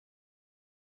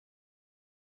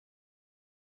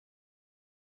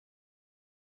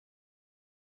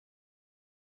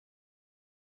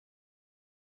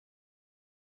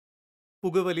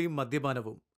പുകവലിയും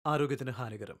മദ്യപാനവും ആരോഗ്യത്തിന്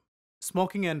ഹാനികരം.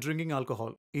 Smoking and drinking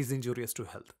alcohol is injurious to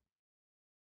health.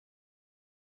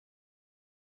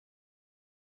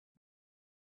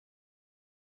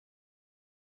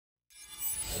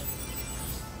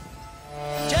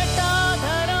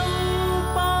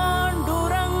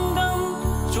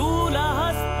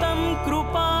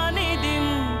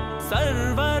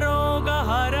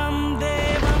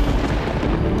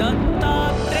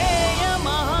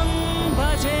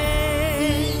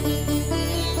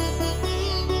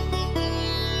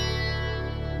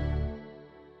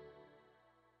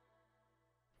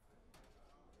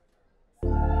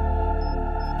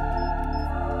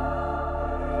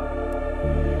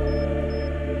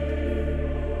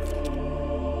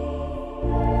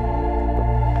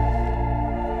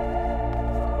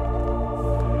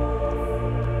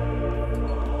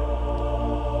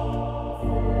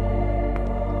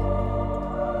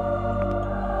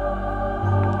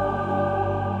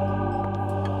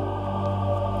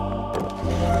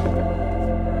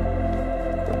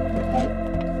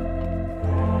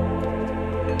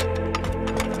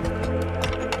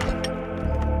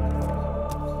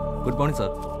 Good morning, sir.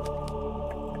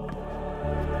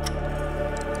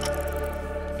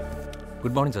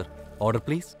 Good morning, sir. Order,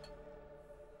 please.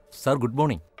 Sir, good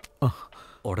morning.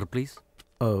 Order, please.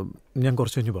 ഞാൻ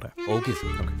കുറച്ച് കഴിഞ്ഞ് പറയാം. Okay,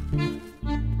 sir. Okay.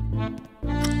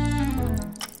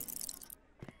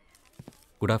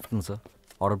 Good afternoon, sir.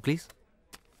 Order, please.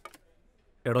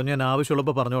 എടോ, ഞാൻ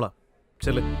ആവശ്യമുള്ളപ്പോൾ പറഞ്ഞോളാം.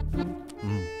 ചെല്ല്.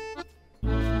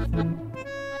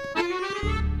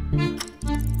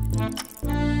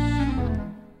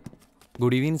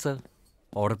 Good evening, sir.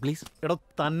 Order, please. എടോ,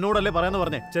 തന്നോടല്ലേ പറയാന്ന്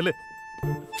പറഞ്ഞേ. ചെല്ല്.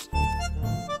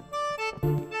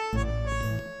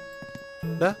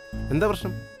 എന്താ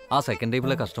പ്രശ്നം? ആ സെക്കൻഡ്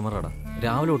ടേബിളിലെ കസ്റ്റമറാടാ.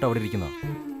 രാവിലെ തൊട്ട് അവിടെ ഇരിക്കുന്ന.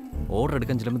 ഓർഡർ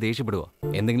എടുക്കാൻ ചെല്ലുമ്പോൾ ദേഷ്യപ്പെടുക.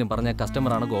 എന്തെങ്കിലും പറഞ്ഞാൽ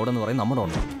കസ്റ്റമറാണ് ഗോഡെന്ന് പറയും നമ്മുടെ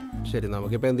ഉണ്ട്. ശരി,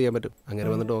 നമുക്കിപ്പോൾ എന്ത് ചെയ്യാൻ പറ്റും? അങ്ങനെ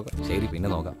വന്നിട്ട് നോക്കാം. ശരി, പിന്നെ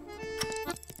നോക്കാം.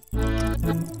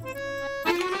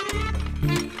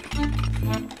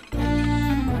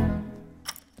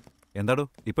 എന്താടോ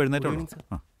ഇപ്പോൾ എഴുന്നേറ്റോ?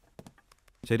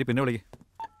 ശരി, പിന്നെ വിളിക്കേ.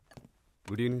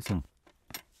 Good evening sir.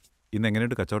 ഇന്ന്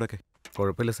എങ്ങനെയുണ്ട് കച്ചവടമൊക്കെ?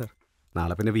 കുഴപ്പമില്ല സാർ.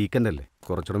 നാളെ പിന്നെ വീക്കെൻഡ് അല്ലേ,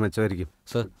 കുറച്ചുകൂടെ മെച്ചമായിരിക്കും.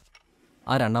 സർ,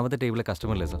 ആ രണ്ടാമത്തെ ടേബിളിലെ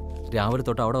കസ്റ്റമറല്ലേ സർ? രാവിലെ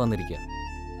തൊട്ട് അവിടെ വന്നിരിക്കുക.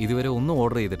 ഇതുവരെ ഒന്നും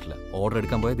ഓർഡർ ചെയ്തിട്ടില്ല. ഓർഡർ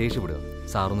എടുക്കാൻ പോയാൽ ദേഷ്യപ്പെടുക.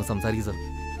 സാറൊന്ന് സംസാരിക്കും സർ.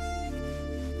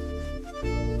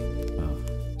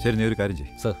 ശരി, നീ ഒരു കാര്യം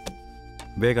ചെയ്യും സർ.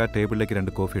 വേഗം ആ ടേബിളിലേക്ക്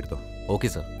 2 കോഫി എടുത്തോ. Okay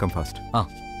sir. Come fast. ആ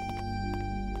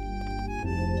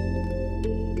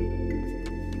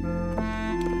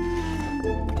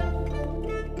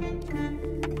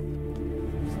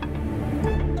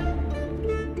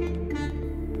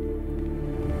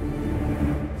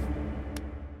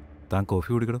താൻ കോഫി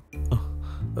കുടിക്കണോ?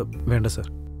 വേണ്ട സർ.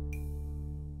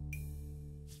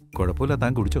 കുഴപ്പമില്ല,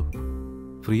 താൻ കുടിച്ചോ.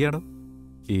 ഫ്രീ ആണോ?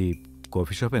 ഈ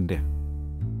കോഫി ഷോപ്പ് എൻ്റെയാ.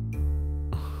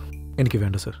 എനിക്ക്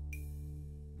വേണ്ട സർ.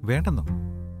 വേണ്ടെന്നോ?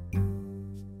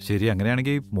 ശരി,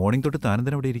 അങ്ങനെയാണെങ്കിൽ മോർണിംഗ് തൊട്ട്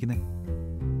താനെന്തിനാ ഇവിടെ ഇരിക്കുന്നേ?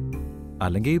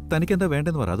 അല്ലെങ്കിൽ തനിക്ക് എന്താ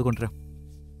വേണ്ടെന്ന് പറ, അത് കൊണ്ടുവരാം.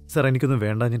 സർ, എനിക്കൊന്നും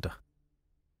വേണ്ടാഞ്ഞിട്ടാ.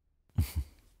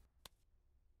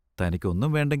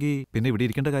 തനിക്കൊന്നും വേണ്ടെങ്കിൽ പിന്നെ ഇവിടെ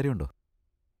ഇരിക്കേണ്ട കാര്യമുണ്ടോ?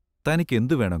 തനിക്ക്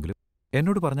എന്ത് വേണമെങ്കിലും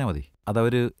എന്നോട് പറഞ്ഞാൽ മതി,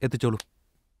 അതവർ എത്തിച്ചോളൂ.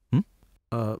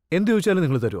 എന്ത് ചോദിച്ചാലും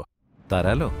നിങ്ങൾ തരുമോ?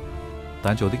 തരാലോ,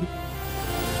 താൻ ചോദിക്കും.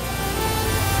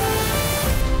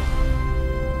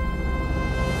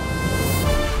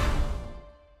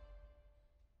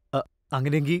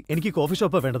 അങ്ങനെയെങ്കിൽ എനിക്ക് കോഫി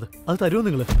ഷോപ്പാണ് വേണ്ടത്. അത് തരുമോ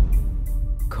നിങ്ങൾ?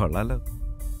 കൊള്ളാലോ,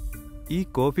 ഈ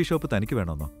കോഫി ഷോപ്പ് തനിക്ക്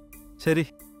വേണമെന്നോ? ശരി,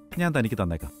 ഞാൻ തനിക്ക്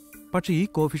തന്നേക്കാം. പക്ഷേ ഈ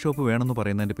കോഫി ഷോപ്പ് വേണമെന്ന്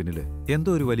പറയുന്നതിൻ്റെ പിന്നിൽ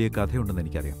എന്തോ ഒരു വലിയ കഥയുണ്ടെന്ന്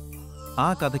എനിക്കറിയാം. ആ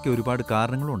കഥയ്ക്ക് ഒരുപാട്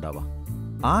കാരണങ്ങളും ഉണ്ടാവാം.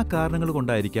 ആ കാരണങ്ങൾ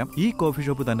കൊണ്ടായിരിക്കാം ഈ കോഫി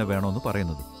ഷോപ്പ് തന്നെ വേണമെന്ന്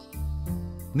പറയുന്നത്.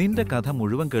 നിന്റെ കഥ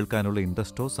മുഴുവൻ കേൾക്കാനുള്ള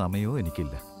ഇൻട്രസ്റ്റോ സമയമോ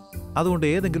എനിക്കില്ല. അതുകൊണ്ട്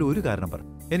ഏതെങ്കിലും ഒരു കാരണം പറ,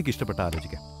 എനിക്കിഷ്ടപ്പെട്ട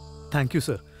ആലോചിക്കാം. Thank you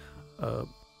sir.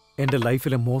 എൻ്റെ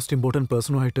ലൈഫിലെ മോസ്റ്റ് ഇമ്പോർട്ടൻറ്റ്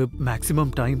പേഴ്സണുമായിട്ട് മാക്സിമം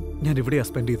ടൈം ഞാൻ ഇവിടെയാണ്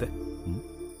സ്പെൻഡ് ചെയ്തത്.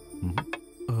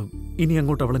 ഇനി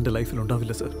അങ്ങോട്ട് അവൾ എൻ്റെ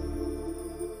ലൈഫിലുണ്ടാവില്ല സർ.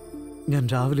 ഞാൻ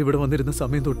രാവിലെ ഇവിടെ വന്നിരുന്ന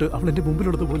സമയം തൊട്ട് അവൾ എൻ്റെ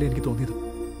മുമ്പിലുള്ളതുപോലെ എനിക്ക് തോന്നിയത്.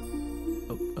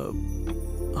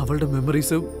 അവളുടെ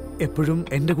മെമ്മറീസ് എപ്പോഴും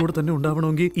എൻ്റെ കൂടെ തന്നെ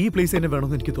ഉണ്ടാവണമെങ്കിൽ ഈ പ്ലേസ് തന്നെ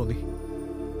വേണമെന്ന് എനിക്ക് തോന്നി.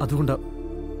 അതുകൊണ്ടാണ്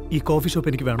ഈ കോഫി ഷോപ്പ്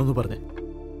എനിക്ക് വേണമെന്ന് പറഞ്ഞേ.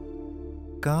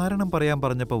 കാരണം പറയാൻ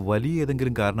പറഞ്ഞപ്പോൾ വലിയ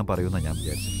ഏതെങ്കിലും കാരണം പറയുമെന്നാണ് ഞാൻ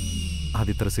വിചാരിച്ചത്.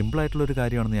 അതിത്ര സിമ്പിളായിട്ടുള്ളൊരു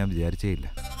കാര്യമാണെന്ന് ഞാൻ വിചാരിച്ചേ ഇല്ല.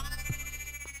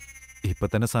 ഇപ്പൊ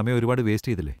തന്നെ സമയം ഒരുപാട് വേസ്റ്റ്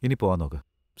ചെയ്തില്ലേ, ഇനി പോവാൻ നോക്ക്.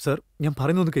 സർ, ഞാൻ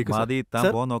പറയുന്നൊന്ന് കേക്ക്.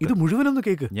 ഇത് മുഴുവനൊന്ന്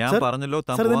കേക്ക്. ഞാൻ പറഞ്ഞല്ലോ,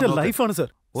 ലൈഫാണ് സർ.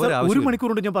 1 മണിക്കൂർ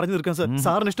കൊണ്ട് ഞാൻ പറഞ്ഞു തീർക്കാം സർ.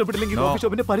 സാറിന് ഇഷ്ടപ്പെട്ടില്ലെങ്കിൽ കോഫി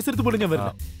ഷോപ്പിന്റെ പരിസരത്ത് പോലും ഞാൻ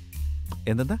വരില്ല.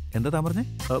 എന്താ താൻ പറഞ്ഞേ?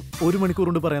 1 മണിക്കൂർ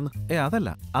കൊണ്ട് പറയാന്ന്. അതല്ല,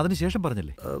 അതിനുശേഷം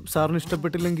പറഞ്ഞില്ലേ? സാറിന്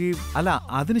ഇഷ്ടപ്പെട്ടില്ലെങ്കിൽ. അല്ല,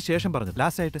 അതിനുശേഷം പറഞ്ഞു,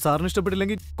 ലാസ്റ്റ് ആയിട്ട്. സാറിന്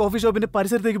ഇഷ്ടപ്പെട്ടില്ലെങ്കിൽ കോഫി ഷോപ്പിന്റെ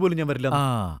പരിസരത്തേക്ക് പോലും ഞാൻ വരില്ല.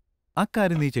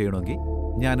 അക്കാര്യം നീ ചെയ്യണമെങ്കിൽ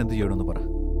ഞാൻ എന്ത് ചെയ്യണമെന്ന് പറ.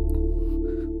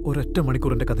 ഒരൊറ്റ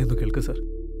മണിക്കൂർ എൻ്റെ കഥയൊന്ന് കേൾക്ക് സാർ,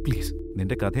 പ്ലീസ്.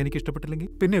 നിന്റെ കഥ എനിക്ക് ഇഷ്ടപ്പെട്ടില്ലെങ്കിൽ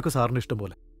പിന്നെയൊക്കെ സാറിന് ഇഷ്ടം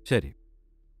പോലെ. ശരി,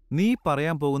 നീ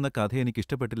പറയാൻ പോകുന്ന കഥ എനിക്ക്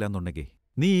ഇഷ്ടപ്പെട്ടില്ല എന്നുണ്ടെങ്കിൽ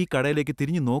നീ ഈ കടയിലേക്ക്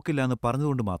തിരിഞ്ഞു നോക്കില്ല എന്ന്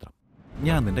പറഞ്ഞതുകൊണ്ട് മാത്രം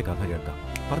ഞാൻ നിന്റെ കഥ കേൾക്കാം.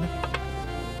 പറഞ്ഞു.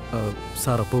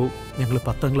 സാർ, അപ്പോൾ ഞങ്ങൾ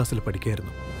 10ാം ക്ലാസ്സിൽ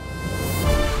പഠിക്കുകയായിരുന്നു.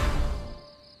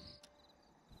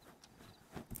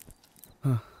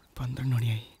 12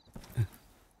 മണിയായി.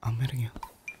 അമ്മ ഇറങ്ങിയോ?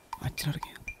 അച്ഛൻ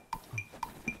ഇറങ്ങിയോ?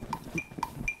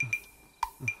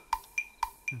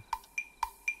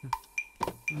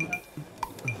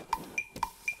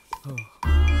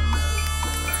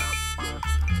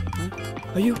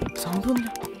 അയ്യോ, സംഭവമില്ല.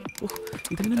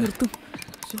 ഇതെങ്ങനെ നിർത്തും?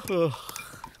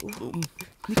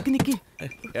 നിക്ക്.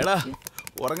 എടാ,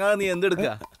 ഉറങ്ങാതെ നീ എന്തെടുക്ക?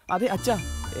 അതെ അച്ഛാ,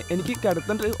 എനിക്ക്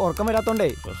കിടത്തിട്ട് ഉറക്കം വരാത്തോണ്ടേ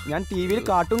ഞാൻ ടി-വിയിൽ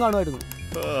കാർട്ടൂൺ കാണുമായിരുന്നു.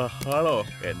 ആണോ?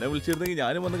 എന്നെ വിളിച്ചിരുന്നെങ്കിൽ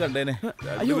ഞാനും വന്ന് കണ്ടേനെ.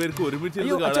 രണ്ടുപേർക്ക് ഒരുമിച്ച്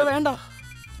അച്ഛാ വേണ്ട,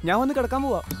 ഞാൻ വന്ന് കിടക്കാൻ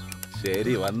പോവാ.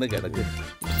 ശരി, വന്ന് കിടക്ക്.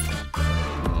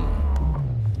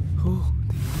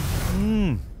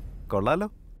 കൊള്ളാലോ,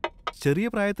 ചെറിയ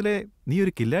പ്രായത്തിലെ നീ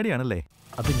ഒരു കില്ലാടിയാണല്ലേ?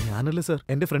 അത് ഞാനല്ലേ സാർ,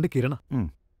 എൻ്റെ ഫ്രണ്ട് കിരണ.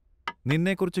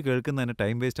 നിന്നെക്കുറിച്ച് കേൾക്കുന്നതിന്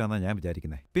ടൈം വേസ്റ്റ് ആണെന്നാ ഞാൻ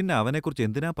വിചാരിക്കുന്നത്. പിന്നെ അവനെക്കുറിച്ച്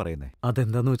എന്തിനാ പറയുന്നേ?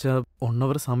 അതെന്താന്ന് വെച്ചാ 1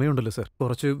 hour സമയമുണ്ടല്ലോ സാർ,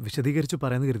 കുറച്ച് വിശദീകരിച്ച്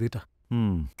പറയാന്ന് കരുതിയിട്ടാ.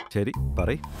 ശരി,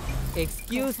 പറയ്.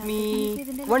 Excuse me,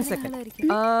 1 second.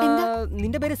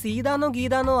 നിന്റെ പേര് സീതാന്നോ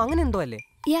ഗീതാന്നോ അങ്ങനെ എന്തോ അല്ലേ?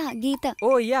 ഗീത. ഓ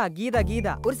യാ, ഗീത.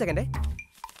 ഒരു second,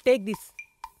 take this.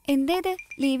 എന്തേത്?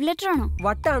 Leave letter ആണോ?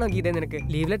 വട്ടാണോ ഗീത നിനക്ക്?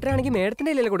 ലീവ് ലെറ്റർ ആണെങ്കിൽ മേഡത്തിന്റെ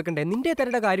കയ്യിലല്ലേ കൊടുക്കണ്ടേ? നിന്റെ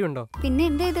തരേണ്ട കാര്യമുണ്ടോ? പിന്നെ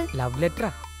എന്തേത്? ലവ്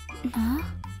ലെറ്ററാ.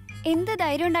 എന്ത്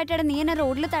ധൈര്യം ഉണ്ടായിട്ടാണ് നീ എന്നെ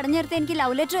റോഡിൽ തടഞ്ഞു നിർത്തി എനിക്ക്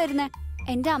ലവ് ലെറ്റർ വരുന്നേ?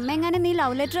 എന്റെ അമ്മ എങ്ങനെ നീ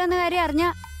ലവ് ലെറ്റർ എന്ന കാര്യം അറിഞ്ഞാ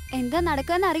എന്താ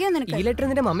നടക്കാന്ന് അറിയോ നിനക്ക്? ഈ ലെറ്റർ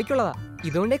നിന്റെ മമ്മിക്കുള്ളതാ.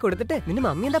 ഇതുകൊണ്ടേ കൊടുത്തിട്ട് നിന്റെ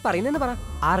മമ്മി എന്താ പറയുന്നെന്ന് പറ.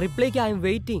 ആ റിപ്ലൈക്ക് ഐ എം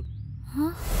വെയിറ്റിംഗ്.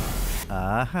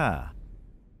 ആഹാ,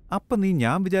 അപ്പൊ നീ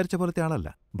ഞാൻ വിചാരിച്ച പോലത്തെ ആളല്ല,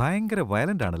 ഭയങ്കര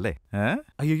വയലന്റ് ആണല്ലേ?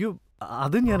 അയ്യോ,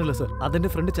 അത് ഞാനല്ല സാർ,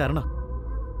 അതെന്റെ ഫ്രണ്ട് ചരണ.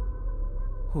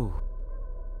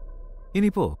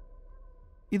 ഇനിയിപ്പോ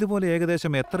ഇതുപോലെ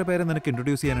ഏകദേശം എത്ര പേരെ നിനക്ക്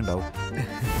ഇൻട്രൊഡ്യൂസ് ചെയ്യാനുണ്ടാവും?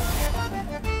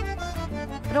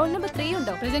 റോൾ നമ്പർ 3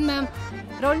 ഉണ്ടോ? പ്രസന്റ് മാം.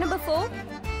 Roll number 4.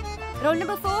 Roll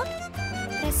number 4.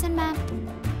 Present മാം.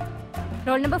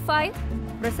 Roll number 5.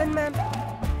 പ്രസന്റ് മാം.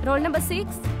 Roll number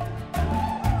 6.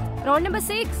 Roll number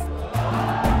 6.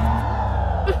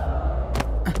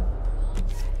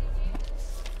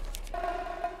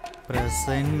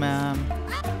 Present മാം.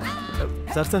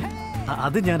 സാർ,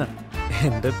 അത് ഞാനാ.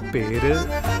 എൻ്റെ പേര്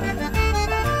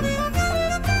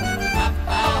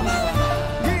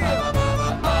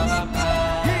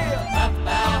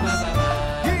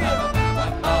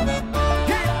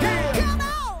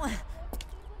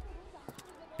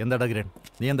എന്താടാ കിരൺ,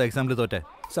 നീ എന്താ എക്സാമിൽ തോറ്റേ?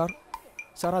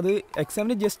 സാർ അത്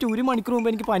എക്സാമിന് ജസ്റ്റ് 1 മണിക്കൂർ മുമ്പ്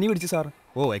എനിക്ക് പനി പിടിച്ചു സാർ.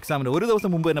 ഓ, എക്സാമിന് 1 ദിവസം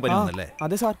മുമ്പ് തന്നെ പനി വന്നല്ലേ?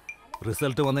 അതെ സാർ.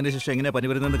 റിസൾട്ട് വന്നതിന് ശേഷം എങ്ങനെയാ പനി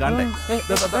വരുന്നത് കാണണ്ടേ?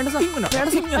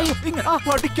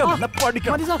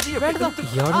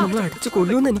 ഇയാൾ നമ്മൾ അടിച്ചു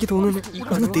കൊല്ലുമെന്ന് എനിക്ക് തോന്നുന്നു.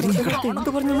 എന്ത്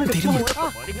പറഞ്ഞു?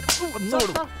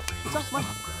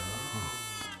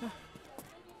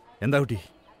 എന്താ കുട്ടി,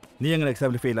 നീ എങ്ങനെ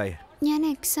എക്സാമിൽ ഫെയിലായേ? ഞാൻ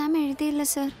എക്സാം എഴുതിയില്ല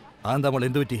സർ. അതെന്താ മോളെ,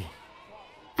 എന്ത് പറ്റി?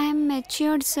 I M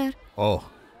matured sir. ഓ,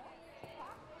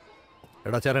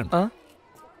 എടാ ചരൺ,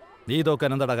 നീ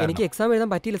തോക്കാൻ എന്താ? എനിക്ക് എക്സാം എഴുതാൻ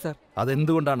പറ്റിയില്ല സാർ.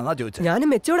 അതെന്തുകൊണ്ടാണെന്നാ ചോദിച്ചത്? ഞാനും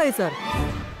മെച്ചൂർഡായി സാർ.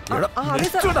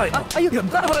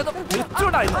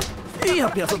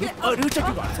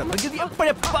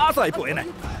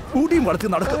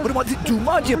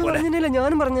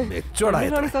 ഞാനും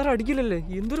പറഞ്ഞു സാർ അടിക്കില്ലല്ലേ.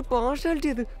 എന്തൊരു പാർഷ്യാലിറ്റി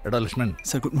ഇത്. എടാ ലക്ഷ്മൺ,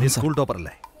 നീ സ്കൂൾ ടോപ്പർ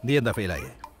അല്ലേ? നീ എന്താ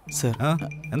ഫെയിലായേ?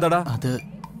 എന്താടാ അത്?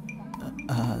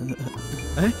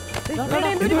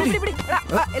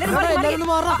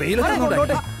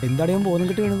 എന്താണ് ഞാൻ ബോധം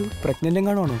കിട്ടി വീണത്? പ്രഗ്നന്റ്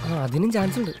എങ്ങാണോ? അതിനും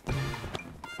ചാൻസ് ഉണ്ട്.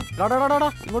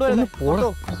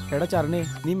 എടാ ചരണേ,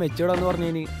 നീ മെച്ചോടാന്ന്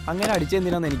പറഞ്ഞേന് അങ്ങനെ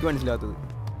അടിച്ചെന്തിനാന്ന് എനിക്ക് മനസ്സിലാത്തത്.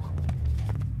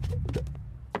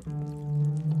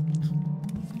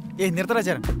 നിർത്തടാ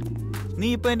ചരൺ, നീ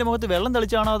ഇപ്പൊ എന്റെ മുഖത്ത് വെള്ളം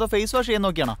തളിച്ചാണോ അതോ ഫേസ് വാഷ് ചെയ്യാൻ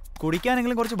നോക്കിയാണോ?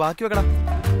 കുടിക്കാനെങ്കിലും കുറച്ച് ബാക്കി വെക്കടാ.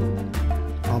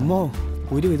 അമ്മോ,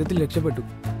 ഒരു വിധത്തിൽ രക്ഷപ്പെട്ടു.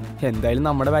 എന്തായാലും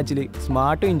നമ്മുടെ ബാച്ചില്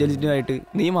സ്മാർട്ടും ഇന്റലിജന്റും ആയിട്ട്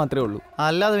നീ മാത്രമേ ഉള്ളൂ.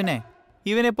 അല്ലാതെ പിന്നെ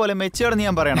ഇവനെ പോലെ മെച്ചോടെന്ന്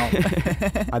ഞാൻ പറയണോ?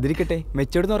 അതിരിക്കട്ടെ,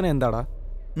 മെച്ചോടെന്ന് പറഞ്ഞാൽ എന്താടാ?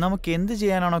 നമുക്ക് എന്ത്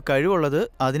ചെയ്യാനാണോ കഴിവുള്ളത്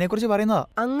അതിനെക്കുറിച്ച് പറയുന്നതാ.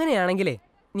 അങ്ങനെയാണെങ്കിലേ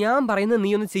ഞാൻ പറയുന്നത് നീ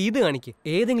ഒന്ന് ചെയ്ത് കാണിക്ക്.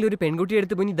 ഏതെങ്കിലും ഒരു പെൺകുട്ടിയെ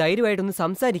എടുത്ത് പോയി ധൈര്യമായിട്ടൊന്ന്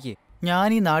സംസാരിക്കേ. ഞാൻ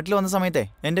ഈ നാട്ടിൽ വന്ന സമയത്തെ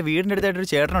എന്റെ വീടിന്റെ അടുത്തായിട്ടൊരു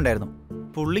ചേട്ടനുണ്ടായിരുന്നു.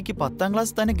 പുള്ളിക്ക് 10ാം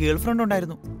ക്ലാസ് തന്നെ ഗേൾ ഫ്രണ്ട്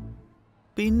ഉണ്ടായിരുന്നു.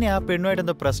 പിന്നെ ആ പെണ്ണുമായിട്ട്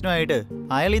എന്തോ പ്രശ്നമായിട്ട്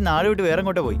അയാൾ ഈ നാട് വിട്ട് വേറെ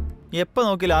അങ്ങോട്ട് പോയി. എപ്പോൾ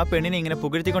നോക്കിയാലും ആ പെണ്ണിനെ ഇങ്ങനെ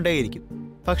പുകഴ്ത്തിക്കൊണ്ടേയിരിക്കും.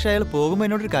 പക്ഷെ അയാൾ പോകുമ്പോൾ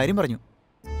എന്നോടൊരു കാര്യം പറഞ്ഞു.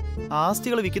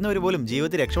 ആസ്തികൾ വിൽക്കുന്നവർ പോലും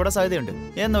ജീവിതത്തിൽ രക്ഷപ്പെടാൻ സാധ്യതയുണ്ട്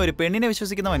എന്ന ഒരു പെണ്ണിനെ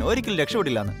വിശ്വസിക്കുന്നവൻ ഒരിക്കലും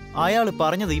രക്ഷപ്പെടില്ലാന്ന് അയാൾ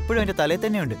പറഞ്ഞത് ഇപ്പോഴും എന്റെ തലയിൽ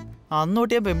തന്നെയുണ്ട്.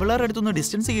 അന്നോട്ട് ഞാൻ പെമ്പിള്ളാരുടെ അടുത്തൊന്ന്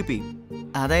ഡിസ്റ്റൻസ് കീപ്പ് ചെയ്യും.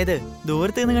 അതായത്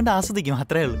ദൂരത്ത് നിന്ന് കണ്ട് ആസ്വദിക്കും,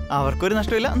 അത്രേ ഉള്ളൂ. അവർക്കൊരു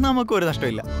നഷ്ടമില്ല, നമുക്കും ഒരു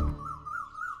നഷ്ടമില്ല.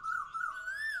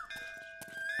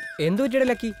 എന്തു പറ്റിയുടെ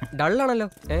ലക്കി? ഡള്ളാണല്ലോ.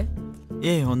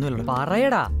 ഒന്നുമില്ല.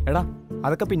 പറയടാ. എടാ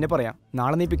അതൊക്കെ പിന്നെ പറയാം.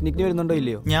 നാളെ നീ പിക്നിക്കിന് വരുന്നുണ്ടോ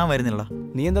ഇല്ലയോ? ഞാൻ വരുന്നില്ല.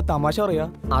 നീ എന്താ തമാശ പറയാ?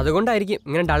 അതുകൊണ്ടായിരിക്കും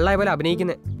ഇങ്ങനെ ഡള്ളായ പോലെ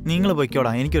അഭിനയിക്കുന്നത്. നിങ്ങൾ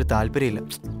പൊയ്ക്കോടാ, എനിക്കൊരു താല്പര്യമില്ല.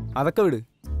 അതൊക്കെ വിട്.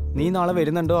 നീ നാളെ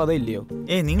വരുന്നുണ്ടോ അതോ ഇല്ലയോ?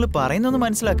 നിങ്ങൾ പറയുന്നൊന്ന്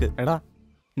മനസ്സിലാക്ക്. എടാ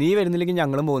നീ വരുന്നില്ലെങ്കിൽ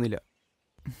ഞങ്ങളും പോകുന്നില്ല.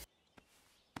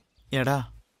 എടാ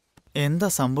എന്താ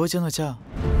സംഭവിച്ചെന്ന് വെച്ചാ,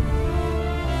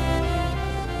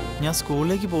 ഞാൻ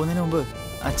സ്കൂളിലേക്ക് പോകുന്നതിന് മുമ്പ്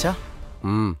അച്ഛാ,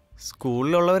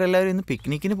 സ്കൂളിലുള്ളവരെല്ലാവരും ഇന്ന്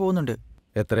പിക്നിക്കിന് പോകുന്നുണ്ട്.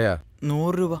 എത്രയാ?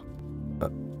 100 രൂപ.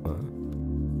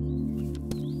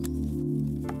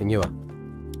 ഇങ്ങി വാ,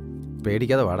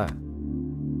 പേടിക്കാതെ വാടാ.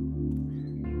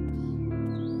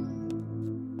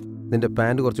 നിന്റെ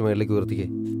പാൻറ് കുറച്ച് മുകളിലേക്ക് ഉയർത്തിക്കേ.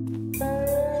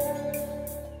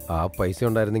 ആ പൈസ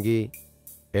ഉണ്ടായിരുന്നെങ്കിൽ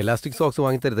എലാസ്റ്റിക് സോക്സ്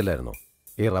വാങ്ങിത്തരത്തില്ലായിരുന്നോ?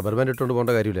 ഈ റബ്ബർ ബാൻഡ് ഇട്ടുകൊണ്ട്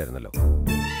പോകേണ്ട കാര്യമില്ലായിരുന്നല്ലോ.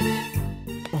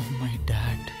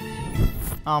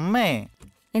 അമ്മേ.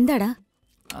 എന്താടാ?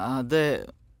 അത്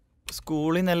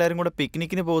സ്കൂളിൽ നിന്ന് എല്ലാരും കൂടെ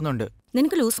പിക്നിക്കിന് പോകുന്നുണ്ട്.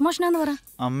 നിനക്ക് ലൂസ് മോഷനാന്ന് പറ.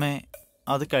 അമ്മേ,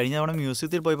 അത് കഴിഞ്ഞ തവണ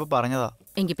മ്യൂസിയത്തിൽ പോയപ്പോ പറഞ്ഞതാ.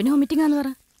 എങ്കിൽ പിന്നെ വോമിറ്റിംഗ് ആന്ന് പറ.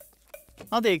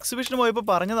 അത് എക്സിബിഷന് പോയപ്പോ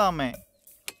പറഞ്ഞതാ അമ്മേ.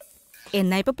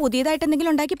 എന്നാ ഇപ്പൊ പുതിയതായിട്ട്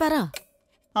എന്തെങ്കിലും ഉണ്ടാക്കി പറ.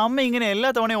 അമ്മ ഇങ്ങനെ എല്ലാ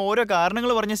തവണയും ഓരോ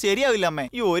കാരണങ്ങൾ പറഞ്ഞ് ശരിയാവില്ല അമ്മേ.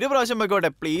 ഈ ഒരു പ്രാവശ്യം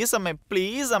പോയിക്കോട്ടെ പ്ലീസ് അമ്മേ,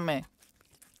 പ്ലീസ് അമ്മേ.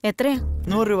 എത്രയാ?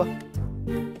 100 രൂപ.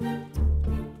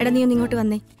 എടാ നീ ഒന്ന് ഇങ്ങോട്ട്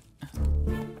വന്നേ.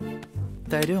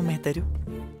 തരൂ അമ്മേ, തരൂ.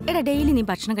 എടാ ഡെയിലി നീ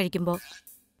ഭക്ഷണം കഴിക്കുമ്പോ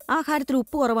ആഹാരത്തിൽ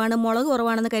ഉപ്പ് കുറവാണ്, മുളക്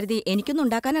കുറവാണെന്ന് കരുതി എനിക്കൊന്നും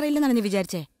ഉണ്ടാക്കാൻ അറിയില്ലെന്നാണ് നീ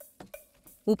വിചാരിച്ചേ?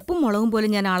 ഉപ്പും മുളകും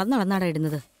പോലും ഞാൻ അളന്നളന്നാടാ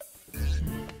ഇടുന്നത്.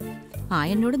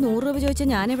 എന്നോട് 100 രൂപ ചോദിച്ചാൽ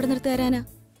ഞാൻ എവിടെ നിർത്തി തരാനാ?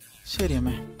 ശരി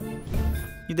അമ്മേ.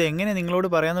 ഇതെങ്ങനെ നിങ്ങളോട്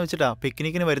പറയാന്ന് വെച്ചിട്ടാ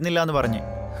പിക്നിക്കിന് വരുന്നില്ല എന്ന് പറഞ്ഞ്.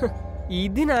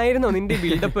 ഇതിനായിരുന്നോ നിന്റെ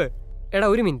ബിൽഡപ്പ്? എടാ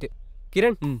ഒരു മിനിറ്റ്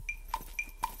കിരൺ.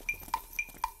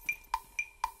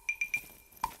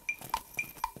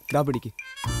 പിടിക്ക്.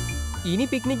 ഇനി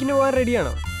പിക്നിക്കിന് പോകാൻ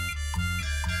റെഡിയാണോ?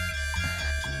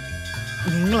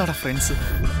 നിങ്ങളാടാ ഫ്രണ്ട്സ്.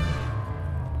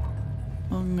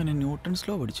 അങ്ങനെ ന്യൂട്ടൺ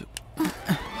സ്ലോ പഠിച്ചു.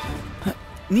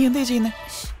 നീ എന്താ ചെയ്യുന്നേ?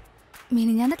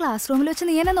 മിനിഞ്ഞാന്ന് ക്ലാസ് റൂമിൽ വെച്ച്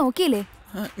നീ എന്നെ നോക്കിയില്ലേ?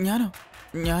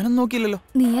 ഞാനൊന്നും നോക്കിയില്ലല്ലോ.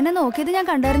 നീ എന്നെ നോക്കിയത് ഞാൻ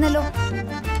കണ്ടായിരുന്നല്ലോ.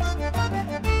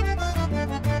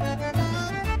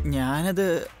 ഞാനത്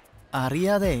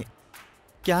അറിയാതെ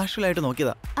കാഷ്വൽ ആയിട്ട്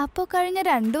നോക്കിയതാ. അപ്പൊ കഴിഞ്ഞ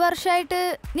 2 വർഷമായിട്ട്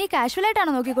നീ കാഷ്വൽ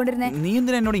ആയിട്ടാണോ നോക്കിക്കൊണ്ടിരുന്നേ? നീ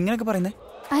എന്തിനാ എന്നോട് ഇങ്ങനെയൊക്കെ പറയുന്നേ?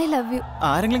 I love you.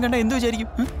 ആരെങ്കിലും കണ്ടാ എന്ത് വിചാരിക്കും?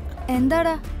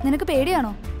 എന്താടാ നിനക്ക്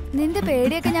പേടിയാണോ? നിന്റെ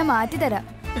പേടിയൊക്കെ ഞാൻ മാറ്റി തരാം.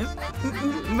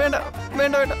 വേണ്ട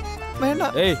വേണ്ട വേണ്ട വേണ്ട.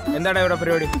 എന്താടാ ഇവിടെ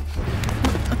പരിപാടി?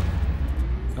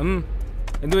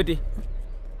 എന്തു പറ്റി?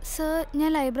 സർ, ഞാൻ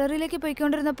ലൈബ്രറിയിലേക്ക്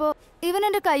പോയിക്കൊണ്ടിരുന്നപ്പോ ഇവൻ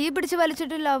എന്റെ കൈ പിടിച്ച്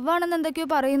വലിച്ചിട്ട് ലവ് ആണെന്ന് എന്തൊക്കെയോ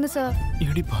പറയുന്നു സർ.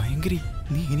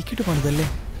 നീ എനിക്കിട്ട് പണിതല്ലേ?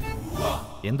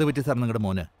 എന്ത് പറ്റി സാർ നിങ്ങളുടെ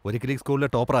മോന്? ഒരിക്കലും സ്കൂളിലെ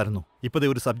ടോപ്പർ ആയിരുന്നു. ഇപ്പൊ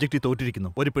ഒരു സബ്ജക്റ്റിൽ തോറ്റിരിക്കുന്നു.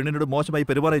 ഒരു പെണ്ണിനോട് മോശമായി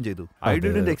പെരുമാറുകയും ചെയ്തു. I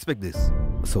didn't expect this.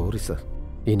 Sorry sir,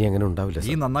 ഇനി അങ്ങനെ ഉണ്ടാവില്ല.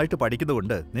 നീ നന്നായിട്ട്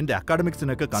പഠിക്കുന്നതുകൊണ്ട് നിന്റെ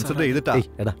അക്കാഡമിക്സിനൊക്കെ കൺസിഡർ ചെയ്തിട്ടാ.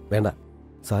 എടാ വേണ്ട,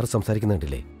 സാർ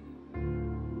സംസാരിക്കുന്നുണ്ടല്ലേ?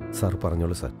 സാർ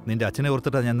പറഞ്ഞോളൂ സാർ. നിന്റെ അച്ഛനെ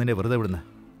ഓർത്തിട്ടാ ഞാൻ നിന്നെ വെറുതെ വിടുന്നത്.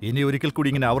 ഇനി ഒരിക്കൽ കൂടി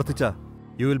ഇങ്ങനെ ആവർത്തിച്ചാ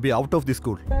you will be out of the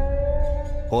school.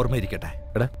 ഓർമ്മയിരിക്കട്ടെ.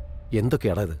 എടാ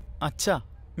എന്തൊക്കെയാടാ ഇത്? അച്ഛാ,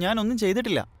 ഞാനൊന്നും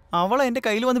ചെയ്തിട്ടില്ല. അവളെ എന്റെ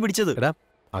കയ്യിൽ വന്ന് പിടിച്ചത്. എടാ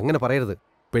അങ്ങനെ പറയരുത്.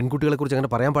 പെൺകുട്ടികളെ കുറിച്ച് അങ്ങനെ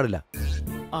പറയാൻ പാടില്ല.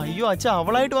 അയ്യോ അച്ഛാ,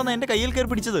 അവളായിട്ട് വന്ന എന്റെ കയ്യിൽ കയറി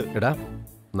പിടിച്ചത്. എടാ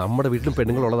നമ്മുടെ വീട്ടിലും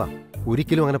പെണ്ണുങ്ങളുള്ളതാ,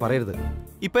 ഒരിക്കലും അങ്ങനെ പറയരുത്.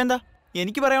 ഇപ്പൊ എന്താ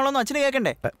എനിക്ക് പറയാനുള്ളതെന്ന് അച്ഛനെ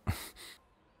കേൾക്കണ്ടേ?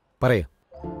 പറയേ.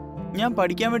 ഞാൻ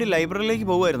പഠിക്കാൻ വേണ്ടി ലൈബ്രറിയിലേക്ക്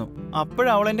പോകുമായിരുന്നു.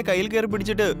 അപ്പോഴാ അവൾ എന്റെ കയ്യിൽ കയറി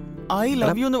പിടിച്ചിട്ട് ഐ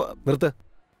ലവ് യു എന്ന്. നിർത്ത്.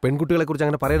 പെൺകുട്ടികളെ കുറിച്ച്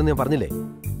അങ്ങനെ പറയരുതെന്ന് ഞാൻ പറഞ്ഞില്ലേ?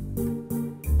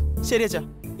 ശരി അച്ഛാ,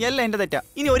 എല്ലാം എന്റെ തെറ്റാ.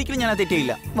 ഇനി ഒരിക്കലും ഞാൻ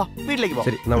തെറ്റിയില്ല. വാ വീട്ടിലേക്ക് പോ.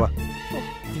 ശരി എന്നാ വാ.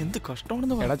 എന്ത്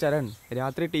കഷ്ടമാണെന്ന്. എടാ ചരൺ,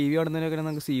 രാത്രി TV കാണുന്നതിനൊക്കെ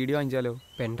നമുക്ക് CD വാങ്ങിച്ചാലോ?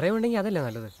 പെൻഡ്രൈവ് ഉണ്ടെങ്കിൽ അതല്ലേ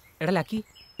നല്ലത്. എടാ ലക്കി,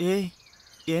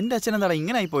 എന്റെ അച്ഛൻ എന്താടാ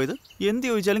ഇങ്ങനെ ആയി പോയത്? എന്ത്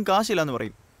ചോദിച്ചാലും കാശില്ലാന്ന്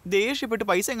പറയും. ദേഷ്യപ്പെട്ട്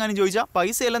പൈസ എങ്ങാനും ചോദിച്ചാൽ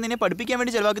പൈസയെല്ലാം നിന്നെ പഠിപ്പിക്കാൻ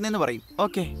വേണ്ടി ചെലവാക്കുന്നതെന്ന് പറയും.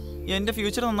 ഓക്കെ, എന്റെ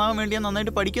ഫ്യൂച്ചർ നന്നാവാൻ വേണ്ടി ഞാൻ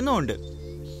നന്നായിട്ട് പഠിക്കുന്നുമുണ്ട്.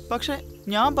 പക്ഷെ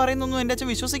ഞാൻ പറയുന്നൊന്നും എന്റെ അച്ഛൻ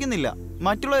വിശ്വസിക്കുന്നില്ല.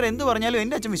 മറ്റുള്ളവർ എന്ത് പറഞ്ഞാലും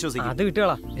എന്റെ അച്ഛൻ വിശ്വസിക്കും. അത്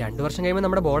വിട്ടുകളാ. 2 വർഷം കഴിയുമ്പോൾ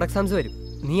നമ്മുടെ ബോർഡ് എക്സാംസ് വരും.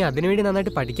 നീ അതിനുവേണ്ടി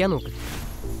നന്നായിട്ട് പഠിക്കാൻ നോക്ക്.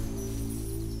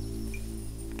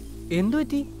 എന്തു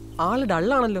പറ്റി? ആള്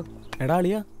ഡള്ളാണല്ലോ. എടാ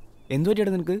അളിയാ, എന്തു പറ്റിയാ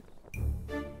നിനക്ക്?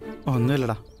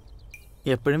 ഒന്നുമില്ലടാ,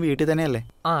 എപ്പോഴും വീട്ടിൽ തന്നെയല്ലേ.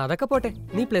 അതൊക്കെ പോട്ടെ.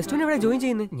 നീ +2 ഇവിടെ ജോയിൻ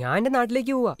ചെയ്യുന്നു. ഞാൻ എന്റെ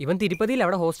നാട്ടിലേക്ക് പോവാ. ഇവൻ തിരുപ്പതിയിൽ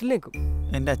അവിടെ ഹോസ്റ്റലിൽ നിൽക്കും.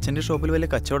 എന്റെ അച്ഛന്റെ ഷോപ്പിൽ വലിയ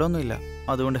കച്ചവടമൊന്നുമില്ല.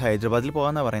 അതുകൊണ്ട് ഹൈദരാബാദിൽ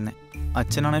പോകാന്നാ പറയുന്നത്.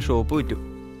 അച്ഛനാണെ ഷോപ്പ് വിറ്റു.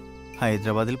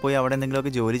 ഹൈദരാബാദിൽ പോയി അവിടെ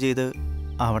എന്തെങ്കിലുമൊക്കെ ജോലി ചെയ്ത്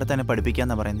അവിടെ തന്നെ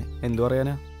പഠിപ്പിക്കാന്നാ പറയുന്നത്. എന്തു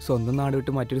പറയാനാ, സ്വന്തം നാട്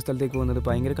വിട്ട് മറ്റൊരു സ്ഥലത്തേക്ക് പോകുന്നത്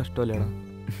ഭയങ്കര കഷ്ടമല്ലേടാ?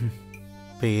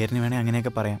 പേരിന് വേണേ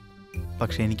അങ്ങനെയൊക്കെ പറയാം.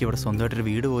 പക്ഷെ എനിക്കിവിടെ സ്വന്തമായിട്ടൊരു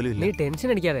വീട് പോലും ഇല്ല. നീ ടെൻഷൻ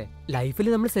അടിക്കാതെ. ലൈഫിൽ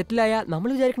നമ്മൾ സെറ്റിലായാൽ നമ്മൾ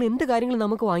വിചാരിക്കുന്ന എന്ത് കാര്യങ്ങളും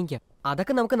നമുക്ക് വാങ്ങിക്കാം.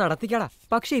 അതൊക്കെ നമുക്ക് നടത്തിക്കാടാ.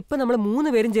 പക്ഷെ ഇപ്പൊ നമ്മൾ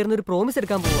 3 പേരും ചേർന്ന് ഒരു പ്രോമിസ്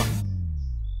എടുക്കാൻ പോവാ.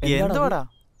 എന്താടാ?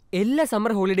 എല്ലാ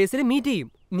സമ്മർ ഹോളിഡേസിലും മീറ്റ് ചെയ്യും.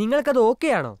 നിങ്ങൾക്കത് ഓക്കെ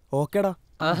ആണോ? ഓക്കേടാ.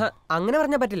 അങ്ങനെ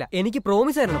പറഞ്ഞാൽ പറ്റില്ല. എനിക്ക്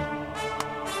പ്രോമിസ് തരണം.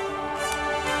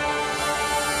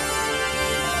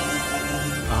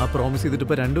 പ്രോമിസ് ചെയ്തിട്ട്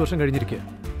ഇപ്പോൾ 2 വർഷം കഴിഞ്ഞിരിക്കുക.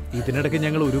 ഇതിനിടയ്ക്ക്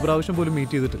ഞങ്ങൾ ഒരു പ്രാവശ്യം പോലും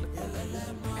മീറ്റ് ചെയ്തിട്ടില്ല.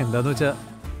 എന്താന്ന് വെച്ചാൽ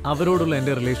അവരോടുള്ള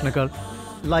എൻ്റെ റിലേഷനേക്കാൾ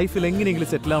ലൈഫിൽ എങ്ങനെയെങ്കിലും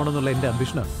സെറ്റിൽ ആവണമെന്നുള്ള എൻ്റെ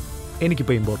അംബിഷനാണ്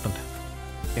എനിക്കിപ്പോൾ ഇമ്പോർട്ടൻറ്റ്.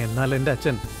 എന്നാൽ എൻ്റെ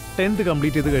അച്ഛൻ 10th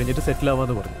കംപ്ലീറ്റ് ചെയ്ത് കഴിഞ്ഞിട്ട് സെറ്റിൽ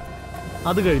ആവാമെന്ന് പറഞ്ഞു.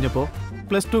 അത് കഴിഞ്ഞപ്പോൾ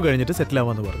 +2 കഴിഞ്ഞിട്ട് സെറ്റിൽ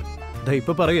ആവാമെന്ന് പറഞ്ഞു. ദാ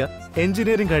ഇപ്പോൾ പറയുക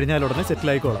എഞ്ചിനീയറിംഗ് കഴിഞ്ഞാൽ ഉടനെ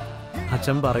സെറ്റിൽ ആയിക്കോളാം.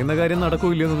 അച്ഛൻ പറയുന്ന കാര്യം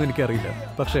നടക്കൂല്ലോ എന്നൊന്നും എനിക്കറിയില്ല.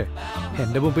 പക്ഷേ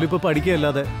എൻ്റെ മുമ്പിൽ ഇപ്പോൾ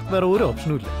പഠിക്കുകയല്ലാതെ വേറെ ഒരു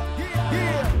ഓപ്ഷനും ഇല്ല.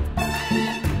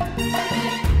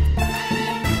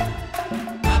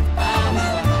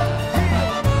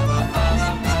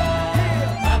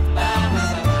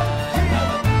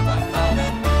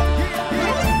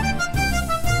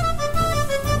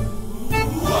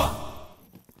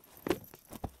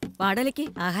 വാടലയ്ക്ക്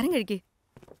ആഹാരം കഴിക്ക്.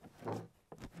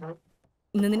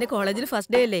 ഇന്ന് നിന്റെ കോളേജിൽ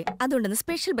ഫസ്റ്റ് ഡേ അല്ലേ, അതുകൊണ്ടെന്ന്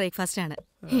സ്പെഷ്യൽ ബ്രേക്ക്ഫാസ്റ്റ് ആണ്.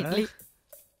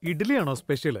 ഇഡ്ഡലിയാണോ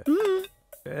സ്പെഷ്യൽ?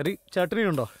 ചട്നി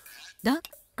ഉണ്ടോ?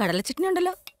 കടല ചട്നി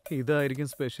ഉണ്ടല്ലോ. ഇതായിരിക്കും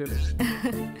സ്പെഷ്യൽ.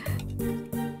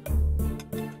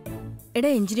 എടാ,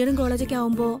 എഞ്ചിനീയറിംഗ് കോളേജൊക്കെ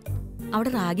ആവുമ്പോ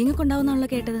അവിടെ റാഗിംഗ് ഒക്കെ ഉണ്ടാവുന്നാണല്ലോ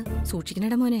കേട്ടത്.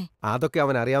 സൂക്ഷിക്കണേടാ മോനെ. അതൊക്കെ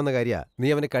അവൻ അറിയാവുന്ന കാര്യ. നീ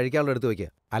അവന് കഴിക്കാനുള്ള എടുത്തു വെക്കുക,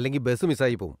 അല്ലെങ്കിൽ ബസ്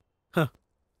മിസ്സായി പോവും.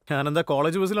 ഞാനെന്താ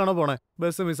കോളേജ് ബസ്സിലാണോ പോണേ?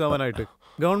 ബസ് മിസ്സാവാനായിട്ട്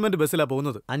ഗവൺമെന്റ് ബസ്സിലാ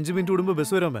പോകുന്നത്. 5 മിനിറ്റ് കൂടുമ്പോ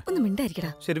ബസ് വരുമേ. ഒന്ന് മിണ്ടായിരിക്കടാ.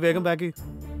 ശരി, വേഗം പാക്ക്.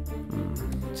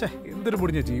 എന്തൊരു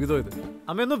മുടിഞ്ഞ ജീവിതം ഇത്.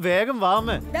 അമ്മയൊന്ന് വേഗം വാ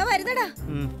അമ്മേ.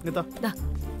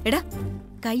 എടാ,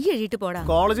 കൈ എഴുതിട്ട് പോടാ.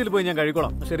 കോളേജിൽ പോയി ഞാൻ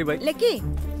കഴിക്കോളാം. ശരി ബൈ.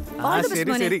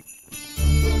 ശരി ശരി.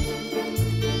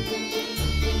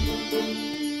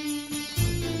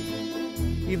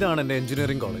 ഇതാണ് എൻ്റെ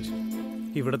എഞ്ചിനീയറിംഗ് കോളേജ്.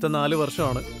 ഇവിടുത്തെ 4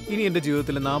 വർഷമാണ് ഇനി എൻ്റെ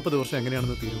ജീവിതത്തിലെ 40 വർഷം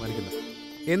എങ്ങനെയാണെന്ന് തീരുമാനിക്കുന്നത്.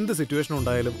 എന്ത് സിറ്റുവേഷൻ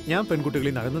ഉണ്ടായാലും ഞാൻ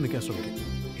പെൺകുട്ടികളെയും അകന്ന് നിൽക്കാൻ ശ്രമിക്കും.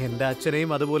 എൻ്റെ അച്ഛനെയും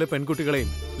അതുപോലെ പെൺകുട്ടികളെയും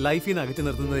ലൈഫിൽ നിന്ന് അകറ്റി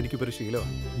നിർത്തുന്നത് എനിക്കിപ്പോൾ ഒരു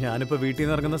ശീലമാണ്. ഞാനിപ്പോൾ വീട്ടിൽ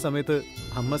നിന്ന് ഇറങ്ങുന്ന സമയത്ത്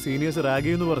അമ്മ സീനിയേഴ്സ്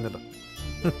റാഗിയെന്ന് പറഞ്ഞല്ലോ.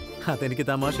 അതെനിക്ക്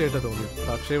തമാശയായിട്ട് തോന്നി.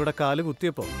 പക്ഷേ ഇവിടെ കാല്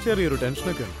കുത്തിയപ്പോൾ ചെറിയൊരു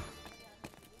ടെൻഷനൊക്കെ ഉണ്ട്.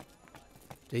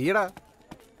 ചെയ്യടാ.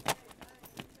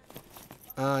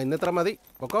 ഇന്നിത്ര മതി.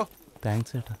 പൊക്കോ.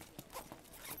 താങ്ക്സ് ചേട്ടാ.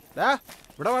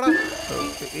 ഇവിടെ വേണം.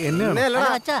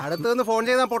 അടുത്ത് നിന്ന് ഫോൺ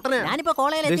ചെയ്താ പൊട്ടനെ. ഞാനിപ്പോ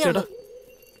കോളേജിൽ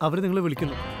അവര് നിങ്ങളെ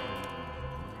വിളിക്കുന്നു.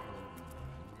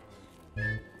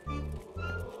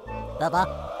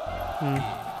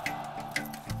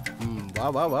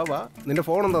 നിന്റെ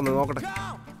ഫോൺ എന്താന്ന് നോക്കട്ടെ.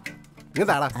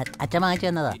 അച്ഛൻ വാങ്ങിച്ചു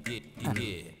തന്നതാ.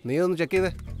 നീ ഒന്ന് ചെക്ക്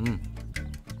ചെയ്തേ.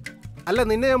 അല്ല,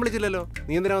 നിന്നെ ഞാൻ വിളിച്ചില്ലല്ലോ.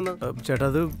 നീ എന്തിനാ വന്ന്? ചേട്ടാ,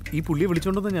 അത് ഈ പുള്ളിയെ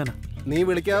വിളിച്ചോണ്ടെന്ന് ഞാനാ. നീ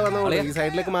വിളിക്കാതെ വന്ന ഈ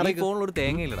സൈഡിലേക്ക് മാറി. ഫോണിലൊരു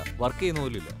തേങ്ങയില്ലടാ, വർക്ക് ചെയ്യുന്ന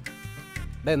പോലും ഇല്ല.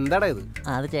 എന്താടാ ഇത്?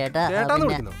 അത് ചേട്ടാ. ചേട്ടാന്ന്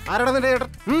വിളിക്കുന്നു. ആരാടാ നിന്റെ ചേട്ടൻ?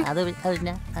 അത്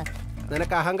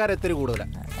നിനക്ക് അഹങ്കാരം എത്തിരി കൂടുതലാ.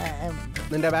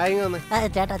 നിന്റെ ബാഗ് തന്നെ.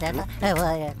 ചേട്ടാ ചേട്ടാ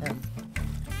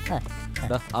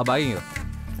ആ ബാഗ്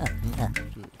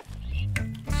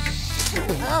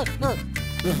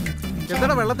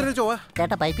എന്താ വെള്ളത്തിന് ചോവാ?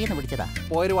 ചേട്ടാ പൈപ്പിൽ നിന്ന് പിടിച്ചതാ.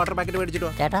 പോയൊരു വാട്ടർ പാക്കറ്റ് മേടിച്ചിട്ട്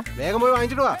വാ. ചേട്ടാ വേഗം പോയി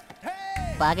വാങ്ങിച്ചിട്ട് വാ.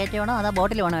 പാക്കറ്റ് വേണോ അതോ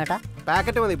ബോട്ടിൽ വേണോ ചേട്ടാ?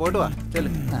 പാക്കറ്റ് മതി, പോയിട്ട് വാ.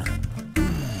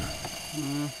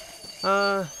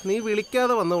 നീ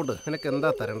വിളിക്കാതെ വന്നോണ്ട് നിനക്ക് എന്താ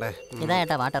തരണ്ടേ? ഇതാ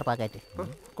ചേട്ടാ വാട്ടർ പാക്കറ്റ്.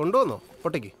 കൊണ്ടുവന്നോ?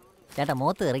 പൊട്ടിക്ക്. ചേട്ടാ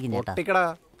മൂത്ത് എറിക്കും ചേട്ടാ. പൊട്ടിക്കടാ.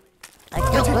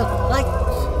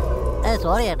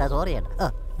 സോറി ചേട്ടാ, സോറി ചേട്ടാ.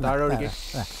 താഴോട്ട്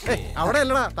അവിടെ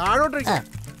അല്ലടാ, താഴോട്ട്.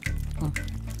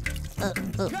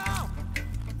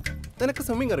 നിനക്ക്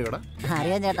സ്വിമ്മിങ് അറിയോടാ?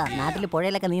 അറിയാം ചേട്ടാ, നാട്ടിൽ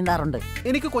പുഴയിലൊക്കെ നീന്താറുണ്ട്.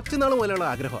 എനിക്ക് കൊച്ചുനാൾ മുതലുള്ള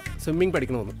ആഗ്രഹം സ്വിമ്മിങ്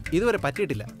പഠിക്കണമെന്ന്. ഇതുവരെ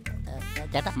പറ്റിയിട്ടില്ല.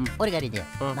 ചേട്ടാ ഒരു കാര്യം ചെയ്യാം,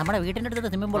 നമ്മുടെ വീട്ടിന്റെ അടുത്ത്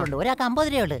സ്വിമ്മിംഗ് പൂൾ ഉണ്ട്. ഒരാൾക്ക് 50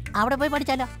 രൂപയുണ്ട്. അവിടെ പോയി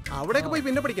പഠിച്ചാലോ? അവിടേക്ക് പോയി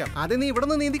പിന്നെ പഠിക്കാം. അത് നീ ഇവിടെ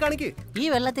നിന്ന് നീന്തി കാണിക്കേ. ഈ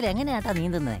വെള്ളത്തിൽ എങ്ങനെയാട്ടാ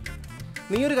നീന്തുന്നത്?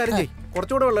 നീ ഒരു കാര്യം ചെയ്യ്,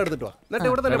 കുറച്ചുകൂടെ വെള്ളം എടുത്തിട്ട് വാ. എന്നിട്ട്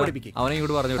ഇവിടെ തന്നെ പഠിപ്പിക്കും. അവനെ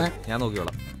ഇങ്ങോട്ട് പറഞ്ഞു, ഞാൻ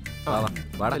നോക്കിയോളാം.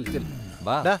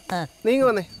 നീ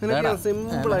വന്നേ, നിനക്ക്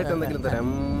സിമ്പിൾ ആയിട്ട് എന്തെങ്കിലും തരാം.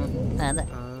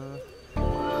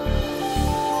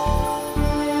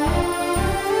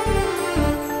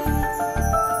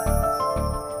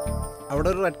 അവിടെ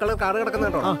ഒരു റെഡ് കളർ കാർ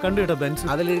കിടക്കുന്നുണ്ടോ? കണ്ടു ബെഞ്ച്.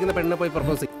 അതിലിരിക്കുന്ന പെണ്ണിനെ പോയി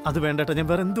പ്രപ്പോസ് ചെയ്യും. അത് വേണ്ടേട്ടാ, ഞാൻ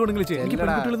വേറെ എന്തുകൊണ്ടെങ്കിലും ചെയ്യാം. എനിക്ക്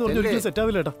പെൺകുട്ടികളെന്ന് പറഞ്ഞാൽ ഒരിക്കലും സെറ്റ്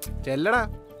ആവില്ല ചേട്ടാ. ചെല്ലടാ,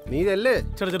 നീ ചെല്ല്.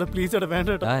 ചേട്ടാ ചേട്ടാ പ്ലീസ് ചേട്ടാ, വേണ്ട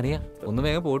ചേട്ടാ. ഒന്ന്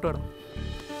വേഗം പോയിട്ട് വേണം.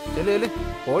 ചെല്ല്,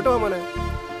 പോയിട്ട് വാ മോനെ.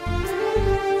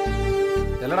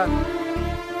 ചെല്ലടാ.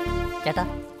 ചേട്ടാ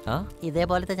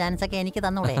ഇതേപോലത്തെ ചാൻസ് ഒക്കെ എനിക്ക്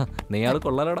തന്നൂടെ? നീ ആള്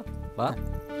കൊള്ളാലോടാ. വാ.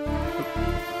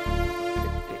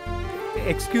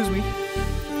 Excuse me.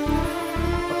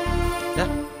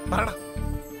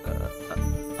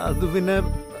 അത് പിന്നെ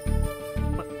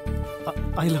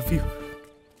I love you.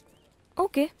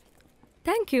 Okay,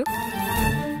 thank you.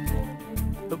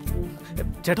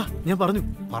 ചേട്ടാ ഞാൻ പറഞ്ഞു.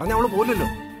 പറഞ്ഞ അവള് പോലല്ലോ.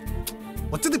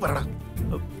 ഒച്ചത്തി പറടാ.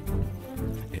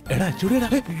 എടാ ചൂടിയടാ.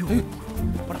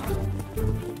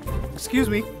 Excuse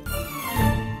me,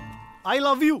 I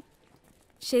love you.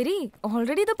 ശരി,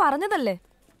 ഓൾറെഡി ഇത് പറഞ്ഞതല്ലേ.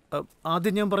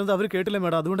 ആദ്യം ഞാൻ പറഞ്ഞത് അവർ കേട്ടില്ല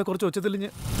മേഡം, അതുകൊണ്ട് കുറച്ച് ഒച്ചത്തിൽ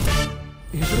ഞാൻ.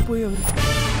 എവിടെ പോയി അവർ?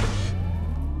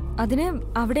 അതിന്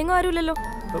അവിടെയെങ്ങും ആരുമില്ലല്ലോ.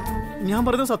 ഞാൻ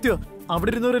പറഞ്ഞത് സത്യം. അവിടെ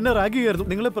ഇരുന്നവർ എന്നെ റാഗ് ചെയ്യായിരുന്നു.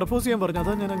 നിങ്ങളെ പ്രപ്പോസ് ചെയ്യാൻ പറഞ്ഞു.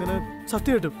 അതാ ഞാൻ അങ്ങനെ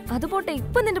സത്യമായിട്ടും. അത് പോട്ടെ,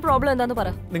 ഇപ്പൊ നിന്റെ പ്രോബ്ലം എന്താന്ന് പറ.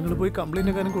 നിങ്ങൾ പോയി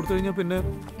കംപ്ലൈന്റ് എങ്ങാനും കൊടുത്തു കഴിഞ്ഞാൽ പിന്നെ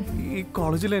ഈ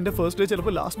കോളേജിലെ എന്റെ ഫസ്റ്റ് ഡേ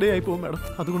ചിലപ്പോൾ ലാസ്റ്റ് ഡേ ആയി പോകും മാഡം.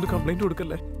 അതുകൊണ്ട് കംപ്ലൈന്റ്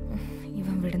കൊടുക്കല്ലേ.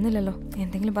 ഇവൻ വിടുന്നില്ലല്ലോ.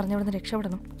 എന്തെങ്കിലും പറഞ്ഞവിടുന്ന്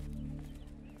രക്ഷപ്പെടണം.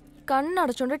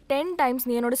 കണ്ണടച്ചോണ്ട് 10 ടൈംസ്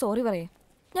നീ എന്നോട് സോറി പറയേ.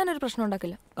 ഞാനൊരു പ്രശ്നം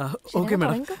ഉണ്ടാക്കില്ല. Okay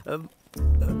madam.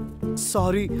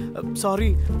 Sorry sorry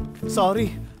sorry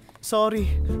sorry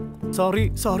sorry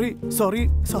sorry sorry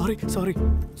sorry sorry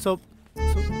so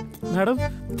madam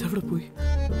എവിടെ പോയി?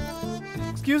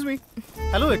 Excuse me.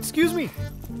 Hello excuse me.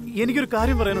 എനിക്കൊരു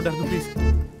കാര്യം പറയാനുണ്ടായിരുന്നു പ്ലീസ്.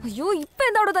 അയ്യോ, ഇപ്പൊ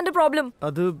എന്താണോ തന്റെ പ്രോബ്ലം?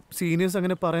 അത് സീനിയേഴ്സ്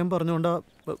അങ്ങനെ പറയാൻ പറഞ്ഞോണ്ടാ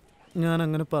ഞാൻ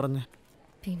അങ്ങനെ പറഞ്ഞേ.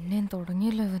 പിന്നെയും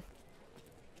തുടങ്ങിയല്ലോ ഇവൻ.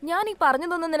 ഞാൻ ഈ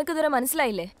പറഞ്ഞതൊന്നും നിനക്ക് ഇതുവരെ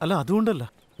മനസ്സിലായില്ലേ? അല്ല അതുകൊണ്ടല്ല,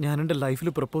 ഞാൻ എൻ്റെ ലൈഫിൽ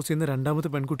പ്രപ്പോസ് ചെയ്യുന്ന രണ്ടാമത്തെ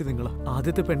പെൺകുട്ടി നിങ്ങളാ.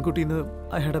 ആദ്യത്തെ പെൺകുട്ടിന്ന്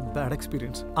I had A bad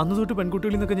experience. അന്ന് തൊട്ട്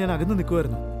പെൺകുട്ടികളിൽ നിന്നൊക്കെ ഞാൻ അകന്ന്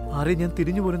നിൽക്കുമായിരുന്നു. ആരെയും ഞാൻ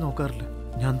തിരിഞ്ഞു പോലും നോക്കാറില്ല.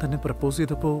 ഞാൻ തന്നെ പ്രപ്പോസ്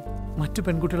ചെയ്തപ്പോൾ മറ്റു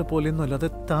പെൺകുട്ടികളെ പോലെയൊന്നും അല്ലാതെ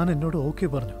താൻ എന്നോട് ഓക്കെ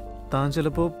പറഞ്ഞു. താൻ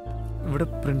ചിലപ്പോൾ ഇവിടെ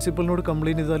പ്രിൻസിപ്പലിനോട്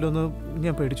കംപ്ലൈന്റ് ചെയ്താലോ എന്ന്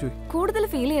ഞാൻ പേടിച്ചുപോയി. കൂടുതൽ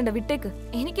ഫീൽ ചെയ്യണ്ട, വിട്ടേക്ക്.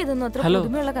 എനിക്കിതൊന്നും അത്ര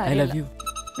പുതുമയുള്ള കാര്യമല്ല.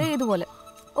 ഇതുപോലെ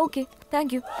okay,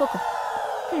 thank you, Poco.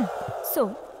 So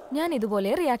ഞാൻ ഇതുപോലെ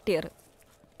റിയാക്ട് ചെയ്യാറ്.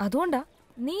 അതുകൊണ്ടാ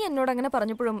നീ എന്നോട് അങ്ങനെ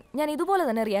പറഞ്ഞപ്പോഴും ഞാൻ ഇതുപോലെ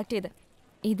തന്നെ റിയാക്ട് ചെയ്ത്.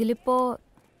 ഇതിലിപ്പോ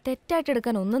തെറ്റായിട്ട്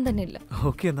എടുക്കാൻ ഒന്നും തന്നെ ഇല്ല.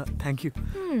 ഓക്കെ എന്നാ thank you.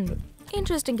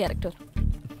 Interesting character.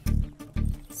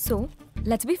 So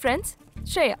let's be friends.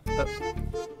 Shreya.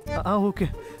 Okay.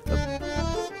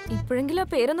 ഇപ്പോഴെങ്കിലും ആ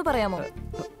പേരൊന്ന് പറയാമോ?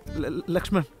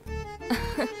 ലക്ഷ്മൺ.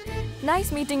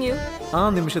 Nice meeting you. ആ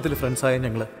നിമിഷത്തിൽ ഫ്രണ്ട്സ് ആയ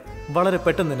ഞങ്ങള് വളരെ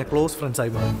പെട്ടെന്ന് തന്നെ ക്ലോസ് ഫ്രണ്ട്സ്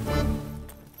ആയി മാറി.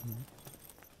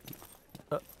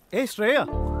 ഏയ് ശ്രേയ,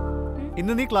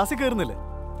 ഇന്ന് നീ ക്ലാസ്സിൽ കയറുന്നില്ലേ?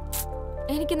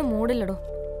 എനിക്കിന്ന് മൂടില്ലടോ,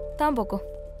 താൻ പോക്കോ.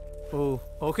 ഓ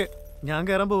ഓക്കെ, ഞാൻ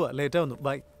കയറാൻ പോവാ. ലേറ്റ് ആവുന്നു.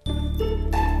 ബൈ.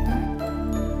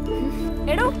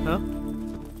 എടോ,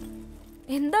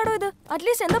 എന്താടോ ഇത്?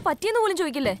 അറ്റ്ലീസ്റ്റ് എന്താ പറ്റിയെന്ന് പോലും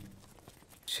ചോദിക്കില്ലേ?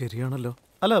 ശരിയാണല്ലോ.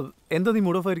 അല്ല എന്താ നീ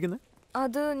മൂഡ് ഓഫ് ആയിരിക്കുന്നത്?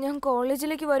 അത് ഞാൻ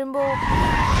കോളേജിലേക്ക് വരുമ്പോ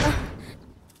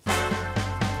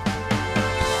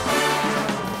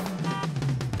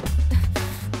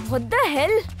What the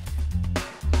hell?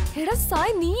 എടാ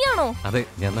സായ്, നീയാണോ? അതെ,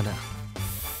 ഞാൻ തന്നെ.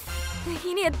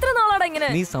 ഇനി എത്ര നാളാടാ ഇങ്ങനെ?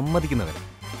 നീ സമ്മതിക്കുന്നവൻ.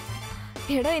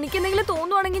 എടാ, എനിക്ക് എന്തെങ്കിലും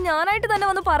തോന്നുവാണെങ്കിൽ ഞാനായിട്ട് തന്നെ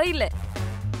വന്ന് പറയില്ലേ?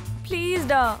 പ്ലീസ്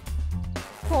ഡാ,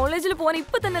 കോളേജിൽ പോവാൻ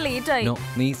ഇപ്പൊ തന്നെ ലേറ്റ് ആയി.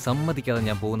 നീ സമ്മതിക്കാതെ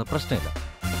ഞാൻ പോകുന്ന പ്രശ്നമില്ല.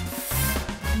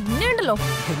 ഇന്നുണ്ടല്ലോ.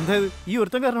 എന്തായത് ഈ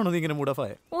ഒരുത്തം കാരണമാണോ നീ ഇങ്ങനെ മൂഡ് ഓഫ്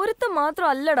ആയ? ഒരുത്തം മാത്രം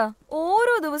അല്ലടാ,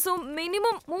 ഓരോ ദിവസവും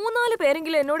മിനിമം 3-4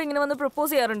 പേരെങ്കിലും എന്നോട് ഇങ്ങനെ വന്ന്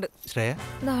പ്രപ്പോസ് ചെയ്യാറുണ്ട്. ശ്രേയ,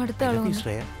 അടുത്ത ആളോ?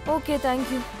 Okay,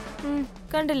 thank you.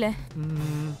 കണ്ടില്ലേ?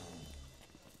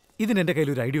 ഇതിന് എന്റെ കയ്യിൽ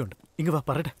ഒരു ഐഡിയ ഉണ്ട്. ഇങ്ങ് വാ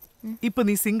പറയട്ടെ. ഇപ്പൊ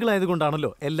നീ സിംഗിൾ ആയതുകൊണ്ടാണല്ലോ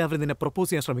എല്ലാവരും നിന്നെ പ്രപ്പോസ്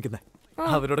ചെയ്യാൻ ശ്രമിക്കുന്നത്.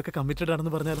 അവരോടൊക്കെ കമ്മിറ്റഡ്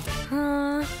ആണെന്ന് പറഞ്ഞാലോ?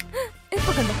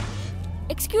 ഇപ്പൊ കണ്ടോ?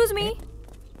 Excuse me,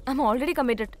 I am already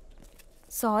committed.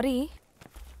 Sorry.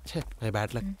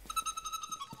 Bad luck.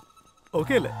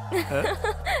 Okay അല്ലേ?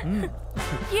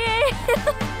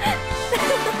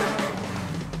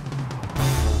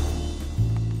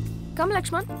 Come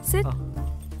Lakshman, sit.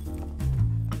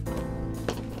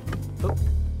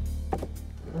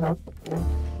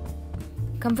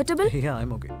 Comfortable? Yeah,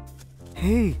 I'm okay.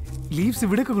 Hey, leaves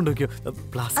ഇവിടേക്ക് കൊണ്ടുവയ്ക്കോ?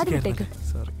 പ്ലാസ്റ്റിക്.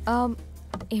 സോറി.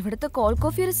 ഇവിടുത്തെ കോൾഡ്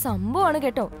കോഫി ഒരു സംഭവമാണ്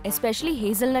കേട്ടോ, എസ്പെഷ്യലി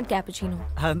ഹേസൽനട്ട് കാപ്പുച്ചിനോ.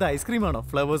 എന്താ ഐസ്ക്രീം ആണോ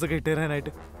ഫ്ലവേഴ്സ് ഒക്കെ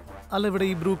ഇട്ടുതരാനായിട്ട്? അല്ല, ഇവിടെ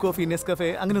ഈ ബ്രൂ കോഫി, നെസ്കഫേ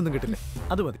അങ്ങനെയൊന്നും കിട്ടില്ലേ?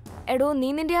 അത് മതി. എടോ, നീ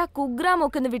നിന്റെ ആ കുഗ്രാം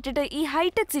ഒക്കെ ഒന്ന് വിട്ടിട്ട് ഈ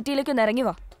ഹൈടെക് സിറ്റിയിലേക്ക് ഒന്ന് ഇറങ്ങി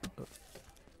വാ.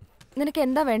 നിനക്ക്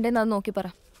എന്താ വേണ്ടതെന്ന് അത് നോക്കി പറ.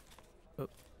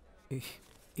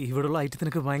 ഇവിടെയുള്ള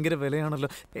ഐറ്റത്തിനൊക്കെ ഭയങ്കര വിലയാണല്ലോ.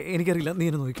 എനിക്കറിയില്ല, നീ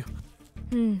എന്നെ നോക്കിക്കോ.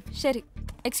 ശരി.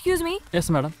 Excuse me.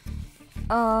 Yes madam.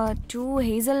 2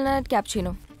 hazelnut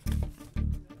കാപ്പുച്ചിനോ.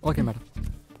 Okay madam.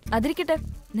 അതിരിക്കട്ടെ,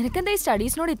 നിനക്കെന്താ ഈ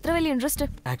സ്റ്റഡീസിനോട് ഇത്ര വലിയ ഇൻട്രസ്റ്റ്?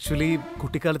 ആക്ച്വലി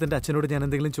കുട്ടിക്കാലത്ത് എൻ്റെ അച്ഛനോട് ഞാൻ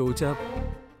എന്തെങ്കിലും ചോദിച്ചാൽ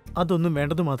അതൊന്നും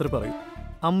വേണ്ടെന്ന് മാത്രമേ പറയൂ.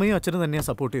 അമ്മയും അച്ഛനും തന്നെയാണ്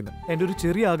സപ്പോർട്ട് ചെയ്യുന്നത്. എൻ്റെ ഒരു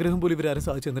ചെറിയ ആഗ്രഹം പോലും ഇവരാരും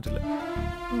സാധിച്ചു തന്നിട്ടില്ല.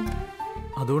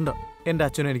 അതുകൊണ്ടാണ് എൻ്റെ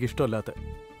അച്ഛനും എനിക്ക് ഇഷ്ടമല്ലാത്ത.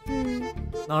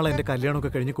 നാളെ എൻ്റെ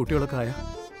കല്യാണമൊക്കെ കഴിഞ്ഞ് കുട്ടികളൊക്കെ ആയ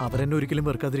അവരെന്നെ ഒരിക്കലും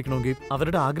വെറുക്കാതിരിക്കണമെങ്കിൽ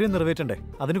അവരുടെ ആഗ്രഹം നിറവേറ്റണ്ടേ?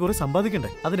 അതിന് കുറെ സമ്പാദിക്കണ്ടേ?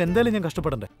 അതിനെന്തായാലും ഞാൻ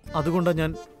കഷ്ടപ്പെടണ്ടേ? അതുകൊണ്ടാണ്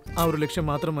ഞാൻ ആ ഒരു ലക്ഷ്യം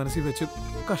മാത്രം മനസ്സിൽ വെച്ച്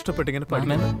കഷ്ടപ്പെട്ടിങ്ങനെ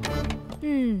പഠിക്കുന്നത്.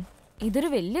 ഇതൊരു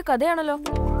വലിയ കഥയാണല്ലോ.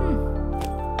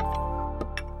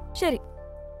 ശരി,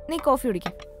 നീ കോഫി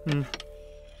കുടിക്കും.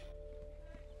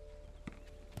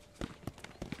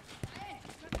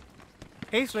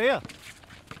 ഏയ് ശ്രേയ,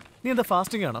 നീ എന്താ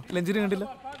ഫാസ്റ്റിംഗ് ആണോ? ലഞ്ചിന് കണ്ടില്ല?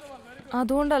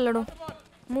 അതുകൊണ്ടല്ലടോ,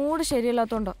 mood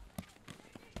ശരിയല്ലാത്തോണ്ടോ.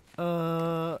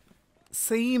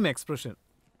 Same expression,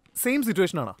 same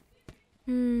situation ആണോ?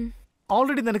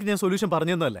 ഓൾറെഡി നിനക്ക് ഞാൻ സൊല്യൂഷൻ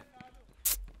പറഞ്ഞു തന്നല്ലേ?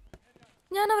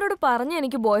 ഞാൻ അവരോട് പറഞ്ഞു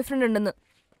എനിക്ക് ബോയ് ഫ്രണ്ട് ഉണ്ടെന്ന്.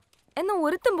 എന്നാ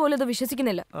ഒരുത്തും പോലും അത്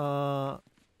വിശ്വസിക്കുന്നില്ല.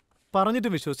 പറഞ്ഞിട്ട്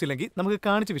വിശ്വസിച്ചില്ലെങ്കിൽ നമുക്ക്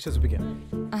കാണിച്ച് വിശ്വസിപ്പിക്കാം.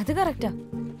 അത് കറക്റ്റാ.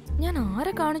 ഞാൻ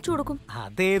ആരെ കാണിച്ചു കൊടുക്കും?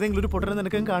 അതേതെങ്കിലും ഒരു പൊട്ടനെ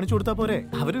നിനക്ക് കാണിച്ചു കൊടുത്താ പോരെ,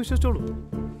 അവര് വിശ്വസിച്ചോളൂ.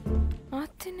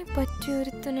 അതിന് പറ്റിയ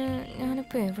ഒരുത്തന്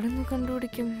ഞാനിപ്പോ എവിടെ നിന്ന്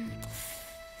കണ്ടുപിടിക്കും?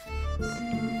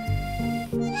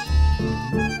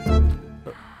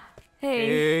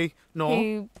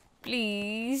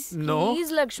 Please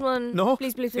please Lakshman,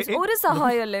 please please please, ഒരു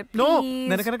സഹായമല്ലേ പ്ലീസ്.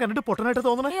 നിനക്കെന്നെ കണ്ടിട്ട് പൊട്ടനായിട്ട്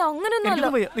തോന്നണേ?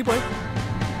 അങ്ങനെയൊന്നുമല്ല. നീ പോയി.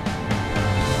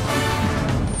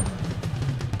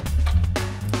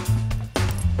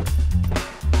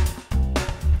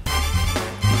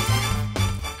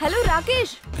 ഹലോ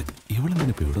രാകേഷ്,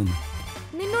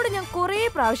 നിന്നോട് ഞാൻ കുറേ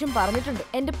പ്രാവശ്യം പറഞ്ഞിട്ടുണ്ട്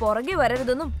എന്റെ പുറകെ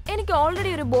വരരുതെന്നും എനിക്ക്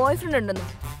ഓൾറെഡി ഒരു ബോയ് ഫ്രണ്ട് ഉണ്ടെന്നും.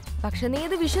 പക്ഷെ നീ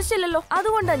ഇത് വിശ്വസിച്ചില്ലല്ലോ.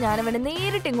 അതുകൊണ്ടാണ് ഞാൻ അവനെ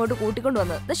നേരിട്ട് ഇങ്ങോട്ട് കൂട്ടിക്കൊണ്ടു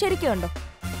വന്നത്. ശരിക്കും കണ്ടോ,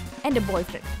 എന്റെ ബോയ്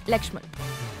ഫ്രണ്ട് ലക്ഷ്മൺ.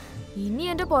 ഇനി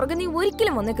എന്റെ പുറകെ നീ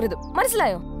ഒരിക്കലും വന്നേക്കരുത്,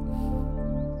 മനസ്സിലായോ?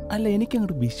 അല്ല, എനിക്ക്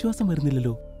അങ്ങോട്ട് വിശ്വാസം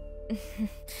വരുന്നില്ലല്ലോ.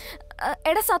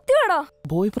 എടാ സത്യമാടാ,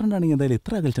 ബോയ് ഫ്രണ്ട് ആണെങ്കിൽ എന്തായാലും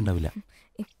ഇത്ര അകൽച്ചുണ്ടാവില്ല.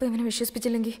 ഇപ്പൊ ഇവനെ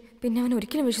വിശ്വസിപ്പിച്ചില്ലെങ്കിൽ പിന്നെ അവൻ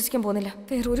ഒരിക്കലും വിശ്വസിക്കാൻ പോകുന്നില്ല.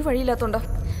 വേറൊരു വഴിയില്ലാത്തോണ്ടോ.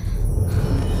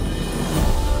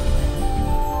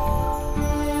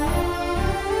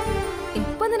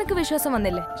 ഇപ്പൊ നിനക്ക് വിശ്വാസം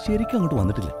വന്നില്ലേ? ശരിക്കും അങ്ങോട്ട്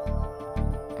വന്നിട്ടില്ല.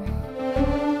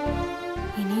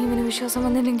 ഇനി ഇവന് വിശ്വാസം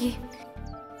വന്നില്ലെങ്കിൽ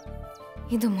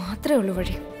ഇത് മാത്രമേ ഉള്ളൂ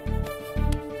വഴി.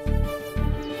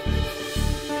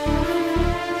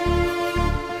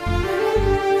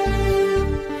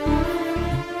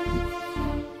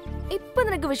 ഇപ്പൊ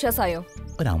നിനക്ക് വിശ്വാസമായോ?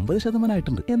 ഒരു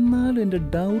 50% എന്നാലും എന്റെ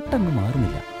ഡൗട്ട് അങ്ങ്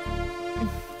മാറുന്നില്ല.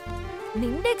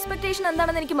 നിന്റെ എക്സ്പെക്ടേഷൻ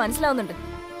എന്താണെന്ന് എനിക്ക് മനസ്സിലാവുന്നുണ്ട്.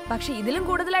 പക്ഷെ ഇതിലും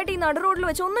കൂടുതലായിട്ട് ഈ നടു റോഡിൽ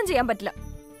വെച്ച് ഒന്നും ചെയ്യാൻ പറ്റില്ല.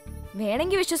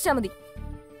 വേണമെങ്കിൽ വിശ്വസിച്ചാ മതി.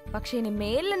 പക്ഷെ ഇനി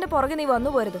മേലിൽ എന്റെ പുറകെ നീ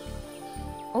വന്നു പോരുത്,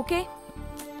 ഓക്കെ?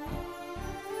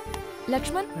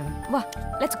 ലക്ഷ്മൺ, വാ,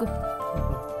 let's go.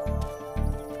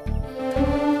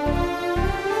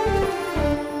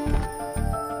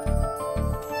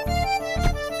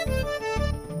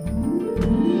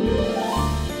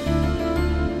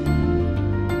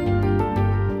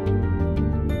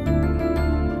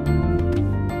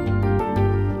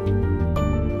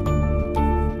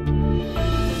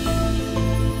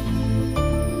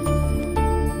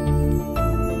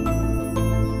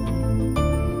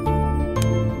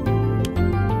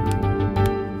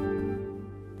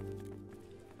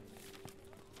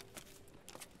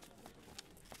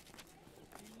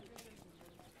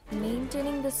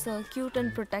 Circuit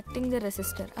and protecting the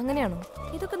resistor, അങ്ങനെയാണോ?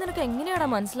 ഇതൊക്കെ നിനക്ക് എങ്ങനെയാടാ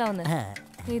മനസ്സിലാവുന്നത്?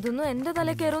 ഇതൊന്നും എന്റെ തല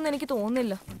കയറുമെന്ന് എനിക്ക്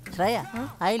തോന്നുന്നില്ല. Shreya,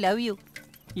 I love you.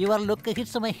 Your look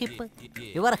hits my hip.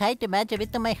 Your height match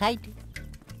with my height.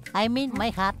 I mean my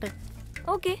heart.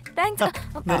 Okay, thanks.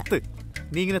 നിർത്ത്.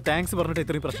 നീ ഇങ്ങനെ താങ്ക്സ് പറഞ്ഞിട്ട്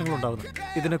ഇത്രയും പ്രശ്നങ്ങൾ ഉണ്ടാവുന്നു.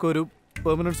 ഇതിനൊക്കെ ഒരു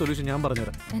പെർമനന്റ് സൊല്യൂഷൻ ഞാൻ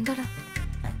പറഞ്ഞുതരാം. എന്താടാ?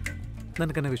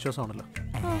 നിനക്ക് എന്നെ വിശ്വാസമാണല്ലോ.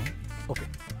 ഓക്കെ,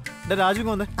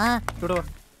 രാജു വന്നേ, ഇവിടെ വാ.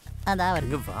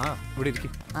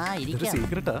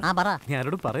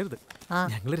 ഞാനോട് പറയരുത്,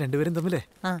 ഞങ്ങള് രണ്ടുപേരും തമ്മിലേ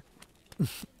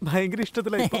ഭയങ്കര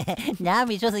ഇഷ്ടത്തിലായി. ഞാൻ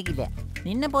വിശ്വസിക്കില്ല.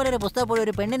 നിന്നെ പോലെ ഒരു പുസ്തകം പോലെ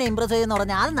ഒരു പെണ്ണിനെ ഇംപ്രസ് ചെയ്യുന്ന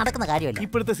പറഞ്ഞാൽ അത് നടക്കുന്ന കാര്യമല്ല.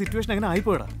 ഇപ്പോഴത്തെ സിറ്റുവേഷൻ അങ്ങനെ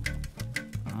ആയിപ്പോയടാ.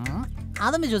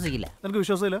 അതും വിശ്വസിക്കില്ല. നിനക്ക്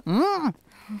വിശ്വാസമില്ല?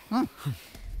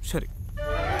 ശരി,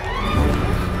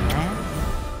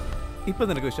 ഇപ്പൊ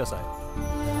നിനക്ക് വിശ്വാസമായി?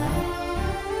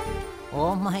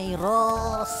 ഓ മൈ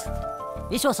റോസ്,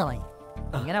 വിശ്വാസമായി.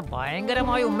 ഇങ്ങനെ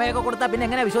ഭയങ്കരമായി ഉമ്മയൊക്കെ കൊടുത്താ പിന്നെ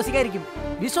എങ്ങനെ വിശ്വസിക്കായിരിക്കും?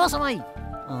 വിശ്വാസമായി.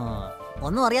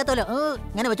 ഒന്നും അറിയാത്തല്ലോ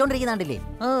ഇങ്ങനെ വെച്ചോണ്ടിരിക്കുന്നുണ്ടല്ലേ.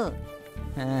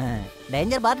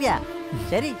 ഡേഞ്ചർ പാർട്ടിയാ.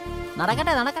 ശരി,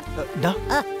 നടക്കട്ടെ നടക്കട്ടെ.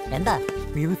 എന്താ,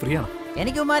 നീ ഫ്രീ ആണോ?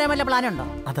 എനിക്ക് ഉമ്മാരെ വല്ല പ്ലാനുണ്ടോ?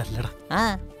 അതല്ലടാ,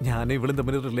 ഞാൻ ഇവളും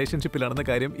തമ്മിൽ റിലേഷൻഷിപ്പിലാണെന്ന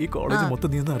കാര്യം ഈ കോളേജ്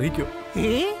മൊത്തം നീ ഒന്ന് അറിയിക്കോ?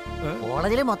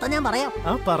 കോളേജിൽ മൊത്തം ഞാൻ പറയാം.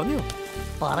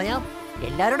 പറയാം,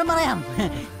 എല്ലാരോടും പറയാം.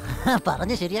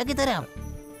 പറഞ്ഞ് ശരിയാക്കി തരാം.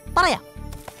 പറയാം.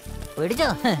 പിടിച്ചോ,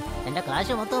 എന്റെ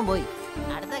കാശ് മൊത്തം പോയി.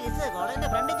 അടുത്ത കിസ് കോളേജിന്റെ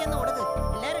ഫ്രണ്ടിൽ ചെന്ന് കൊടുക്ക്,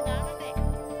 എല്ലാരും കാണട്ടെ.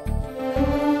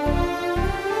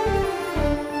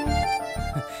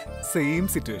 Same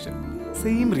situation,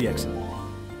 same reaction.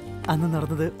 അന്ന്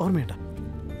നടന്നത് ഓർമ്മയുണ്ടോ?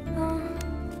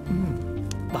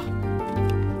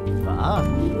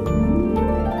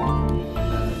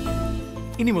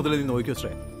 ഇനി മുതൽ നീ നോക്കിയോ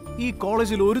ശ്രേ, ഈ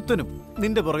കോളേജിൽ ഒരുത്തനും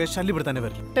നിന്റെ പുറകെ ശല്യപ്പെടുത്താനേ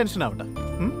വരില്ല. ടെൻഷൻ ആവണ്ട.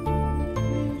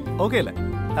 ഓക്കെ അല്ലേ?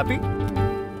 ഹാപ്പി?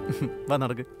 വാ,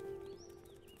 നടക്ക്.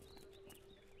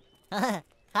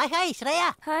 Hi hi Shreya.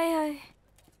 Hi hi.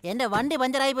 എന്റെ വണ്ടി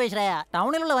പഞ്ചറായി പോയി ശ്രേയ.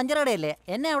 ടൗണിലുള്ള പഞ്ചറടയല്ലേ,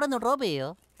 എന്നെ അവിടെ നിന്ന് ഡ്രോപ്പ് ചെയ്യോ?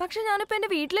 പക്ഷെ ഞാനിപ്പോ എന്റെ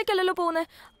വീട്ടിലേക്കല്ലല്ലോ പോകുന്നത്.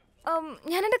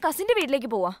 ഞാൻ എന്റെ കസിന്റെ വീട്ടിലേക്ക്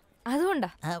പോവാ, അതുകൊണ്ടാ.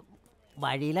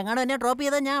 വഴിയിലെങ്ങാണോ എന്നെ ഡ്രോപ്പ്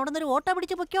ചെയ്താൽ ഞാൻ അവിടെ നിന്ന് ഒരു ഓട്ടോ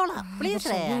പിടിച്ച് പൊക്കോളാം. പ്ലീസ്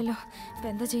ശ്രേയ.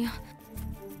 എന്താ ചെയ്യാ?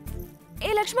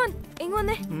 ലക്ഷ്മൺ, ഇങ്ങ്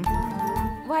വന്നേ.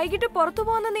 വൈകിട്ട് പുറത്തു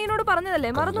പോകുന്ന നീനോട്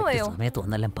പറഞ്ഞതല്ലേ, മറന്നുപോയോ?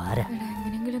 സമയത്തൊന്നെല്ലാം പാരാ.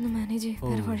 എങ്ങനെയെങ്കിലും ഒന്ന് മാനേജ് ചെയ്യ്,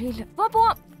 വേറെ വഴിയില്ല. വാ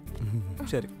പോവാം.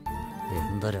 ശരി.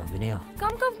 എന്തൊരു അഭിനയോ.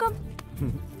 Come come come.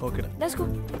 Okay, let's go.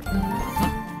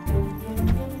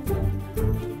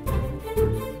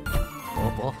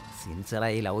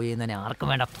 സിൻസിയറായി love ചെയ്യുന്നതിനെ ആർക്കും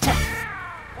വേണ്ട.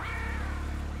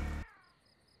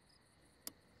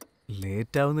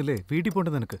 ലേറ്റ് ആവുന്നില്ലേ? വീട്ടിൽ പോണ്ട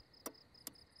നിനക്ക്?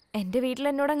 എന്റെ വീട്ടിൽ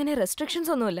എന്നോട് അങ്ങനെ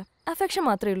റെസ്ട്രിക്ഷൻസ് ഒന്നുമില്ല, അഫെക്ഷൻ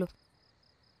മാത്രമേ ഉള്ളൂ.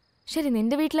 ശരി,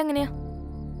 നിന്റെ വീട്ടിലെങ്ങനെയാ?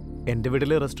 എന്റെ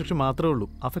വീട്ടിലെ റെസ്ട്രിക്ഷൻ മാത്രമേ ഉള്ളൂ,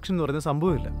 അഫെക്ഷൻ എന്ന് പറയുന്ന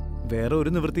സംഭവമില്ല. വേറെ ഒരു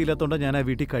നിവൃത്തിയില്ലാത്തോണ്ടാണ് ഞാൻ ആ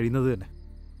വീട്ടിൽ കഴിയുന്നത് തന്നെ.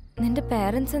 നിന്റെ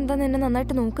പേരൻസ് എന്താ നിന്നെ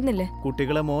നന്നായിട്ട് നോക്കുന്നില്ലേ?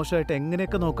 കുട്ടികളെ മോശമായിട്ട്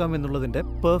എങ്ങനെയൊക്കെ നോക്കാം എന്നുള്ളതിന്റെ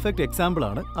പെർഫെക്റ്റ് എക്സാമ്പിൾ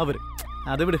ആണ് അവര്.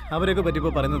 അത് വിട്, അവരെയൊക്കെ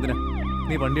പറ്റിപ്പോ പറയുന്നതിനാ.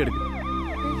 നീ വണ്ടി എടുക്കും.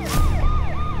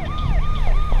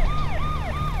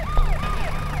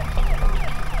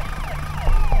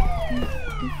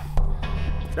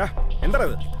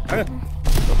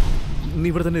 നീ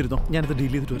ഇവിടെ തന്നെ ഇരുന്നോ, ഞാനിത്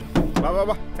ഡീൽ ചെയ്തിട്ട് വരാം.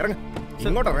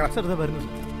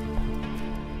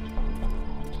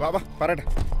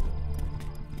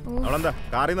 അവളെന്താ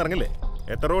കാറിൽ നിന്ന് ഇറങ്ങില്ലേ?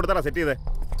 എത്ര രൂപ കൊടുത്താ സെറ്റ് ചെയ്തേ?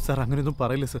 സാർ അങ്ങനെയൊന്നും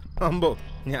പറയില്ല സാർ. അമ്പോ,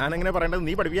 ഞാനെങ്ങനെ പറയേണ്ടത്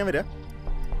നീ പഠിപ്പിക്കാൻ വരാ?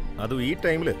 അതും ഈ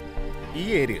ടൈമില് ഈ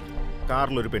ഏരിയയിൽ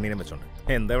കാറിലൊരു പെണ്ണിനെ വെച്ചോണ്ട്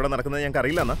എന്താ ഇവിടെ നടക്കുന്നത് ഞങ്ങൾക്ക്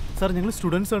അറിയില്ല എന്നാ? സാർ ഞങ്ങൾ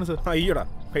സ്റ്റുഡൻസ് ആണ് സാർ. അയ്യോടാ,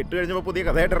 പെട്ട് കഴിഞ്ഞപ്പോ പുതിയ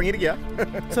കഥയായിട്ട് ഇറങ്ങിയിരിക്കുക.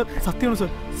 സാർ സത്യമാണ് സാർ.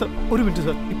 സാർ ഒരു മിനിറ്റ്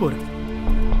സാർ, ഇപ്പോ വരാം.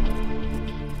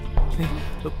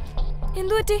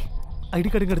 എന്തു പറ്റി? ഐ ഡി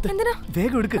കാർഡ് എടുത്ത്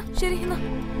വേഗം എടുക്ക്. ശരി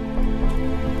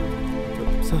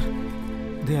സാർ,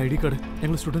 ഐ ഡി കാർഡ്.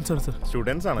 ഞങ്ങൾ സ്റ്റുഡൻസ് ആണ് സാർ.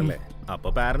 സ്റ്റുഡൻസ് ആണല്ലേ? അപ്പൊ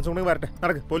പാരന്റ്സ് കൊണ്ട് വരട്ടെ,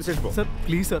 നടക്ക് പോലീസ് സ്റ്റേഷൻ പോ. സാർ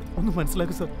പ്ലീസ് സാർ, ഒന്ന്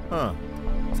മനസ്സിലാക്കുക സാർ.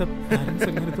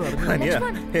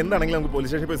 എന്താണെങ്കിലും നമുക്ക് പോലീസ്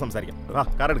സ്റ്റേഷനിൽ പോയി സംസാരിക്കാം.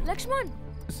 കാർ എടുക്ക്. Lakshman,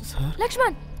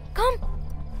 Lakshman, come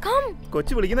come.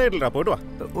 കൊച്ചു വിളിക്കുന്ന കേട്ടില്ല, പോയിട്ട് വാ.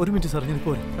 ഒരു മിനിറ്റ് സാർ, ഞാൻ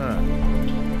ഇപ്പോൾ വരാം.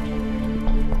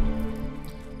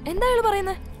 എന്താ അയാൾ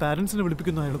പറയുന്നത്? പാരന്റ്സിനെ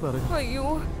വിളിപ്പിക്കുന്നു അയാൾ പറയുന്നു. അയ്യോ,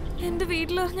 എന്റെ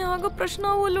വീട്ടിലറിഞ്ഞ ആകെ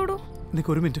പ്രശ്നമാവുമല്ലോടോ.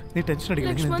 നിനക്ക് ഒരു മിനിറ്റ്, നീ ടെൻഷൻ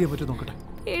അടിക്കില്ല. ഞാൻ എന്ത് ചെയ്യാൻ പറ്റും നോക്കട്ടെ.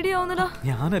 പേടിയാവുന്നടാ.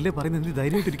 ഞാനല്ലേ പറയുന്നത്, നീ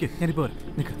ധൈര്യമായിട്ടിരിക്കെ. ഞാനിപ്പോ വരാം.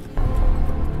 നിക്ക്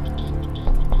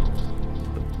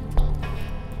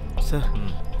സാർ,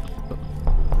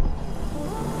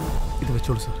 ഇത്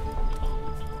വെച്ചോളൂ സാർ.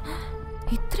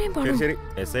 ഇത്രയും പണം? ശരി,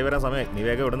 എസ്ഐ വരാൻ സമയം. നീ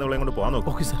വേഗം ഇവിടെ നിന്ന് കൊണ്ട് പോകാൻ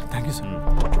നോക്കും. Okay sir, thank you sir.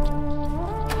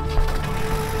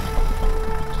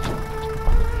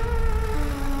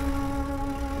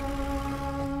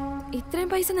 ഇത്രയും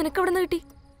പൈസ നിനക്ക് എവിടെ നിന്ന് കിട്ടി?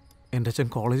 എൻ്റെ അച്ഛൻ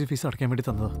കോളേജ് ഫീസ് അടയ്ക്കാൻ വേണ്ടി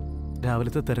തന്നതാ.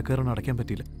 രാവിലത്തെ തിരക്കേറൊന്നും അടയ്ക്കാൻ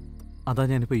പറ്റിയില്ല, അതാ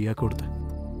ഞാനിപ്പോ ഇയാൾക്ക് കൊടുത്തേ.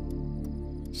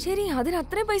 ശരി, അതിന്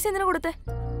അത്രയും പൈസ എന്തിനാ കൊടുത്തേ?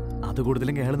 അത്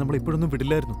കൂടുതലെങ്കിൽ അയാൾ നമ്മൾ ഇപ്പോഴൊന്നും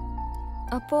വിടില്ലായിരുന്നു.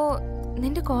 അപ്പോ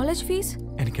നിന്റെ കോളേജ് ഫീസ്?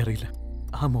 എനിക്കറിയില്ല.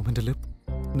 ആ മൊമെന്റില്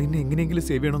നിന്നെ എങ്ങനെയെങ്കിലും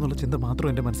സേവ് ചെയ്യണമെന്നുള്ള ചിന്ത മാത്രം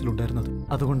എൻ്റെ മനസ്സിലുണ്ടായിരുന്നത്.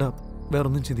 അതുകൊണ്ടാ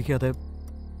വേറൊന്നും ചിന്തിക്കാതെ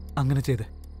അങ്ങനെ ചെയ്തേ.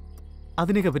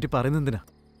 അതിനെയൊക്കെ പറ്റി പറയുന്നതിനാ?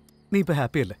 നീ ഇപ്പൊ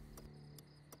ഹാപ്പി അല്ലേ?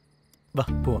 വാ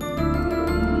പോവാം.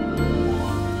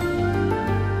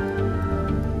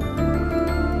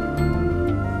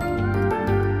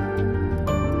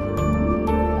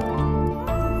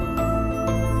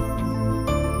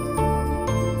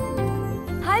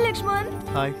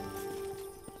 ഹായ്.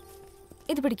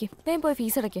 ഇത് പിടിക്കും, വേഗം പോയി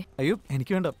ഫീസ് അടയ്ക്കേ. അയ്യോ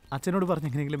എനിക്ക് വേണ്ട, അച്ഛനോട് പറഞ്ഞ്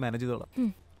എങ്ങനെയെങ്കിലും മാനേജ് ചെയ്തോളാം.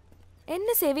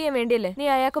 എന്നെ സേവ് ചെയ്യാൻ വേണ്ടിയല്ലേ നീ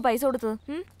അയാൾക്ക് പൈസ കൊടുത്തത്?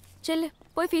 ചെല്ല്,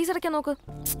 പോയി ഫീസ് അടയ്ക്കാൻ നോക്ക്.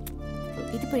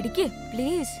 ഇത് പിടിക്ക്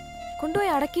പ്ലീസ്,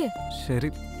 കൊണ്ടുപോയി അടയ്ക്ക്.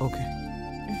 ശരി, ഓക്കെ.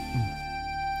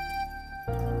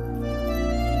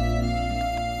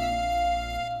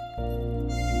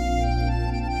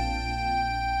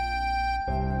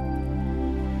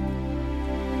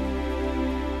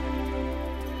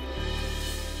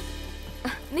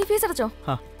 നീ ഫീസ് അടച്ചോ?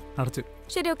 അടച്ചു.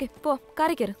 ശരി, ഓക്കെ, പോ,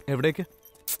 കാറി കയറ്. എവിടേക്ക്?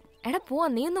 എടാ പോവാ,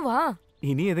 നീ ഒന്ന് വാ.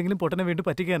 ഇനി ഏതെങ്കിലും പൊട്ടനെ വേണ്ടി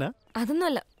പറ്റിക്കാനാ?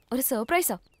 അതൊന്നുമല്ല, ഒരു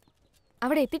സർപ്രൈസാ.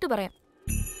 അവിടെ എത്തിയിട്ട് പറയാം.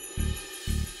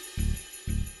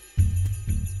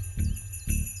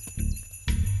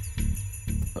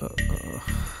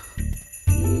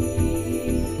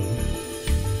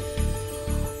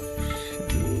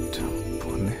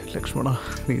 ലക്ഷ്മണ,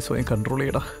 നീ സ്വയം കൺട്രോൾ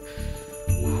ചെയ്യടാ.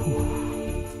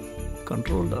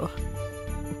 കൺട്രോൾടാ,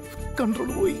 കൺട്രോൾ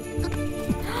പോയി.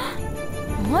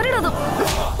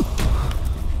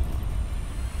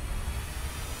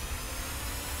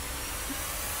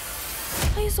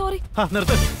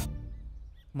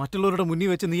 മറ്റുള്ളവരുടെ മുന്നിൽ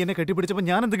വെച്ച് നീ എന്നെ കെട്ടിപ്പിടിച്ചപ്പോൾ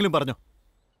ഞാൻ എന്തെങ്കിലും പറഞ്ഞോ?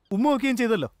 ഉമ്മ വയ്ക്കുകയും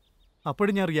ചെയ്തല്ലോ,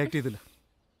 അപ്പോഴും ഞാൻ റിയാക്ട് ചെയ്തില്ല.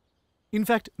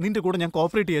 ഇൻഫാക്ട് നിന്റെ കൂടെ ഞാൻ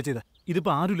കോപ്പറേറ്റ് ചെയ്യാ ചെയ്ത.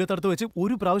 ഇതിപ്പോ ആരും ഇല്ലാത്തടത്ത് വെച്ച്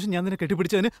ഒരു പ്രാവശ്യം ഞാൻ നിന്നെ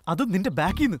കെട്ടിപ്പിടിച്ചതിന് അത് നിന്റെ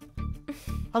ബാക്കിൽ നിന്ന്.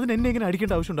 അതിന് എന്നെ ഇങ്ങനെ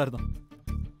അടിക്കേണ്ട ആവശ്യം ഉണ്ടായിരുന്നോ?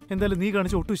 എന്തായാലും നീ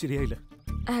കാണിച്ച ഒട്ടും ശരിയായില്ല.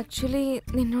 ആക്ച്വലി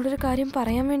നിന്നോടൊരു കാര്യം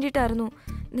പറയാൻ വേണ്ടിയിട്ടായിരുന്നു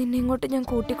നിന്നെ ഇങ്ങോട്ട് ഞാൻ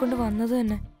കൂട്ടിക്കൊണ്ട് വന്നത്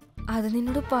തന്നെ. അത്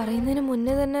നിന്നോട് പറയുന്നതിന്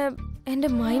മുന്നേ തന്നെ എന്റെ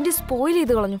മൈൻഡ് സ്പോയിൽ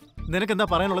ചെയ്ത് കളഞ്ഞു. നിനക്ക് എന്താ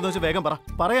പറയാനുള്ളത് വെച്ചാൽ വേഗം പറ.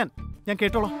 പറയാൻ ഞാൻ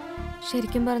കേട്ടോളാം.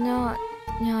 ശരിക്കും പറഞ്ഞാ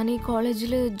ഞാൻ ഈ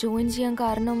കോളേജിൽ ജോയിൻ ചെയ്യാൻ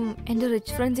കാരണം എൻ്റെ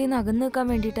റിച്ച് ഫ്രണ്ട്സിൽ നിന്ന് അകന്നു നിൽക്കാൻ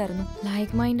വേണ്ടിയിട്ടായിരുന്നു.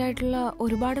 ലൈക്ക് മൈൻഡ് ആയിട്ടുള്ള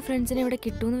ഒരുപാട് ഫ്രണ്ട്സിനെ ഇവിടെ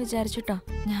കിട്ടുമെന്ന് വിചാരിച്ചിട്ടാ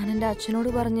ഞാൻ എൻ്റെ അച്ഛനോട്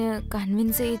പറഞ്ഞ്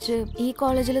കൺവിൻസ് ചെയ്യിച്ച് ഈ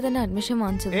കോളേജിൽ തന്നെ അഡ്മിഷൻ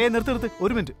വാങ്ങിച്ചത്. നിർത്ത്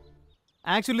ഒരു മിനിറ്റ്.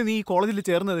 ആക്ച്വലി നീ ഈ കോളേജിൽ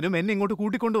ചേർന്നതിനും എന്നെ ഇങ്ങോട്ട്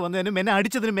കൂട്ടിക്കൊണ്ട് വന്നതിനും എന്നെ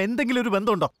അടിച്ചതിനും എന്തെങ്കിലും ഒരു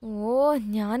ബന്ധമുണ്ടോ? ഓ,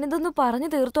 ഞാനിതൊന്ന് പറഞ്ഞു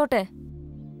തീർത്തോട്ടെ.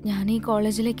 ഞാൻ ഈ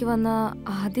കോളേജിലേക്ക് വന്ന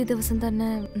ആദ്യ ദിവസം തന്നെ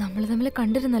നമ്മൾ തമ്മിൽ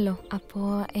കണ്ടിരുന്നല്ലോ. അപ്പോ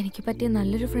എനിക്ക് പറ്റിയ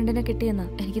നല്ലൊരു ഫ്രണ്ടിനെ കിട്ടിയെന്നാ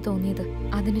എനിക്ക് തോന്നിയത്.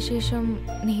 അതിനുശേഷം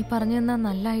നീ പറഞ്ഞു തന്ന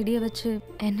നല്ല ഐഡിയ വെച്ച്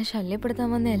എന്നെ ശല്യപ്പെടുത്താൻ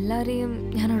വന്ന എല്ലാരെയും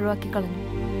ഞാൻ ഒഴിവാക്കി കളഞ്ഞു.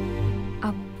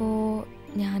 അപ്പോ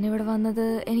ഞാനിവിടെ വന്നത്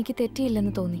എനിക്ക്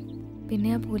തെറ്റിയില്ലെന്ന് തോന്നി.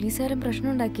 പിന്നെ ആ പോലീസുകാരൻ പ്രശ്നം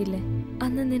ഉണ്ടാക്കിയില്ലേ,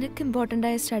 അന്ന് നിനക്ക് ഇമ്പോർട്ടൻ്റ്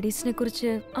ആയ സ്റ്റഡീസിനെ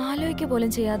കുറിച്ച് ആലോചിക്കുക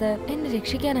പോലും ചെയ്യാതെ എന്നെ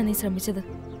രക്ഷിക്കാനാണ് നീ ശ്രമിച്ചത്.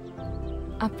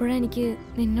 അപ്പോഴെനിക്ക്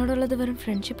നിന്നോടുള്ളത് വെറും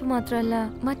ഫ്രണ്ട്ഷിപ്പ് മാത്രമല്ല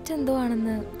മറ്റെന്തോ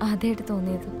ആണെന്ന് ആദ്യമായിട്ട്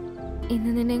തോന്നിയത്.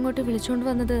 ഇന്ന് നിന്നെ ഇങ്ങോട്ട് വിളിച്ചുകൊണ്ട്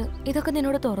വന്നത് ഇതൊക്കെ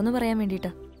നിന്നോട് തുറന്നു പറയാൻ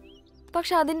വേണ്ടിയിട്ടാ.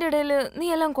 പക്ഷെ അതിൻ്റെ ഇടയിൽ നീ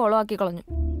എല്ലാം കോളമാക്കി കളഞ്ഞു.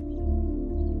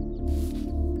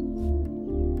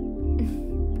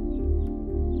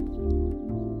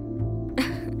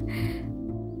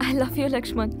 I love you,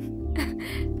 Lakshman.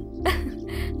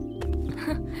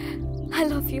 I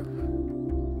love you.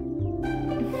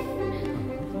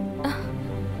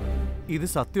 ഇത്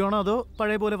സത്യമാണോ അതോ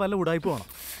പഴയ പോലെ വല്ല ഉടായ്പാണോ?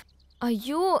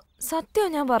 അയ്യോ,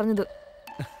 സത്യം ഞാൻ പറഞ്ഞത്.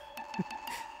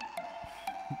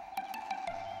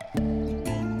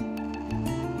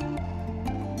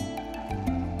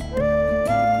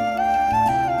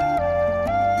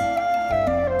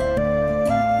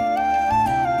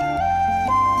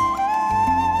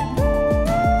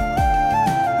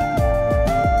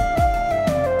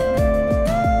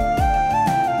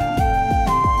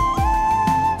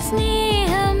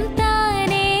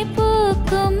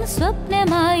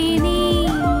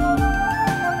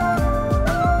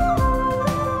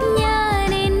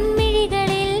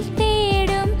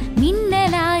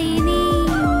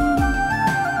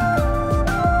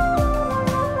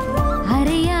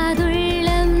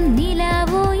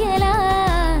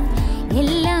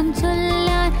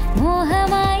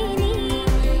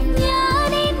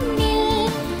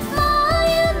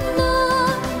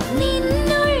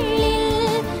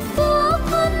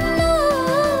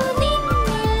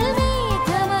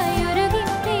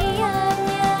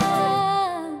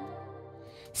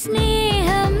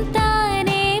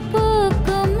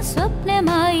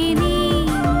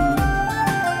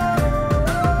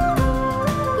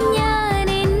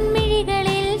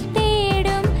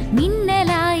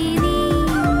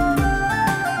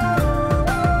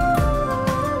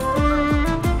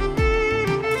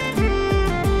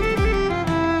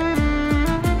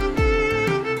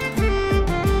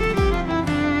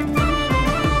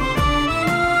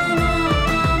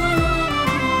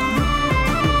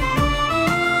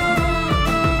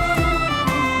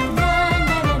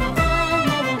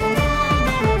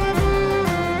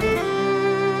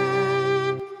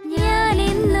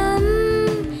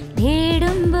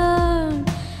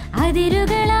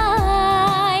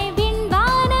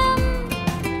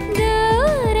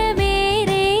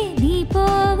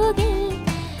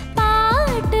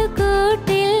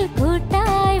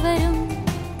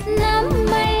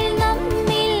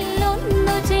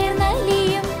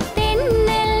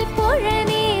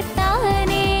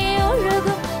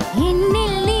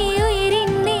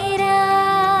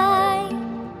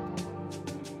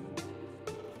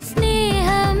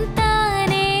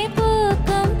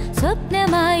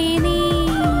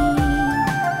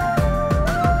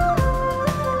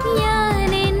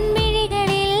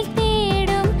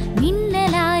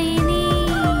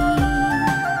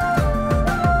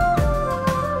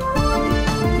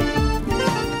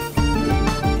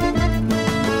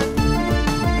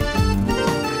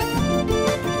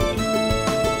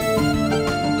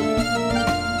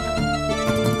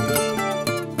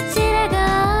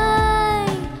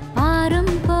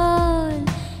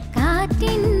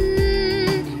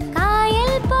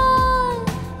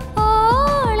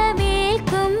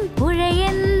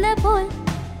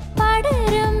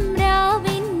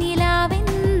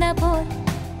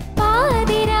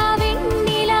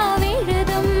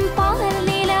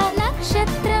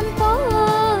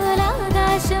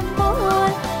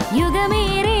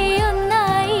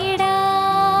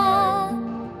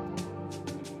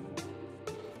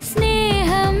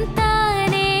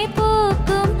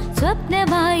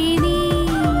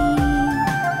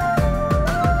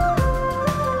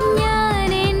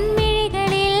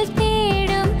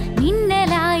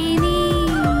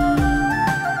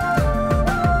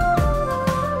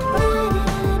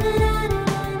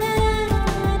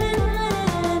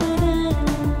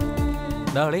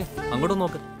 അങ്ങോട്ട്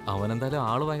നോക്ക്, അവനെന്തായാലും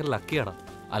ആള് ഭയങ്കര ലക്കിയാടാ.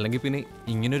 അല്ലെങ്കിൽ പിന്നെ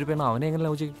ഇങ്ങനൊരു പെണ്ണ് അവനെ എങ്ങനെ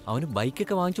ലവ് ചെയ്യും? അവന്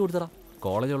ബൈക്കൊക്കെ വാങ്ങിച്ചു കൊടുത്തടാ.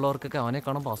 കോളേജ് ഉള്ളവർക്കൊക്കെ അവനെ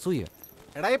കാണുമ്പോൾ അസൂയ.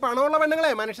 എടാ, ഈ പണമുള്ള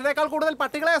പെണ്ണുങ്ങളെ മനുഷ്യനേക്കാൾ കൂടുതൽ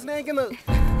പട്ടികളെ സ്നേഹിക്കുന്നത്.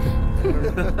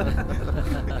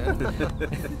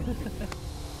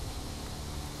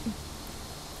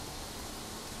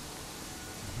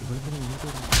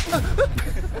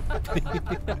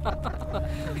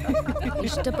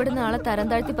 ഇഷ്ടപ്പെടുന്ന ആളെ തരം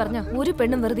താഴ്ത്തി പറഞ്ഞ ഒരു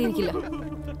പെണ്ണും വെറുതെ ഇരിക്കില്ല.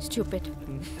 Stupid.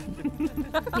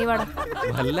 നീ വാടാ.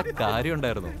 നല്ല കാര്യം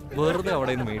ഉണ്ടായിരുന്നു, വെറുതെ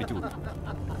അവിടെ നിന്ന് മേടിച്ചു കൊടുത്തു.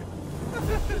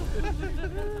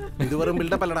 ഇത് വെറും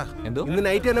ബിൽഡപ്പ് അല്ലടാ. എന്തോ ഇന്ന്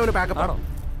നൈറ്റ് തന്നെ അവന് പാക്കപ്പ് ആണോ?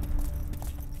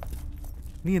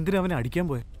 നീ എന്തിനാ അവനെ അടിക്കാൻ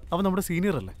പോയെ? അവൻ നമ്മുടെ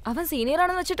സീനിയർ അല്ലേ? അവൻ സീനിയർ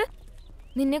ആണെന്ന് വെച്ചിട്ട്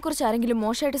നിന്നെ കുറിച്ച് ആരെങ്കിലും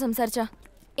മോശമായിട്ട് സംസാരിച്ചാ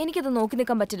എനിക്കത് നോക്കി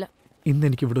നിൽക്കാൻ പറ്റില്ല. ഇന്ന്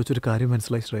എനിക്ക് ഇവിടെ വെച്ചൊരു കാര്യം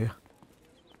മനസ്സിലായി ശ്രേയ.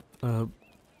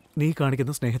 നീ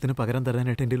കാണിക്കുന്ന സ്നേഹത്തിന് പകരം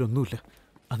തരാനായിട്ട് എൻ്റെ ഒന്നുമില്ല.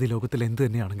 അത് ഈ ലോകത്തിൽ എന്ത്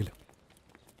തന്നെയാണെങ്കിലും.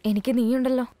 എനിക്ക്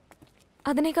നീയുണ്ടല്ലോ,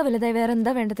 അതിനേക്കാൾ വലുതായി വേറെ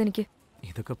എന്താ വേണ്ടത് എനിക്ക്?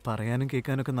 ഇതൊക്കെ പറയാനും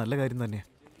കേൾക്കാനൊക്കെ നല്ല കാര്യം തന്നെയാ.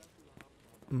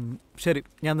 ശരി,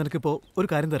 ഞാൻ നിനക്കിപ്പോൾ ഒരു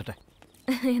കാര്യം തരട്ടെ.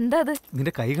 എന്താ അത്?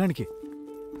 നിന്റെ കൈ കാണിക്കേ.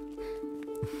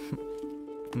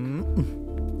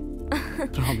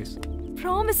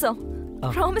 പ്രോമിസോ?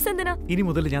 പ്രോമിസ് എന്തിനാ? ഇനി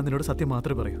മുതൽ ഞാൻ നിന്നോട് സത്യം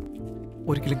മാത്രമേ പറയൂ,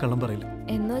 ഒരിക്കലും കള്ളം പറയില്ല.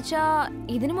 എന്ന് വെച്ചാ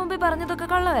ഇതിനു മുമ്പേ പറഞ്ഞതൊക്കെ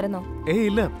കള്ളമായിരുന്നോ?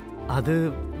 ഇല്ല, അത്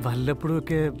വല്ലപ്പോഴും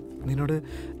ഒക്കെ നിന്നോട്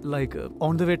ലൈക്ക്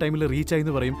ഓൺ ദ വേ ടൈമിൽ റീച്ച് ആയി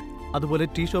എന്ന് പറയും. അതുപോലെ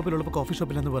ടീ ഷോപ്പിലുള്ളപ്പോൾ കോഫി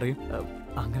ഷോപ്പിലെന്ന് പറയും.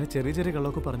 അങ്ങനെ ചെറിയ ചെറിയ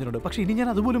കള്ളമൊക്കെ പറഞ്ഞിട്ടുണ്ട്. പക്ഷെ ഇനി ഞാൻ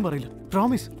അതുപോലും പറയില്ല.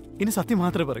 പ്രോമിസ്, ഇനി സത്യം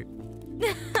മാത്രമേ പറയൂ.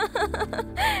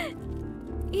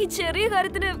 ഈ ചെറിയ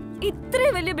കാര്യത്തിന്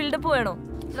ഇത്രയും വലിയ ബിൽഡപ്പ് വേണോ?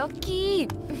 ലക്കി.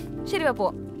 ശരി, വാ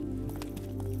പോവാം.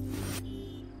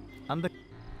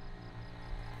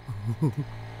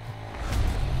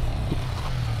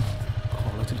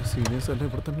 കോളേജിലെ സീനിയേഴ്സ് എല്ലാം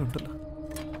ഇവിടെ തന്നെ ഉണ്ടല്ലോ.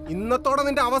 ഇന്നത്തോടെ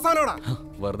നിന്റെ അവസാനോടാ.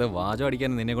 വെറുതെ വാചം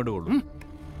അടിക്കാൻ നിന്നെ കൊണ്ട് കൊള്ളു.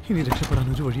 ഇനി രക്ഷപ്പെടാൻ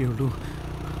ഒരു വഴിയേ ഉള്ളൂ.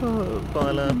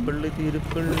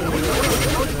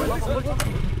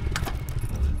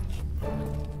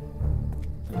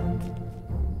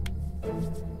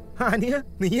 അനിയ,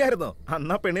 നീയായിരുന്നോ?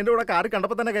 അന്നാ പെണ്ണിന്റെ കൂടെ കാറ്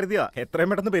കണ്ടപ്പോ തന്നെ കരുതിയാ എത്രയും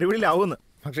പെട്ടെന്ന് പെരുവിളിയിലാവുമെന്ന്.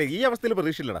 പക്ഷെ ഈ അവസ്ഥയിൽ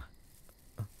പ്രതീക്ഷയില്ലടാ.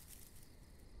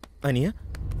 അനിയ,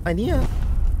 അനിയ.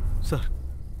 സാർ,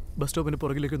 ബസ് സ്റ്റോപ്പിന്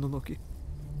പുറകിലേക്കൊന്ന് നോക്കി.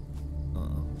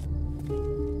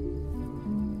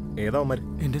 ഏതാ അവന്മാര്?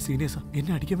 എന്റെ സീനിയേഴ്സാ,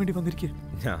 എന്നെ അടിക്കാൻ വേണ്ടി വന്നിരിക്കുക.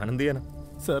 ഞാനെന്ത് ചെയ്യാനാ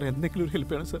സാർ? എന്തെങ്കിലും ഒരു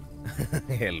ഹെൽപ്പ് വേണം സാർ.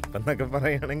 ഹെൽപ്പ് എന്നൊക്കെ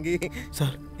പറയുകയാണെങ്കിൽ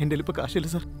സാർ, എന്റെ ഇപ്പൊ കാശില്ല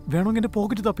സാർ. വേണമെങ്കിൽ എന്റെ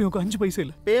പോക്കറ്റ് തപ്പി നോക്കാം, 5 പൈസ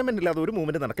ഇല്ല. പേയ്മെന്റ് ഇല്ലാതെ ഒരു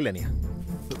മൂവ്മെന്റ് നടക്കില്ല അനിയ.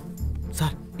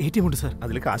 സാർ, ATM ഉണ്ട് സാർ.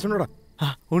 അതിൽ കാശുണ്ടോടാ?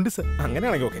 ഉണ്ട് സാർ.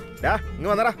 അങ്ങനെയാണെങ്കിൽ ഓക്കെ.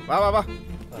 ഇങ്ങ് വന്നടാ, വാ വാ വാ.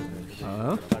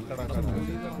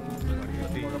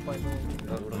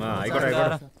 ആയിക്കോട്ടെ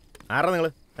ആയിക്കോട്ടെ. ആരാ നിങ്ങള്?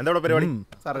 എന്താ ഇവിടെ പരിപാടി?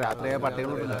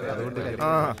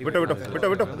 വിട്ടോ വിട്ടോ വിട്ടോ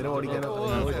വിട്ടോ.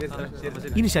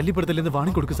 ഇനി ശല്യപ്പെടുത്തല്ലെന്ന്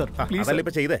വാണി കൊടുക്കും സാർ. അതല്ല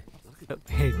ഇപ്പൊ ചെയ്തേ.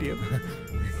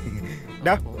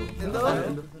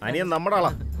 അനിയൻ നമ്മുടെ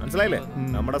ആളാ, മനസ്സിലായില്ലേ?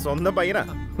 നമ്മുടെ സ്വന്തം പയ്യനാ.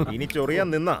 ഇനി ചൊറിയാൻ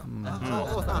നിന്നാ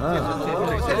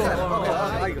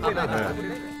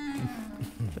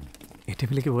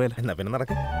ATMിലേക്ക് പോയാലോ? എന്നാ പിന്നെ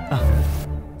നടക്ക.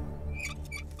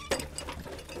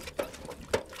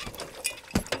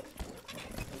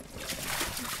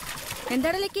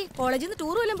 എന്താണ് ലക്കി, കോളേജിൽ നിന്ന്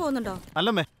ടൂർ വല്ലതും പോകുന്നുണ്ടോ?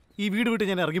 അല്ലമ്മേ, ഈ വീട് വിട്ട്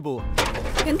ഞാൻ ഇറങ്ങി പോവാ.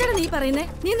 എന്താണ് നീ പറയുന്നേ?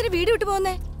 നീ എന്തിനാ വീട് വിട്ട്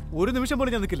പോകുന്നേ? ഒരു നിമിഷം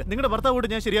പോലും ഞാൻ നിൽക്കില്ല. നിങ്ങളുടെ ഭർത്താവോട്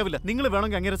ഞാൻ ശരിയാവില്ല. നിങ്ങൾ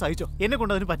വേണമെങ്കിൽ അങ്ങനെ സഹിച്ചോ, എന്നെ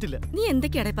കൊണ്ട് അതിന് പറ്റില്ല. നീ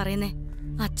എന്തൊക്കെയാടേ പറയുന്നേ?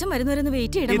 അച്ഛൻ വരുന്നവരൊന്ന്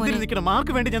വെയിറ്റ് ചെയ്യണം.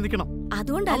 മാർക്ക് വേണ്ടി ഞാൻ നിൽക്കണം.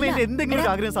 അതുകൊണ്ടല്ല, എന്തെങ്കിലും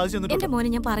ആഗ്രഹം സാധിച്ചു എന്റെ മോനെ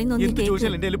ഞാൻ പറയുന്നു.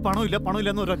 ചോദിച്ചാൽ എന്റെ പണമില്ല പണമില്ല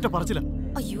എന്ന് ഒരൊറ്റ പറച്ചില്ല.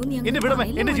 അയ്യോ, എന്നെ വിടമേ,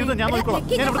 എന്റെ ജീവിതം ഞാൻ നോക്കിക്കോളാം.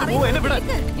 ഞാൻ ഇവിടെ പോവാ, എന്നെ വിടാ.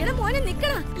 എടാ മോനെ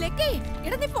നിക്കടാ, ലക്കി,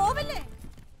 എടാ നീ പോവല്ലേ?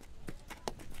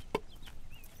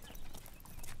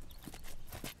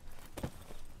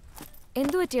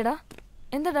 എന്തു പറ്റിയടാ?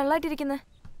 എന്താ ഡള്ളായിട്ടിരിക്കുന്നേ?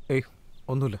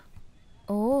 ഒന്നുമില്ല.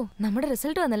 ഓ, നമ്മുടെ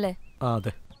റിസൾട്ട് വന്നല്ലേ?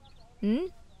 അതെ.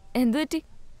 എന്തു പറ്റി?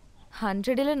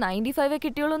 100-ൽ 95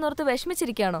 കിട്ടിയോളൂ എന്നോർത്ത്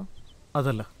വിഷമിച്ചിരിക്കാണോ?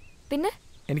 അതല്ല. പിന്നെ?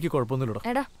 എനിക്ക് കുഴപ്പമൊന്നുമില്ലടാ.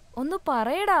 എടാ ഒന്ന്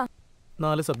പറയടാ.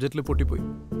 4 സബ്ജക്റ്റിൽ പൊട്ടിപ്പോയി.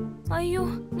 അയ്യോ,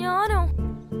 ഞാനോ?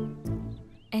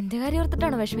 എന്റെ കാര്യം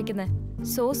ഓർത്തിട്ടാണോ വിഷമിക്കുന്നത്?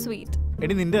 So sweet.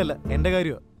 എടി നിന്റെ അല്ല, എന്റെ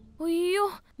കാര്യമാ. അയ്യോ,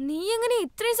 നീ എങ്ങനെ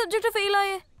ഇത്രയും സബ്ജക്ട് ഫെയിൽ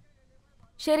ആയേ?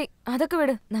 ശരി, അതൊക്കെ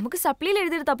വിട്, നമുക്ക് സപ്ലിയിൽ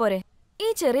എഴുതിയെടുത്താ പോരെ. ഈ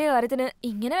ചെറിയ കാര്യത്തിന്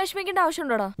ഇങ്ങനെ വിഷമിക്കേണ്ട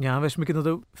ആവശ്യമുണ്ടോടാ? ഞാൻ വിഷമിക്കുന്നത്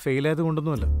ഫെയിൽ ആയത്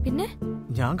കൊണ്ടൊന്നുമല്ല. പിന്നെ?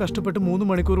 ഞാൻ കഷ്ടപ്പെട്ട് 3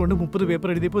 മണിക്കൂർ കൊണ്ട് 30 പേപ്പർ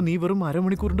എഴുതിയപ്പോ നീ വെറും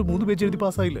അരമണിക്കൂർ കൊണ്ട് 3 പേജ് എഴുതി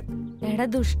പാസ്സായില്ലേ? എടാ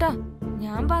ദുഷ്ടാ,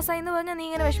 ഞാൻ പാസ്സായിന്ന് പറഞ്ഞാ നീ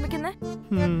ഇങ്ങനെ വിഷമിക്കുന്നേ?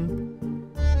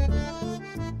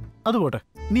 അത് പോട്ടെ,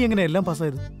 നീ എങ്ങനെ എല്ലാം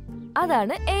പാസ്സായത്?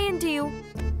 അതാണ് ANTU.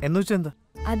 എന്ന് വെച്ചാ എന്താ?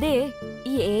 അതെ,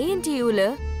 ഈ ANTUല്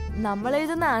നമ്മൾ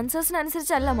എഴുതുന്ന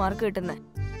ആൻസേഴ്സിനനുസരിച്ചല്ല മാർക്ക് കിട്ടുന്നത്.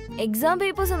 എക്സാം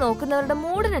പേപ്പേഴ്സ് നോക്കുന്നവരുടെ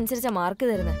മൂഡിനനുസരിച്ചാ മാർക്ക്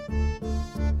തരുന്നത്.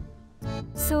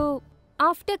 So,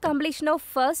 after completion of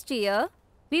first year,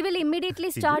 we will immediately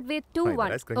start with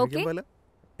 2-1. Okay?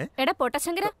 എടാ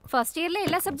പൊട്ടശങ്കര, ഫസ്റ്റ് ഇയറിലെ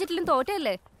എല്ലാ സബ്ജക്റ്റിലും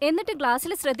തോറ്റല്ലേ? എന്നിട്ട്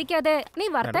ക്ലാസ്സിൽ ശ്രദ്ധിക്കാതെ നീ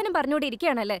വർത്താനം പറഞ്ഞുകൊണ്ട്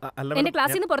ഇരിക്കുകയാണല്ലേ? എന്റെ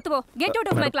ക്ലാസ്സിൽ നിന്ന് പുറത്തു പോ. Get out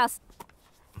of my class.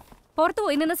 പുറത്തു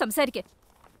പോയി നിന്ന് സംസാരിക്കേ.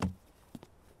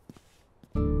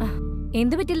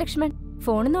 എന്തു പറ്റി ലക്ഷ്മൺ?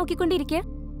 ഫോൺ നോക്കിക്കൊണ്ടിരിക്കുക?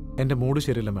 എന്റെ മൂഡ്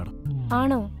ശരിയല്ല മാഡം.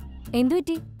 ആണോ? എന്തു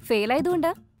പറ്റി? ഫെയിൽ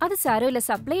ആയതുകൊണ്ടാ? അത് സാരമില്ല,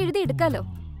 സപ്ലൈ എഴുതി എടുക്കാലോ.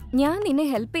 ഞാൻ നിന്നെ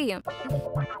ഹെൽപ്പ് ചെയ്യാം.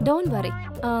 Don't worry.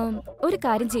 ഒരു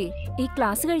കാര്യം ചെയ്യ്, ഈ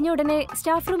ക്ലാസ് കഴിഞ്ഞ ഉടനെ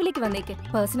സ്റ്റാഫ് റൂമിലേക്ക് വന്നേക്ക്.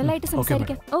 പേഴ്സണലായിട്ട്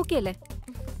സംസാരിക്കാം. ഓക്കെ അല്ലേ?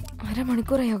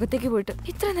 അരമണിക്കൂറായി അകത്തേക്ക് പോയിട്ട്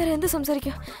ഇത്ര നേരം എന്ത്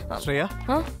സംസാരിക്കാം?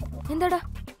 എന്താടാ,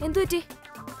 എന്തു പറ്റി?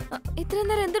 ഇത്ര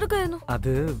നേരം എന്തെടുക്കായിരുന്നു?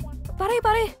 അത്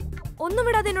പറയേ, ഒന്നും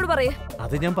വിടാതെ എന്നോട് പറയേ.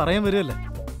 അത് ഞാൻ പറയാൻ വരുമല്ലേ.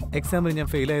 എക്സാമിന് ഞാൻ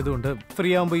ഫെയിൽ ആയതുകൊണ്ട് ഫ്രീ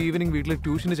ആവുമ്പോൾ ഈവനിങ് വീട്ടിൽ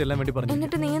ട്യൂഷന് ചെല്ലാൻ വേണ്ടി പറഞ്ഞു.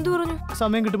 എന്നിട്ട് നീ എന്ത് പറഞ്ഞു?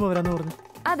 സമയം കിട്ടുമ്പോൾ വരാന്ന് പറഞ്ഞു.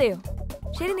 അതെയോ?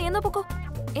 ശരി, നീ എന്നാ പൊക്കോ.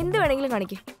 എന്ത് വേണമെങ്കിലും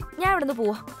കാണിക്കേ, ഞാൻ ഇവിടെ നിന്ന്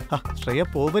പോവാ. ശ്രേയ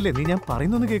പോവല്ലേ, നീ ഞാൻ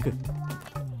പറയുന്നൊന്ന് കേക്ക്.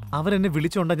 അവരെന്നെ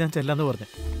വിളിച്ചോണ്ടാ ഞാൻ ചെല്ലാന്ന് പറഞ്ഞു.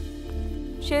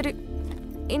 ശരി,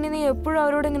 ഇനി നീ എപ്പോഴും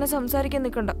അവരോട് ഇങ്ങനെ സംസാരിക്കാൻ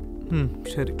നിൽക്കണ്ട.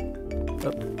 ശരി,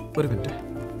 ഒരു മിനിറ്റ്.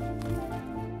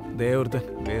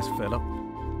 Waste fellow.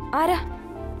 ആരാ?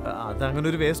 അതങ്ങനെ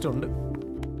ഒരു വേസ്റ്റ് ഉണ്ട്.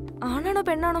 ആണാണോ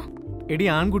പെണ്ണാണോ? എടി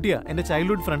ആൺകുട്ടിയാ, എന്റെ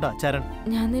ചൈൽഡ്ഹുഡ് ഫ്രണ്ടാ ചരൺ.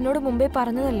 ഞാൻ നിന്നോട് മുമ്പേ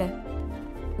പറഞ്ഞതല്ലേ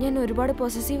ഞാൻ ഒരുപാട്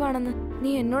പൊസസീവ് ആണെന്ന്.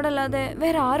 നീ എന്നോടല്ലാതെ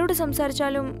വേറെ ആരോട്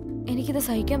സംസാരിച്ചാലും എനിക്കിത്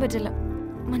സഹിക്കാൻ പറ്റില്ല,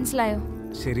 മനസ്സിലായോ?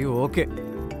 ശരി, ഓക്കെ.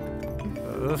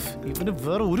 ഇവന്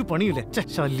വേറെ ഒരു പണിയില്ലേ,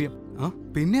 ശല്യം.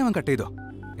 പിന്നെ അവൻ കട്ട് ചെയ്തോ?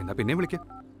 എന്നാ പിന്നെ വിളിക്കാം.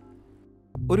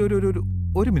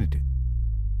 ഒരു മിനിറ്റ്.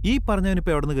 ഈ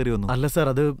പറഞ്ഞവനിപ്പോ എവിടെ നിന്ന് കയറി വന്നു? അല്ല സാർ,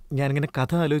 അത് ഞാനിങ്ങനെ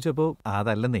കഥ ആലോചിച്ചപ്പോ.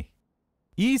 അതല്ലെന്നേ,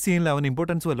 ഈ സീനിൽ അവൻ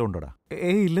ഇമ്പോർട്ടൻസ് വല്ലതും ഉണ്ടോടാ?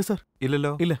 ഇല്ല സാർ.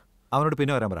 ഇല്ലല്ലോ. ഇല്ല. അവനോട്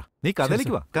പിന്നെ വരാൻ പറ. നീ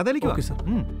കഥയിലേക്ക് വാ.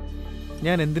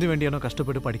 ഞാൻ എന്തിനു വേണ്ടിയാണോ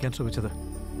കഷ്ടപ്പെട്ട് പഠിക്കാൻ ശ്രമിച്ചത്,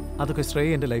 അതൊക്കെ ശ്രേയ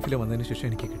എൻ്റെ ലൈഫിൽ വന്നതിന് ശേഷം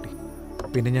എനിക്ക് കിട്ടി.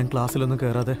 പിന്നെ ഞാൻ ക്ലാസ്സിലൊന്നും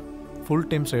കയറാതെ ഫുൾ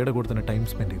ടൈം ശ്രേയുടെ കൂടെ തന്നെ ടൈം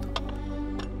സ്പെൻഡ് ചെയ്തു.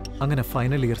 അങ്ങനെ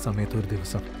ഫൈനൽ ഇയർ സമയത്ത് ഒരു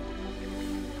ദിവസം,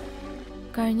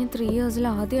 കഴിഞ്ഞ 3 ഇയേഴ്സിൽ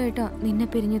ആദ്യമായിട്ടാ നിന്നെ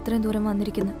പിരിഞ്ഞ് ഇത്രയും ദൂരം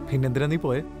വന്നിരിക്കുന്നത്. പിന്നെന്തിനാ നീ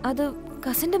പോയെ? അത്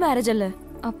കസിന്റെ മാരേജ് അല്ലേ,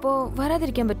 അപ്പോ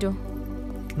വരാതിരിക്കാൻ പറ്റുമോ?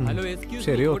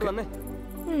 ശരി, ഓക്കെ.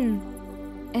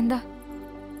 എന്താ,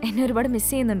 എന്നെ ഒരുപാട്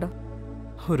മിസ് ചെയ്യുന്നുണ്ടോ?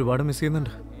 ഒരുപാട് മിസ്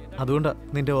ചെയ്യുന്നുണ്ട്. അതുകൊണ്ടാ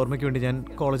നിന്റെ ഓർമ്മയ്ക്ക് വേണ്ടി ഞാൻ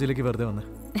കോളേജിലേക്ക് വെറുതെ വന്ന്.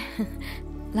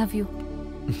 Love you.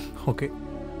 ഓക്കെ.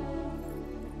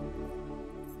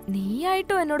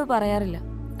 നീയായിട്ടും എന്നോട് പറയാറില്ല.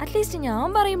 അറ്റ്ലീസ്റ്റ് ഞാൻ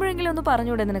പറയുമ്പോഴെങ്കിലും ഒന്ന്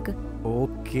പറഞ്ഞൂടെ നിനക്ക്?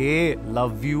 Okay,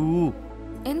 love you.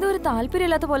 എന്തോ ഒരു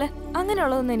താല്പര്യമില്ലാത്ത പോലെ.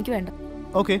 അങ്ങനെയുള്ളതൊന്നും എനിക്ക് വേണ്ട.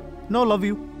 Okay, no love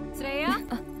you.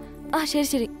 ശരി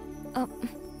ശരി.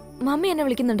 മമ്മി എന്നെ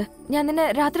വിളിക്കുന്നുണ്ട്, ഞാൻ നിന്നെ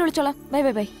രാത്രി വിളിച്ചോളാം. Bye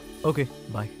bye bye. Okay,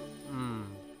 by.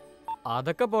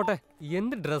 അതൊക്കെ പോട്ടെ,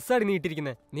 എന്ത് ഡ്രസ്സാണ് നീ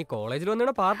ഇട്ടിരിക്കുന്നത്? നീ കോളേജിൽ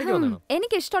വന്നോ പാർട്ടിക്ക് വന്നോ?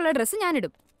 എനിക്ക് ഇഷ്ടമുള്ള ഡ്രസ്സ് ഞാൻ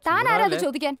ഇടും. താൻ ആരാ അത്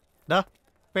ചോദിക്കാൻ?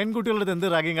 പെൺകുട്ടികളുടെ എന്ത്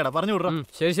റാഗിങ് കട പറഞ്ഞു വിടറാ.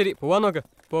 ശരി ശരി, പോവാൻ നോക്ക്.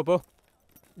 പോ.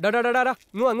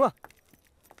 അങ്ങുവാ.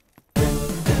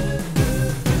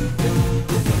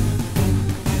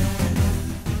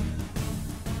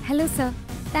 Hello sir,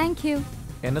 thank you.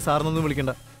 എന്നെ സാറിനൊന്നും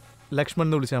വിളിക്കണ്ട, ലക്ഷ്മൺ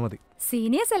എന്ന് വിളിച്ചാൽ മതി.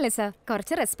 സീനിയേഴ്സ് അല്ലേ സർ,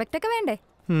 കുറച്ച് റെസ്പെക്ട് ഒക്കെ വേണ്ടേ?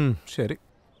 ശരി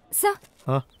സർ.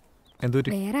 എന്തുപറ്റി?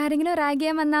 വേറെ ആരെങ്കിലും റാഗ്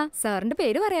ചെയ്യാൻ വന്നാ സാറിന്റെ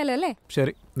പേര് പറയാലോ അല്ലേ?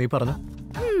 ശരി, നീ പറഞ്ഞു.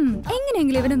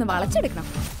 എങ്ങനെയെങ്കിലും ഇവനൊന്ന് വളച്ചെടുക്കണം.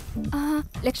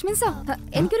 ലക്ഷ്മൺ സാർ,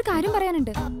 എനിക്കൊരു കാര്യം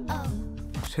പറയാനുണ്ട്.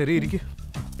 ശരി, ഇരിക്കൂ.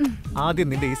 ആദ്യം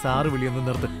നിന്റെ ഈ സാറ് വിളിയൊന്ന്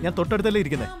നിർത്ത്. ഞാൻ തൊട്ടടുത്തല്ലേ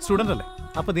ഇരിക്കുന്നേ, സ്റ്റുഡന്റ് അല്ലേ.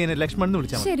 അപ്പൊ നീ എന്നെ ലക്ഷ്മൺ എന്ന്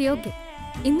വിളിച്ചാൽ. ശരി, ഓക്കെ.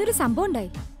 ഇന്നൊരു സംഭവം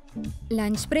ഉണ്ടായി.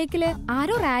 ലഞ്ച് ബ്രേക്കില്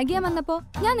ആരോ റാഗ് ചെയ്യാൻ വന്നപ്പോ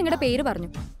ഞാൻ നിങ്ങളുടെ പേര് പറഞ്ഞു.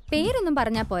 പേരൊന്നും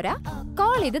പറഞ്ഞാ പോരാ,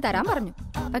 കോൾ ചെയ്ത് തരാൻ പറഞ്ഞു.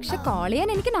 പക്ഷെ കോൾ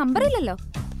ചെയ്യാൻ എനിക്ക് നമ്പർ ഇല്ലല്ലോ.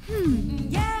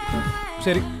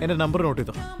 ശരി, എന്റെ നമ്പർ നോട്ട്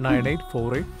ചെയ്തോ.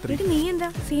 9848. നീ എന്താ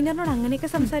സീനിയറിനോട് അങ്ങനെയൊക്കെ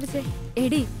സംസാരിച്ചേ?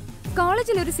 എടി,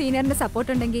 കോളേജിൽ ഒരു സീനിയറിന്റെ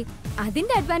സപ്പോർട്ട് ഉണ്ടെങ്കിൽ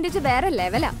അതിന്റെ അഡ്വാൻറ്റേജ് വേറെ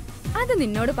ലെവലാ. അത്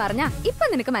നിന്നോട് പറഞ്ഞാ ഇപ്പൊ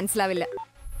നിനക്ക് മനസ്സിലാവില്ല.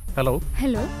 ഹലോ.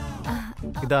 ഹലോ,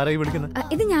 ഇതാരായി വിളിക്കുന്നത്?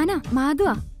 ഇത് ഞാനാ,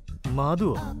 മാധുവാ.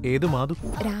 മാധുവോ? ഏത് മാധു?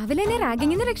 രാവിലെ എന്നെ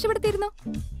റാഗിങ്ങിൽ നിന്ന് രക്ഷപ്പെടുത്തിയിരുന്നു.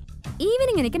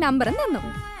 ഈവനിങ് എനിക്ക് നമ്പറും തന്നു.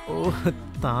 ഓ,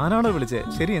 താനാണോ വിളിച്ചേ?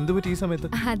 ശരി, എന്തു പറ്റി ഈ സമയത്ത്?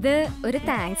 അത് ഒരു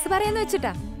താങ്ക്സ് പറയാന്ന്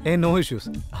വെച്ചിട്ടാ. നോ ഇഷ്യൂസ്,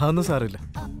 അതൊന്നും സാറില്ല.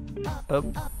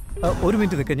 ഒരു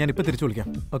മിനിറ്റ് നിൽക്കാം, ഞാൻ ഇപ്പൊ തിരിച്ചു വിളിക്കാം.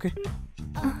 ഓക്കെ.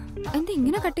 എന്താ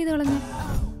ഇങ്ങനെ കട്ട് ചെയ്ത് കളഞ്ഞു?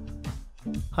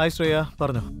 ഹായ് ശ്രേയ,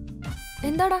 പറഞ്ഞോ.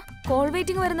 എന്താടാ കോൾ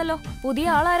വെയിറ്റിംഗ് വരുന്നല്ലോ, പുതിയ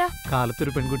ആളാരാ?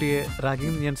 കാലത്തൊരു പെൺകുട്ടിയെ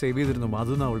റാഗിങ് ഞാൻ സേവ് ചെയ്തിരുന്നു,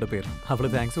 മാധു എന്നാ അവളുടെ പേര്. അവള്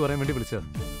താങ്ക്സ് പറയാൻ വേണ്ടി വിളിച്ചത്.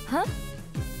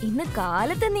 ഇന്ന്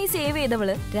കാലത്ത് നീ സേവ്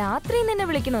ചെയ്തവള് രാത്രി നിന്നെ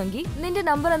വിളിക്കണമെങ്കിൽ നിന്റെ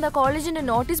നമ്പർ എന്താ കോളേജിന്റെ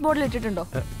നോട്ടീസ് ബോർഡിൽ ഇട്ടിട്ടുണ്ടോ?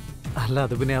 അല്ല,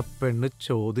 അത് പിന്നെ ആ പെണ്ണ്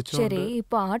ചോദിച്ചു. ശരി,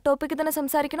 ഇപ്പൊ ആ ടോപ്പിക്ക് തന്നെ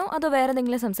സംസാരിക്കണോ അതോ വേറെ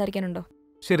എന്തെങ്കിലും സംസാരിക്കാനുണ്ടോ?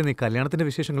 ശരി, നീ കല്യാണത്തിന്റെ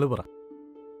വിശേഷങ്ങൾ പറ.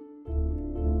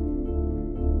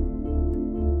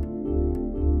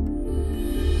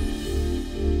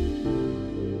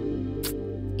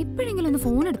 ഇപ്പോഴെങ്കിലും ഒന്ന്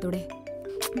ഫോൺ എടുത്തൂടെ?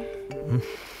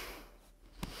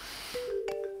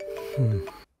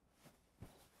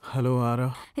 ഹലോ, ആരാ?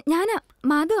 ഞാനാ,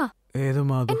 മാധുവാ. ഏത്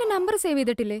മാധു? എന്റെ നമ്പർ സേവ്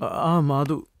ചെയ്തിട്ടില്ലേ?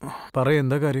 മാധു, പറയ,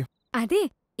 എന്താ കാര്യം? അതെ,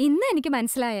 ഇന്ന് എനിക്ക്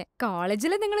മനസ്സിലായേ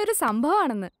കോളേജിൽ നിങ്ങളൊരു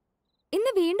സംഭവമാണെന്ന്.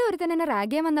 ഇന്ന് വീണ്ടും ഒരുത്തൻ എന്നെ റാഗ്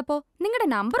ചെയ്യാൻ വന്നപ്പോ നിങ്ങളുടെ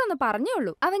നമ്പർ ഒന്ന്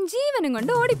പറഞ്ഞോളൂ, അവൻ ജീവനും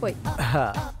കൊണ്ട് ഓടിപ്പോയി.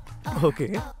 ഓക്കെ,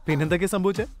 പിന്നെന്തൊക്കെയാ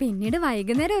സംഭവിച്ചേ? പിന്നീട്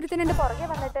വൈകുന്നേരം ഒരുത്തൻ എന്റെ പുറകെ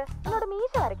വന്നിട്ട് എന്നോട്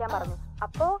മീശ വരയ്ക്കാൻ പറഞ്ഞു.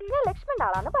 അപ്പോ ഞാൻ ലക്ഷ്മൺ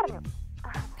ആളാന്ന് പറഞ്ഞു.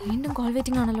 വീണ്ടും കോൾ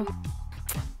വെയിറ്റിംഗ് ആണല്ലോ.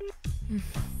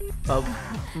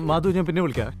 മാധു ഞാൻ പിന്നെ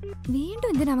വിളിക്കാം. വീണ്ടും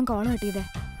എന്തിനാ അവൻ കോൾ കിട്ടിയതേ?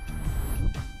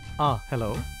 ആ ഹലോ.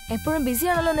 എപ്പോഴും ബിസി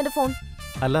ആണല്ലോ നിന്റെ ഫോൺ.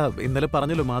 അല്ല, ഇന്നലെ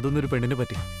പറഞ്ഞല്ലോ മാധു എന്നൊരു പെണ്ണിനെ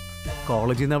പറ്റി.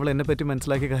 കോളേജിൽ നിന്ന് അവൾ എന്നെ പറ്റി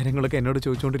മനസ്സിലാക്കിയ കാര്യങ്ങളൊക്കെ എന്നോട്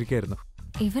ചോദിച്ചുകൊണ്ടിരിക്കുകയായിരുന്നു.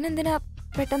 ഇവൻ എന്തിനാ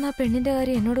പെട്ടെന്ന് ആ പെണ്ണിന്റെ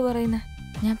കാര്യം എന്നോട് പറയുന്നത്?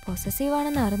 ഞാൻ പൊസസീവ്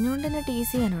ആണെന്ന് അറിഞ്ഞുകൊണ്ട് എന്നെ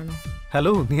ടീസ് ചെയ്യാനാണോ?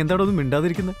 ഹലോ, നീ എന്താണോ ഒന്നും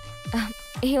മിണ്ടാതിരിക്കുന്നത്?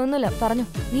 ഒന്നുമില്ല, പറഞ്ഞു.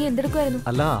 നീ എന്തെടുക്കുമായിരുന്നു?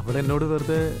 അല്ല, അവിടെ എന്നോട്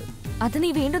വെറുതെ. അത് നീ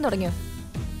വീണ്ടും തുടങ്ങിയോ?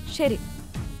 ശരി,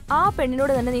 ആ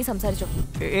പെണ്ണിനോട് തന്നെ നീ സംസാരിച്ചോ?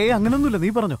 അങ്ങനൊന്നുമില്ല, നീ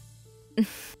പറഞ്ഞോ.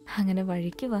 അങ്ങനെ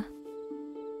വഴിക്ക് വാ.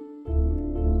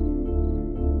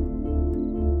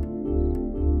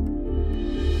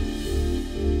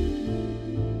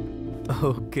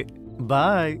 Okay,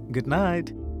 by, good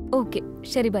night. Okay,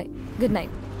 ശരി, ബൈ, ഗുഡ്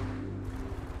നൈറ്റ്.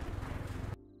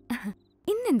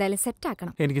 ഇന്നെന്തായാലും സെറ്റ്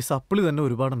ആക്കണം. എനിക്ക് സപ്ലി തന്നെ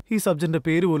ഒരുപാട്. ഈ സബ്ജക്റ്റിന്റെ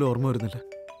പേര് പോലും ഓർമ്മ വരുന്നില്ല.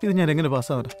 ഇത് ഞാൻ എങ്ങനെ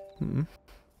പാസ്സാവാനാ?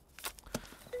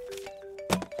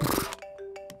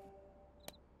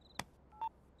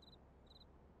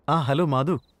 ആ ഹലോ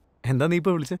മാധു, എന്താ നീ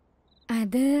ഇപ്പൊ വിളിച്ചേ?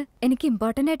 അത് എനിക്ക്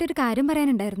ഇമ്പോർട്ടന്റ് ആയിട്ടൊരു കാര്യം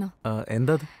പറയാനുണ്ടായിരുന്നു.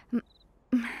 എന്താ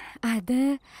അത്?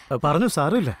 പറഞ്ഞു,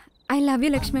 സാരമില്ല. I love you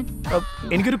Lakshman.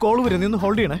 എനിക്കൊരു കോൾ വരും, നീ ഒന്ന്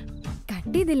ഹോൾഡ് ചെയ്യണേ.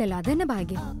 കട്ട് ചെയ്തില്ലല്ലോ, അതന്നെ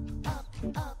ഭാഗ്യം.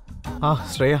 ആ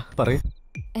ശ്രേയ പറയൂ.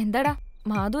 എന്താടാ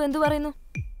മാധു എന്തു പറയുന്നു?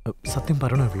 സത്യം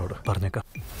പറയണോ ഇവളോട്? പറഞ്ഞേക്കാം.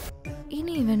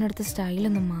 ഇനി ഇവനടുത്ത്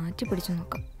സ്റ്റൈലൊന്ന് മാറ്റി പിടിച്ചു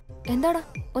നോക്കാം. എന്താടാ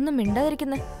ഒന്നും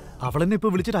മിണ്ടാതിരിക്കുന്നേ? അവളെന്നെ ഇപ്പൊ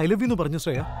വിളിച്ചിട്ട് ഐ ലവ് യു എന്ന് പറഞ്ഞു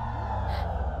ശ്രേയ.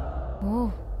 ഓ,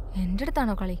 എന്റെ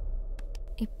അടുത്താണോ കളി?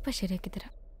 ഇപ്പൊ ശരിയാക്കി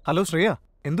തരാം. ഹലോ ശ്രേയ,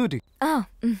 എന്തു പറ്റി?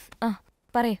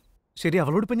 പറയേ. ശരി,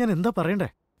 അവളോട് ഇപ്പൊ ഞാൻ എന്താ പറയണ്ടേ?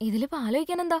 ഇതിലിപ്പോ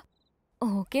ആലോചിക്കാൻ എന്താ?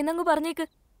 ഓക്കെ എന്നങ്ങ് പറഞ്ഞേക്ക്.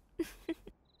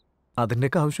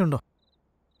 അതിന്റെയൊക്കെ ആവശ്യമുണ്ടോ?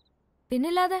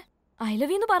 പിന്നില്ലാതെ ഐ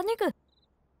ലവ് യു എന്ന് പറഞ്ഞേക്ക്.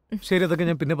 ശരി, അതൊക്കെ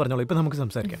ഞാൻ പിന്നെ പറഞ്ഞോളാം. ഇപ്പൊ നമുക്ക്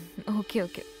സംസാരിക്കാം. Okay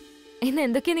okay. ഇന്ന്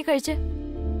എന്തൊക്കെയാ നീ കഴിച്ചേ?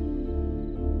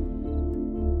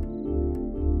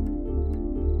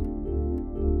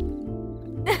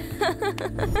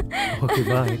 Okay,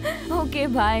 bye. Okay,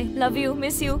 bye. Love you.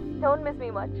 Miss you. Don't miss me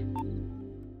much.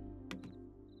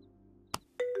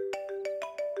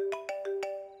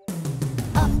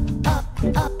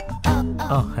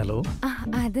 Hello.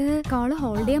 അത് കോള്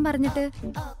ഹോൾഡ് ചെയ്യാൻ പറഞ്ഞിട്ട്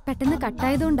പെട്ടെന്ന്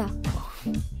കട്ടായതുകൊണ്ടാ.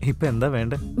 ഇപ്പൊ എന്താ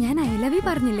വേണ്ടേ? ഞാൻ ഐ ലവ് യു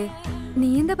പറഞ്ഞില്ലേ, നീ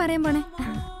എന്താ പറയാൻ പോണേ?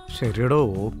 ശരിയടോ,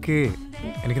 ഓക്കെ.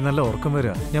 എനിക്ക് നല്ല ഉറക്കം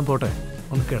വരിക, ഞാൻ പോട്ടെ.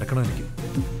 ഒന്ന് കിടക്കണം എനിക്ക്.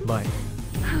 ബൈ.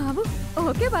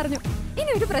 ഓക്കെ പറഞ്ഞു,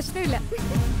 ഇനി ഒരു പ്രശ്നമില്ല.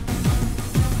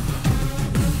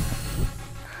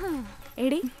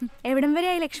 എടി, എവിടം വരെ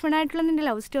ആയി ലക്ഷ്മണായിട്ടുള്ള നിന്റെ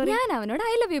ലവ് സ്റ്റോറി? ഞാൻ അവനോട്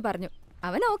ഐ ലവ് യു പറഞ്ഞു,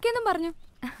 അവൻ ഓക്കെ എന്നും പറഞ്ഞു.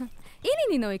 ഇനി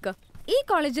നീ നോയിക്കോ, ഈ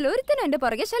കോളേജിൽ ഒരുത്തിനും എന്റെ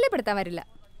പുറകെ ശല്യപ്പെടുത്താൻ വരില്ല.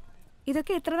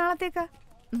 ഇതൊക്കെ എത്ര നാളത്തേക്കാ?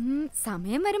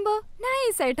 സമയം വരുമ്പോ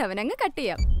നൈസായിട്ട് അവനങ്ങ് കട്ട്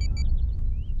ചെയ്യാം.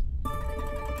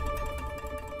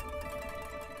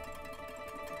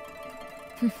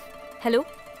 ഹലോ,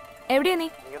 എവിടെയാ നീ?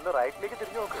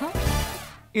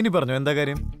 ഇനി പറഞ്ഞോ, എന്താ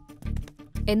കാര്യം?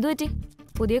 എന്തു പറ്റി?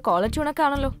 പുതിയ കോളേജ് ട്യൂണൊക്കെ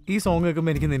ആണല്ലോ. ഈ സോങ്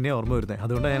കേൾക്കുമ്പോ എനിക്ക് നിന്നെ ഓർമ്മ വരുന്നേ,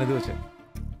 അതുകൊണ്ടാണ് ഞാനിത് വെച്ചത്.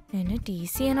 എന്നെ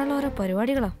ടീസ് ചെയ്യാനുള്ള ഓരോ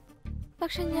പരിപാടികളാ,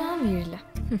 പക്ഷെ ഞാൻ വീഴില്ല.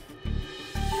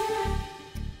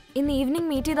 ഇന്ന് ഈവനിങ്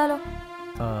മീറ്റ് ചെയ്താലോ?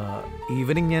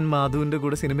 ഈവനിങ് ഞാൻ മാധുവിന്റെ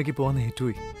കൂടെ സിനിമയ്ക്ക് പോവാൻ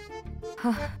ഏറ്റുപോയി.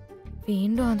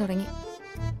 വീണ്ടും തുടങ്ങി.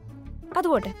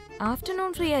 അതുപോട്ടെ,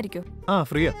 ആഫ്റ്റർനൂൺ ഫ്രീ ആയിരിക്കും?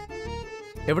 ഫ്രീയാ.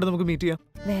 എവിടെ നമുക്ക് മീറ്റ് ചെയ്യാം?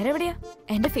 വേറെ എവിടെയാ?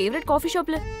 എന്റെ ഫേവറേറ്റ് കോഫി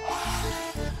ഷോപ്പില്.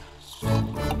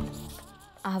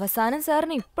 അവസാനം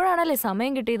സാറിന് ഇപ്പോഴാണല്ലേ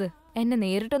സമയം കിട്ടിയത് എന്നെ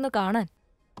നേരിട്ടൊന്ന് കാണാൻ.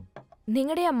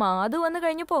 നിങ്ങളുടെ ആ മാധു വന്നു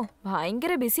കഴിഞ്ഞപ്പോ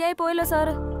ഭയങ്കര ബിസി ആയി പോയല്ലോ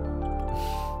സാറ്.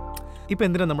 ഇപ്പൊ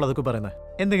എന്തിനാ നമ്മൾ അതൊക്കെ പറയുന്നത്?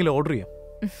 എന്തെങ്കിലും ഓർഡർ ചെയ്യാം.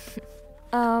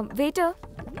 വെയിറ്റർ.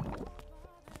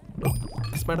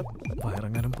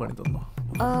 വയറങ്ങാനും പണി തന്നോ?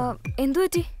 എന്തു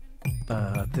പറ്റി?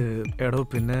 അത് എടോ,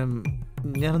 പിന്നെ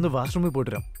ഞാനൊന്ന് വാഷ്റൂമിൽ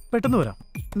പോയിട്ട് വരാം, പെട്ടെന്ന് വരാം.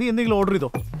 നീ എന്തെങ്കിലും ഓർഡർ ചെയ്തോ,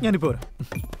 ഞാനിപ്പോ വരാം.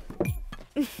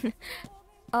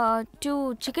 2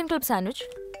 chicken club sandwich.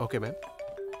 Okay, ma'am.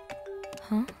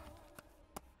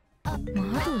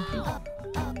 Madhu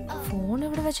phone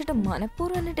ഇവിടെ വെച്ചിട്ട്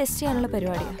മനഃപൂർവ്വം എന്നെ ടെസ്റ്റ് ചെയ്യാനുള്ള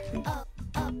പരിപാടിയാ.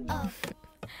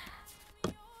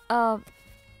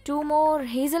 2 more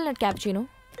hazelnut cappuccino.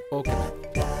 Okay.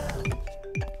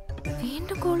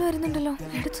 വീണ്ടും കോൾ വരുന്നുണ്ടല്ലോ,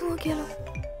 എടുത്തു നോക്കിയാലോ.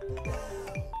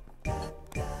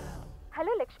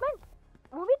 Hello Lakshman,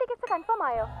 movie tickets confirm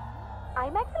ആയോ?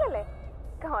 ഐമാക്സിലല്ലേ?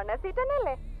 കോർണർ സീറ്റ്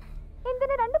തന്നെയല്ലേ?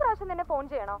 എന്തിനാ 2 പ്രാവശ്യം തന്നെ ഫോൺ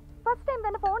ചെയ്യണോ? ഫസ്റ്റ് ടൈം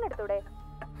തന്നെ phone എടുത്തൂടെ?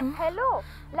 Hello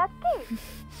lucky,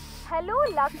 hello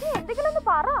lucky, എന്തെങ്കിലും ഒന്ന്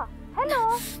പറ. ഹലോ.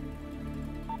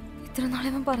 ഇത്ര നാളെ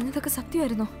അവൻ പറഞ്ഞതൊക്കെ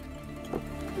സത്യമായിരുന്നോ?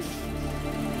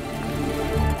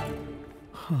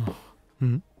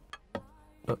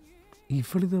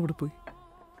 ഇവളിത് എവിടെ പോയി?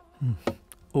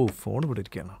 ഫോൺ ഇവിടെ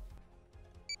ഇരിക്കാനോ?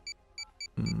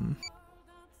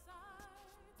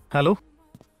 ഹലോ.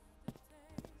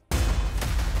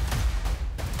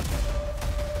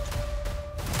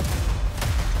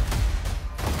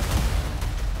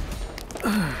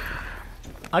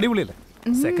 അടിപൊളിയല്ലേ?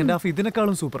 സെക്കൻഡ് ഹാഫ്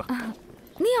ഇതിനേക്കാളും സൂപ്പറാ.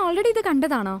 നീ ഓൾറെഡി ഇത്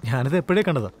കണ്ടതാണോ? ഞാനിത് എപ്പോഴേ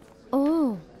കണ്ടതാ. ഓ,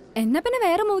 എന്നാ പിന്നെ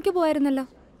വേറെ മൂവിക്ക് പോയിരുന്നല്ലോ.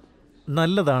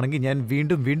 നല്ലതാണെങ്കിൽ ഞാൻ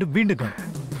വീണ്ടും വീണ്ടും വീണ്ടും കാണും.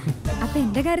 അപ്പൊ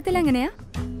എന്റെ കാര്യത്തിൽ എങ്ങനെയാ?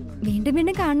 വീണ്ടും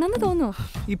വീണ്ടും കാണണമെന്ന് തോന്നുന്നു.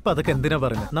 ഇപ്പൊ അതൊക്കെ എന്തിനാ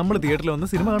പറയുന്നത്? നമ്മൾ തിയേറ്ററിൽ വന്ന്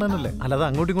സിനിമ കാണാനല്ലേ, അല്ലാതെ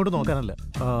അങ്ങോട്ടും ഇങ്ങോട്ടും നോക്കാനല്ല.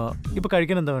 ഇപ്പൊ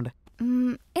കഴിക്കാൻ എന്താ വേണ്ടേ?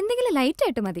 എന്തെങ്കിലും ലൈറ്റ്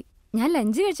ആയിട്ട് മതി. ഞാൻ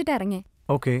ലഞ്ച് കഴിച്ചിട്ട് ഇറങ്ങേ.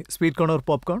 Okay, sweet corn or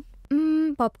popcorn?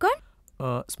 Popcorn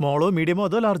സ്മോളോ മീഡിയമോ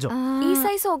അതോ ലാർജോ? ഈ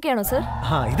സൈസ് ഓക്കെ ആണോ സർ?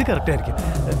 ആ, ഇത് കറക്റ്റ് ആയിരിക്കും.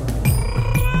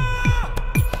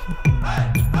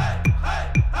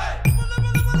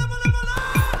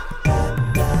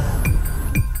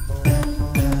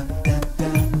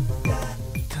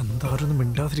 എന്താരും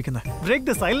മിണ്ടാതിരിക്കുന്നത്? ബ്രേക്ക്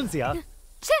ദ സൈലൻസ് യാ.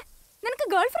 നിനക്ക്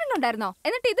ഗേൾഫ്രണ്ട് ഉണ്ടായിരുന്നോ?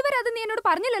 എന്നിട്ട് ഇതുവരെ അത് നീ എന്നോട്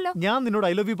പറഞ്ഞില്ലല്ലോ. ഞാൻ നിന്നോട്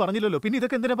ഐ ലവ് യു പറഞ്ഞില്ലല്ലോ, പിന്നെ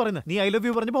ഇതൊക്കെ എന്തിനാ പറയുന്നത്? നീ ഐ ലവ്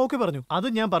യു പറഞ്ഞപ്പോ ഓക്കെ പറഞ്ഞു. അത്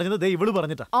ഞാൻ പറഞ്ഞത് ദേ ഇവള്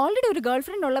പറഞ്ഞിട്ടാ. ഓൾറെഡി ഒരു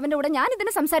ഗേൾഫ്രണ്ട് ഉള്ളവന്റെ കൂടെ ഞാൻ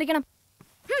ഇതിനെ സംസാരിക്കണം?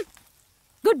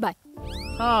 Good bye.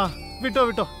 ആ, വിട്ടോ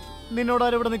വിട്ടോ. നിന്നോട്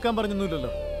ആരും ഇവിടെ നിൽക്കാൻ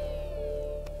പറഞ്ഞൊന്നുമില്ലല്ലോ.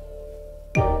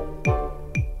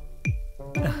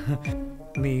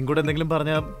 നീയും കൂടെ എന്തെങ്കിലും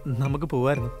പറഞ്ഞാ നമുക്ക്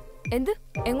പോവായിരുന്നു. എന്ത്?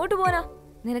 എങ്ങോട്ട് പോവാനാ?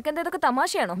 നിനക്കെന്താ ഇതൊക്കെ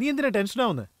തമാശയാണോ? നീ എന്തിനാ ടെൻഷൻ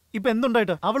ആവുന്നത്? ഇപ്പൊ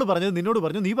എന്തുണ്ടായിട്ട്? അവള് പറഞ്ഞത് നിന്നോട്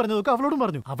പറഞ്ഞു, നീ പറഞ്ഞതൊക്കെ അവളോടും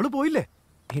പറഞ്ഞു. അവള് പോയില്ലേ?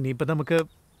 ഇനിയിപ്പൊ നമുക്ക്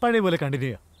പഴയ പോലെ കണ്ടിന്യൂ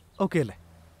ചെയ്യാം. ഓക്കെ അല്ലേ?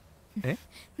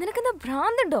 നിനക്കെന്താ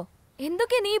ഭ്രാന്തുണ്ടോ?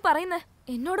 എന്തൊക്കെയാ നീ പറയുന്നത്?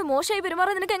 എന്നോട് മോശമായി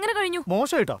പെരുമാറാൻ നിനക്ക് എങ്ങനെ കഴിഞ്ഞു?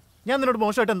 മോശമായിട്ടോ? ഞാൻ നിന്നോട്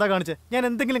മോശമായിട്ട് എന്താ കാണിച്ചേ? ഞാൻ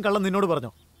എന്തെങ്കിലും കള്ളം നിന്നോട്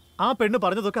പറഞ്ഞോ? ആ പെണ്ണ്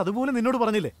പറഞ്ഞതൊക്കെ അതുപോലെ നിന്നോട്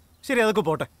പറഞ്ഞില്ലേ? ശരി, അതൊക്കെ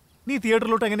പോട്ടെ. നീ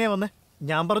തിയേറ്ററിലോട്ട് എങ്ങനെയാ വന്നേ?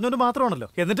 ഞാൻ പറഞ്ഞോണ്ട് മാത്രമാണല്ലോ.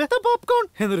 എന്നിട്ട് പോപ്കോൺ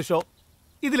എന്നൊരു ഷോ.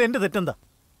 ഇതിൽ എന്റെ തെറ്റെന്താ?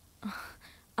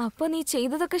 അപ്പൊ നീ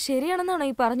ചെയ്തതൊക്കെ ശരിയാണെന്നാണോ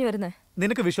ഈ പറഞ്ഞു വരുന്നത്?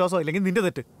 നിനക്ക് വിശ്വാസം ഇല്ലെങ്കിൽ നിന്റെ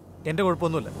തെറ്റ്. എന്റെ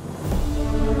കുഴപ്പമൊന്നുമില്ല.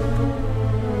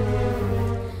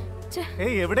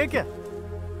 ഏയ്, എവിടേക്കാ?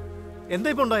 എന്താ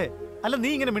ഇപ്പൊ ഉണ്ടായേ? അല്ല, നീ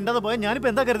ഇങ്ങനെ മിണ്ടാതെ പോയാ ഞാനിപ്പോ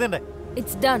എന്താ കരുതണ്ടേ?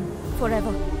 It's done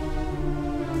forever.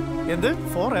 എന്ത്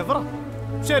ഫോർ എവറാ?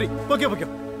 ശരി, പൊക്കോ പൊക്കോ.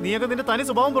 നീയൊക്കെ നിന്റെ തനി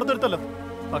സ്വഭാവം പുറത്തെടുത്തല്ലോ.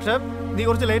 പക്ഷെ നീ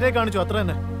കുറച്ച് ലേറ്റായി കാണിച്ചു, അത്ര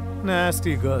തന്നെ.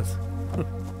 Nasty girls.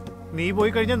 നീ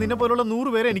പോയി കഴിഞ്ഞാൽ നിന്നെ പോലുള്ള 100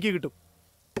 പേരെ എനിക്ക് കിട്ടും.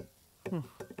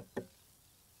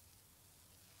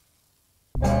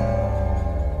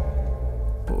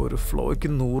 ഒരു ഫ്ലോയ്ക്ക്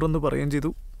 100 എന്ന് പറയുകയും ചെയ്തു.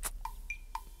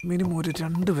 മിനിമം ഒരു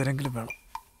 2 പേരെങ്കിലും വേണം.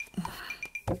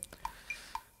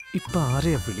 ഇപ്പൊ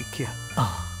ആരെയാ വിളിക്കുക?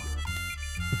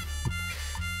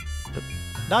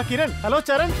 കിരൺ, ഹലോ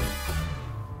ചരൺ.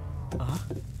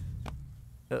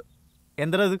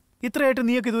 എന്താ ഇത്? ഇത്രയായിട്ട്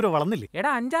നീയൊക്കെ ഇതുവരെ വളർന്നില്ലേ? എടാ,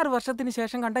 5-6 വർഷത്തിന്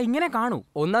ശേഷം കണ്ട ഇങ്ങനെ കാണൂ.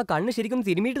 ഒന്നാ കണ്ണ് ശരിക്കും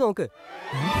തിരുമിയിട്ട് നോക്ക്.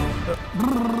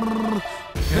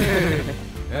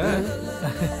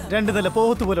 2 നില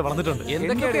പോത്ത് പോലെ വളർന്നിട്ടുണ്ട്.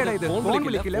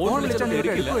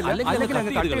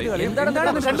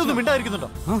 രണ്ടൊന്നും മിണ്ടായിരിക്കുന്നുണ്ടോ?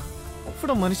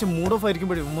 ഇവിടെ മനുഷ്യൻ മൂഡ് ഓഫ്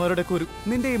ആയിരിക്കുമ്പോഴേ ഉമ്മമാരുടെ ഒരു...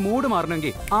 നിന്റെ ഈ മൂഡ്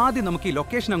മാറണമെങ്കിൽ ആദ്യം നമുക്ക് ഈ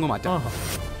ലൊക്കേഷൻ അങ്ങ് മാറ്റാം.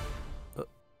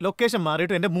 ലൊക്കേഷൻ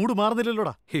മാറിയിട്ട് എന്റെ മൂഡ്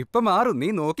മാറുന്നില്ലല്ലോടാ. ഇപ്പൊ മാറും, നീ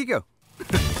നോക്കിക്കോ.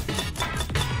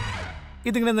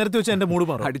 ഇതിങ്ങനെ നിരത്തി വെച്ചാൽ എന്റെ മൂഡ്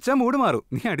മാറും. അടിച്ചാ മൂഡ് മാറും,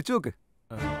 നീ അടിച്ചു നോക്ക്.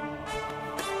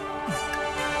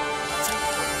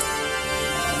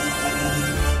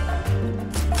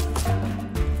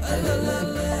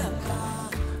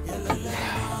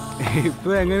 ഇപ്പൊ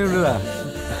എങ്ങനെയുള്ളതാ?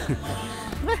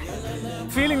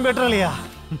 Feeling better അല്ലയാ?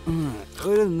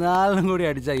 ഒരു 4 കൂടി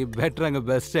അടിച്ചാ ഈ ബെറ്റർ അങ്ങ്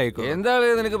ബെസ്റ്റ് ആയിക്കോ. എന്താണ്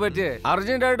നിനക്ക് പറ്റിയേ?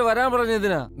 അർജന്റ് ആയിട്ട് വരാൻ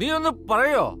പറഞ്ഞതിനാ? നീ ഒന്ന്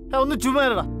പറയോ? ഒന്ന് ചുമ്മാ.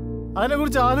 അതിനെ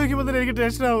കുറിച്ച് ആലോചിക്കുമ്പോ തന്നെ എനിക്ക്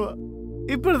ടെൻഷൻ ആവുക.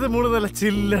 ഇപ്പോഴത്തെ മൂഡ് നല്ല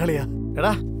ചില്ലളിയാ.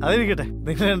 എടാ, അതിരിക്കട്ടെ,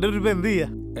 നിങ്ങൾ 2 രൂപ എന്ത് ചെയ്യാ?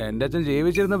 എന്റെ അച്ഛൻ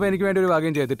ജീവിച്ചിരുന്നപ്പോ എനിക്ക് വേണ്ടി ഒരു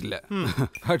ഭാഗ്യം ചെയ്തിട്ടില്ല.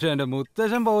 പക്ഷെ എന്റെ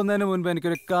മുത്തച്ഛൻ പോകുന്നതിന് മുൻപ്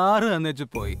എനിക്കൊരു കാറ് തന്നേച്ച്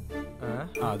പോയി.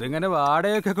 അതിങ്ങനെ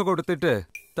വാടകയൊക്കെ കൊടുത്തിട്ട്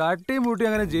തട്ടി മുട്ടി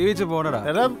അങ്ങനെ ജീവിച്ചു പോണടാ.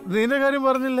 നിന്റെ കാര്യം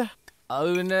പറഞ്ഞില്ല? അത്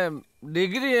പിന്നെ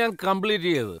ഡിഗ്രി ഞാൻ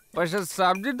കംപ്ലീറ്റ് ചെയ്ത്, പക്ഷെ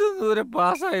സബ്ജക്ട് ഇതുവരെ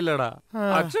പാസ്സായില്ലടാ.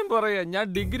 അച്ഛൻ പറയാ ഞാൻ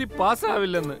ഡിഗ്രി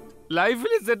പാസ്സാവില്ലെന്ന്,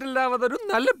 ലൈഫിൽ സെറ്റിൽഡ് ആവാതെ ഒരു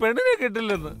നല്ല പെണ്ണിനെ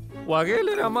കിട്ടില്ലെന്ന്.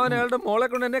 വകയിലൊരു അമ്മാവൻ അയാളുടെ മോളെ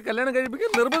കൊണ്ട് എന്നെ കല്യാണം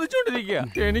കഴിപ്പിക്കാൻ നിർബന്ധിച്ചോണ്ടിരിക്കുക.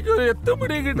 എനിക്കൊരു എത്തും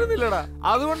പിടിയും കിട്ടുന്നില്ലടാ.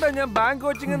 അതുകൊണ്ടാണ് ഞാൻ ബാങ്ക്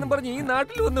കോച്ചിങ് എന്ന് പറഞ്ഞ് ഈ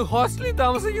നാട്ടിൽ വന്ന് ഹോസ്റ്റലിൽ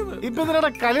താമസിക്കുന്നത്. ഇപ്പൊ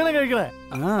കല്യാണം കഴിക്കണേ?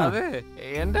 അതെ,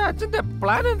 എന്റെ അച്ഛന്റെ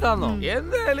പ്ലാൻ എന്താണോ?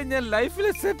 എന്തായാലും ഞാൻ ലൈഫിൽ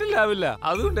സെറ്റിൽ ആവില്ല.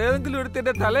 അതുകൊണ്ട് ഏതെങ്കിലും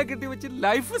എടുത്ത് തലയെ കെട്ടി വെച്ച്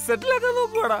ലൈഫ് സെറ്റിൽ ആക്കാൻ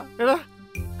നോക്കുവാടാ. എടാ,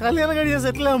 കല്യാണം കഴിയാൻ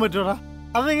സെറ്റിൽ ആവാൻ പറ്റൂടാ?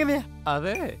 അതെങ്ങനെയാ?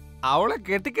 അതെ, അവളെ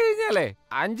കെട്ടിക്കഴിഞ്ഞാലേ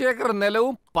 5 ഏക്കർ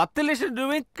നിലവും 10 ലക്ഷം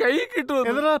രൂപയും കൈ കിട്ടും.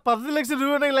 10 ലക്ഷം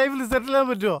രൂപ ലൈഫിൽ സെറ്റിൽ ആവാൻ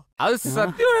പറ്റുമോ? അത്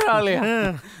സത്യമാളിയാ.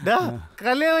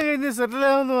 കല്യാണം കഴിഞ്ഞ് സെറ്റിൽ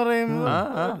ആവാന്ന് പറയുമ്പോ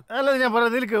അല്ല, ഞാൻ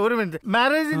പറയാം, നിൽക്ക് ഒരു മിനിറ്റ്.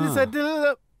 മാരേജിന് സെറ്റിൽ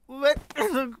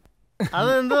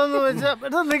അതെന്താന്ന് വെച്ചാ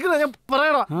നിൽക്കുന്ന ഞാൻ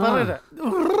പറയട്ടെ.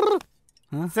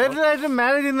 സെറ്റിൽ ആയിട്ട്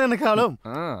മാരേജ് ചെയ്യുന്നതിനേക്കാളും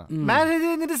മാരേജ്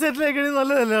കഴിഞ്ഞിട്ട് സെറ്റിൽ ആയി കഴിഞ്ഞാൽ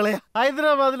നല്ലതല്ലേ?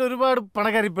 ഹൈദരാബാദിൽ ഒരുപാട്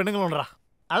പണക്കാരി പെണ്ണുങ്ങളുണ്ടാ.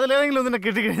 അതിലേതെങ്കിലും ഒന്നിനെ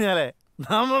കിട്ടിക്കഴിഞ്ഞാലേ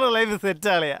നമ്മുടെ ലൈഫ് സെറ്റ്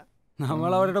ആളെയാ.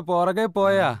 നമ്മൾ അവരുടെ പുറകെ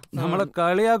പോയാ നമ്മളെ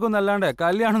കളിയാക്കും അല്ലാണ്ട്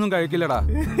കല്യാണമൊന്നും കഴിക്കില്ലടാ.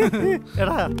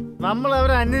 എടാ നമ്മൾ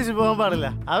അവരെ അന്വേഷിച്ച് പോകാൻ പാടില്ല,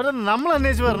 അവരെ നമ്മൾ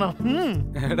അന്വേഷിച്ച് വരണം.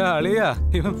 എടാ അളിയാ,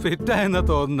 ഇവൻ ഫിറ്റായെന്നാ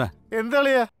തോന്നുന്ന. എന്താ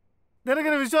അളിയാ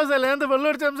നിനക്കൊരു വിശ്വാസമല്ല? എന്താ വെള്ളം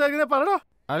അടിച്ച് സംസാരിക്കുന്ന പറഞ്ഞോ.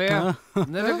 അളിയാ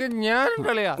നിനക്ക് ഞാനുണ്ട്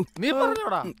അളിയാ, നീ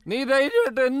പറഞ്ഞോടാ, നീ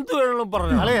ധൈര്യമായിട്ട് എന്ത് വേണമെങ്കിലും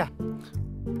പറഞ്ഞു. അളിയാ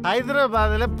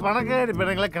ഹൈദരാബാദിലെ പണക്കാരി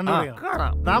പെണ്ണുങ്ങളെ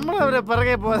കണ്ടുപിടിക്കണം. നമ്മൾ അവരെ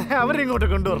പിറകെ പോകാതെ അവരിങ്ങോട്ട്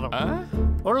കൊണ്ടുവരണം.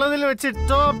 ഉള്ളതിൽ വെച്ച്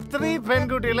ടോപ്പ് 3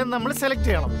 പെൺകുട്ടികളെ നമ്മൾ സെലക്ട്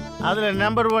ചെയ്യണം. അതിൽ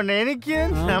നമ്പർ 1 എനിക്ക്,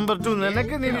 നമ്പർ 2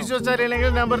 നിനക്ക്, നീ വിശ്വസിച്ചറിയില്ലെങ്കിൽ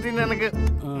നമ്പർ 3 നിനക്ക്.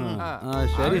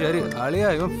 ശരി ശരി അളിയാ,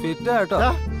 ഇവൻ ഫിറ്റാ കേട്ടോ.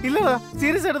 ഇല്ലടാ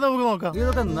സീരിയസ് ആയിട്ട് നമുക്ക് നോക്കാം.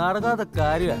 ഇതൊക്കെ നടക്കാത്ത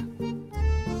കാര്യ.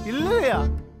 ഇല്ലയാ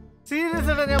സീരിയസ്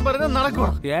ആയിട്ട് ഞാൻ പറയുന്നത്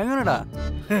നടക്കണം. എങ്ങനെടാ?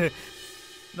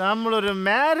 നമ്മളൊരു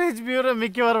മാരേജ് ബ്യൂറോ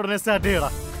മിക്കവാറും ഉടനെ സ്റ്റാർട്ട്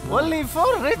ചെയ്യണം. Only for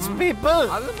rich people.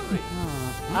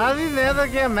 അതിൽ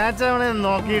ഏതൊക്കെയാ മാച്ച് ആവണെന്ന്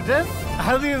നോക്കിയിട്ട്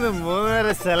അതിൽ നിന്ന് 3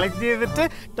 പേരെ സെലക്ട് ചെയ്തിട്ട്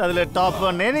അതിൽ ടോപ്പ്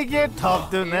 1 എനിക്ക്, ടോപ്പ്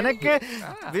 2 നിനക്ക്,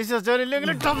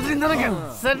 വിശ്വസിച്ചില്ലെങ്കിലും ടോപ്പ് 3 നിനക്ക്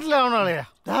സെറ്റിൽ ആവണോളയാ.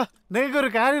 നിങ്ങൾക്കൊരു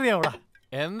കാര്യം അറിയാവൂടാ.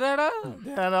 എന്താടാ?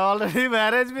 ഞാൻ ഓൾറെഡി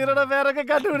മാരേജ് ബ്യൂറോയുടെ പേരൊക്കെ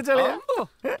കണ്ടുപിടിച്ചോളിയാ.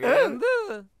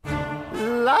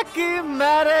 Lucky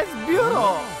marriage bureau,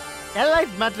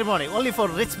 elite matrimony, only four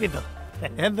rich people.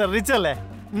 എന്താ റിച്ച് അല്ലേ?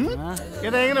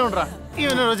 ഇത് എങ്ങനെ ഉണ്ടാ?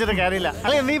 ഇവനെ വെച്ചിട്ട് കാര്യമില്ല.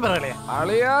 അളിയ നീ പറയലേ?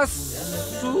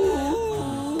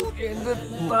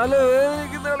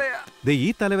 ഈ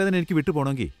തലവേദന എനിക്ക് വിട്ടു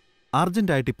പോണെങ്കിൽ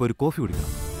അർജന്റ് ആയിട്ട് ഇപ്പൊ ഒരു കോഫി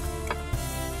കുടിക്കണം.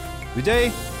 വിജയ്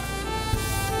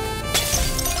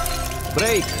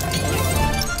ബ്രേക്ക്.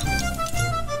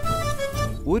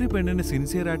 ഒരു പെണ്ണിനെ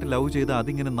സിൻസിയർ ആയിട്ട് ലവ് ചെയ്ത്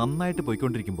അതിങ്ങനെ നന്നായിട്ട്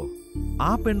പോയിക്കൊണ്ടിരിക്കുമ്പോ ആ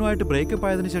പെണ്ണുമായിട്ട് ബ്രേക്കപ്പ്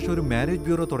ആയതിനു ശേഷം ഒരു മാരേജ്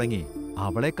ബ്യൂറോ തുടങ്ങി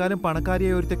അവളെക്കാളും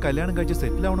പണക്കാരിയായ ഒരുത്തെ കല്യാണം കഴിച്ച്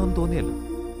സെറ്റിൽ ആവണമെന്ന് തോന്നിയല്ലോ.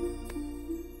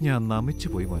 ഞാൻ നമിച്ചു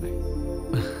പോയി മോനെ.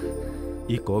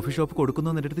 ഈ കോഫി ഷോപ്പ്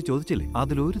കൊടുക്കുന്ന എന്റെ അടുത്ത് ചോദിച്ചില്ലേ,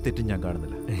 അതിലൊരു തെറ്റും ഞാൻ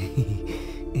കാണുന്നില്ല.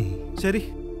 ശരി,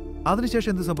 അതിനുശേഷം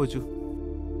എന്ത് സംഭവിച്ചു?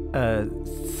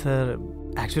 സർ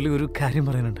ആക്ച്വലി ഒരു കാര്യം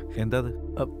പറയാനുണ്ട്.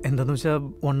 എന്താന്ന് വെച്ചാൽ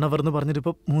 1 hour എന്ന് പറഞ്ഞിട്ട്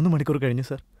ഇപ്പൊ 3 മണിക്കൂർ കഴിഞ്ഞു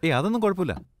സർ. അതൊന്നും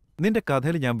കുഴപ്പമില്ല. നിന്റെ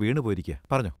കഥയിൽ ഞാൻ വീണ് പോയിരിക്കുക.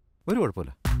 പറഞ്ഞോ, ഒരു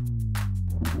കുഴപ്പമില്ല.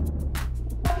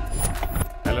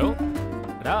 ഹലോ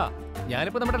എടാ,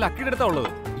 ഞാനിപ്പോ നമ്മുടെ ലക്കിയുടെ അടുത്താ ഉള്ളത്.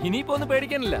 ഇനിയിപ്പോ ഒന്നും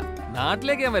പേടിക്കാനില്ല,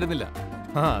 നാട്ടിലേക്ക് ഞാൻ വരുന്നില്ല.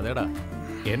 അതേടാ,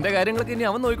 എന്റെ കാര്യങ്ങളൊക്കെ ഇനി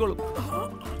അവൻ നോക്കിക്കോളും.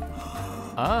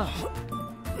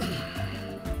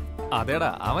 അതേടാ,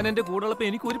 അവൻ എന്റെ കൂടെ ഉള്ളപ്പോ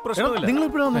എനിക്ക് ഒരു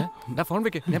പ്രശ്നമില്ല. ഫോൺ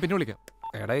വെക്ക്, ഞാൻ പിന്നെ വിളിക്കാം.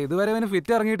 എടാ ഇതുവരെ അവന്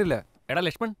ഫിറ്റ് ഇറങ്ങിയിട്ടില്ല. എടാ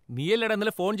ലക്ഷ്മൺ, നീയല്ലേടാ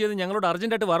ഇന്നലെ ഫോൺ ചെയ്ത് ഞങ്ങളോട്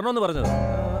അർജന്റ് ആയിട്ട് വരണമെന്ന് പറഞ്ഞത്?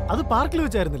 അത് പാർക്കിൽ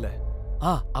വെച്ചായിരുന്നില്ലേ?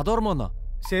 അതോർമ്മ വന്നാ?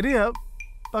 ശരിയാ,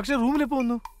 പക്ഷെ റൂമിലെപ്പോ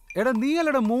വന്നു? എടാ നീ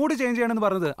അല്ലടാ മൂഡ് ചേഞ്ച് ചെയ്യണമെന്ന്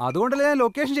പറഞ്ഞത്, അതുകൊണ്ടല്ലേ ഞാൻ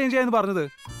ലൊക്കേഷൻ ചേഞ്ച് ചെയ്യാന്ന് പറഞ്ഞത്.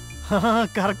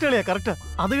 കറക്റ്റ് അളിയാ, കറക്റ്റ്.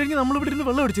 അത് കഴിഞ്ഞ് നമ്മൾ ഇവിടെ ഇരുന്ന്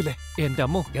വെള്ളം അടിച്ചില്ലേ? എന്റെ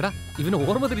അമ്മോ, എടാ ഇവന്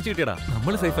ഓർമ്മ തിരിച്ചു കിട്ടിയടാ,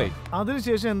 നമ്മൾ സേഫായി.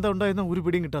 അതിനുശേഷം എന്താ ഉണ്ടായിരുന്ന ഒരു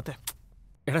പിടിയും കിട്ടാത്തെ?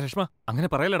 എടാ ലക്ഷ്മ, അങ്ങനെ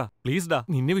പറയലടാ പ്ലീസ് ഡാ.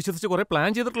 നിന്നെ വിശ്വസിച്ച് കുറെ പ്ലാൻ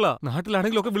ചെയ്തിട്ടുള്ള,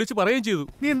 നാട്ടിലാണെങ്കിലും ഒക്കെ വിളിച്ച് പറയുകയും ചെയ്തു.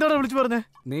 നീ എന്താടാ വിളിച്ചു പറഞ്ഞേ?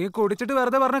 നീ കുടിച്ചിട്ട്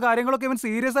വെറുതെ പറഞ്ഞ കാര്യങ്ങളൊക്കെ ഇവൻ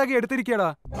സീരിയസ് ആക്കി എടുത്തിരിക്കടാ.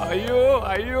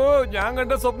 അയ്യോ ഞാൻ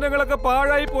കണ്ട സ്വപ്നങ്ങളൊക്കെ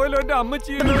പാഴായി പോയല്ലോ എന്റെ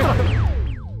അമ്മച്ചി.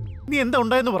 നീ എന്താ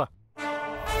ഉണ്ടായെന്ന് പറ.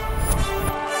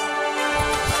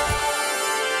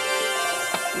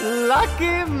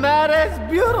 Lucky marriage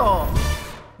bureau.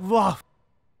 വാ,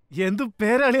 എന്ത്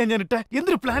പേരാളിയാ ഞാൻ ഇട്ടേ.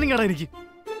 എന്തൊരു പ്ലാനിങ് ആടാ എനിക്ക്.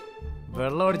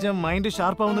 വെള്ളം അടിച്ച മൈൻഡ്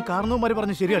ഷാർപ്പാവുന്ന കാരണവന്മാര്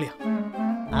പറഞ്ഞു ശരിയാളിയാ.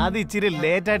 അത് ഇച്ചിരി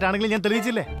ലേറ്റ് ആയിട്ടാണെങ്കിലും ഞാൻ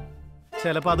തെളിയിച്ചില്ലേ.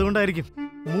 ചിലപ്പോ അതുകൊണ്ടായിരിക്കും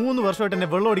 3 വർഷമായിട്ട് എന്നെ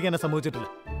വെള്ളം അടിക്കാനെ സംഭവിച്ചിട്ടില്ല.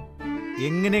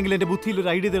 എങ്ങനെയെങ്കിലും എന്റെ ബുദ്ധിയിൽ ഒരു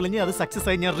ഐഡിയ തെളിഞ്ഞ് അത് സക്സസ്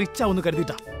ആയി ഞാൻ റിച്ച് ആവുന്നു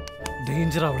കരുതിട്ടാ.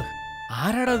 ഡേഞ്ചർ അവള്.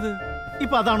 ആരാടാ അത്?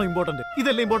 ഇപ്പൊ അതാണോ ഇമ്പോർട്ടന്റ്?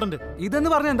 ഇതല്ലേ ഇമ്പോർട്ടന്റ്?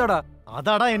 ഇതെന്ന് പറഞ്ഞ എന്താടാ?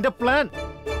 അതാടാ എന്റെ പ്ലാൻ.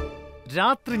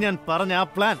 രാത്രി ഞാൻ പറഞ്ഞ ആ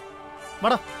പ്ലാൻ.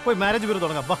 വടാ പോയി മാരേജ് ബ്യൂറോ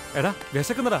തുടങ്ങാം. എടാ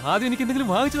വിശക്കുന്നടാ, ആദ്യം എനിക്ക് എന്തെങ്കിലും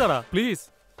വാങ്ങിച്ചതാടാ പ്ലീസ്.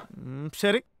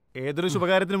 ശരി, ഏതൊരു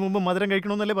ശുഭകാര്യത്തിന് മുമ്പ് മധുരം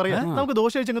കഴിക്കണമെന്നല്ലേ പറയാ. നമുക്ക്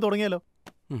ദോശ കഴിച്ചങ്ങ് തുടങ്ങിയാലോ?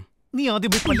 നീ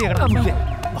ആദ്യം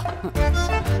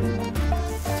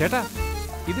ചേട്ടാ,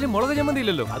 ഇതിന് മുളക് ചമ്മന്തി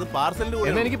ഇല്ലല്ലോ. അത് പാർസലിന്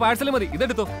എന്നാ എനിക്ക് പാഴ്സൽ മതി,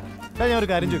 ഇതെടുത്തോ. ഞാൻ ഒരു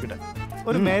കാര്യം ചോദിക്കട്ടെ,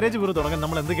 ഒരു മാരേജ് ബ്യൂറോ തുടങ്ങാൻ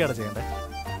നമ്മൾ എന്തൊക്കെയാണ് ചെയ്യേണ്ടത്?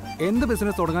 എന്ത്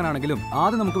ബിസിനസ് തുടങ്ങാനാണെങ്കിലും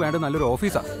ആദ്യം നമുക്ക് വേണ്ട നല്ലൊരു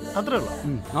ഓഫീസാ. അത്രേ ഉള്ളൂ?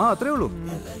 അത്രേ ഉള്ളൂ.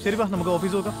 ശരി വാ, നമുക്ക്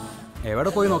ഓഫീസ് നോക്കാം. എവിടെ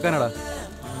പോയി നോക്കാനാടാ?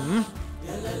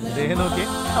 നോക്കി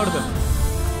അവിടെ തന്നെ.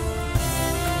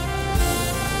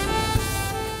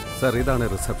 സർ ഇതാണ്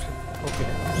റിസപ്ഷൻ. ഓക്കെ,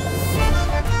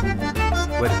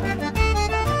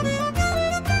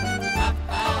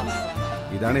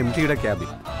 ഇതാണ് MTയുടെ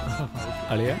ക്യാബിൻ.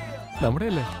 അളിയ നമ്മുടെ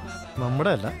അല്ലേ?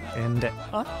 നമ്മുടെ അല്ല, എന്റെ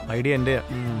ഐഡിയ എന്റെ.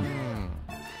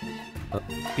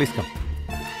 Please come.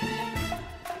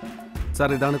 സർ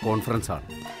ഇതാണ് കോൺഫറൻസ് ഹാൾ.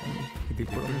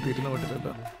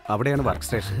 അവിടെയാണ് വർക്ക്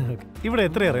സ്റ്റേഷൻ. ഇവിടെ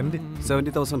എത്രയാ റെന്റ്?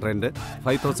 70,000 rent,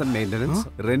 5,000 maintenance.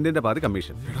 റെന്റിന്റെ പാതി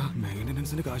കമ്മീഷൻ.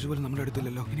 മെയിൻ്റനൻസിന് കാശ് പോലും നമ്മുടെ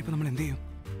അടുത്തില്ലല്ലോ. ഇനിയിപ്പോ നമ്മൾ എന്ത് ചെയ്യും?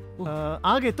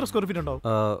 ആകെ എത്ര സ്ക്വയർ ഫീറ്റ് ഉണ്ടാവും?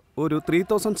 ഒരു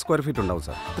 3,000 സ്ക്വയർ ഫീറ്റ് ഉണ്ടാവും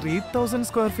സാർ. 3,000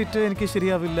 സ്ക്വയർ ഫീറ്റ് എനിക്ക്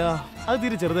ശരിയാവില്ല. അത്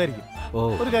തീരെ ചെറുതായിരിക്കും.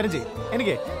 ഒരു കാര്യം ചെയ്യും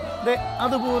എനിക്ക്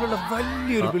അതുപോലുള്ള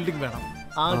വലിയൊരു ബിൽഡിംഗ് വേണം.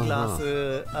 ആ ഗ്ലാസ്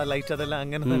ആ ലൈറ്റ് അതെല്ലാം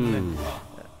അങ്ങനെ തന്നെ.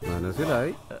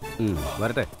 മനസ്സിലായി.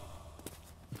 വരട്ടെ.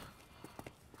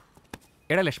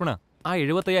 എടാ ലക്ഷ്മണ, ആ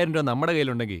 75,000 രൂപ നമ്മുടെ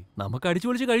കയ്യിലുണ്ടെങ്കിൽ നമുക്ക് അടിച്ചു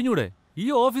പൊളിച്ച് കഴിഞ്ഞൂടെ? ഈ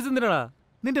ഓഫീസ് എന്തിനാടാ?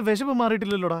 നിന്റെ വിശപ്പ്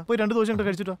മാറിയിട്ടില്ലല്ലോടാ. പോയി 2 ദോശ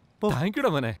കഴിച്ചിട്ടോ. താങ്ക്യൂടാ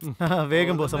മോനെ.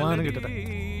 വേഗം പോ, സമാധാനം കിട്ടട്ടെ.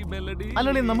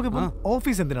 അല്ലേ നമുക്ക്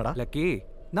ഓഫീസ് എന്തിനാടാ? ലക്കി,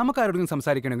 നമുക്ക് ആരോടും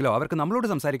സംസാരിക്കണമെങ്കിലോ അവർക്ക് നമ്മളോട്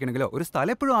സംസാരിക്കണമെങ്കിലോ ഒരു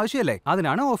സ്ഥലം എപ്പോഴും ആവശ്യമല്ലേ?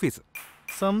 അതിനാണ് ഓഫീസ്.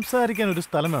 സംസാരിക്കാൻ ഒരു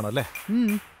സ്ഥലം വേണം അല്ലേ?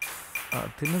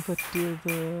 അതിന്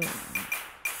പറ്റിയത്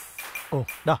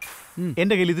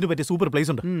എന്റെ കയ്യിൽ ഇതിന് പറ്റിയ സൂപ്പർ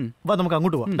പ്ലേസ് ഉണ്ട്. വാ നമുക്ക്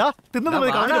അങ്ങോട്ട് പോവാം.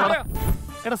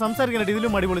 എടാ സംസാരിക്കാനായിട്ട്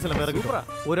ഇതിലും അടിപൊളി സ്ഥലം വേറെ കിട്ടും.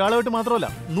 ഒരാളുമായിട്ട് മാത്രമല്ല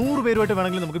 100 പേരുമായിട്ട്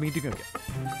വേണമെങ്കിൽ നമുക്ക് മീറ്റിംഗ് വെക്കാം.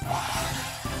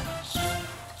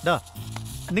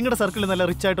 നിങ്ങളുടെ സർക്കിളിൽ നല്ല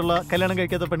റിച്ച് ആയിട്ടുള്ള കല്യാണം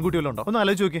കഴിക്കാത്ത പെൺകുട്ടികളും ഉണ്ടോ? ഒന്ന്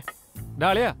ആലോചിച്ച് നോക്കിയേ.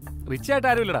 ഡാളിയാ, റിച്ച് ആയിട്ട്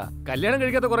ആരുമില്ലടാ. കല്യാണം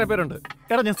കഴിക്കാത്ത കുറെ പേരുണ്ട്.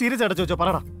 എടാ ഞാൻ സീരിയസ് ആയിട്ട് ചോദിച്ചോ,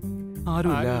 പറടാ.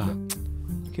 ആരുമില്ല.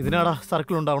 ഇതിനാടാ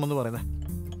സർക്കിൾ ഉണ്ടാവണമെന്ന് പറയുന്നത്.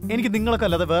 എനിക്ക് നിങ്ങളൊക്കെ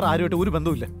അല്ലാതെ വേറെ ആരുമായിട്ട് ഒരു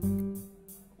ബന്ധവുമില്ല.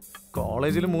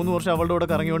 കോളേജിൽ 3 വർഷം അവളുടെ കൂടെ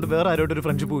കറങ്ങിയോണ്ട് വേറെ ആരുമായിട്ട് ഒരു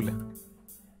ഫ്രണ്ട്ഷിപ്പും ഇല്ല.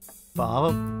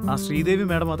 പാവം ആ ശ്രീദേവി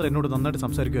മാഡം മാത്രം എന്നോട് നന്നായിട്ട്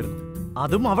സംസാരിക്കുമായിരുന്നു.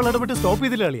 അതും അവൾ ഇടപെട്ട് സ്റ്റോപ്പ്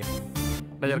ചെയ്തില്ല. കളിയാ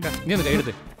നീ ഒന്ന്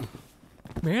കൈയെടുത്ത്.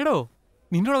 മേഡോ,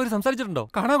 നിന്നോട് അവര് സംസാരിച്ചിട്ടുണ്ടോ?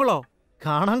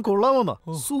 കാണാൻ കൊള്ളാമോന്നോ?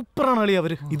 സൂപ്പറാണ് കളി.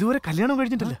 അവര് ഇതുവരെ കല്യാണം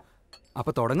കഴിഞ്ഞിട്ടില്ല.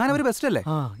 അപ്പൊ തുടങ്ങാൻ അവര് ബെസ്റ്റ് അല്ലേ?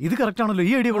 ഇത് കറക്റ്റ് ആണല്ലോ.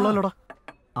 ഈ ഐഡിയ കൊള്ളാലോടാ.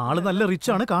 ആള് നല്ല റിച്ച്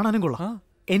ആണ്, കാണാനും കൊള്ളാം.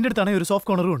 എന്റെ അടുത്താണെങ്കിൽ ഒരു സോഫ്റ്റ്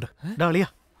കോർണറും ഉണ്ട്. ഡാളിയാ,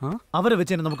 അവരെ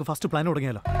വെച്ച് തന്നെ നമുക്ക് ഫസ്റ്റ് പ്ലാൻ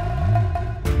തുടങ്ങിയാലോ?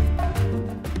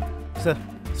 സർ,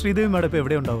 ശ്രീദേവി മാഡം ഇപ്പൊ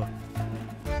എവിടെ ഉണ്ടാവുക?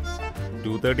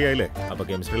 2:30 ആയില്ലേ? അപ്പൊ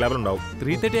കെമിസ്ട്രി ലാബിൽ ഉണ്ടാവും.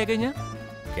 3:30 ആയി കഴിഞ്ഞാ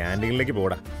ക്യാൻറ്റീനിലേക്ക്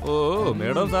പോടാ. ഓ,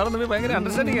 മേഡം സാറും തമ്മിൽ ഭയങ്കര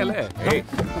അണ്ടർസ്റ്റാൻഡിംഗ് അല്ലേ?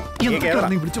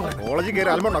 കോളേജിൽ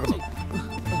കയറി ആൽബം ഉണ്ടാക്കുന്നു.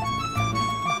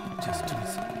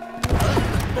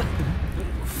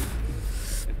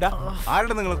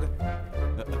 ആരുടെ നിങ്ങൾക്ക്?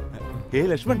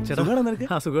 ലക്ഷ്മൺ,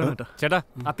 ചേട്ടാ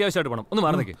അത്യാവശ്യമായിട്ട് പോണം, ഒന്ന്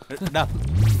മാറി നിൽക്ക്.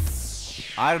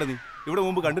 ആരുടെ നീ? ഇവിടെ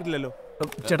മുമ്പ് കണ്ടിട്ടില്ലല്ലോ.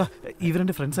 ചേട്ടാ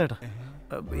ഇവരെന്റെ ഫ്രണ്ട്സ് ആയിട്ടാ.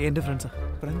 എന്റെ ഫ്രണ്ട്സാ.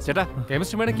 ചേട്ടാ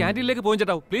കെമിസ്ട്രി മേഡം ക്യാൻറ്റീനിലേക്ക് പോകും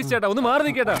ചേട്ടാ. പ്ലീസ് ചേട്ടാ ഒന്ന് മാറി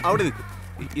നിൽക്കേട്ടാ. അവിടെ നിൽക്ക്.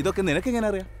 ഇതൊക്കെ നിനക്ക് എങ്ങനെ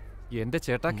അറിയാം? എന്റെ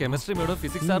ചേട്ടാ കെമിസ്ട്രി മേഡം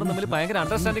ഫിസിക്സ് സാറും തമ്മിൽ ഭയങ്കര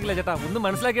അണ്ടർസ്റ്റാൻഡിംഗ് ഇല്ല ചേട്ടാ. ഒന്ന്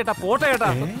മനസ്സിലാക്കിയേട്ടാ. പോട്ടെ ചേട്ടാ.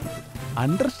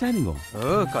 അണ്ടർസ്റ്റാൻഡിംഗോ?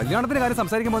 കല്യാണത്തിന്റെ കാര്യം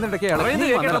സംസാരിക്കുമ്പോൾ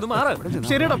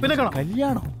ശരിയാ. പിന്നെ കാണാം.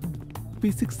 കല്യാണോ?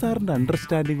 ഫിസിക്സ് സാറിന്റെ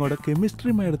അണ്ടർസ്റ്റാൻഡിങ്ങോടെ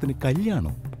കെമിസ്ട്രി മേഡത്തിന്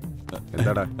കല്യാണോ?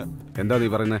 എന്താ നീ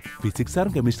പറയുന്നത്? ഫിസിക്സ്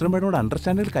സാറും കെമിസ്ട്രി മേഡോട്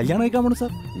അണ്ടർസ്റ്റാൻഡിംഗ് കല്യാണം കഴിക്കാൻ പോണു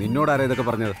സാർ. നിന്നോട് ആരാ ഇതൊക്കെ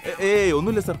പറഞ്ഞത്?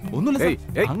 ഒന്നുമില്ല സാർ, ഒന്നുമില്ല.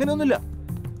 അങ്ങനെയൊന്നുമില്ല.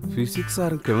 ഫിസിക്സ്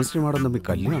സാറും കെമിസ്ട്രി മേഡം തമ്മിൽ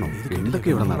കല്യാണോ? എന്തൊക്കെ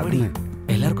ഇവിടെ നടക്കുന്നത്?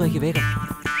 എല്ലാവർക്കും ആക്കി വേഗം.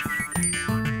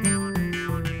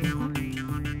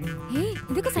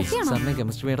 സാറിന്റെ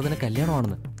കെമിസ്ട്രി മേഡത്തിന്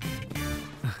കല്യാണമാണെന്ന്.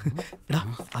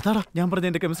 അതാടാ ഞാൻ പറഞ്ഞ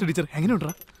എന്റെ കെമിസ്ട്രി ടീച്ചർ.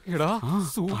 എങ്ങനെയുണ്ടാ?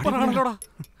 സൂപ്പർ ആണല്ലോടാ.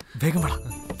 വേഗം വേണം.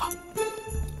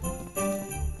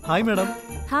 Hi madam.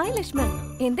 ഹായ് ലക്ഷ്മൺ,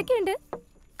 എന്തൊക്കെയുണ്ട്?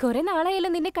 കുറെ നാളായല്ലോ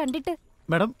നിന്നെ കണ്ടിട്ട്.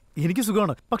 മാഡം എനിക്ക്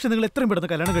സുഖമാണ്. പക്ഷെ നിങ്ങൾ എത്രയും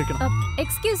പെട്ടെന്ന് കല്യാണം കഴിക്കണം.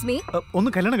 എക്സ്ക്യൂസ് മീ, ഒന്ന്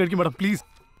കല്യാണം കഴിക്കും മാഡം പ്ലീസ്.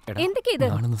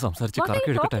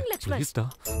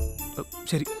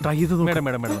 ശരി ട്രൈ ചെയ്ത് madam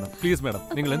madam madam please madam.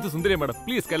 നിങ്ങൾ എന്ത് സുന്ദരിയാ മേഡം.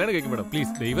 പ്ലീസ് കല്യാണം കഴിക്കും മേഡം.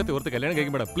 പ്ലീസ് ദൈവത്തെ ഓർത്ത് കല്യാണം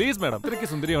കഴിക്കും മേഡം. Please madam. ഇത്രയ്ക്ക്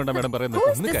സുന്ദരിയുണ്ടോ മേഡം പറയുന്നത്?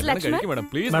 ഒന്ന് കല്യാണം കഴിക്കും മേഡം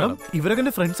പ്ലീസ്. മാഡം ഇവരൊക്കെ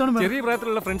എന്റെ ഫ്രണ്ട്സ് ആണ്. ചെറിയ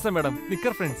പ്രായത്തിലുള്ള ഫ്രണ്ട്സാ മേഡം.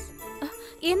 നിക്കർ ഫ്രണ്ട്സ്.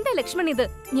 എന്താ ലക്ഷ്മൺ ഇത്?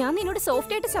 ഞാൻ നിന്നോട്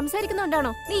സോഫ്റ്റ് ആയിട്ട്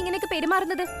സംസാരിക്കുന്നോണ്ടാണോ നീ ഇങ്ങനെയൊക്കെ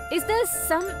പെരുമാറുന്നത്? Is this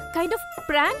some kind of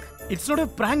prank? It's not a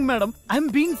prank, madam. I'm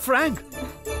being frank.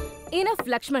 Enough,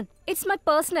 Lakshman. It's my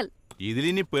personal.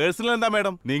 ഇതിലിനി personal എന്താ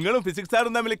മേഡം? നിങ്ങളും ഫിസിക്സ്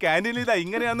സാറും തമ്മിൽ ക്യാൻറ്റീനിൽ ഇതാ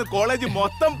ഇങ്ങനെയാന്ന് കോളേജ്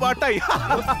മൊത്തം പാട്ടായി.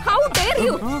 How dare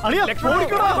you?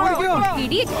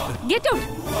 Idiot. Get out.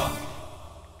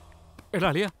 എടാ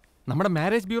അളിയ, നമ്മുടെ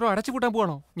മാരേജ് ബ്യൂറോ അടച്ചുപൂട്ടാൻ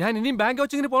പോവാണോ? ഞാൻ ഇനിയും ബാങ്ക്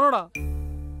കോച്ചിങ്ങിന് പോണോടാ.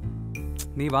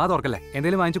 നീ വാ തുറക്കല്ലേ,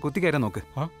 എന്തെങ്കിലും വാങ്ങിച്ച് കുത്തി കയറാൻ നോക്ക്.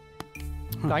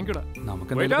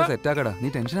 നമുക്ക് സെറ്റ് ആക്കടാ, നീ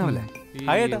ടെൻഷൻ ആവല്ലേ.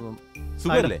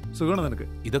 സുഖമാണ് നിനക്ക്?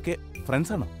 ഇതൊക്കെ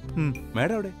ഫ്രണ്ട്സ് ആണോ?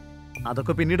 മേഡം എവിടെ?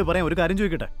 അതൊക്കെ പിന്നീട് പറയാം. ഒരു കാര്യം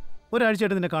ചോദിക്കട്ടെ,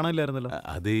 ഒരാഴ്ചയായിട്ട് നിന്നെ കാണാനില്ലായിരുന്നല്ലോ.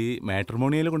 അത്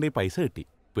മാട്രിമോണിയൽ കൊണ്ടുപോയി പൈസ കിട്ടി.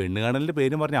 പെണ്ണ് കാണലിന്റെ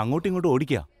പേരും പറഞ്ഞ് അങ്ങോട്ടും ഇങ്ങോട്ടും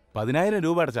ഓടിക്കുക. 10,000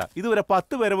 രൂപ അടച്ചാ ഇതുവരെ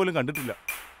 10 പേരെ പോലും കണ്ടിട്ടില്ല.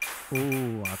 ഓ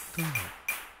അത്.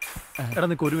 എടാ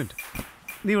നിനക്ക് ഒരു മിനിറ്റ്,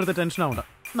 നീ ഇവിടുത്തെ ടെൻഷൻ ആവണ്ട.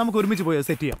 നമുക്ക് ഒരുമിച്ച് പോയി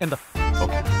സെറ്റ് ചെയ്യാം. എന്താ?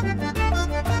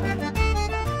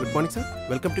 Good morning sir.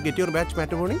 Welcome to get your batch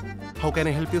matrimony. How can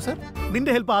I help you sir?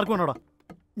 നിന്റെ ഹെൽപ്പ് ആർക്കും വേണോടാ?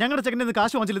 ഞങ്ങളുടെ ചെക്കൻ്റെ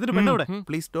കാശ് വാങ്ങിച്ചില്ല. ഇതിന് പെണ്ണവിടെ?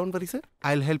 Please don't worry sir,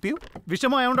 I will help you.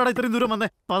 വിഷമമായോണ്ടാണ് ഇത്രയും ദൂരം വന്നേ.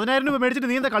 10,000 രൂപ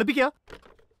മേടിച്ചിട്ട് നീ എന്താ കളിപ്പിക്കുക?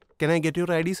 Can I get your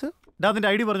ID sir? ഡാ നിന്റെ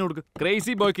ഐഡി പറഞ്ഞു കൊടുക്ക്.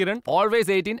 Crazy boy Kiran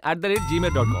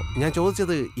always18@gmail.com. ഞാൻ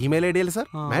ചോദിച്ചത് ഇമെയിൽ ഐഡി അല്ല സർ,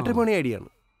 മാട്രിമോണി ഐഡി ആണ്.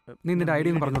 നീ നിന്റെ ഐഡി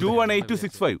ഒന്ന് പറഞ്ഞു.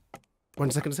 218265.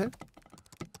 1 second sir.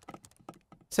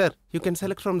 Sir, you can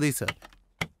select from these sir.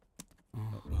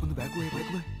 ഒന്ന് ബാക്ക് പോയി.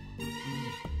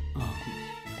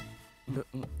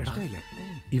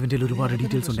 ഇവന്റെ ഒരുപാട്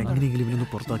ഡീറ്റെയിൽസ് ഉണ്ട്. എങ്ങനെയെങ്കിലും ഇവനൊന്ന്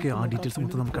പുറത്താക്കി ആ ഡീറ്റെയിൽസ്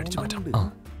മൊത്തം നമുക്ക് അടിച്ചു മാറ്റാം.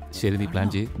 ശരി, നീ പ്ലാൻ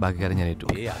ചെയ്യ്. ബാക്കി കാര്യം ഞാൻ ഏറ്റു.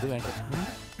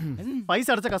 പൈസ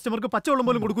അടച്ച കസ്റ്റമർക്ക് പച്ചവെള്ളം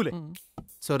പോലും കൊടുക്കൂലേ?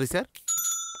 Sorry sir.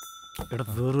 എടാ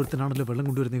വേറൊരുത്തനാണല്ലോ വെള്ളം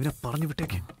കൊണ്ടുവരുന്നത്, ഇവനെ പറഞ്ഞു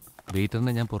വിട്ടേക്ക്.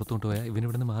 വെയിറ്ററിനെ ഞാൻ പുറത്തു കൊണ്ടുപോയാൽ ഇവന്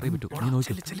ഇവിടെ നിന്ന് മാറി പറ്റൂ. നീ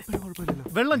നോക്കി.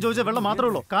 വെള്ളം ചോദിച്ചാൽ വെള്ളം മാത്രമേ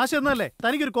ഉള്ളൂ, കാശ് എന്നല്ലേ?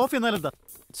 തനിക്കൊരു കോഫി എന്നാലെന്താ?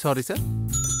 Sorry sir.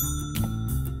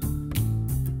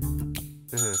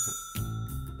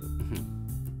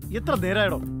 എത്ര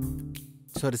നേരായടോ?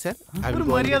 Sorry sir. ഒരു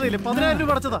മര്യാദയില്ലേ? 10,000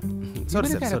 രൂപ അടച്ചതാ. Sorry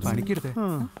sir. പണിക്കെടുത്തേ.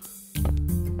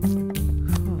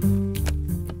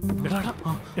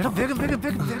 എടാ വേഗം വേഗം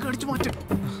വേഗം വേഗം അടിച്ചു മാറ്റും.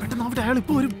 പെട്ടെന്ന് അവിടെ അയാൾ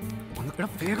ഇപ്പൊ വരും. എടാ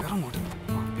വേഗം അങ്ങോട്ട്.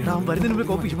 എടാ അവൻ വരുന്നതിന് മുമ്പേ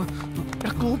കോപ്പി ചെയ്യാം.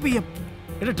 എടാ കോപ്പി ചെയ്യാം.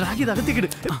 എടാ ഡ്രാഗ് ചെയ്ത് അകത്തേക്കിട്.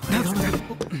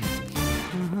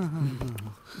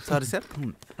 Sorry sir.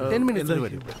 10 മിനിറ്റ്സ്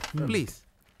വരും പ്ലീസ്.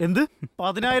 എന്ത്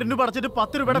 10,000 രൂപ അടച്ചിട്ട്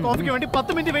 10 രൂപയുടെ കോഫിക്ക് വേണ്ടി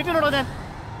 10 മിനിറ്റ് വെയിറ്റ് ചെയ്യണോ ഞാൻ?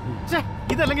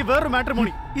 ഇതല്ലെങ്കിൽ വേറൊരു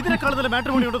മാട്രിമോണി, ഇതിനേക്കാൾ നല്ല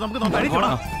മാട്രിമോണി ഉണ്ട്. നമുക്ക്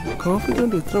നോക്കാം. കോഫി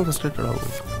കൊണ്ട് ഇത്ര ഫ്രസ്ട്രേറ്റഡ് ആവും?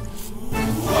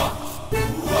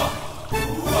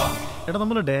 എടാ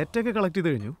നമ്മൾ ഡേറ്റ ഒക്കെ കളക്ട് ചെയ്ത്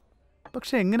കഴിഞ്ഞു,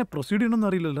 പക്ഷെ എങ്ങനെ പ്രൊസീഡ് ചെയ്യണമെന്ന്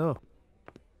അറിയില്ലല്ലോ.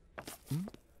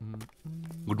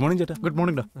 ഗുഡ് മോർണിംഗ് ചേട്ടാ. Good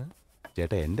morning.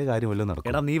 ചേട്ടാ എന്റെ കാര്യം വല്ലതും നടക്കും?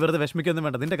 എടാ നീ വെറുതെ വിഷമിക്കൊന്നും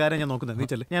വേണ്ട, നിന്റെ കാര്യം ഞാൻ നോക്കുന്നത്. നീ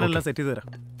ചെല്ല്, ഞാനെല്ലാം സെറ്റ് ചെയ്ത് തരാം.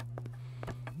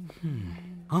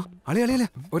 അളിയളിയല്ലേ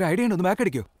ഒരു ഐഡിയ ഉണ്ട്, ഒന്ന് ബാക്ക്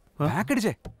അടിക്കോ? ബാക്ക്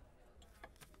അടിച്ചേ.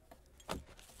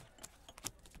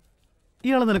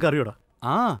 ഇയാളെ നിനക്ക് അറിയോടാ?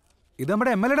 ആ ഇത്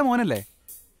നമ്മുടെ MLA മോനല്ലേ?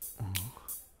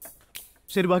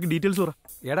 ശരി, ബാക്കി ഡീറ്റെയിൽസ് പറ.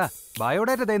 എടാ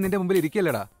ബയോഡാറ്റ നിന്റെ മുമ്പിൽ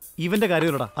ഇരിക്കല്ലേടാ. ഇവന്റെ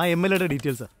കാര്യമല്ലടാ, ആ MLA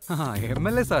ഡീറ്റെയിൽസ്.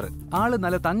 MLA സാർ ആള്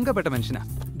നല്ല തങ്കപ്പെട്ട മനുഷ്യനാ.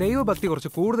 ദൈവഭക്തി കുറച്ച്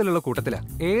കൂടുതലുള്ള കൂട്ടത്തിലാ.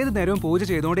 ഏത് നേരവും പൂജ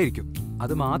ചെയ്തുകൊണ്ടേ ഇരിക്കും.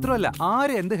 അത് മാത്രമല്ല,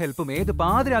 ആര് എന്ത് ഹെൽപ്പും ഏത്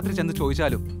പാതിരാത്രി ചെന്ന്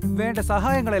ചോദിച്ചാലും വേണ്ട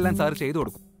സഹായങ്ങളെല്ലാം സാർ ചെയ്തു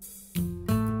കൊടുക്കും.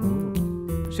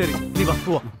 ശരി, നീ വാ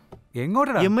പോവാ.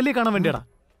 എങ്ങോട്ടാ? MLA കാണാൻ വേണ്ടിയാടാ.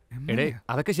 എടേ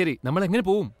അതൊക്കെ ശരി, നമ്മൾ എങ്ങനെ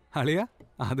പോവും? അളിയാ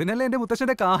അതിനല്ലേ എന്റെ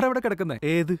മുത്തശ്ശന്റെ കാർ അവിടെ കിടക്കുന്നത്.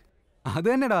 ഏത്? അത്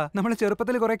തന്നെടാ, നമ്മള്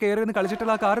ചെറുപ്പത്തിൽ കുറെ കയറി നിന്ന്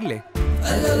കളിച്ചിട്ടുള്ള ആ കാറില്ലേ?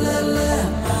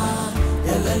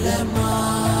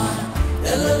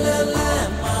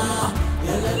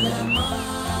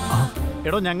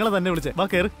 എടോ ഞങ്ങളെ തന്നെ വിളിച്ചേ, വാ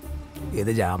കേറ്.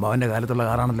 ഇത് ജാമാവന്റെ കാലത്തുള്ള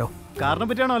കാറാണല്ലോ. കാറിനെ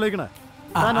പറ്റിയാണോ ആലോചിക്കണേ?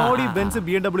 താൻ ഓഡി ബെൻസ്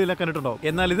BMW എല്ലാം കണ്ടിട്ടുണ്ടോ?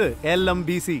 എന്നാൽ ഇത്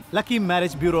LMBC lucky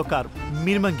marriage bureau car,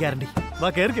 minimum guarantee. വാ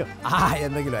കേറിക്കോ.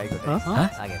 എന്തെങ്കിലും ആയിക്കോട്ടെ.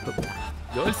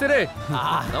 നമസ്കാരം.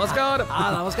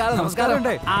 നമസ്കാരം. നമസ്കാരം.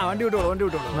 വണ്ടി വിട്ടോളൂ, വണ്ടി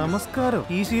വിട്ടോളൂ. നമസ്കാരം.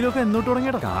 ഈ ശീലമൊക്കെ എന്നോട്ട്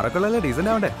തുടങ്ങിയടാ. കാറൊക്കെ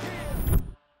ഡീസന്റ് ആവണ്ടേ?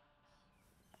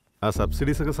 ആ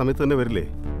സബ്സിഡീസ് ഒക്കെ സമയത്ത് തന്നെ വരില്ലേ?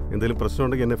 എന്തെങ്കിലും പ്രശ്നം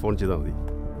ഉണ്ടെങ്കിൽ എന്നെ ഫോൺ ചെയ്താൽ മതി.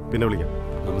 പിന്നെ വിളിക്കാം.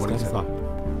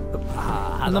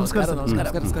 നമസ്കാരം.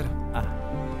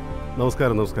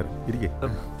 നമസ്കാരം. നമസ്കാരം. ഇരിക്കേ.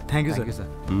 Thank you sir.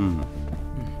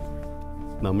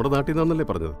 നമ്മുടെ നാട്ടിൽ നിന്നല്ലേ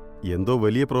പറഞ്ഞത്? എന്തോ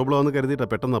വലിയ പ്രോബ്ലം ആണെന്ന് കരുതിയിട്ടാ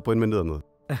പെട്ടെന്ന് അപ്പോയിന്റ്മെന്റ് തന്നത്.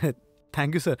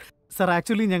 Thank you sir. Sir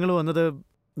actually ഞങ്ങൾ വന്നത്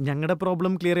ഞങ്ങളുടെ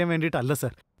പ്രോബ്ലം ക്ലിയർ ചെയ്യാൻ വേണ്ടിയിട്ടല്ല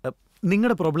സർ,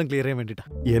 നിങ്ങളുടെ പ്രോബ്ലം ക്ലിയർ ചെയ്യാൻ വേണ്ടിയിട്ടാ.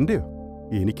 എന്റെയോ?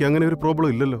 എനിക്ക് അങ്ങനെ ഒരു പ്രോബ്ലം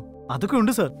ഇല്ലല്ലോ. അതൊക്കെ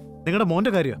ഉണ്ട് സർ. നിങ്ങളുടെ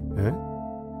മോന്റെ കാര്യമാണ്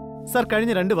സർ.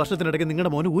 കഴിഞ്ഞ 2 വർഷത്തിനിടയ്ക്ക്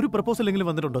നിങ്ങളുടെ മോന് ഒരു പ്രപ്പോസൽ എങ്കിലും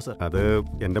വന്നിട്ടുണ്ടോ സർ? അത്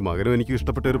എന്റെ മകനും എനിക്ക്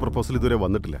ഇഷ്ടപ്പെട്ട ഒരു പ്രപ്പോസൽ ഇതുവരെ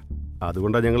വന്നിട്ടില്ല.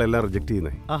 അതുകൊണ്ടാണ് ഞങ്ങൾ എല്ലാം റിജക്ട്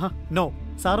ചെയ്യുന്നത്. ആഹാ നോ,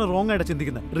 സാറ് റോങ് ആയിട്ട്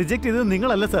ചിന്തിക്കുന്നത്. റിജക്ട് ചെയ്തത്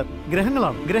നിങ്ങളല്ല സർ,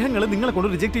 ഗ്രഹങ്ങളാണ്. ഗ്രഹങ്ങൾ നിങ്ങളെ കൊണ്ട്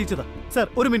റിജക്ട് ചെയ്യിച്ചതാ സർ.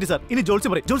 ഒരു മിനിറ്റ് സർ, ഇനി ജോൾസി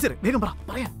പറയും. ജോൾസി വേഗം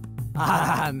പറയാ.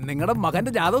 നിങ്ങളുടെ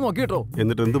മകന്റെ ജാതകം നോക്കിട്ടോ.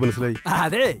 എന്നിട്ട് എന്ത് മനസ്സിലായി?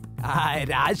 അതെ,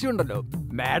 രാശി ഉണ്ടല്ലോ,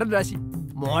 മേഡം രാശി.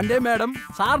 മോന്റെ മേഡം,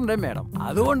 സാറിന്റെ മേഡം.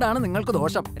 അതുകൊണ്ടാണ് നിങ്ങൾക്ക്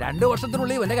ദോഷം. 2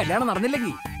 വർഷത്തിനുള്ളിൽ ഇവന്റെ കല്യാണം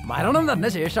നടന്നില്ലെങ്കിൽ മരണം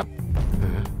തന്നെ ശേഷം.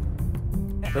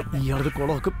 ഇയാളത്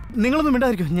കൊളാക്കും. നിങ്ങളൊന്നും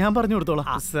മിണ്ടായിരിക്കും, ഞാൻ പറഞ്ഞു കൊടുത്തോളാം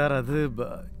സാർ. അത്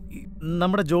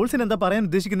നമ്മുടെ ജോൾസിന് എന്താ പറയാൻ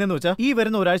ഉദ്ദേശിക്കുന്നതെന്ന് വെച്ചാൽ, ഈ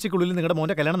വരുന്ന ഒരാഴ്ചക്കുള്ളിൽ നിങ്ങളുടെ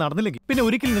മോന്റെ കല്യാണം നടന്നില്ലെങ്കിൽ പിന്നെ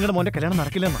ഒരിക്കലും നിങ്ങളുടെ മോന്റെ കല്യാണം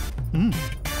നടക്കില്ലെന്നാ.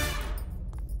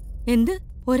 എന്ത്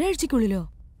ഒരാഴ്ചക്കുള്ളിലോ?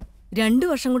 2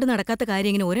 വർഷം കൊണ്ട് നടക്കാത്ത കാര്യം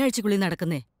ഇങ്ങനെ ഒരാഴ്ചക്കുള്ളിൽ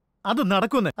നടക്കുന്നേ? അത്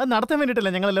നടക്കുന്നേ. അത് നടത്താൻ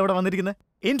വേണ്ടിട്ടല്ലേ ഞങ്ങളെല്ലാം ഇവിടെ വന്നിരിക്കുന്നത്.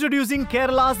 Introducing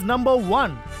Kerala's number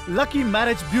 1 lucky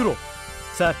marriage bureau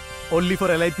sir. Only four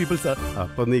elite people sir.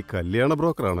 അപ്പൊ നീ കല്യാണ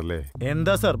ബ്രോക്കർ ആണല്ലേ?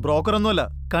 എന്താ സാർ, ബ്രോക്കർ ഒന്നുമല്ല,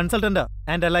 കൺസൾട്ടന്റാ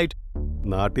ആൻഡ് എലൈറ്റ്.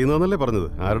 നാട്ടിൽ നിന്നല്ലേ പറഞ്ഞത്?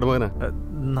 ആരുടെ മകനാ?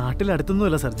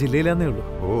 നാട്ടിലടുത്തൊന്നുമല്ല സാർ, ജില്ലയിലാന്നേ ഉള്ളൂ.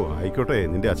 ഓ ആയിക്കോട്ടെ.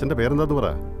 നിന്റെ അച്ഛന്റെ പേരെന്താന്ന് പറ.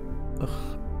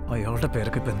 അയാളുടെ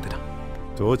പേരൊക്കെ ഇപ്പൊ എന്തിനാ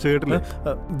ചോദിച്ചു കേട്ടില്ലേ?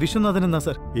 വിശ്വനാഥൻ എന്നാ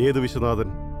സാർ. ഏത്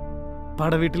വിശ്വനാഥൻ?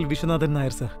 പടവീട്ടിൽ വിശ്വനാഥൻ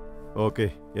നായർ സാർ. ഓക്കെ,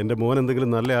 എന്റെ മോൻ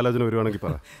എന്തെങ്കിലും നല്ല ആലോചന വരുവാണെങ്കിൽ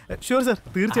പറ. ഷുവർ സാർ,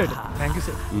 തീർച്ചയായിട്ടും. Thank you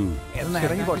sir.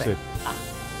 ഇറങ്ങിക്കോട്ടെ.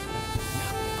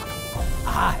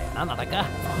 നടക്ക.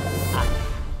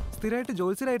 സ്ഥിരമായിട്ട്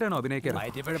ജോത്സ്യരായിട്ടാണോ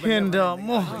അഭിനയിക്കുന്നത്? എന്റെ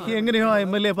അമ്മോ, എങ്ങനെയോ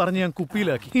MLA പറഞ്ഞ് ഞാൻ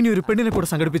കുപ്പിയിലാക്കി. ഇനി ഒരു പെണ്ണിനെ കൂടെ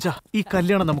സംഘടിപ്പിച്ച ഈ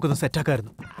കല്യാണം നമുക്കൊന്ന്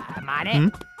സെറ്റാക്കായിരുന്നു.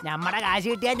 നമ്മടെ കാശ്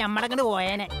കിട്ടിയാ നമ്മടങ്ങോട്ട്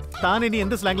പോയേനെ. താൻ ഇനി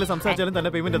എന്ത് സ്ലാങ്ങിൽ സംസാരിച്ചാലും തന്നെ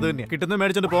പേയ്മെന്റ് അത് തന്നെയാ. കിട്ടുന്ന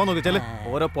മേടിച്ചോണ്ട് പോകാൻ നോക്കി. ചെല്,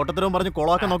 ഓരോ പൊട്ടത്തരവും പറഞ്ഞ്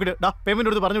കൊളാക്കാൻ നോക്കിട്ട് പേയ്മെന്റ്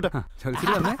എടുത്ത് പറഞ്ഞിട്ട്.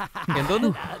 എന്തോന്ന്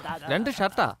 2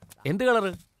 ഷർട്ടാ? എന്ത്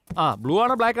കളറ്? ബ്ലൂ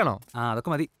ആണോ ബ്ലാക്ക് ആണോ?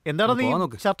 അതൊക്കെ മതി. എന്താണ് നീ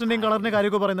ഷർട്ടിന്റെയും കളറിന്റെ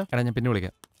കാര്യമൊക്കെ പറയുന്നത്? എടാ ഞാൻ പിന്നെ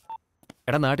വിളിക്കാം.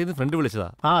 എടാ നാട്ടിൽ നിന്ന് ഫ്രണ്ട് വിളിച്ചതാ.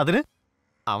 അതിന്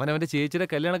അവൻ അവന്റെ ചേച്ചിയുടെ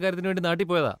കല്യാണക്കാര്യത്തിന് വേണ്ടി നാട്ടിൽ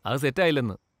പോയതാ. അത് സെറ്റ്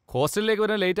ആയില്ലെന്ന്. ഹോസ്റ്റലിലേക്ക്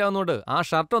വരാൻ ലേറ്റ് ആവുന്നോണ്ട് ആ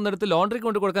ഷർട്ട് ഒന്നെടുത്ത് ലോണ്ടറി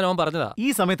കൊണ്ട് കൊടുക്കാൻ അവൻ പറഞ്ഞതാ. ഈ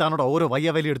സമയത്താണോ ഓരോ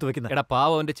വയ്യാവലി എടുത്ത് വെക്കുന്നത്? എടാ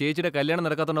പാവം, അവന്റെ ചേച്ചിയുടെ കല്യാണം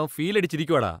നടക്കാത്തോണ്ട് അവൻ ഫീൽ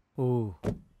അടിച്ചിരിക്കുവാടാ. ഓ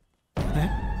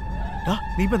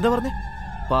നീ ഇപ്പൊ എന്താ പറഞ്ഞേ?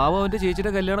 പാവം, അവന്റെ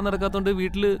ചേച്ചിയുടെ കല്യാണം നടക്കാത്തോണ്ട്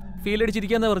വീട്ടില് ഫീൽ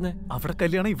അടിച്ചിരിക്കാന്നാ പറഞ്ഞേ. അവിടെ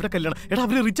കല്യാണം ഇവിടെ കല്യാണം. എടാ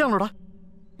അവര് റിച്ച് ആണോടാ?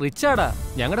 റിച്ചാടാ,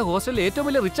 ഞങ്ങളുടെ ഹോസ്റ്റലിൽ ഏറ്റവും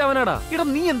വലിയ റിച്ച് അവനാടാ. എടാ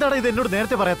നീ എന്താടാ ഇത് എന്നോട്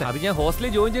നേരത്തെ പറയാത്ത? അത് ഞാൻ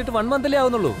ഹോസ്റ്റലിൽ ജോയിൻ ചെയ്തിട്ട് 1 മന്ത്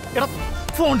ആവുന്നുള്ളൂ. എടാ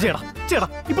ഫോൺ ചെയ്യടാ,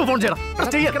 ഇപ്പൊ ഫോൺ ചെയ്യടാ.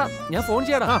 ഞാൻ ഫോൺ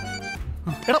ചെയ്യടാ.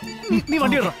 എടാ നീ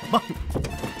വണ്ടി ഇടടാ,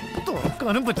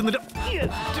 തുറക്കാനും പറ്റുന്നില്ല.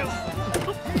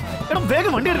 എടാ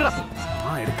വേഗം വണ്ടി എടുക്കടാ.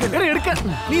 എടുക്ക.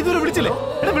 നീ ഇതുവരെ വിളിച്ചില്ലേ?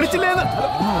 എടാ വിളിച്ചില്ലേന്ന്.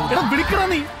 എടാ വിളിക്കടാ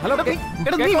നീ.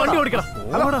 എടാ നീ വണ്ടി ഓടിക്കടാ.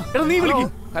 എടാ നീ വിളിക്കും.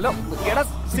 ഹലോ, എടാ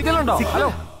സിഗ്നൽ ഉണ്ടോ? ഹലോ.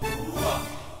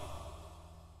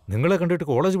 നിങ്ങളെ കണ്ടിട്ട്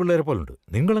കോളേജ് പിള്ളേരെ പോലുണ്ട്.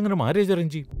 നിങ്ങൾ എങ്ങനെ മാരേജ്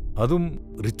അറേഞ്ച് ചെയ്യും? അതും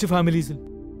rich ഫാമിലീസിൽ?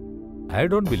 I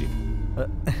don't believe.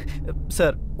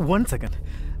 Sir 1 second.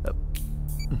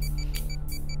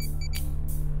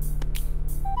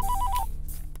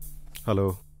 Hello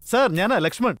sir, ഞാനാ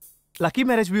ലക്ഷ്മൺ, ലക്കി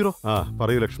മാരേജ് ബ്യൂറോ.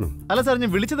 പറയൂ ലക്ഷ്മൺ. അല്ല സാർ,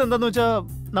 ഞാൻ വിളിച്ചത് എന്താന്ന് വെച്ചാ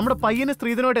നമ്മുടെ പയ്യനെ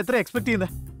സ്ത്രീധനമായിട്ട് എത്ര എക്സ്പെക്ട്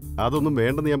ചെയ്യുന്നത്? അതൊന്നും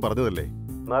വേണ്ടെന്ന് ഞാൻ പറഞ്ഞതല്ലേ.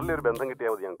 നല്ലൊരു ബന്ധം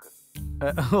കിട്ടിയാൽ മതി ഞങ്ങൾക്ക്.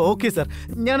 ഓക്കെ സാർ,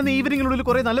 ഞാനിന്ന് ഈവനിങ്ങിനുള്ളിൽ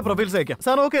കുറെ നല്ല പ്രൊഫൈൽസ് അയക്കാം.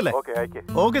 സാർ ഓക്കെ അല്ലേ?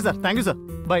 Okay sir, thank you sir,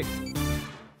 by.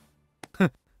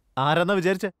 ആരാന്നാ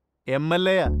വിചാരിച്ച?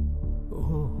 MLA.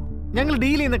 ഞങ്ങൾ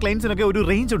ഡീൽ ചെയ്യുന്ന ക്ലയൻസിനൊക്കെ ഒരു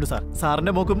റേഞ്ച് ഉണ്ട് സാർ.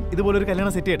 സാറിന്റെ മോക്കും ഇതുപോലെ ഒരു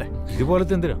കല്യാണം സെറ്റ് ചെയ്യട്ടെ.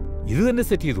 ഇതുപോലത്തെ എന്തിനാ? ഇത് തന്നെ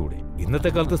സെറ്റ് ചെയ്തുകൂടെ? ഇന്നത്തെ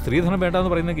കാലത്ത് സ്ത്രീധനം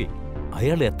വേണ്ടെന്ന് പറയുന്നെങ്കിൽ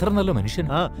അയാൾ എത്ര നല്ല മനുഷ്യൻ.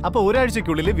 അപ്പൊ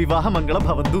ഒരാഴ്ചക്കുള്ളിൽ വിവാഹമംഗളം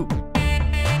ഭവന്തു.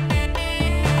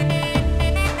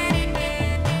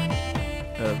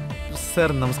 സാർ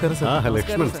നമസ്കാരം. സാർ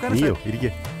ലക്ഷ്മൺ, നീയോ? ഇരിക്കേ.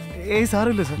 ഏയ്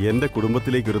സാറില്ല സാർ. എന്റെ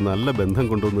കുടുംബത്തിലേക്ക് ഒരു നല്ല ബന്ധം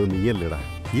കൊണ്ടുവന്നത് നീയല്ലേടാ.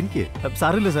 ഇരിക്കേ.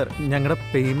 സാറില്ല സാർ, ഞങ്ങളുടെ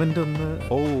പേയ്മെന്റ് ഒന്ന്.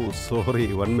 ഓ സോറി,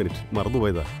 1 മിനിറ്റ്,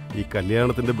 മറന്നുപോയതാ. ഈ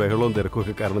കല്യാണത്തിന്റെ ബഹളവും തിരക്കും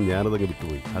ഒക്കെ കാരണം ഞാനതങ്ങ്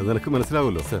വിട്ടുപോയി. അത് നിനക്ക്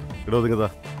മനസ്സിലാവുമല്ലോ. സാർ ഇടോ നിങ്ങതാ,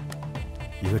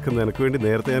 ഇതൊക്കെ നിനക്ക് വേണ്ടി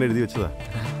നേരത്തെ ഞാൻ എഴുതി വെച്ചതാ.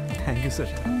 Thank you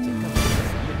sir.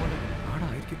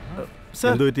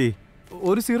 എന്ത് പറ്റി?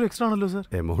 ഒരു 0 എക്സ്ട്രാ ആണല്ലോ സാർ.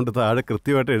 എമൗണ്ട് താഴെ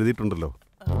കൃത്യമായിട്ട് എഴുതിയിട്ടുണ്ടല്ലോ.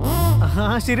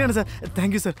 ശരിയാണ് sir,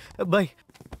 thank you sir, by.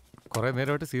 കുറെ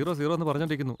നേരമായിട്ട് 0 എന്ന്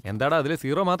പറഞ്ഞോണ്ടിരിക്കുന്നു. എന്താടാ അതില്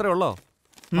 0 മാത്രമേ ഉള്ളോ?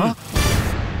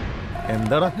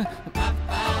 എന്താടാ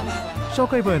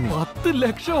ഷോക്കായി പോയ? 10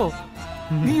 ലക്ഷോ?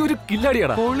 നീ ഒരു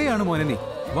കില്ലാടിയാടാ. പൊളിയാണ് മോനെ നീ.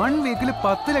 1 വീക്കിൽ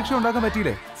 10 ലക്ഷം ഉണ്ടാക്കാൻ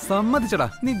പറ്റിയില്ലേ? സമ്മതിച്ചടാ,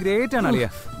 നീ ഗ്രേറ്റ് ആണ് അളിയ.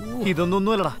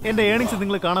 ഇതൊന്നൊന്നുമല്ലടാ, എന്റെ ഏണിങ്സ്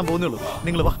നിങ്ങൾ കാണാൻ പോകുന്നുള്ളൂ.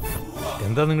 നിങ്ങൾ വാ.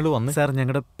 എന്താ നിങ്ങൾ വന്നേ? സാർ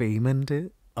ഞങ്ങളുടെ പേയ്മെന്റ്.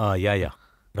 യാ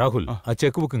രാഹുൽ, ആ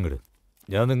ചെക്ക് ബുക്ക് ഇങ്ങട്.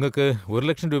 ഞാൻ നിങ്ങൾക്ക് 1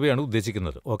 ലക്ഷം രൂപയാണ്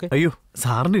ഉദ്ദേശിക്കുന്നത്. ഓക്കെ? അയ്യോ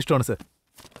സാറിന്റെ ഇഷ്ടമാണ് സാർ.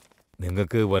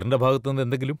 നിങ്ങൾക്ക് വരേണ്ട ഭാഗത്ത് നിന്ന്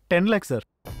എന്തെങ്കിലും? 10 lakhs sir.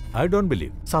 I don't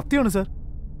believe. സത്യമാണ് സാർ.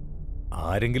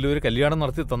 ആരെങ്കിലും ഒരു കല്യാണം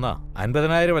നടത്തി തന്നാ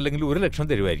 50,000 അല്ലെങ്കിൽ 1 ലക്ഷം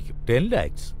തരുമായിരിക്കും. 10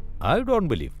 lakhs. I don't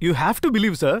believe. You have to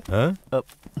believe sir.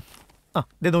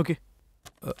 നോക്കി.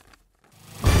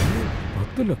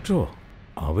 10 ലക്ഷമോ?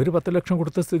 അവര് 10 ലക്ഷം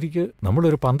കൊടുത്ത സ്ഥിതിക്ക്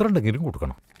നമ്മളൊരു 12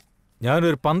 കൊടുക്കണം.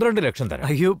 ഞാനൊരു 12 ലക്ഷം തരാം.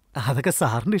 അയ്യോ അതൊക്കെ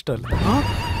സാറിന്റെ ഇഷ്ടമല്ല.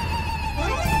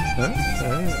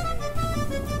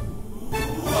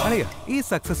 അളിയ, ഈ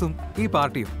സക്സസും ഈ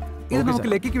പാർട്ടിയും ഇത് നമുക്ക്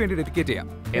ലക്കിക്ക് വേണ്ടി ഡെഡിക്കേറ്റ് ചെയ്യാം.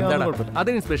 എന്താണ്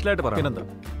അതിന് സ്പെഷ്യൽ ആയിട്ട് പറയാം?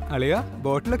 അളിയ,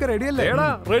 ബോട്ടിലൊക്കെ റെഡി അല്ലേ?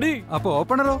 റെഡി. അപ്പൊ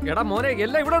ഓപ്പണറോ? എടാ മോനെ,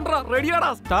 എല്ലാം ഇവിടെ ഉണ്ടോ? റെഡിയാടാ,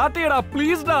 സ്റ്റാർട്ട് ചെയ്യടാ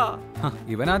പ്ലീസ് ഡാ.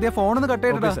 ഇവൻ ആദ്യം ഫോൺ ഒന്ന് കട്ട്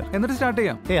ചെയ്തിടാ, എന്നിട്ട് സ്റ്റാർട്ട്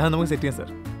ചെയ്യാം. നമുക്ക് സെറ്റ് ചെയ്യാം സാർ.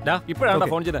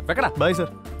 ഇപ്പോഴാണ് ഫോൺ ചെയ്തേ. വെക്കടാ. Bye sir.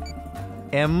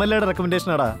 MLA റെക്കമെൻഡേഷൻ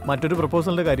ആടാ, മറ്റൊരു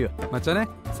പ്രപ്പോസലിന്റെ കാര്യം. മച്ചാനെ,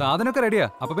 സാധനമൊക്കെ റെഡിയാ,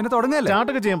 അപ്പൊ പിന്നെ തുടങ്ങല്ലേ?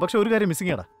 സ്റ്റാർട്ടൊക്കെ ചെയ്യാം, പക്ഷെ ഒരു കാര്യം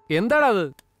മിസ്സിംഗ് ആടാ. എന്താടാ അത്?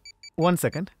 1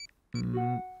 സെക്കൻഡ്.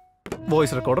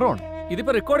 Voice recorder on.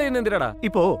 ഇതിപ്പോ റെക്കോർഡ് ചെയ്യുന്ന എന്തിനാടാ?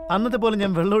 ഇപ്പോ അന്നത്തെ പോലെ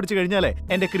ഞാൻ വെള്ളം ഒടിച്ചു കഴിഞ്ഞാലേ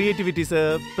എന്റെ ക്രിയേറ്റിവിറ്റീസ്,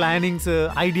 പ്ലാനിങ്സ്,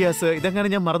 ഐഡിയാസ് ഇതെങ്ങനെ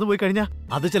ഞാൻ മറന്നുപോയി കഴിഞ്ഞാൽ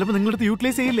അത് ചിലപ്പോൾ നിങ്ങളടുത്ത്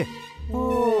യൂട്ടിലൈസ് ചെയ്യില്ലേ?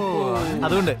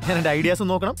 അതുകൊണ്ട് ഞാൻ എന്റെ ഐഡിയാസ്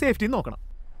നോക്കണം, സേഫ്റ്റി നോക്കണം.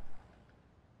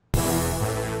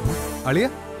 അളിയ,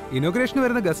 ഇനോഗ്രേഷന്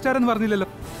വരുന്ന ഗസ്റ്റ് ആരെന്ന് പറഞ്ഞില്ലല്ലോ.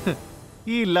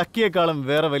 ഈ ലക്കിയെക്കാളും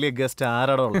വേറെ വലിയ ഗസ്റ്റ്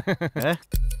ആരാടോ ഉള്ളത്?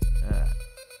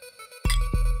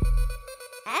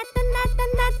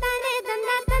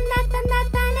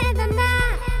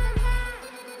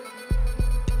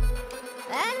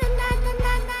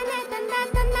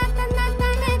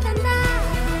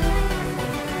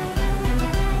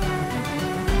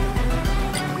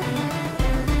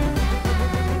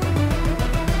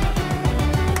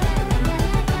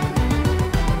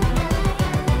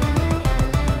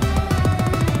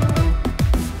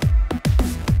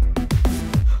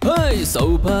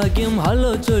 സൗഭാഗ്യം ഹലോ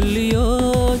ചൊല്ലിയോ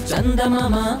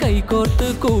ചന്ദമാമ, കൈകോർത്ത്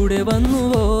കൂടെ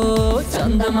വന്നുവോ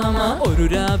ചന്ദമാമ, ഒരു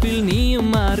രാവിൽ നീയും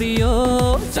മാറിയോ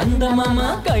ചന്ദമാമ,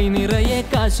 കൈ നിറയെ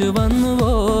കാശ്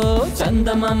വന്നുവോ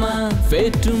ചന്ദമാമ,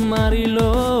 ഫേറ്റും മാറിലോ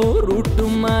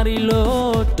റൂട്ടും മാറിലോ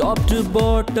ടോപ്പ് ടു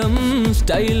ബോട്ടം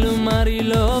സ്റ്റൈലും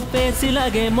മാറിലോ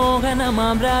പേസിലാകെ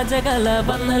മോഹനമാം രാജകല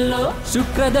വന്നല്ലോ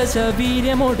ശുക്രദശ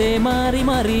വീര്യമോടെ മാറി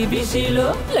മാറി വിശിലോ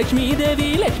ലക്ഷ്മി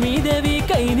ദേവി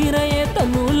കൈ നിറയെ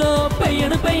തന്നൂലോ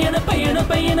പയ്യണ് പയ്യണ് പയ്യണ്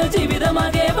പയ്യണ്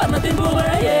ജീവിതമാകെ വർണ്ണത്തിൻ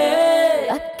പൂവഴയേ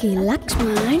Lucky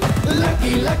Lakshman.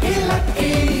 Lucky, lucky, lucky,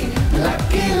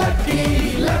 lucky, lucky,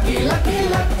 lucky, lucky,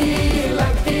 lucky,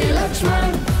 lucky Lakshman.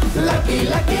 Lucky,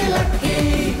 lucky, lucky,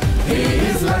 he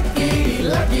is lucky,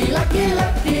 lucky, lucky,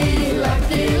 lucky,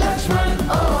 lucky Lakshman.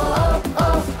 Oh, oh,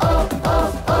 oh, oh, oh,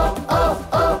 oh, oh,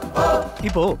 oh, oh.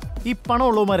 ഇപ്പോ ഈ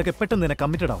പണമുള്ളവന്മാരൊക്കെ പെട്ടെന്ന് തന്നെ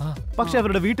committed ആവും. പക്ഷെ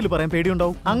അവരുടെ വീട്ടിൽ പറയാൻ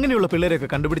പേടിയുണ്ടാവും. അങ്ങനെയുള്ള പിള്ളേരെയൊക്കെ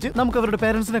കണ്ടുപിടിച്ച് നമുക്ക് അവരുടെ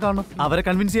പേരൻസിനെ കാണണം. അവരെ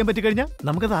കൺവിൻസ് ചെയ്യാൻ പറ്റി കഴിഞ്ഞാൽ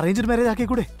നമുക്കത് അറേഞ്ച്ഡ് മാരേജ്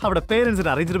ആക്കിക്കൂടെ? അവിടെ പേരൻസിന്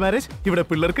അറേഞ്ച്ഡ് മാരേജ്, ഇവിടെ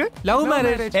പിള്ളേർക്ക് ലവ്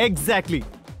മാരേജ്. എക്സാക്ട്ലി.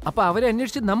 അപ്പൊ അവരെ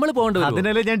അന്വേഷിച്ച് നമ്മൾ പോകേണ്ടത്.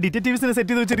 അതിനല്ലേ ഞാൻ ഡിറ്റക്റ്റീവ്സിനെ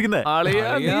സെറ്റ് ചെയ്ത് വെച്ചിരിക്കുന്നത്.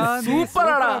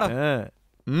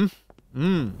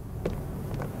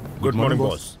 Good morning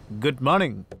boss. Good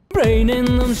morning. Brain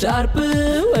എന്നും ഷാർപ്പ്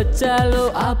വച്ചാലോ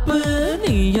ആപ്പ്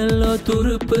നീയല്ലോ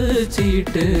തുറുപ്പ്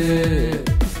ചീട്ട്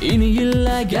ഇനിയില്ല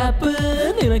ഗ്യാപ്പ്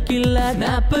നിനക്കില്ല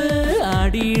നാപ്പ്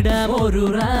ആടിയിടാം ഒരു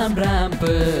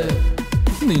റാമ്പ്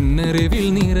നിന്നറിവിൽ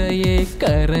നിറയെ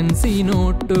കറൻസി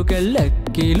നോട്ടുകൾ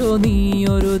ലക്കിലോ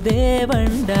നീയൊരു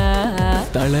ദേവണ്ട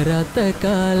തളരാത്ത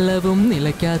കാലവും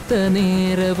നിലയ്ക്കാത്ത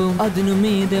നേരവും അതിനു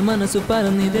മീതെ മനസ്സു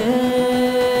പറഞ്ഞിതേ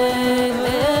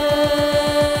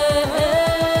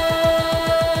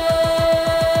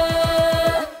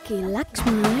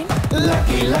Lakshman.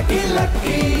 Lucky, lucky,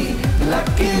 lucky,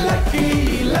 lucky, lucky,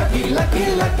 lucky, lucky,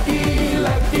 lucky,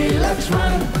 lucky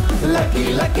Lakshman. Lucky,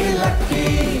 lucky, lucky,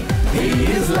 he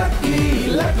is lucky,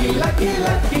 lucky, lucky,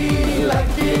 lucky,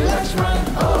 lucky Lakshman.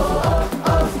 Oh, oh,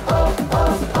 oh, oh,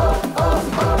 oh, oh, oh,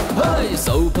 oh.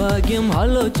 സൗഭാഗ്യം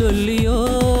hello ചൊല്ലിയോ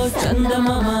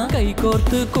ചന്ദമാമ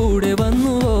കൈകോർത്ത് കൂടെ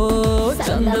വന്നുവോ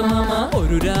ചന്ദമാമ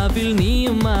ഒരു രാവിൽ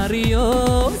നീയും മാറിയോ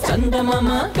ചന്ദമാമ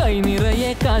കൈ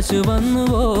നിറയെ കാശ്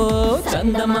വന്നുവോ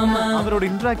ചന്ദമാമ. അവരോട്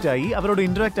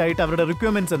ഇന്ററാക്ട് ആയിട്ട് അവരുടെ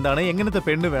റിക്വയർമെന്റ്സ് എന്താണ്, എങ്ങനത്തെ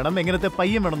പെണ്ണ് വേണം, എങ്ങനത്തെ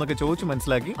പയ്യൻ വേണം എന്നൊക്കെ ചോദിച്ചു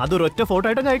മനസ്സിലാക്കി അതൊരു ഒറ്റ ഫോട്ടോ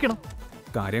ആയിട്ട് അയക്കണം.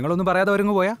 കാര്യങ്ങളൊന്നും പറയാതെ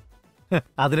അവരങ്ങ് പോയാ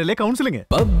അതിനല്ലേ കൗൺസിലിംഗ്.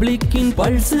 പബ്ലിക്കിൻ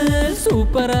പൾസ്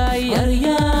സൂപ്പറായി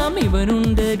അറിയാം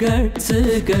ഇവനുണ്ട്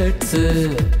ഗട്സ്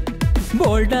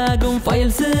ബോൾഡാകും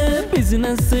ഫയൽസ്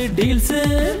ബിസിനസ് ഡീൽസ്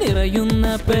നിറയുന്ന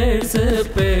പേഴ്സ്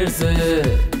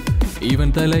ഇവൻ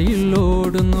തലയിൽ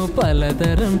ഓടുന്നു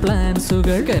പലതരം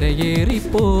പ്ലാൻസുകൾ കരയേറി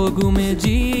പോകുമേ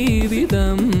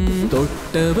ജീവിതം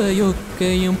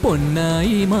തൊട്ടവയൊക്കെയും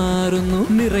പൊന്നായി മാറുന്നു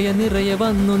നിറയെ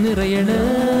വന്നു നിറയണ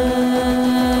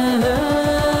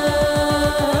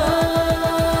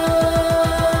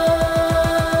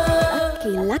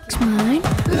Lakshman.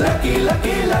 Lucky,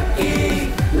 lucky, lucky,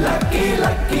 lucky,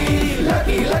 lucky,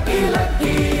 lucky, lucky,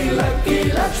 lucky, lucky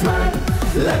Lakshman.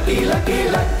 Lucky, lucky,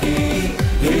 lucky,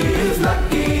 he is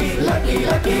lucky, lucky,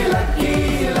 lucky, lucky,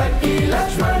 lucky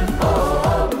Lakshman. Oh,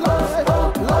 oh, oh, oh,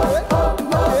 oh,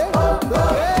 oh, oh, oh.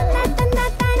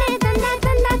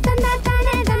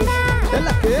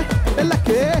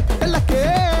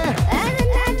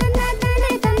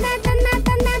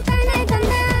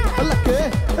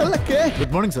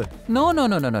 Good morning sir. No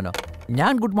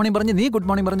ഞാൻ good morning പറഞ്ഞു നീ good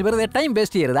morning പറഞ്ഞു വെറുതെ time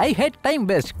waste ചെയ്യരുത്. I hate time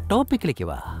waste. ടോപ്പിക്കിലേക്ക്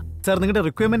വാ. Sir നിങ്ങളുടെ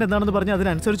requirement എന്താണെന്ന് പറഞ്ഞാൽ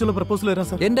അതിനനുസരിച്ചുള്ള പ്രപ്പോസൽ വരാം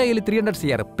സാർ. എന്റെ കയ്യിൽ 300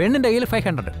 CR, പെണ്ണിന്റെ കയ്യിൽ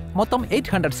 500, മൊത്തം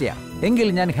 800 CR. എങ്കിൽ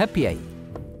ഞാൻ ഹാപ്പിയായി.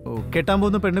 കെട്ടാൻ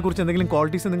പോകുന്ന പെണ്ണിനെ കുറിച്ച് എന്തെങ്കിലും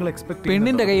ക്വാളിറ്റീസ് നിങ്ങൾ എക്സ്പെക്ട്?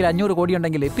 പെണ്ണിന്റെ കയ്യിൽ 500 കോടി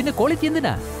ഉണ്ടെങ്കിൽ പിന്നെ ക്വാളിറ്റി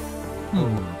എന്തിനാ?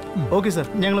 ഓക്കെ സാർ,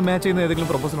 ഞങ്ങൾ മാച്ച് ചെയ്യുന്ന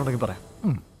ഏതെങ്കിലും പ്രപ്പോസൽ ഉണ്ടെങ്കിൽ പറയാം.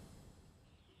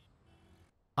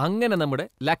 അങ്ങനെ നമ്മുടെ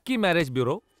lucky marriage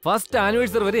bureau first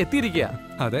anniversary വരെ എത്തിയിരിക്കുക.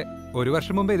 അതെ, ഒരു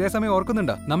വർഷം മുമ്പ് ഇതേ സമയം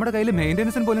ഓർക്കുന്നുണ്ടോ? നമ്മുടെ കയ്യിൽ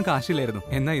മെയിൻ്റെനൻസിന് പോലും കാശില്ലായിരുന്നു.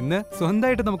 എന്നാൽ ഇന്ന്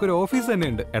സ്വന്തമായിട്ട് നമുക്കൊരു ഓഫീസ് തന്നെ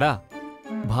ഉണ്ട്. എടാ,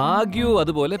 ഭാഗ്യവും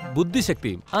അതുപോലെ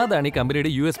ബുദ്ധിശക്തിയും അതാണ് ഈ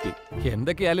കമ്പനിയുടെ USP.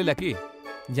 എന്തൊക്കെയാലും ലക്കി,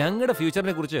 ഞങ്ങളുടെ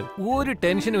ഫ്യൂച്ചറിനെ കുറിച്ച് ഒരു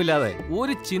ടെൻഷനും ഇല്ലാതെ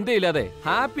ഒരു ചിന്തയില്ലാതെ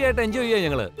ഹാപ്പി ആയിട്ട് എൻജോയ് ചെയ്യാം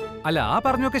ഞങ്ങള്. അല്ല, ആ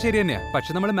പറഞ്ഞൊക്കെ ശരി തന്നെയാ.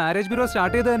 പക്ഷെ നമ്മൾ മാരേജ് ബ്യൂറോ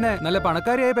സ്റ്റാർട്ട് ചെയ്ത് തന്നെ നല്ല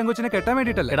പണക്കാരിയായ പെങ്കൊച്ചിനെ കെട്ടാൻ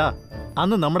വേണ്ടിയിട്ടല്ലേ? എടാ,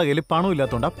 അന്ന് നമ്മുടെ കയ്യിൽ പണം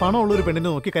ഇല്ലാത്തോണ്ടാ പണമുള്ള ഒരു പെണ്ണിനെ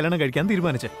നോക്കി കല്യാണം കഴിക്കാൻ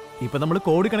തീരുമാനിച്ചത്. ഇപ്പൊ നമ്മൾ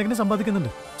കോടിക്കണക്കിന്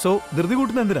സമ്പാദിക്കുന്നുണ്ട്. സോ ധൃതി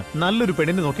കൂട്ടുന്ന എന്തിനാ? നല്ലൊരു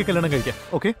പെണ്ണിനെ നോക്കി കല്യാണം കഴിക്കാം.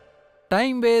 Okay?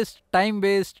 Time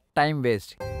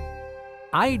waste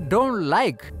I don't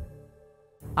like.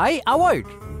 I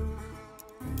avoid.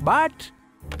 But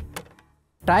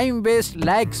time waste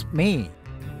likes me.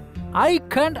 I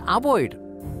can't avoid.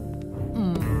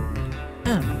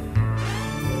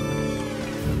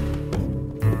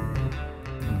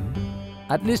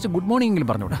 At least good morning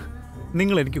പറഞ്ഞൂടാ.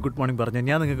 നിങ്ങൾ എനിക്ക് ഗുഡ് മോർണിംഗ് പറഞ്ഞ,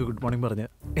 ഞാൻ നിങ്ങൾക്ക് ഗുഡ് മോർണിംഗ് പറഞ്ഞ,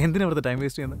 എന്തിനാ വെറുതെ ടൈം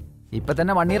വേസ്റ്റ് ചെയ്യുന്നത്? ഇപ്പൊ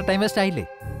തന്നെ 1 year ടൈം വേസ്റ്റ് ആയില്ലേ?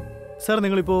 സാർ,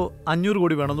 നിങ്ങളിപ്പോ 500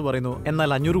 കോടി വേണമെന്ന് പറയുന്നു. എന്നാൽ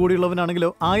 500 കോടി ഉള്ളവനാണെങ്കിലോ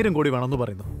 1000 കോടി വേണമെന്ന്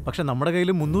പറയുന്നു. പക്ഷെ നമ്മുടെ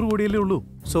കയ്യിൽ 300 കോടിയല്ലേ ഉള്ളൂ.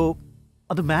 സോ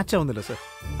അത് മാച്ച് ആവുന്നില്ല സാർ.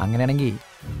 അങ്ങനെയാണെങ്കിൽ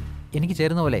എനിക്ക്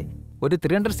ചേരുന്ന പോലെ ഒരു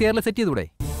 300 CR സെറ്റ് ചെയ്തൂടെ?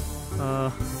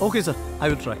 Okay sir, I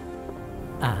will try.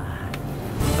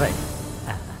 Try.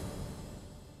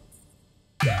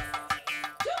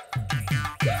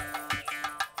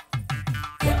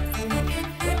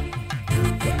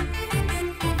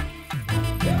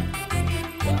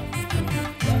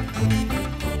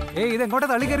 ഏയ്, ഇതെങ്ങോട്ടാ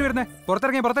തള്ളി കയറി വരുന്നേ?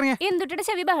 പുറത്തിറങ്ങിയ എന്തുട്ടിയുടെ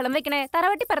ചെവി ബഹളം വെക്കണേ?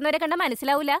 തറവട്ടി പറഞ്ഞവരെ കണ്ട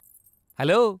മനസ്സിലാവൂല.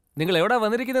 ഹലോ, നിങ്ങൾ എവിടാ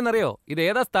വന്നിരിക്കുന്നറിയോ? ഇത്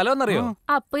ഏതാ സ്ഥലം എന്നറിയോ?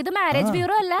 അപ്പൊ ഇത് മാരേജ്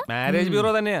ബ്യൂറോ അല്ല? മാരേജ് ബ്യൂറോ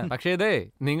തന്നെയാ. പക്ഷേ ഇതേ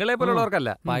നിങ്ങളെ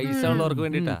പോലുള്ളവർക്കല്ല, പൈസ ഉള്ളവർക്ക്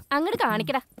വേണ്ടിട്ടാ. അങ്ങോട്ട്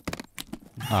കാണിക്കടാ.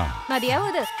 മതിയാവൂ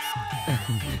ഇത്?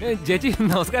 ചേച്ചി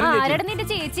നമസ്കാരം. ആരാണ് നിന്റെ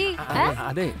ചേച്ചി?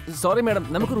 അതെ, സോറി മാഡം,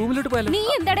 നമുക്ക് റൂമിലോട്ട് പോയാലോ? നീ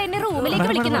എന്താടാ എന്നെ റൂമിലേക്ക്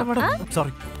വിളിക്കുന്ന?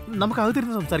 സോറി, നമുക്ക്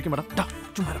അകത്തിരുന്ന് സംസാരിക്കാം മാഡം.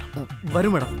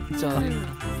 വരൂ മാഡം.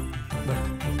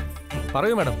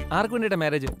 പറയൂ മാഡം, ആർക്ക് വേണ്ടിട്ടാ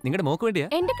മാരേജ്? നിങ്ങളുടെ മോക്ക് വേണ്ടിയാ?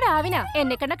 എന്റെ ക്രാവിനാ.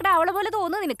 എന്നെ കണ്ട ക്രാവളെ പോലെ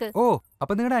തോന്നുന്നു നിനക്ക്? ഓ,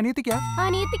 അപ്പൊ നിങ്ങളുടെ അനിയത്തിക്കാ?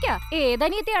 അനിയത്തിക്കാ?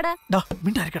 ഏതനിയത്തിയാടാ?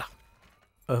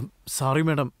 സോറി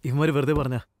മാഡം, ഇവന്മാര് വെറുതെ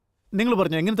പറഞ്ഞ. നിങ്ങൾ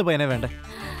പറഞ്ഞു എങ്ങനത്തെ പയ്യനെ വേണ്ടേ?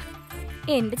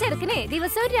 എന്റെ ചെറുക്കനെ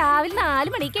ദിവസവും രാവിലെ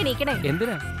 4 മണിക്ക് എണീക്കണേ.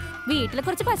 എന്തിനാ? വീട്ടിലെ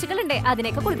കുറച്ച് പശുക്കളുണ്ട്,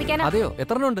 അതിനൊക്കെ കുളിപ്പിക്കാനാ. അതെയോ?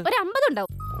 എത്ര ഉണ്ട്? ഒരു 50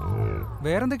 ഉണ്ടാവും.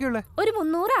 വേറെന്തൊക്കെയുള്ള? ഒരു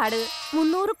 300 ആട്,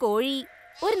 300 കോഴി,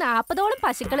 ഒരു 40ഓളം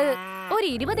പശുക്കള്, ഒരു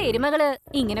 20 എരുമകള്,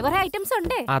 ഇങ്ങനെ കുറെ ഐറ്റംസ്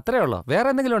ഉണ്ട്. അത്രേ ഉള്ളോ? വേറെ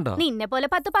എന്തെങ്കിലും ഉണ്ടോ? നിന്നെ പോലെ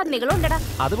 10 പന്നികളും ഉണ്ടടാ.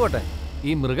 അത് പോട്ടെ,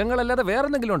 ഈ മൃഗങ്ങളല്ലാതെ വേറെ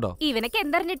എന്തെങ്കിലും ഉണ്ടോ? ഇവനൊക്കെ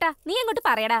എന്തറിഞ്ഞിട്ടാ? നീ അങ്ങോട്ട്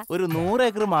പറയടാ. ഒരു 100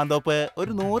 ഏക്കർ മാന്തോപ്പ്,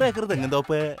 ഒരു 100 ഏക്കർ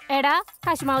തെങ്ങുന്തോപ്പ്. എടാ,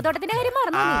 കശുമാവ് തോട്ടത്തിന്റെ കാര്യം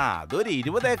മറന്നു. അതൊരു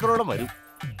 20 ഏക്കറോളം വരും.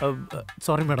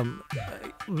 സോറി മാഡം,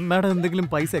 മാഡം എന്തെങ്കിലും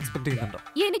പൈസ എക്സ്പെക്ട് ചെയ്യുന്നുണ്ടോ?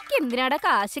 എനിക്ക് എന്തിനാടാ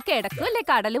കാശ്? കിടക്കുമല്ലേ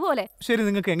കടല് പോലെ. ശരി,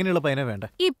 നിങ്ങൾക്ക് എങ്ങനെയുള്ള പയ്യനെ വേണ്ട?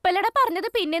 ഇപ്പല്ലടാ പറഞ്ഞത്,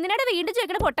 പിന്നെ എന്തിനാടാ വീണ്ടും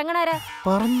ചോദിക്കണ പൊട്ടങ്ങണാരാ?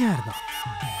 പറഞ്ഞായിരുന്നോ?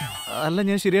 അല്ല,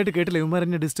 ഞാൻ ശരിയായിട്ട് കേട്ടില്ല.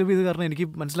 ഇവന്മാരെന്നെ ഡിസ്റ്റർബ് ചെയ്ത് കാരണം എനിക്ക്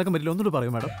മനസ്സിലാക്കാൻ പറ്റില്ല. ഒന്നുകൂടി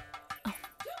പറയൂ മാഡം.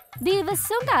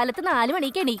 ദിവസവും കാലത്ത് 4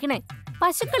 മണിക്ക് എണീക്കണേ.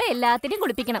 പശുക്കളെ എല്ലാത്തിനെയും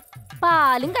കുളിപ്പിക്കണം,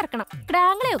 പാലും കറക്കണം,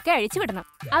 കിടാങ്ങളെയൊക്കെ അഴിച്ചു വിടണം,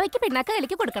 അവയ്ക്ക് പിണ്ണാക്ക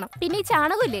കലിക്ക് കൊടുക്കണം. പിന്നെ ഈ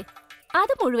ചാണകമില്ലേ,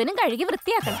 അത് മുഴുവനും കഴുകി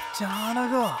വൃത്തിയാക്കണം.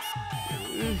 ചാണകോ?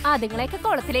 അതുങ്ങളെയൊക്കെ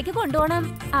കുളത്തിലേക്ക് കൊണ്ടുപോകണം,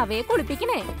 അവയെ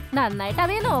കുളിപ്പിക്കണേ, നന്നായിട്ട്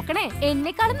അവയെ നോക്കണേ.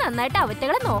 എന്നെക്കാളും നന്നായിട്ട്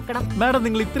അവറ്റകളെ നോക്കണം. മാഡം,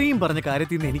 നിങ്ങൾ ഇത്രയും പറഞ്ഞ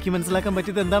കാര്യത്തിൽ നിന്ന് എനിക്ക് മനസ്സിലാക്കാൻ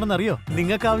പറ്റിയത് എന്താണെന്ന് അറിയോ?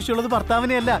 നിങ്ങൾക്ക് ആവശ്യമുള്ളത്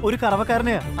ഭർത്താവിനെ അല്ല, ഒരു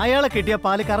കറവക്കാരനെയാ. അയാളെ കെട്ടിയ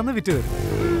പാല് കറന്ന് വിറ്റ് തരും.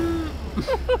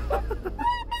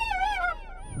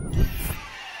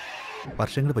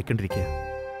 വർഷങ്ങൾ പൊയ്ക്കൊണ്ടിരിക്കുക,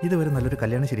 ഇതുവരെ നല്ലൊരു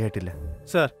കല്യാണം ശരിയായിട്ടില്ല.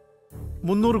 സർ,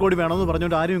 300 കോടി വേണമെന്ന്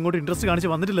പറഞ്ഞുകൊണ്ട് ആരും ഇങ്ങോട്ട് ഇൻട്രസ്റ്റ്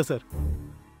കാണിച്ച് വന്നിട്ടില്ല സർ.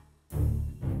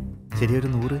 ശരിയൊരു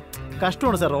 100.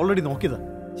 കഷ്ടമാണ് സാർ, ഓൾറെഡി നോക്കിയതാ.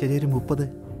 ശരിയൊരു 30.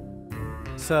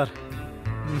 Sir,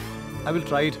 I will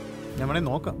try it. ഞാൻ വേണേ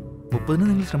നോക്കാം. 30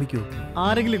 നിങ്ങൾ ശ്രമിക്കൂ.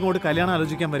 ആരെങ്കിലും ഇങ്ങോട്ട് കല്യാണം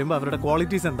ആലോചിക്കാൻ വരുമ്പോൾ അവരുടെ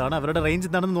ക്വാളിറ്റീസ് എന്താണ്, അവരുടെ റേഞ്ച്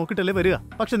എന്താണെന്ന് നോക്കിയിട്ടല്ലേ വരിക.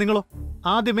 പക്ഷെ നിങ്ങളോ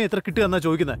ആദ്യമേ എത്ര കിട്ടുക എന്നാ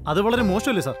ചോദിക്കുന്നത്. അത് വളരെ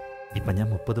മോശമല്ലേ സാർ? ഇപ്പൊ ഞാൻ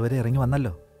 30 വരെ ഇറങ്ങി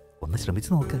വന്നല്ലോ, ഒന്ന്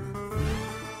ശ്രമിച്ചു നോക്ക്.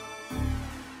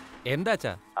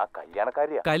 എന്താച്ചാ ആ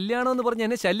കല്യാണക്കാരിയാ? കല്യാണം എന്ന് പറഞ്ഞ്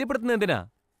എന്നെ ശല്യപ്പെടുത്തുന്നത് എന്തിനാ?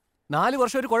 4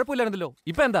 വർഷം ഒരു കുഴപ്പമില്ലായിരുന്നല്ലോ,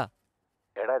 ഇപ്പൊ എന്താ?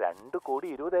 എടാ 2 കോടി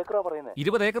 20 ഏക്കറാ പറയുന്നത്.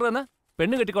 20 ഏക്കർ എന്നാ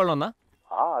പെണ്ണ് കെട്ടിക്കൊള്ളണമെന്നാ?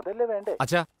 അതല്ലേ വേണ്ടേ?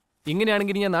 അച്ഛാ,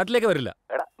 ഇങ്ങനെയാണെങ്കിൽ ഞാൻ നാട്ടിലേക്ക് വരില്ല.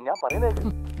 എടാ, ഞാൻ പറയുന്നത്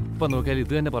ഇപ്പൊ നോക്കിയാൽ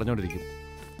ഇത് തന്നെ പറഞ്ഞോണ്ടിരിക്കും.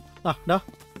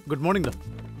 Good morning.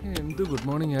 എന്ത് ഗുഡ്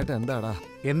മോർണിംഗ് ഏട്ടാ? എന്താടാ?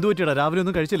 എന്തു പറ്റിയടാ? രാവിലെ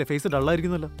ഒന്നും കഴിച്ചില്ലേ? ഫേസ്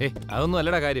ഡള്ളായിരിക്കുന്നല്ലോ. അതൊന്നും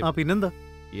അല്ലടാ കാര്യം. പിന്നെന്താ?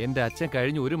 എന്റെ അച്ഛൻ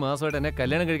കഴിഞ്ഞ 1 മാസമായിട്ട് എന്നെ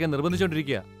കല്യാണം കഴിക്കാൻ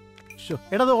നിർബന്ധിച്ചോണ്ടിരിക്കുക.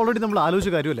 എടാ, അത് ഓൾറെഡി നമ്മൾ ആലോചിച്ച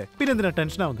കാര്യമല്ലേ, പിന്നെ എന്തിനാ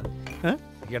ടെൻഷൻ ആവുന്നത്?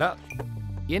 എടാ,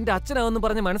 എന്റെ അച്ഛനാവൊന്നും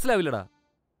പറഞ്ഞ് മനസ്സിലാവില്ലടാ.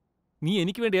 നീ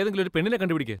എനിക്ക് വേണ്ടി ഏതെങ്കിലും ഒരു പെണ്ണിനെ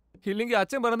കണ്ടുപിടിക്കുക, ഇല്ലെങ്കിൽ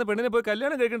അച്ഛൻ പറയുന്ന പെണ്ണിനെ പോയി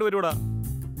കല്യാണം കഴിക്കേണ്ടി വരുവാടാ.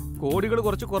 കോടികൾ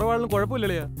കുറച്ച് കുറവാണെന്നും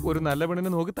കുഴപ്പമില്ലല്ലയാ, ഒരു നല്ല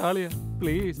പെണ്ണിനെ നോക്കി താളിയാ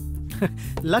പ്ലീസ്.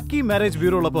 ലക്കി മാരേജ്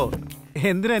ബ്യൂറോ ഉള്ളപ്പോ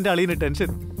എന്തിനാ എന്റെ അളിയന്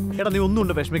ടെൻഷൻ? എടാ, നീ ഒന്നും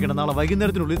കൊണ്ട് വിഷമിക്കണം. നാളെ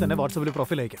വൈകുന്നേരത്തിനുള്ളിൽ തന്നെ വാട്സാപ്പിൽ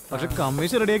പ്രൊഫൈൽ അയക്കാം. പക്ഷെ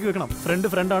കമ്മീഷൻ റെഡിയാക്കി വെക്കണം.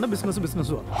 ഫ്രണ്ടാണ്,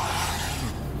 ബിസിനസ്സും.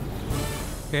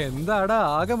 എന്താടാ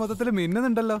ആകെ മൊത്തത്തിൽ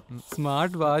മിന്നുന്നുണ്ടല്ലോ.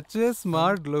 Smart watch,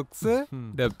 smart looks,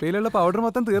 ഡപ്പിയിലുള്ള powder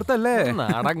മൊത്തം തീർത്തല്ലേ?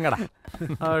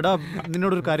 എടാ,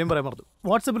 നിന്നോടൊരു കാര്യം പറയാൻ മറന്നു.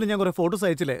 വാട്സാപ്പിൽ ഞാൻ കുറെ ഫോട്ടോസ്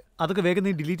അയച്ചില്ലേ, അതൊക്കെ വേഗം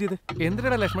നീ ഡിലീറ്റ് ചെയ്ത്.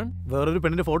 എന്തിനാ ലക്ഷ്മൺ? വേറൊരു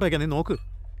പെണ്ണിന്റെ ഫോട്ടോ അയക്കാൻ നീ നോക്ക്.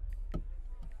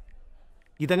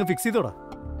 ഇതങ്ങ് ഫിക്സ് ചെയ്തോടാ.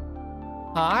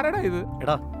 ആരടാ ഇത്?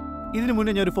 എടാ, ഇതിനു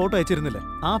മുന്നേ ഞാൻ ഒരു ഫോട്ടോ അയച്ചിരുന്നില്ലേ,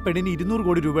 ആ പെണ്ണിന് 200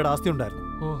 കോടി രൂപയുടെ ആസ്തി ഉണ്ടായിരുന്നു.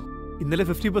 ഇന്നലെ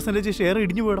 50% ഷെയർ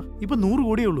ഇടിഞ്ഞു പോയടാ. ഇപ്പൊ 100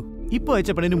 കോടിയേ ഉള്ളൂ. ഇപ്പൊ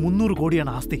അയച്ച പെണ്ണിന് 300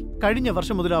 കോടിയാണ് ആസ്തി. കഴിഞ്ഞ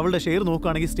വർഷം മുതൽ അവളുടെ ഷെയർ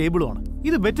നോക്കുകയാണെങ്കിൽ സ്റ്റേബിളും ആണ്.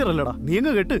 ഇത് ബെറ്റർ അല്ലടാ, നീ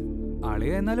അങ്ങ് കേട്ട്.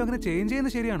 അളിയ എന്നാലും അങ്ങനെ ചേഞ്ച്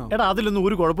ചെയ്യുന്നത് ശരിയാണോ? എടാ, അതിലൊന്നും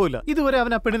ഒരു കുഴപ്പമില്ല. ഇതുവരെ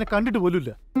അവൻ ആ പെണ്ണിനെ കണ്ടിട്ട്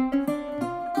പോലുമില്ല.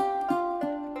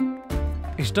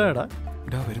 ഇഷ്ടമാടാ?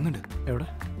 വരുന്നുണ്ട്. എവിടെ?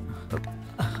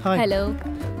 ഹലോ.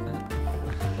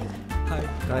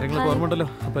 കാര്യങ്ങളൊക്കെ ഓർമ്മണ്ടല്ലോ,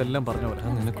 അപ്പൊ എല്ലാം പറഞ്ഞ പോലെ.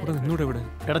 നിനക്കൂടെ നിന്നൂടെ ഇവിടെ?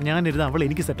 എടാ, ഞാൻ ഇരുന്ന അവൾ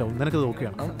എനിക്ക് സെറ്റ് ആവും. നിനക്ക്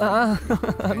നോക്കിയാണ്.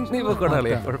 നീ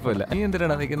പൊക്കോടാളിയാ, കുഴപ്പമില്ല. നീ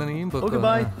എന്തിനാണ് നിൽക്കുന്നത്? നീയും പൊക്കോ.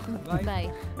 ബൈ.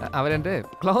 അവരെന്റെ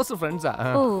ക്ലോസ് ഫ്രണ്ട്സാ.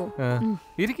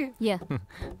 ഇരിക്കേ.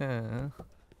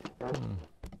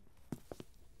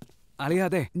 അളിയ,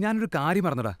 അതെ, ഞാനൊരു കാര്യം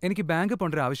പറഞ്ഞടാ. എനിക്ക് ബാങ്ക്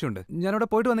പോകേണ്ട ഒരു ആവശ്യമുണ്ട്. ഞാനവിടെ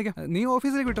പോയിട്ട് വന്നേക്കാം. നീ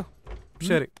ഓഫീസിലേക്ക് വിട്ടോ.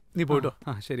 ശരി, നീ പോയിട്ടോ.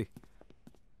 ശരി.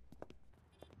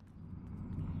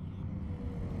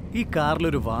 ഈ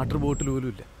കാറിലൊരു വാട്ടർ ബോട്ടിൽ പോലും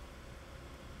ഇല്ല.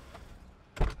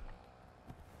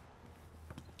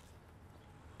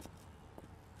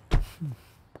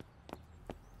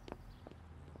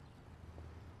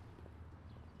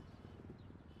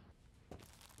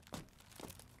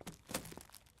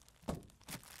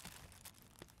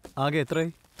 ആകെ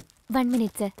എത്രയായി? 1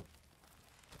 minute സർ.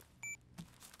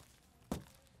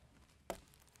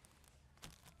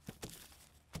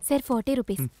 Sir 40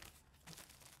 rupees.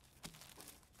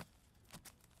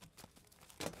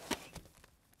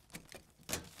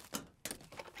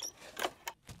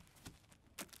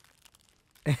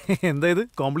 എന്താ ഇത്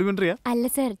കോംപ്ലിമെന്ററിയാ? അല്ല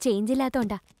സർ, ചേഞ്ച്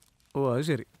ഇല്ലാത്തോണ്ടാ. ഓ അത്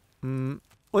ശരി.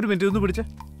 ഒരു മിനിറ്റ് ഒന്ന് പിടിച്ച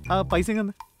ആ പൈസ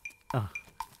ഇങ്ങനെ. ആ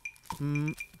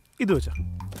ഇത് വെച്ചാ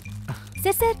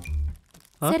സർ. സർ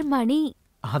സർ മണി.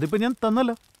 അതിപ്പോ ഞാൻ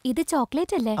തന്നല്ലോ. ഇത്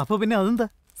ചോക്ലേറ്റ് അല്ലേ? അപ്പൊ പിന്നെ അതെന്താ?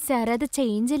 സർ അത്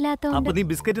ചേഞ്ച് ഇല്ലാത്തോണ്ട്. അപ്പൊ നീ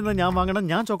ബിസ്ക്കറ്റ് എന്നാ ഞാൻ വാങ്ങണം,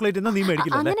 ഞാൻ ചോക്ലേറ്റ് എന്നാ നീ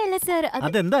മേടിക്കില്ല. അങ്ങനെയല്ല സർ.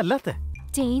 അതെന്താ അല്ലാത്തെ?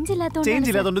 ചേഞ്ച് ഇല്ലാത്തോണ്ട്. ചേഞ്ച്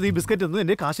ഇല്ലാത്തോണ്ട് നീ ബിസ്ക്കറ്റ് തന്നു,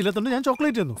 എന്റെ കാശില്ലാത്തോണ്ട് ഞാൻ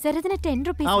ചോക്ലേറ്റ് തന്നു. സർ ഇതിന് 10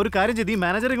 rupees. ആ ഒരു കാര്യം ചെയ്ത് ഈ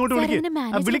മാനേജറെ ഇങ്ങോട്ട് വിളിക്കാൻ.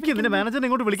 വിളിക്കും, നിന്റെ മാനേജറെ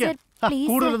ഇങ്ങോട്ട് വിളിക്കാൻ.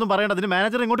 കൂടുതലൊന്നും പറയണ്ട, അതിന്റെ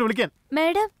മാനേജറെ ഇങ്ങോട്ട് വിളിക്കാൻ.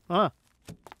 മാഡം. ആ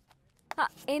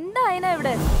എന്താ അതിനാ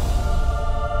ഇവിടെ?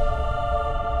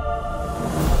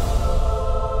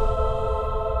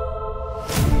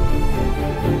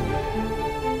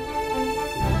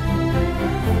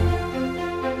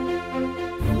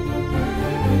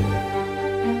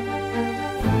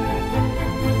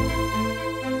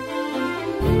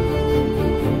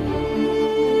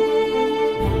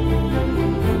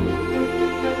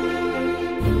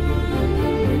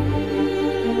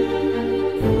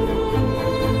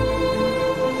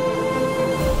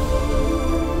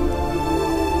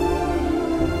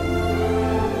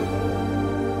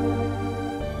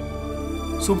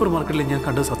 സൂപ്പർ മാർക്കറ്റിൽ ഞാൻ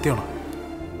കണ്ടത് സത്യമാണ്.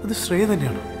 അത് ശ്രേയ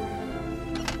തന്നെയാണ്.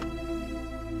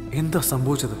 എന്താ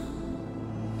സംഭവിച്ചത്?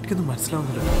 എനിക്കൊന്നും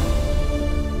മനസ്സിലാവുന്നില്ല.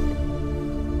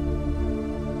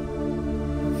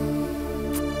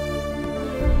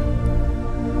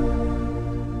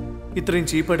 ഇത്രയും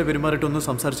ചീപ്പായിട്ട് പെരുമാറിയിട്ടൊന്നും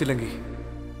സംസാരിച്ചില്ലെങ്കിൽ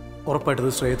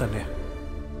ഉറപ്പായിട്ടത് ശ്രേയ തന്നെയാണ്.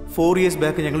 4 years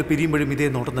ബാക്ക് ഞങ്ങൾ പിരിയുമ്പോഴും ഇതേ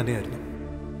നോട്ടം തന്നെയായിരുന്നു.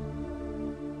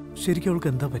 ശരിക്കും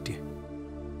അവൾക്ക് എന്താ പറ്റിയേ?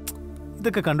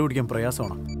 ഇതൊക്കെ കണ്ടുപിടിക്കാൻ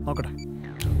പ്രയാസമാണ്. നോക്കട്ടെ.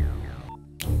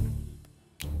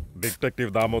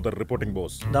 Detective Damodar reporting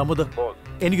boss. Damodar,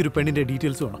 എനിക്കൊരു പെണ്ണിന്റെ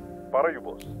ഡീറ്റെയിൽസ് വേണം. പറയൂ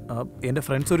ബോസ്. എന്റെ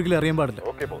ഫ്രണ്ട്സ് ഒരിക്കലും അറിയാൻ പാടില്ല.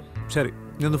 Okay boss. ശരി,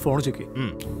 നീ ഒന്ന് ഫോൺ ചെക്ക്.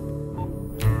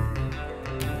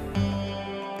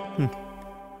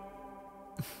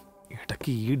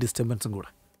 ഇടയ്ക്ക് ഈ ഡിസ്റ്റർബൻസും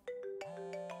കൂടെ.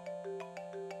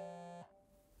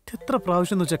 എത്ര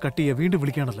പ്രാവശ്യം എന്ന് വെച്ചാൽ കട്ട് ചെയ്യുക, വീണ്ടും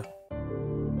വിളിക്കാണല്ലോ.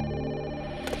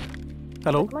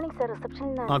 Hello.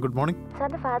 Good morning.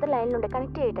 Father ലൈനിലുണ്ട്,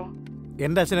 connect ചെയ്യട്ടെ?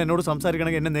 എന്റെ അച്ഛൻ എന്നോട്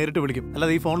സംസാരിക്കണമെങ്കിൽ എന്നെ നേരിട്ട് വിളിക്കും,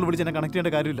 അല്ലാതെ ഈ ഫോണിൽ വിളിച്ച് എന്നെ കണക്ട്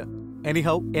ചെയ്യേണ്ട കാര്യമില്ല.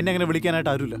 എനിഹൗ എന്നെ അങ്ങനെ വിളിക്കാനായിട്ട്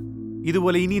ആരുമില്ല.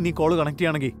 ഇതുപോലെ ഇനി നീ കോൾ കണക്ട്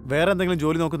ചെയ്യുകയാണെങ്കിൽ വേറെ എന്തെങ്കിലും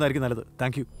ജോലി നോക്കുന്നതായിരിക്കും നല്ലത്.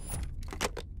 Thank you.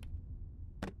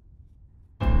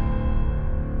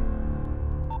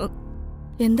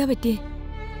 എന്താ പറ്റിയേ?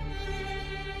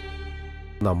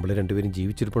 നമ്മൾ രണ്ടുപേരും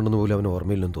ജീവിച്ചിരിപ്പുണ്ടെന്ന് പോലും അവന്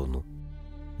ഓർമ്മയില്ലെന്ന് തോന്നുന്നു.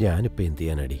 ഞാനിപ്പോൾ എന്ത്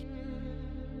ചെയ്യാനടി?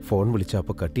 ഫോൺ വിളിച്ചാൽ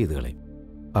അപ്പോൾ കട്ട് ചെയ്ത് കളയും.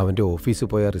 അവൻ്റെ ഓഫീസിൽ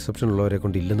പോയാൽ റിസപ്ഷനുള്ളവരെ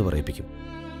കൊണ്ട് ഇല്ലെന്ന് പറയിപ്പിക്കും.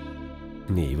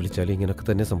 നീ വിളിച്ചാലും ഇങ്ങനൊക്കെ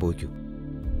തന്നെ സംഭവിക്കൂ.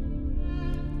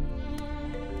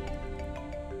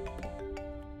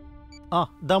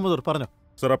 ദാമോദർ പറഞ്ഞോ.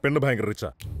 സർ, ആ പെണ്ണ് ഭയങ്കര റിച്ചാ.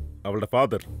 അവളുടെ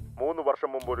ഫാദർ 3 വർഷം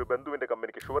മുമ്പ് ഒരു ബന്ധുവിന്റെ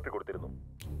കമ്പനിക്ക് ഷുവർട്ടി കൊടുത്തിരുന്നു.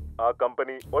 ആ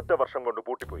കമ്പനി 1 വർഷം കൊണ്ട്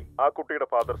പൂട്ടിപ്പോയി. ആ കുട്ടിയുടെ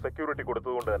ഫാദർ സെക്യൂരിറ്റി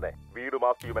കൊടുത്തതുകൊണ്ട് തന്നെ വീടും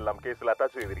ആസ്തിയും എല്ലാം കേസിൽ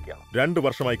അറ്റാച്ച് ചെയ്തിരിക്കുകയാണ്. 2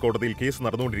 വർഷമായി കോടതിയിൽ കേസ്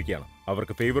നടന്നുകൊണ്ടിരിക്കുകയാണ്.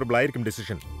 അവർക്ക് ഫേവറബിൾ ആയിരിക്കും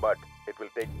decision, but it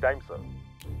will take time sir.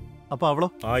 അപ്പൊ അവളോ?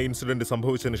 ആ ഇൻസിഡന്റ്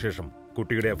സംഭവിച്ചതിന് ശേഷം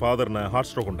കുട്ടിയുടെ ഫാദറിന് ഹാർട്ട്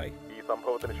സ്ട്രോക്ക് ഉണ്ടായി. ഈ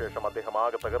സംഭവത്തിന് ശേഷം അദ്ദേഹം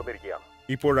ആകെ തകർന്നിരിക്കുകയാണ്.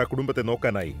 ഇപ്പോഴാ കുടുംബത്തെ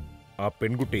നോക്കാനായി ആ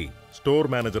പെൺകുട്ടി സ്റ്റോർ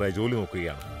മാനേജറായി ജോലി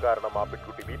നോക്കുകയാണ്. കാരണം ആ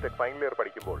പെൺകുട്ടി ബിടെക് ഫൈനൽ ഇയർ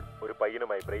പഠിക്കുമ്പോൾ ഒരു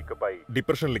പയ്യനുമായി ബ്രേക്കപ്പ് ആയി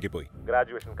ഡിപ്രഷനിലേക്ക് പോയി.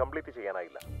 Graduation complete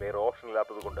ചെയ്യാനായില്ല. വേറെ ഓപ്ഷൻ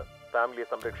ഇല്ലാത്തതുകൊണ്ട് ഫാമിലിയെ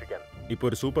സംരക്ഷിക്കാൻ ഇപ്പോൾ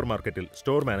ഒരു സൂപ്പർ മാർക്കറ്റിൽ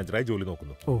സ്റ്റോർ മാനേജറായി ജോലി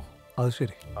നോക്കുന്നു. ഓ അത്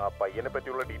ശരി. ആ പയ്യനെ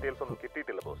പറ്റിയുള്ള ഡീറ്റെയിൽസ് ഒന്നും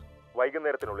കിട്ടിയിട്ടില്ല ബോസ്.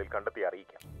 വൈകുന്നേരത്തിനുള്ളിൽ കണ്ടെത്തി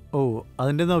അറിയിക്കാം. ഓ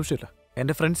അതിന്റെ ഒന്നും ആവശ്യമില്ല.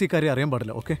 എന്റെ ഫ്രണ്ട്സ് ഈ കാര്യം അറിയാൻ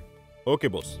പാടില്ല. Okay okay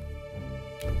boss.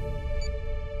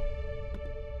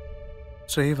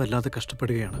 ശ്രേയ വല്ലാതെ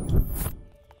കഷ്ടപ്പെടുകയാണ്.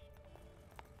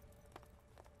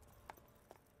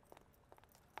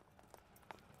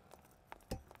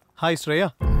 ഹായ് ശ്രേയ.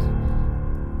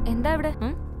 എന്താ ഇവിടെ?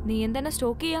 നീ എന്തെന്നെ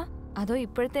സ്റ്റോക്ക് ചെയ്യാ? അതോ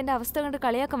ഇപ്പോഴത്തെ എന്റെ അവസ്ഥ കണ്ട്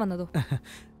കളിയാക്കാൻ വന്നതോ?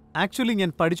 ആക്ച്വലി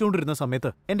ഞാൻ പഠിച്ചുകൊണ്ടിരുന്ന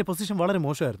സമയത്ത് എന്റെ പൊസിഷൻ വളരെ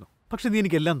മോശമായിരുന്നു. പക്ഷെ നീ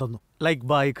എനിക്ക് എല്ലാം തന്നു. ലൈക്ക്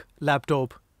ബൈക്ക്,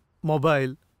 ലാപ്ടോപ്പ്,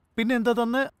 മൊബൈൽ, പിന്നെ എന്താ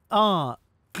തന്നെ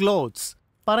ക്ലോത്ത്സ്.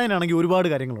 പറയാനാണെങ്കിൽ ഒരുപാട്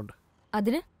കാര്യങ്ങളുണ്ട്.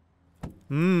 അതിന്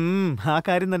ആ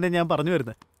കാര്യം തന്നെ ഞാൻ പറഞ്ഞു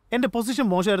വരുന്നത്. എന്റെ പൊസിഷൻ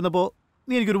മോശമായിരുന്നപ്പോൾ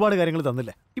നീ എനിക്ക് ഒരുപാട് കാര്യങ്ങൾ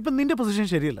തന്നില്ലേ. ഇപ്പം നിന്റെ പൊസിഷൻ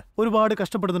ശരിയല്ല. ഒരുപാട്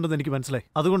കഷ്ടപ്പെടുന്നുണ്ടെന്ന് എനിക്ക് മനസ്സിലായി.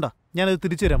 അതുകൊണ്ടാ ഞാനത്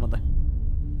തിരിച്ചു തരാൻ വന്നേ.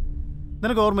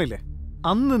 നിനക്ക് ഓർമ്മയില്ലേ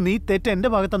അന്ന് നീ തെറ്റ് എന്റെ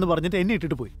ഭാഗത്തെന്ന് പറഞ്ഞിട്ട് എന്നെ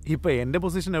ഇട്ടിട്ട് പോയി. ഇപ്പൊ എന്റെ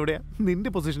പൊസിഷൻ എവിടെയാ, നിന്റെ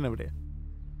പൊസിഷൻ എവിടെയാ?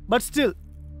 But still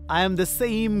I am the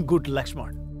same good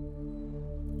Lakshman.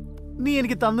 നീ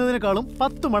എനിക്ക് തന്നതിനേക്കാളും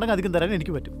 10 മടങ്ങ് അധികം തരാൻ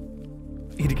എനിക്ക് പറ്റും.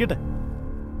 ഇരിക്കട്ടെ.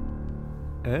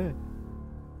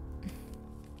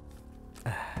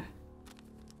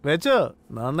 വെച്ചോ,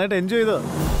 നന്നായിട്ട് എൻജോയ് ചെയ്തോ.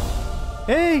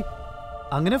 ഏയ്,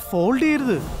 അങ്ങനെ ഫോൾഡ്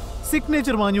ചെയ്യരുത്,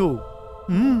 സിഗ്നേച്ചർ മാഞ്ഞു പോവും.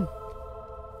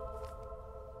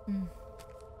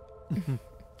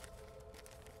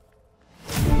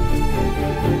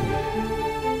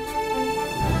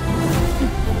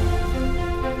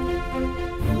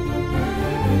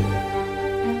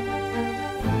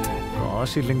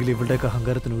 കാശില്ലെങ്കിൽ ഇവളുടെയൊക്കെ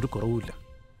അഹങ്കാരത്തിന് ഒരു കുറവുമില്ല.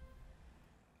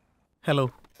 ഹലോ.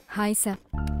 Hi sir.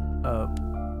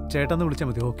 ചേട്ടന്ന് വിളിച്ചാൽ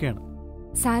മതി, ഓക്കെയാണ്.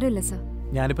 സാരമില്ല സർ.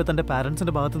 ഞാനിപ്പോൾ തന്റെ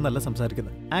പാരന്റ്സിന്റെ ഭാഗത്തു നിന്നല്ല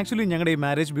സംസാരിക്കുന്നത്. ആക്ച്വലി ഞങ്ങളുടെ ഈ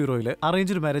മാരേജ് ബ്യൂറോയിൽ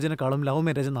അറേഞ്ച്ഡ് മാരേജിനെക്കാളും ലവ്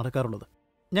മാരേജ് നടക്കാറുള്ളത്.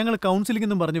 ഞങ്ങൾ കൗൺസിലിംഗ്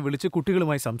എന്നും പറഞ്ഞ് വിളിച്ച്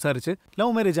കുട്ടികളുമായി സംസാരിച്ച്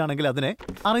ലവ് മാരേജ് ആണെങ്കിൽ അതിനെ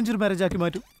അറേഞ്ച്ഡ് മാരേജ് ആക്കി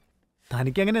മാറ്റും.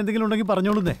 തനിക്ക് അങ്ങനെ എന്തെങ്കിലും ഉണ്ടെങ്കിൽ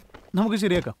പറഞ്ഞോളൂന്നേ, നമുക്ക്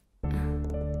ശരിയാക്കാം.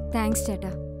 താങ്ക്സ്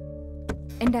ചേട്ടാ.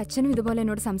 എന്റെ അച്ഛനും ഇതുപോലെ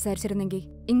എന്നോട് സംസാരിച്ചിരുന്നെങ്കിൽ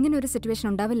ഇങ്ങനെ ഒരു സിറ്റുവേഷൻ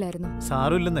ഉണ്ടാവില്ലായിരുന്നു.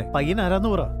 സാരമില്ലെന്നേ, പയ്യൻ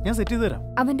ആരാന്ന് പറ, ഞാൻ സെറ്റ് ചെയ്ത് തരാം.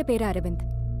 അവന്റെ പേര് അരവിന്ദ്.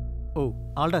 ഓ,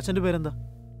 ആളുടെ അച്ഛന്റെ പേരെന്താ?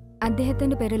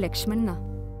 അദ്ദേഹത്തിന്റെ പേര് ലക്ഷ്മൺ എന്നാ.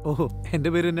 ഓഹോ, എന്റെ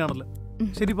പേര് തന്നെയാണല്ലോ.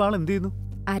 ശരി, ആൾ എന്ത് ചെയ്യുന്നു?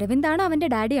 അരവിന്ദ് ആണോ അവന്റെ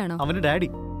ഡാഡിയാണോ? അവന്റെ ഡാഡി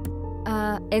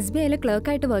SBIയിലെ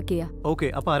ക്ലർക്കായിട്ട് വർക്ക് ചെയ്യാ. ഓക്കെ,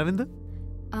 അപ്പൊ അരവിന്ദ്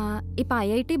ഇപ്പൊ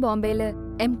IIT ബോംബെയില്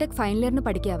M.Tech ഫൈനൽ ഇയറിന്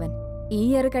പഠിക്കുക. അവൻ ഈ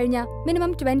ഇയർ കഴിഞ്ഞ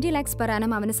മിനിമം 20 lakhs per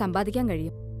annum അവന് സമ്പാദിക്കാൻ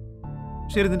കഴിയും.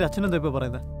 ശരി, നിന്റെ അച്ഛൻ എന്താ ഇപ്പൊ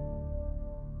പറയുന്നത്?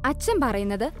 അച്ഛൻ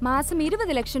പറയുന്നത് മാസം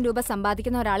 20 ലക്ഷം രൂപ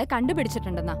സമ്പാദിക്കുന്ന ഒരാളെ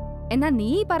കണ്ടുപിടിച്ചിട്ടുണ്ടെന്നാ. എന്നാ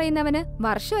നീ പറയുന്നവന്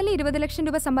വർഷമല്ലേ 20 ലക്ഷം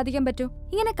രൂപ സമ്പാദിക്കാൻ പറ്റൂ?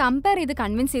 ഇങ്ങനെ കമ്പയർ ചെയ്ത്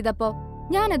കൺവിൻസ് ചെയ്തപ്പോ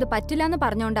ഞാനത് പറ്റില്ലാന്ന്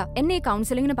പറഞ്ഞോണ്ടാ എന്നെ ഈ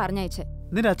കൗൺസിലിംഗിന് പറഞ്ഞയച്ചേ.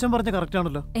 നിന്റെ അച്ഛൻ പറഞ്ഞ കറക്റ്റ്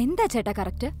ആണല്ലോ. എന്താ ചേട്ടാ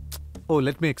കറക്റ്റ്? ഓ,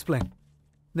 ലെറ്റ് മീ എക്സ്പ്ലെയിൻ.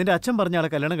 നിന്റെ അച്ഛൻ പറഞ്ഞ ആളെ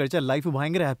കല്യാണം കഴിച്ചാൽ ലൈഫ്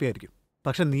ഭയങ്കര ഹാപ്പി ആയിരിക്കും.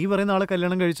 പക്ഷെ നീ പറയുന്ന ആളെ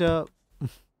കല്യാണം കഴിച്ചാൽ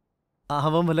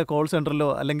അവൻ വല്ല കോൾ സെന്ററിലോ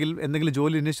അല്ലെങ്കിൽ എന്തെങ്കിലും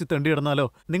ജോലി അന്വേഷിച്ച് തെണ്ടി ഇടന്നാലോ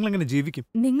നിങ്ങൾ എങ്ങനെ ജീവിക്കും?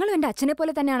 നിങ്ങളും എന്റെ അച്ഛനെ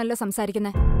പോലെ തന്നെയാണല്ലോ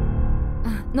സംസാരിക്കുന്നത്.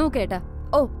 നോക്കേട്ടാ.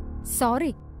 ഓ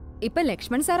സോറി, ഇപ്പൊ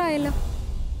ലക്ഷ്മൺ സാർ ആയല്ലോ.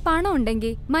 പണം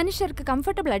ഉണ്ടെങ്കിൽ മനുഷ്യർക്ക്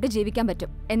കംഫർട്ടബിൾ ആയിട്ട് ജീവിക്കാൻ പറ്റും.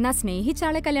 എന്നാ സ്നേഹിച്ച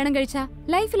ആളെ കല്യാണം കഴിച്ചാൽ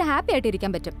ലൈഫിൽ ഹാപ്പി ആയിട്ട്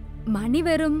ഇരിക്കാൻ പറ്റും. മണി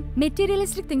വെറും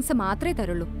മെറ്റീരിയലിസ്റ്റിക് തിങ്സ് മാത്രമേ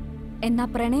തരുള്ളൂ. എന്നാ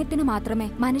പ്രണയത്തിന് മാത്രമേ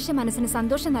മനുഷ്യ മനസ്സിന്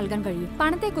സന്തോഷം നൽകാൻ കഴിയൂ.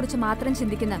 പണത്തെക്കുറിച്ച് മാത്രം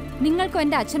ചിന്തിക്കുന്ന നിങ്ങൾക്കോ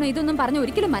എന്റെ അച്ഛനോ ഇതൊന്നും പറഞ്ഞ്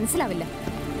ഒരിക്കലും മനസ്സിലാവില്ല.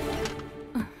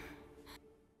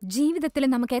 ജീവിതത്തിൽ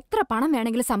നമുക്ക് എത്ര പണം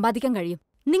വേണമെങ്കിലും സമ്പാദിക്കാൻ കഴിയും.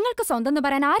 നിങ്ങൾക്ക് സ്വന്തം എന്ന്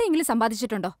പറയാൻ ആരെങ്കിലും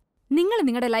സമ്പാദിച്ചിട്ടുണ്ടോ? നിങ്ങൾ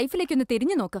നിങ്ങളുടെ ലൈഫിലേക്കൊന്ന്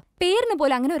തിരിഞ്ഞു നോക്ക്. പേരിന്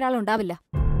പോലും അങ്ങനെ ഒരാളുണ്ടാവില്ല.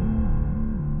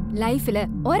 ലൈഫില്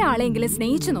ഒരാളെങ്കിലും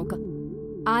സ്നേഹിച്ചു നോക്ക്.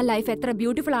 ആ ലൈഫ് എത്ര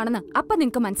ബ്യൂട്ടിഫുൾ ആണെന്ന് അപ്പൊ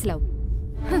നിങ്ങക്ക് മനസ്സിലാവും.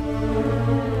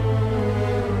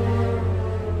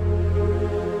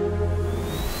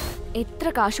 എത്ര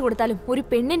കാശ് കൊടുത്താലും ഒരു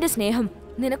പെണ്ണിന്റെ സ്നേഹം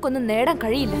നിനക്കൊന്നും നേടാൻ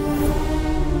കഴിയില്ല.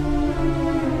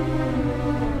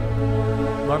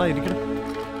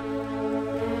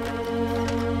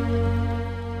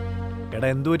 എടാ,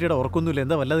 എന്തു പറ്റിയടാ? ഉറക്കൊന്നുമില്ല,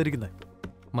 എന്താ വല്ലാതിരിക്കുന്നത്?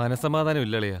 മനസ്സമാധാനം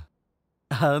ഇല്ലളിയാ.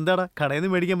 അതെന്താടാ, കടയിൽ നിന്ന്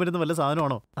മേടിക്കാൻ പറ്റുന്ന വല്ല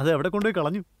സാധനമാണോ? അത് എവിടെ കൊണ്ടുപോയി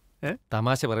കളഞ്ഞു?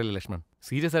 തമാശ പറയില്ല ലക്ഷ്മൺ,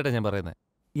 സീരിയസ് ആയിട്ടാ ഞാൻ പറയുന്നത്.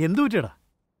 എന്തു പറ്റിയടാ?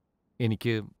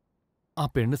 എനിക്ക് ആ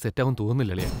പെണ്ണ് സെറ്റാവും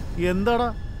തോന്നുന്നില്ലളിയാ. എന്താടാ,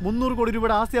 300 കോടി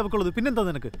രൂപയുടെ ആസ്തി അവക്കുള്ളത്, പിന്നെന്താ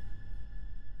നിനക്ക്?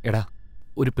 എടാ,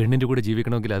 ഒരു പെണ്ണിന്റെ കൂടെ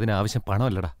ജീവിക്കണമെങ്കിൽ അതിനാവശ്യം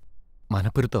പണമല്ലടാ,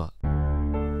 മനപ്പൊരുത്തവാ.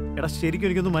 എടാ, ശരിക്കും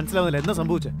എനിക്കൊന്നും മനസ്സിലാവുന്നില്ല, എന്താ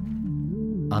സംഭവിച്ചേ?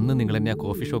 അന്ന് നിങ്ങൾ എന്നെ ആ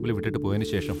കോഫി ഷോപ്പിൽ വിട്ടിട്ട് പോയതിനു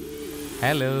ശേഷം.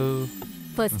 ഹലോ,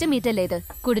 ഫസ്റ്റ് മീറ്റ് അല്ലേ ഇത്?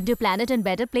 Couldn't you plan it in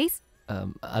better place?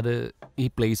 അത് ഈ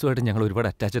പ്ലേസുമായിട്ട് ഞങ്ങൾ ഒരുപാട്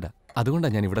അറ്റാച്ച്ഡാ,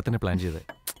 അതുകൊണ്ടാണ് ഞാൻ ഇവിടെ തന്നെ പ്ലാൻ ചെയ്തത്.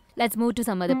 Let's move to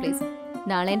some other place.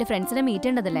 നാളെ എന്റെ ഫ്രണ്ട്സിനെ മീറ്റ്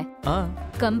ചെയ്യേണ്ടതല്ലേ?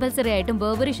 കമ്പൽസറി ആയിട്ടും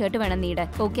ബർബറി ഷർട്ട് വേണം നീടാൻ.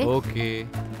 ഓക്കെ?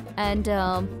 ആൻഡ്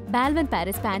ബാൽവൻ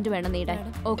പാരീസ് പാന്റ് വേണം നീടാൻ.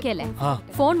 ഓക്കെ അല്ലേ?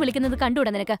 ഫോൺ വിളിക്കുന്നത്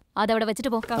കണ്ടുകൂടാ നിനക്ക്? അതവിടെ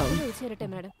വെച്ചിട്ട് പോ.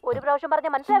 ഒരു പ്രാവശ്യം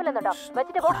പറഞ്ഞാൽ മനസ്സിലാവില്ലെന്നുണ്ടോ?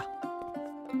 വെച്ചിട്ട് പോ.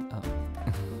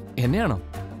 എന്നെയാണോ?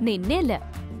 നിന്നെയല്ല.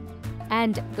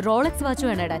 ആൻഡ് റോളക്സ് വാച്ച്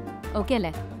വേണം ഇടാൻ. ഓക്കെ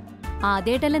അല്ലേ?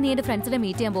 ആദ്യമായിട്ടല്ല നീ എന്റെ ഫ്രണ്ട്സിനെ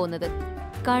മീറ്റ് ചെയ്യാൻ പോകുന്നത്.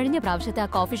 കഴിഞ്ഞ പ്രാവശ്യത്തെ ആ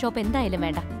കോഫി ഷോപ്പ് എന്തായാലും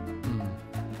വേണ്ട.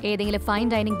 ഏതെങ്കിലും ഫൈൻ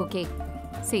ഡൈനിങ് ബുക്ക് ചെയ്യ്.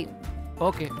 See you.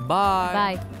 Okay, by.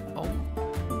 By.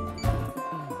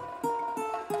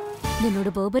 നിന്നോട്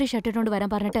ബർബറി ഷർട്ട് ഇട്ടോണ്ട് വരാൻ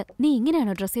പറഞ്ഞിട്ട് നീ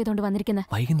ഇങ്ങനെയാണോ ഡ്രസ് ചെയ്തോണ്ട് വന്നിരിക്കുന്നത്?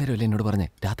 വൈകുന്നേരമല്ലേ എന്നോട് പറഞ്ഞേ,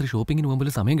 രാത്രി ഷോപ്പിങ്ങിന്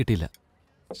പോകുമ്പോൾ സമയം കിട്ടിയില്ല.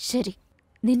 ശരി,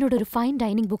 നിന്നോടൊരു ഫൈൻ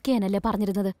ഡൈനിങ് ബുക്ക് ചെയ്യാനല്ലേ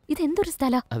പറഞ്ഞിരുന്നത്? ഇത് എന്തൊരു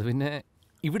സ്ഥലം? അത് പിന്നെ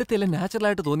ഇവിടുത്തെ എല്ലാം നാച്ചുറൽ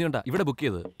ആയിട്ട് തോന്നിയോണ്ടാ ഇവിടെ ബുക്ക്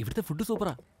ചെയ്തത്. ഇവിടുത്തെ ഫുഡ്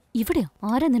സൂപ്പറാ. ഇവിടെയോ?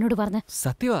 ആരാ നിന്നോട് പറഞ്ഞ?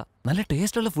 സത്യവാ, നല്ല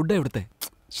ടേസ്റ്റ് ഉള്ള ഫുഡാ ഇവിടുത്തെ.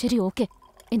 ശരി, ഓക്കെ.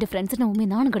 എന്റെ ഫ്രണ്ട്സിന്റെ മുമ്പിൽ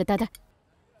നാണം കെടുത്താതെ.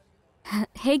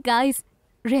 Hey guys,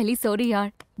 really sorry yaar.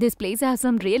 This place has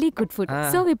some really good food.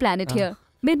 So we plan it here.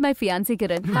 With my fiancé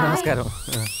Kiran. നമസ്കാരം.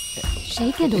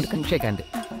 Shake hand കൊടുക്കണം. Shake hand.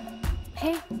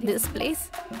 Hey, this place.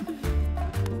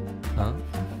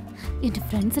 എന്റെ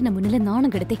ഫ്രണ്ട്സിന്റെ മുന്നിൽ നാണം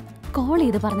കെടുത്തി. കോൾ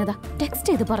ചെയ്ത് പറഞ്ഞതാ, ടെക്സ്റ്റ്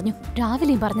ചെയ്ത് പറഞ്ഞു,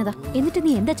 രാവിലെയും പറഞ്ഞതാ. എന്നിട്ട്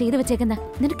നീ എന്താ ചെയ്തു വെച്ചേക്കുന്ന?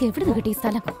 നിനക്ക് എവിടുന്ന് കിട്ടി ഈ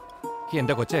സ്ഥലം?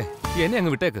 എന്റെ കൊച്ചേ, എന്നെ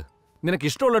അങ്ങ് വിട്ടേക്ക്. നിനക്ക്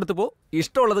ഇഷ്ടമുള്ളടത്ത് പോ,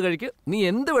 ഇഷ്ടമുള്ളത് കഴിക്ക്, നീ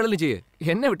എന്ത് വേണമെങ്കിലും ചെയ്യേ.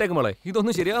 എന്നെ വിട്ടേക്ക് മോളെ,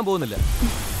 ഇതൊന്നും ശരിയാകാൻ പോകുന്നില്ല.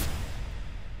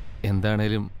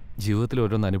 എന്താണേലും ജീവിതത്തിൽ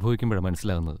ഓരോന്ന് അനുഭവിക്കുമ്പോഴാണ്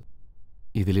മനസ്സിലാകുന്നത്.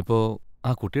 ഇതിലിപ്പോ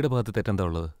ആ കുട്ടിയുടെ ഭാഗത്ത് തെറ്റെന്താ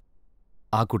ഉള്ളത്?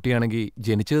 ആ കുട്ടിയാണെങ്കിൽ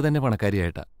ജനിച്ചത് തന്നെ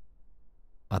പണക്കാരിയായിട്ടാ.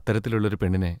 അത്തരത്തിലുള്ളൊരു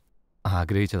പെണ്ണിനെ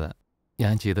ആഗ്രഹിച്ചതാ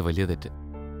ഞാൻ ചെയ്ത വലിയ തെറ്റ്.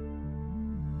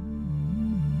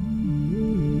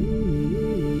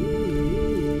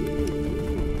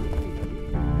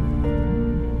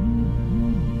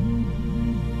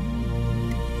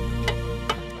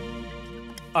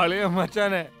 അളിയ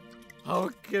മച്ചാനെ,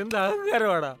 അവക്ക് എന്ത്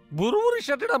അഹങ്കാരമാടാ. ബുറുബുറി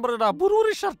ഷർട്ട് ഇടാൻ പറഞ്ഞടാ.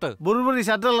 ബുറുബുറി ഷർട്ട്. ബുറുബുറി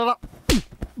ഷർട്ട് അല്ലടാ,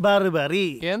 ബറി.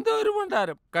 എന്തോ ഒരു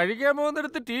പണ്ടാരം. കഴിക്കാൻ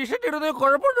പോകുന്നിടത്ത് ടീഷർട്ട് ഇടുന്നത്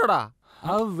കുഴപ്പമുണ്ടോടാ?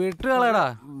 അത് വിട്ടുകളടാ.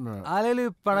 അല്ലേല്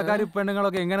പണക്കാരി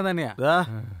പെണ്ണുങ്ങളൊക്കെ എങ്ങനെ തന്നെയാ?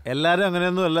 എല്ലാരും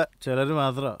അങ്ങനെയൊന്നും അല്ല, ചിലര്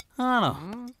മാത്രം. ആണോ?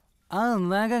 അത്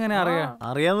നിനക്ക് എങ്ങനെ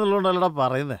അറിയാന്നുള്ളതുകൊണ്ടല്ലടാ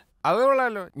പറയുന്നേ. അത്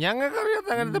കൊള്ളാലോ. ഞങ്ങൾക്ക് അറിയാത്ത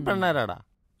അങ്ങനത്തെ പെണ്ണാരാടാ?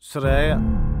 ശ്രേയ.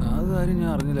 അത് കാര്യം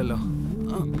ഞാൻ അറിഞ്ഞില്ലല്ലോ.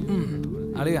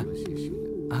 അളിയ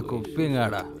ആ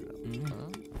കുപ്പിങ്ങാടാ.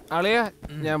 അളിയ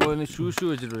ഞാൻ പോയി ഷൂഷു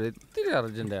വെച്ചിട്ടുണ്ട്. ഇത്തിരി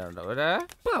അർജന്റ് ആവണ്ടോ?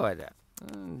 ഒരപ്പ വരാം.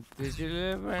 തേച്ചിലെ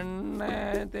പെണ്ണെ,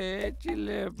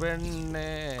 തേച്ചിലെ പെണ്ണെ,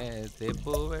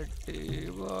 തെപ്പു വെട്ടി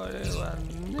പോലെ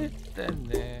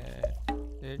വന്നിട്ടെന്നെ.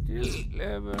 തേച്ചിലെ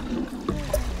പെണ്ണെ.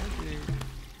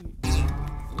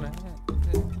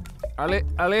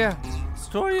 അളിയ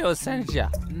സ്റ്റോറി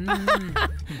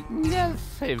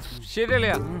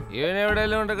ശരിയല്ലയാ.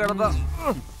 ഇവനെവിടെയെല്ലാം കൊണ്ട് കിടന്നോ.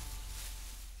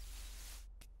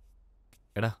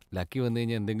 എടാ, ലക്കി വന്നു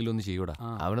കഴിഞ്ഞാൽ എന്തെങ്കിലും ഒന്ന് ചെയ്യൂടാ.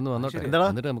 അവിടെ വന്നോട്ടെ,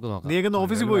 എന്നിട്ട് നമുക്ക് നോക്കാം. നീ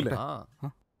ഓഫീസിൽ പോയില്ലേ?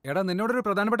 എടാ, നിന്നോടൊരു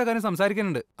പ്രധാനപ്പെട്ട കാര്യം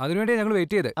സംസാരിക്കാനുണ്ട്. അതിനുവേണ്ടി ഞങ്ങൾ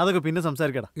വെയിറ്റ് ചെയ്തേ. അതൊക്കെ പിന്നെ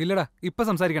സംസാരിക്കടാ. ഇല്ലടാ, ഇപ്പൊ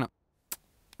സംസാരിക്കണം.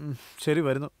 ശരി,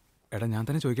 വരുന്നു. എടാ, ഞാൻ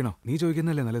തന്നെ ചോദിക്കണോ? നീ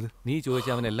ചോദിക്കുന്നല്ലേ നല്ലത്. നീ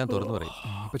ചോദിച്ചാൽ അവനെല്ലാം തുറന്നു പറയും.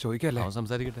 അപ്പൊ ചോദിക്കല്ലേ? അവൻ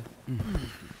സംസാരിക്കട്ടെ.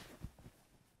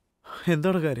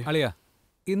 എന്താണ് കാര്യം? അളിയ,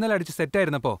 ഇന്നലെ അടിച്ച്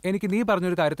സെറ്റായിരുന്നപ്പോ എനിക്ക് നീ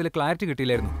പറഞ്ഞൊരു കാര്യത്തിൽ ക്ലാരിറ്റി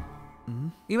കിട്ടിയില്ലായിരുന്നു.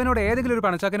 ഇവനോട് ഏതെങ്കിലും ഒരു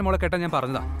പണച്ചാക്കന് മോളെ കെട്ടാൻ ഞാൻ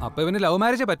പറഞ്ഞതാ. അപ്പൊ ഇവന് ലവ്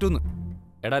മാരേജേ പറ്റൂന്ന്.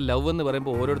 എടാ, ലവ് എന്ന്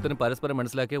പറയുമ്പോൾ ഓരോരുത്തരും പരസ്പരം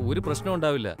മനസ്സിലാക്കിയ ഒരു പ്രശ്നം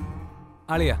ഉണ്ടാവില്ല.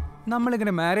 അളിയ,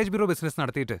 നമ്മളിങ്ങനെ മാരേജ് ബ്യൂറോ ബിസിനസ്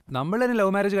നടത്തിയിട്ട് നമ്മൾ തന്നെ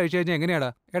ലവ് മാരേജ് കഴിച്ചു കഴിഞ്ഞാൽ എങ്ങനെയാടാ?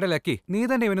 എടാ ലക്കി, നീ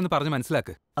തന്നെ ഇവനൊന്ന് പറഞ്ഞ്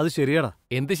മനസ്സിലാക്ക്. അത് ശരിയാടാ.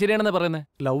 എന്ത് ശരിയാണെന്ന് പറയുന്നത്?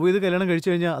 ലവ് ചെയ്ത് കല്യാണം കഴിച്ചു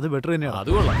കഴിഞ്ഞാൽ അത് ബെറ്റർ തന്നെയാണ്.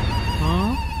 അത് കൊള്ളാം.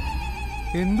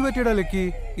 എന്തു പറ്റിയടാ ലക്കി?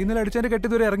 ഇന്നലെ അടിച്ചതിന്റെ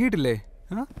കെട്ടിതുവരെ ഇറങ്ങിയിട്ടില്ലേ?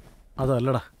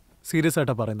 അതല്ലടാ, സീരിയസ്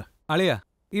ആയിട്ടാ പറയുന്നത്. അളിയ,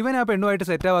 ഇവൻ ആ പെണ്ണുമായിട്ട്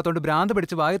സെറ്റ് ആവാത്തോണ്ട് ഭ്രാന്ത്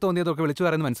പിടിച്ച് വായി തോന്നിയതൊക്കെ വിളിച്ചു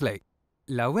പറയുന്നത് മനസ്സിലായി.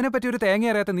 ലവിനെ പറ്റി ഒരു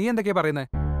തേങ്ങ അറിയാത്ത നീ എന്തൊക്കെയാ പറയുന്നത്?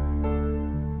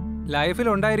 ലൈഫിൽ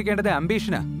ഉണ്ടായിരിക്കേണ്ടത്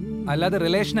അംബീഷനാ, അല്ലാതെ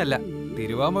റിലേഷൻ അല്ല.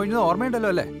 തിരുവാമൊഴിഞ്ഞത് ഓർമ്മയുണ്ടല്ലോ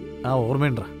അല്ലേ? ആ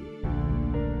ഓർമ്മയുണ്ടാ.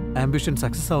 ആംബിഷൻ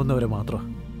സക്സസ് ആവുന്നവരെ മാത്രം.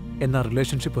 എന്നാ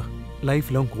റിലേഷൻഷിപ്പ് ലൈഫ്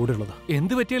ലോങ് കൂടെ ഉള്ളതാ.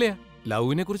 എന്ത് പറ്റിയളിയാ?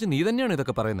 ലവിനെ കുറിച്ച് നീ തന്നെയാണ്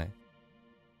ഇതൊക്കെ പറയുന്നത്.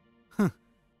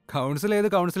 കൗൺസിൽ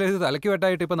ചെയ്ത് തലയ്ക്ക്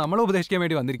വെട്ടായിട്ട് ഇപ്പൊ നമ്മൾ ഉപദേശിക്കാൻ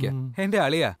വേണ്ടി വന്നിരിക്കുക. എന്റെ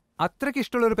അളിയ, അത്രയ്ക്ക്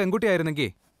ഇഷ്ടമുള്ള ഒരു പെൺകുട്ടിയായിരുന്നെങ്കിൽ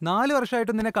 4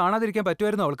 വർഷമായിട്ട് നിന്നെ കാണാതിരിക്കാൻ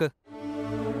പറ്റുമായിരുന്നു അവൾക്ക്.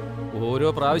 ഓരോ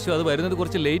പ്രാവശ്യം അത് വരുന്നത്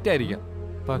കുറച്ച് ലേറ്റ് ആയിരിക്കാം,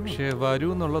 പക്ഷെ വരൂ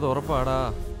എന്നുള്ളത് ഉറപ്പാടാ.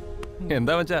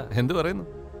 എന്താ വെച്ചാ എന്ത് പറയുന്നു?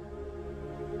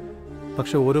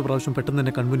 പക്ഷെ ഓരോ പ്രാവശ്യം പെട്ടെന്ന്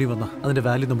തന്നെ കൺമുന്നിൽ വന്നാ അതിന്റെ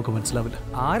വാല്യൂ നമുക്ക് മനസ്സിലാവില്ല.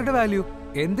 ആരുടെ വാല്യൂ?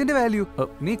 എന്തിന്റെ വാല്യൂ?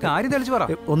 നീ കാര്യം തെളിച്ചു പറ.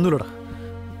 ഒന്നുമില്ലടാ.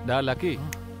 ഡാ ലക്കി,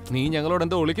 നീ ഞങ്ങളോട്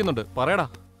എന്തോ ഒളിക്കുന്നുണ്ട്, പറയടാ.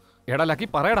 എടാ ലക്കി,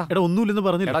 പറയടാ. എടാ, ഒന്നുമില്ലെന്ന്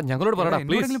പറഞ്ഞില്ല. എടാ, ഞങ്ങളോട് പറയടാ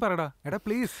പ്ലീസ്. പറയടാ. എടാ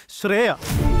പ്ലീസ്. ശ്രേയ,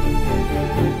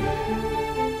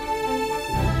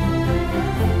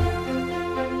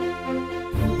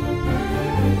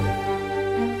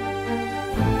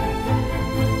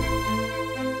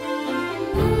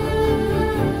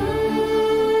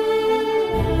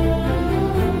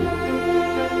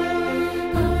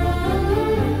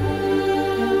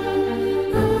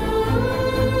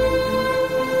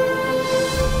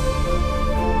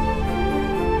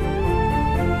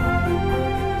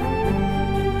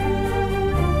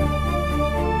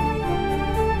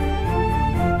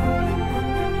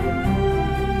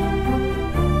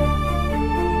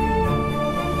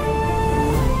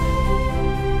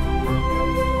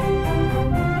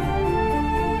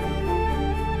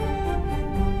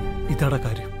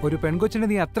 ഒരു പെൺകൊച്ചിനെ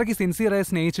നീ അത്രയ്ക്ക് സിൻസിയറായി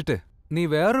സ്നേഹിച്ചിട്ട് നീ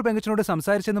വേറൊരു പെൺകൊച്ചിനോട്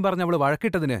സംസാരിച്ചെന്ന് പറഞ്ഞ് അവള്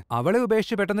വഴക്കിട്ടതിന് അവളെ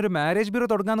ഉപേക്ഷിച്ച് പെട്ടെന്നൊരു മാരേജ് ബ്യൂറോ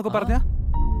തുടങ്ങാന്നൊക്കെ പറഞ്ഞ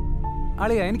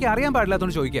അളിയ, എനിക്ക് അറിയാൻ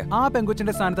പാടില്ലാത്തോണ്ട് ചോദിക്കുക. ആ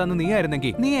പെൺകൊച്ചിന്റെ സ്ഥാനത്ത് നീ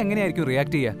ആയിരുന്നെങ്കിൽ നീ എങ്ങനെയായിരിക്കും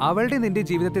റിയാക്ട് ചെയ്യുക? അവളുടെ നിന്റെ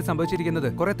ജീവിതത്തിൽ സംഭവിച്ചിരിക്കുന്നത്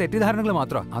കുറെ തെറ്റിദ്ധാരണകൾ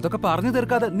മാത്രം. അതൊക്കെ പറഞ്ഞു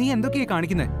തീർക്കാതെ നീ എന്തൊക്കെയാ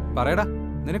കാണിക്കുന്നത്? പറയടാ,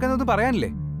 നിനക്കെന്തൊന്നും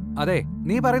പറയാനില്ലേ? അതെ,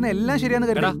 നീ പറയുന്ന എല്ലാം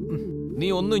ശരിയാന്ന് കരുതാ. നീ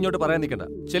ഒന്നും ഇങ്ങോട്ട് പറയാൻ നിൽക്കണ്ട.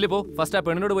 ചെല്ലിപ്പോ ഫസ്റ്റ് ആ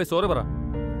പെണ്ണിനോട് പോയി സോറി പറ.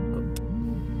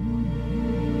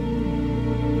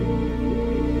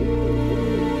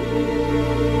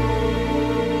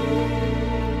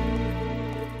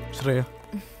 ശ്രേയ,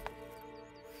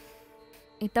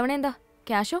 ഇത്തവണ എന്താ,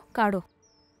 ക്യാഷോ കാർഡോ?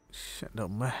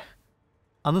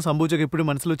 അന്ന് സംഭവിച്ചൊക്കെ എപ്പോഴും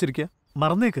മനസ്സിൽ വെച്ചിരിക്കുക.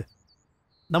 മറന്നേക്ക്.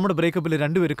 നമ്മുടെ ബ്രേക്കപ്പിൽ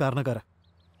രണ്ടുപേരും കാരണക്കാരാ.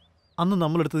 അന്ന്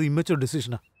നമ്മളെടുത്തത് ഇമ്മച്ചുവർ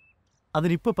ഡിസിഷനാ.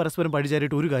 അതിനിപ്പോൾ പരസ്പരം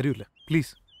പഴിചാരിയിട്ട് ഒരു കാര്യമില്ല.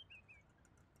 പ്ലീസ്,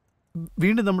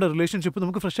 വീണ്ടും നമ്മുടെ റിലേഷൻഷിപ്പ്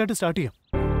നമുക്ക് ഫ്രഷ് ആയിട്ട് സ്റ്റാർട്ട് ചെയ്യാം.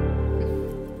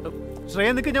 ശ്രേയ,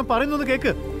 നിനക്ക് ഞാൻ പറയുന്നൊന്ന്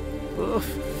കേക്ക്.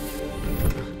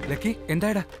 ലക്കി,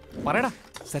 എന്തായടാ? പറയടാ.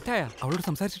 സെറ്റായ? അവളോട്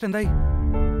സംസാരിച്ചിട്ട് എന്തായി?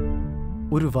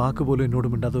 ഒരു വാക്ക് പോലും എന്നോട്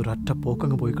മിണ്ടാതെ ഒരൊറ്റ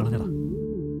പോക്കങ്ങ് പോയി കളഞ്ഞടാ.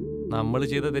 നമ്മൾ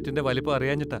ചെയ്ത തെറ്റിന്റെ വലിപ്പം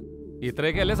അറിയാഞ്ഞിട്ടാ.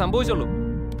 ഇത്രയൊക്കെ അല്ലേ സംഭവിച്ചുള്ളൂ.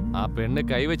 ആ പെണ്ണ്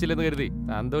കൈവച്ചില്ലെന്ന് കരുതി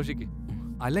സന്തോഷിക്ക്.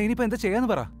 അല്ല, ഇനിയിപ്പോ എന്താ ചെയ്യാന്ന്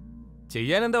പറ.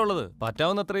 ചെയ്യാൻ എന്താ ഉള്ളത്?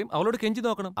 പറ്റാവുന്നത്രയും അവളോട് കെഞ്ചി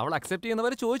നോക്കണം. അവൾ അക്സെപ്റ്റ്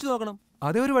ചെയ്യുന്നവരെ ചോദിച്ചു നോക്കണം.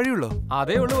 അതേ ഒരു വഴിയുള്ളൂ.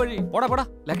 അതേ ഉള്ളു വഴി. പോടാ പോടാ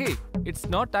lucky. It's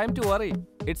not time to worry.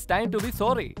 It's time to B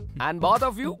sorry. And both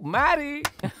of you marry.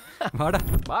 വാടാ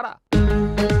വാടാ.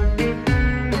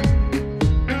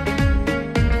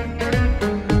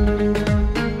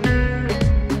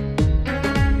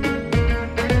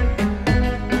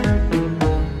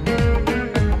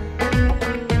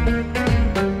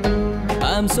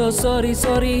 I'm so sorry,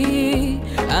 sorry.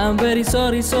 I'm very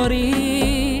sorry, sorry.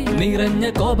 നിറഞ്ഞ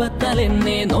കോപത്താൽ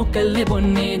എന്നെ നോക്കല്ലേ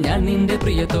പൊന്നെ, ഞാൻ നിന്റെ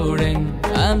പ്രിയത്തോഴൻ.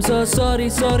 I'm so sorry,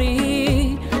 sorry.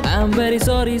 I'm very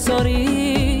sorry, sorry.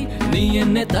 നീ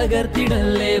എന്നെ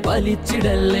തകർത്തിടല്ലേ,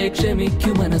 വലിച്ചിടല്ലേ,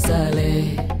 ക്ഷമിക്കു മനസ്സാലേ.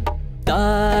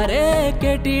 താരേ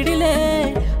കേട്ടിടിലേ,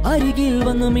 അരികിൽ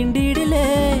വന്നു മിണ്ടിടിലേ,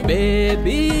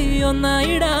 ബേബി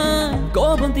ഒന്നായിടാൻ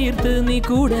കോപം തീർത്ത് നീ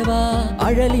കൂടെ വാ.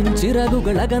 അഴലിൻ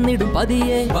ചിറകുകൾ അകന്നിടും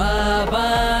പതിയെ. വാ വാ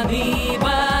നീ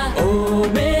വാ, ഓ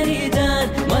മേരി ജാൻ,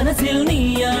 മനസ്സിൽ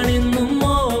നീയാണെന്നും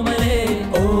ഓമലേ.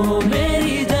 ഓ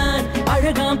മേരി ജാൻ,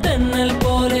 അഴകാം തെന്നൽ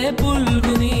പോലെ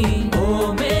പുൽകു നീ. ഓ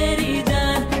മേരി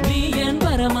ജാൻ, നീ എൻ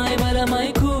പരമായി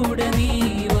ബലമായി കൂടെ നീ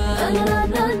വാ.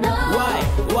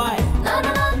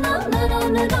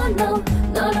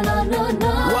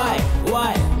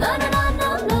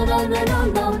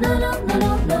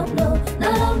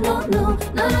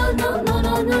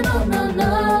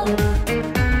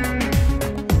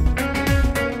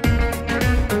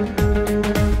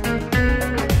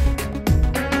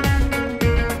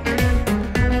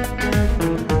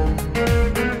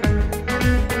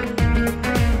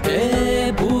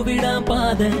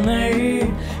 പാദങ്ങൾ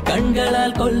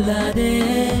കൺകളാൽ കൊല്ലാതെ,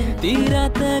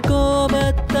 തീരാത്ത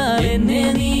കോപത്താൽ എന്നെ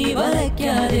നീ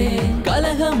വരയ്ക്കാതെ.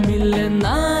 കലഹം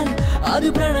ഇല്ലെന്നാൽ അത്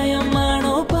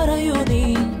പ്രണയമാണോ പറയൂ നീ.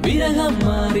 വിരഹം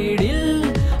മാറിയിടിൽ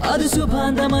അത്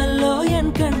ശുഭാന്തമല്ലോ എൻ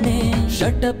കണ്ണേ.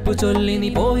 ഷട്ടപ്പ് ചൊല്ലി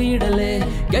നീ പോയിടലേ,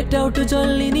 ഗെറ്റ് ഔട്ട്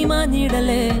ചൊല്ലി നീ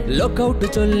മാഞ്ഞിടലേ, ലോക്കൗട്ട്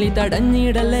ചൊല്ലി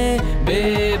തടഞ്ഞിടലേ.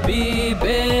 ബേബി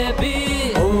ബേബി,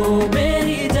 ഓ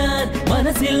മേരി ജാൻ,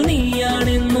 മനസ്സിൽ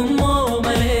നീയാണെന്നും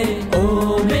ഓമലേ. ഓ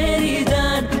മേരി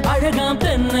ജാൻ, അഴകാം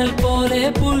തെന്നൽ പോലെ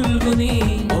പുൽകു നീ.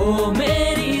 ഓ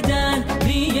മേരി ജാൻ,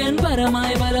 നീ എൻ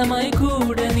പരമായി ബലമായി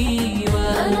കൂടെ നീ വാ.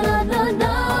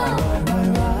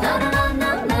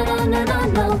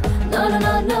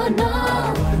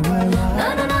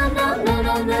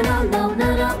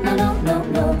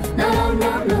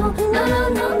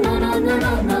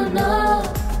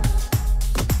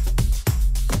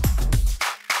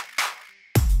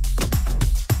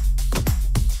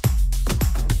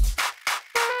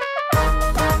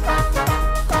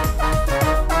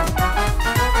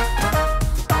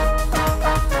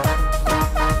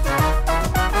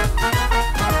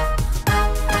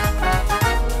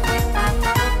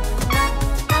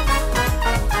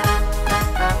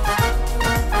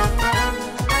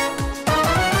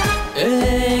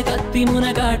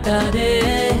 കാട്ടാതെ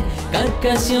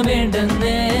കർക്കശ്യം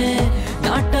വേണ്ടെന്നേ,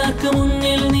 നാട്ടാർക്ക്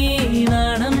മുന്നിൽ നീ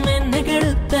നാണം എന്നെ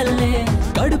കെടുത്തല്ലേ.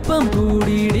 കടുപ്പം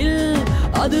കൂടിയിടിൽ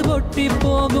അത്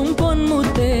പൊട്ടിപ്പോകും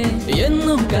പൊന്മുത്തേ.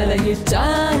 എന്നും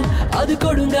കലഹിച്ചാൽ അത്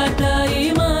കൊടുങ്കാറ്റായി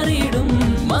മാറിയിടും.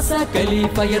 മസാക്കളി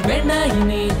ഫയർ വേണ്ട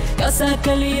ഇനി,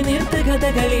 കസാക്കളി നിർത്ത്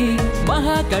കഥകളി.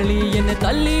 മഹാകളി എന്നെ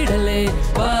തള്ളിയിടലേ,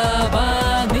 വാ വാ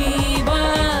നീ വാ.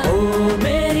 ഓ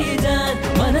മേരി ജാൻ,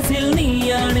 മനസ്സിൽ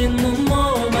നീയാണെന്നും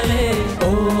ഓമലേ.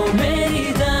 ഓ മേരി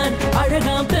ജാൻ,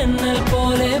 അഴകാം തെന്നൽ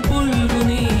പോലെ പുൽകു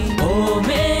നീ. ഓ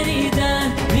മേരി ജാൻ,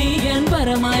 നീ എൻ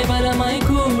പരമായി ബലമായി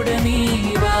കൂടെ നീ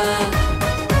വാ.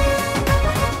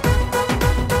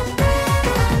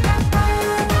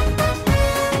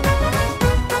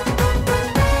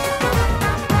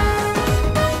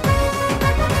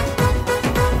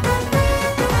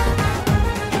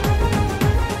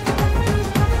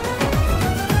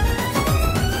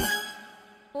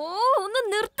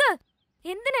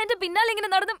 എന്തിനാ എന്റെ പിന്നാലെ ഇങ്ങനെ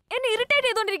നടന്നും എന്നെ irritate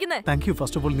ചെയ്തോണ്ടിരിക്കുന്നത്? Thank you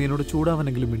first of all നീ എന്നോട്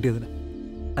ചൂടാവാനെങ്കിലും മിണ്ടിയതിന്.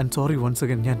 ആൻഡ് സോറി വൺസ്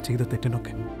അഗൈൻ ഞാൻ ചെയ്ത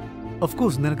തെറ്റിനൊക്കെ. ഓഫ്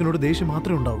കോഴ്സ് നിനക്കെന്നോട് ദേഷ്യം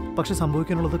മാത്രമേ ഉണ്ടാവും, പക്ഷെ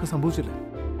സംഭവിക്കാനുള്ളതൊക്കെ സംഭവിച്ചില്ല.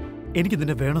 എനിക്ക്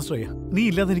നിന്നെ വേണം ശ്രേയ, നീ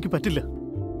ഇല്ലാതെ എനിക്ക് പറ്റില്ല.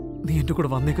 നീ എന്റെ കൂടെ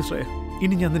വന്നേക്ക് ശ്രേയ.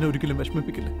 ഇനി ഞാൻ നിന്നെ ഒരിക്കലും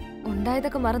വിഷമിപ്പിക്കില്ല.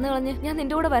 ഉണ്ടായതൊക്കെ മറന്നു കളഞ്ഞ് ഞാൻ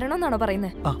നിന്റെ കൂടെ വരണമെന്നാണോ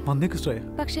പറയുന്നത്? ആ വന്നേക്ക് ശ്രേയ.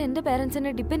 പക്ഷെ എന്റെ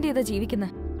പേരൻസിനെ ഡിപ്പെൻഡ് ചെയ്താ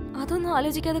ജീവിക്കുന്നത്. അതൊന്നും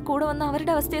ആലോചിക്കാതെ കൂടെ വന്ന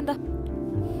അവരുടെ അവസ്ഥ എന്താ?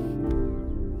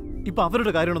 ഇപ്പൊ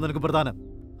അവരുടെ കാര്യമാണോ നിനക്ക് പ്രധാനം?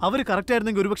 അവര് കറക്റ്റ്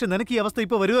ആയിരുന്നെങ്കിൽ ഒരുപക്ഷെ നിനക്ക് ഈ അവസ്ഥ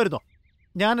ഇപ്പൊ വരുമായിരുന്നോ?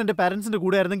 ഞാൻ എന്റെ പാരന്റ്സിന്റെ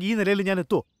കൂടെ ആയിരുന്നെങ്കിൽ ഈ നിലയിൽ ഞാൻ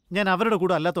എത്തുമോ? ഞാൻ അവരുടെ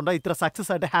കൂടെ അല്ലാത്തോണ്ടാ ഇത്ര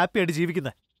സക്സസ് ആയിട്ട് ഹാപ്പി ആയിട്ട്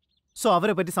ജീവിക്കുന്നത്. സോ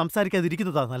അവരെ പറ്റി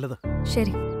സംസാരിക്കാതിരിക്കുന്നതാ നല്ലത്.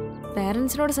 ശരി,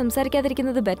 പാരന്റ്സിനോട്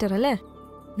സംസാരിക്കാതിരിക്കുന്നത് ബെറ്റർ അല്ലേ?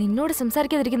 നിന്നോട്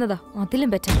സംസാരിക്കാതിരിക്കുന്നതാ അതിലും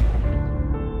ബെറ്റർ.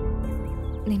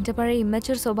 നിന്റെ പഴയ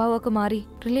ഇമ്മച്യൂർ സ്വഭാവമൊക്കെ മാറി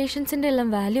റിലേഷൻസിന്റെ എല്ലാം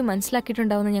വാല്യൂ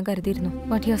മനസ്സിലാക്കിയിട്ടുണ്ടാവുമെന്ന് ഞാൻ കരുതിയിരുന്നു.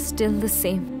 But you are still the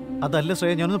same. അതല്ല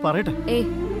ശ്രേയ, ഞാനൊന്ന് പറയട്ടെ.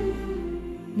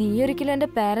 നീ ഒരിക്കലും എന്റെ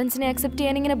പാരന്റ്സിനെ അക്സെപ്റ്റ്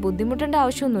ചെയ്യാൻ ഇങ്ങനെ ബുദ്ധിമുട്ടേണ്ട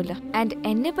ആവശ്യമൊന്നുമില്ല. ആൻഡ്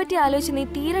എന്നെ പറ്റി ആലോചിച്ച് നീ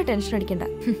തീരെ ടെൻഷൻ അടിക്കണ്ട.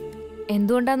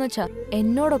 എന്തുകൊണ്ടാന്ന് വെച്ചാ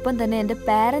എന്നോടൊപ്പം തന്നെ എന്റെ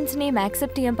പാരന്റ്സിനെയും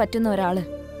ആക്സെപ്റ്റ് ചെയ്യാൻ പറ്റുന്ന ഒരാള്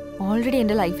ഓൾറെഡി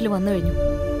എന്റെ ലൈഫിൽ വന്നു കഴിഞ്ഞു.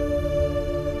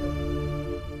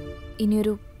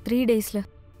 ഇനിയൊരു 3 days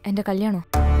എന്റെ കല്യാണം.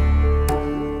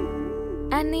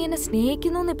 ആൻഡ് നീ എന്നെ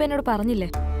സ്നേഹിക്കുന്നു എന്ന് ഇപ്പൊ എന്നോട് പറഞ്ഞില്ലേ?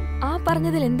 ആ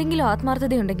പറഞ്ഞതിൽ എന്തെങ്കിലും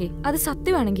ആത്മാർത്ഥതയുണ്ടെങ്കിൽ അത്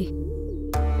സത്യമാണെങ്കിൽ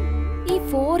ഈ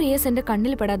 4 years എന്റെ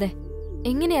കണ്ണിൽ പെടാതെ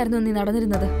എങ്ങനെയായിരുന്നു നീ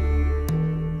നടന്നിരുന്നത്?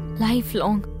 ലൈഫ്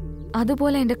ലോങ്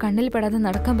അതുപോലെ എന്റെ കണ്ണിൽ പെടാതെ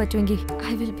നടക്കാൻ പറ്റുമെങ്കിൽ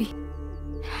I will be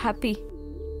happy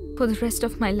for the rest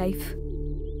of my life.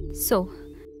 So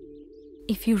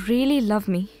if you really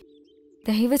love me,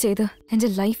 ദയവ് ചെയ്ത് എന്റെ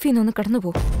ലൈഫിൽ നിന്നൊന്ന് കടന്നു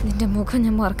പോ. നിന്റെ മുഖം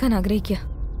ഞാൻ മറക്കാൻ ആഗ്രഹിക്കുക.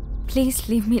 Please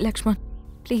leave me Lakshman,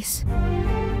 please.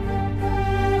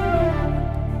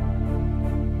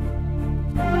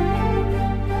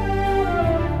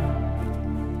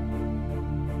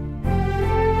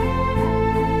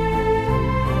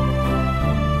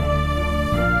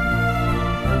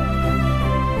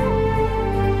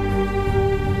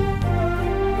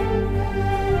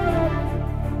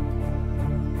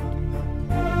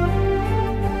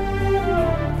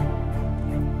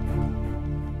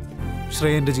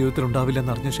 Shreya എന്റെ ജീവിതത്തിൽ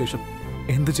ഉണ്ടാവില്ലെന്ന് അറിഞ്ഞ ശേഷം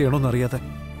എന്ത് ചെയ്യണമെന്നറിയാതെ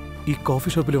ഈ കോഫി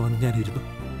ഷോപ്പിൽ വന്ന് ഞാനിരുന്നു.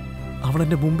 അവൾ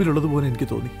എന്റെ മുമ്പിലുള്ളതുപോലെ എനിക്ക്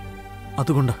തോന്നി.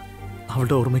 അതുകൊണ്ട്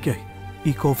അവളുടെ ഓർമ്മയ്ക്കായി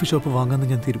ഈ കോഫി ഷോപ്പ് വാങ്ങാമെന്ന്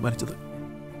ഞാൻ തീരുമാനിച്ചത്.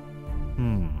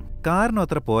 കാരണം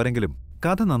അത്ര പോരെങ്കിലും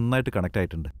കഥ നന്നായിട്ട് കണക്ട്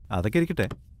ആയിട്ടുണ്ട്. അതൊക്കെ ഇരിക്കട്ടെ.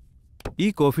 ഈ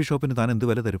കോഫി ഷോപ്പിന് താൻ എന്ത്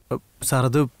വില തരും? സാർ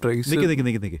അത്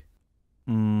നിക്ക്.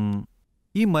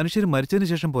 ഈ മനുഷ്യർ മരിച്ചതിന്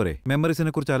ശേഷം പോരെ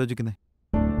മെമ്മറീസിനെ കുറിച്ച് ആലോചിക്കുന്നേ?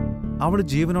 അവൾ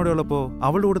ജീവനോടെ ഉള്ളപ്പോ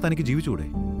അവളുടെ കൂടെ തനിക്ക് ജീവിച്ചുകൂടെ?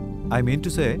 I mean to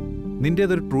say,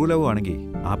 നിന്റേതൊരു true love ആണെങ്കിൽ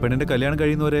ആ പെണ്ണിന്റെ കല്യാണം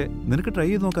കഴിയുന്നവരെ നിനക്ക് ട്രൈ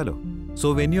ചെയ്ത് നോക്കാലോ. So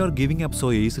when you are giving up so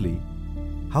easily,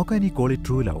 how can you call it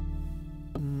true love?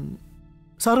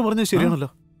 Sir പറഞ്ഞത് ശരിയാണല്ലോ.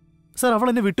 സാർ, അവൾ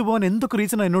എന്നെ വിട്ടുപോകാൻ എന്തൊക്കെ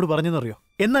റീസണാണ് എന്നോട് പറഞ്ഞെന്നറിയോ?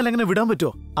 എന്നാൽ എങ്ങനെ വിടാൻ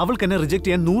പറ്റുമോ? അവൾക്ക് എന്നെ റിജക്ട്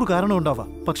ചെയ്യാൻ 100 കാരണം ഉണ്ടാവാം.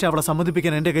 പക്ഷെ അവളെ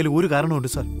സമ്മതിപ്പിക്കാൻ എന്റെ കയ്യിൽ ഒരു കാരണമുണ്ട്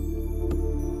സാർ.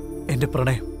 എന്റെ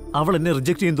പ്രണയം. അവൾ എന്നെ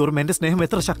റിജക്ട് ചെയ്യും തോറും എന്റെ സ്നേഹം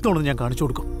എത്ര ശക്തമാണെന്ന് ഞാൻ കാണിച്ചു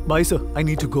കൊടുക്കും. Bye sir, I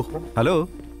need to go. Hello,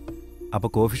 അപ്പൊ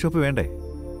കോഫി ഷോപ്പ് വേണ്ടേ?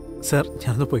 സാർ,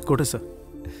 ഞാനൊന്ന് പോയിക്കോട്ടെ സാർ.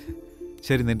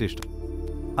 ശരി, നിന്റെ ഇഷ്ടം.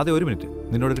 അതെ, 1 മിനിറ്റ്,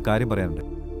 നിന്നോടൊരു കാര്യം പറയാനുണ്ട്.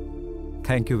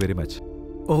 Thank you very much.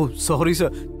 Oh sorry sir,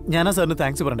 ഞാനാ സാറിന്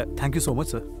താങ്ക്സ് പറയണ്ടേ. Thank you so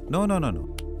much sir. No,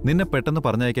 നിന്നെ പെട്ടെന്ന്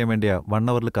പറഞ്ഞയക്കാൻ വേണ്ടിയാ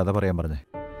 1 hour കഥ പറയാൻ പറഞ്ഞേ.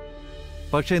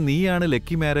 പക്ഷേ നീയാണ്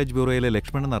ലക്കി മാരേജ് ബ്യൂറോയിലെ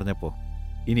ലക്ഷ്മൺ എന്നറിഞ്ഞപ്പോ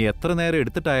ഇനി എത്ര നേരം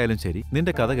എടുത്തിട്ടായാലും ശരി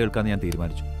നിന്റെ കഥ കേൾക്കാന്ന് ഞാൻ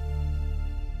തീരുമാനിച്ചു.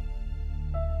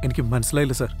 എനിക്ക്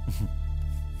മനസ്സിലായില്ല സർ.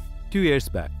 2 years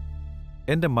ബാക്ക്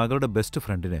എൻ്റെ മകളുടെ ബെസ്റ്റ്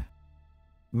ഫ്രണ്ടിന്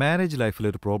മാരേജ് ലൈഫിൽ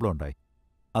ഒരു പ്രോബ്ലം ഉണ്ടായി.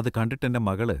 അത് കണ്ടിട്ട് എൻ്റെ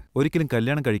മകള് ഒരിക്കലും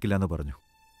കല്യാണം കഴിക്കില്ല എന്ന് പറഞ്ഞു.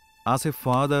 ആസ് എ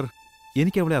ഫാദർ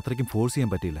എനിക്ക് അവളെ അത്രയ്ക്കും ഫോഴ്സ് ചെയ്യാൻ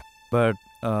പറ്റിയില്ല. ബട്ട്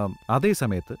അതേ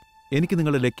സമയത്ത് എനിക്ക്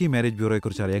നിങ്ങളുടെ ലക്കി മാരേജ്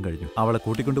ബ്യൂറോയെക്കുറിച്ച് അറിയാൻ കഴിഞ്ഞു. അവളെ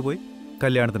കൂട്ടിക്കൊണ്ടുപോയി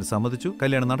കല്യാണത്തിന് സമ്മതിച്ചു.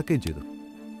 കല്യാണം നടക്കുകയും ചെയ്തു.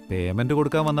 പേയ്മെൻറ്റ്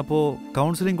കൊടുക്കാൻ വന്നപ്പോൾ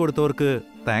കൗൺസിലിംഗ് കൊടുത്തവർക്ക്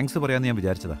താങ്ക്സ് പറയാമെന്ന് ഞാൻ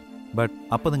വിചാരിച്ചതാ. ബട്ട്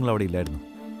അപ്പം നിങ്ങൾ അവിടെ ഇല്ലായിരുന്നു.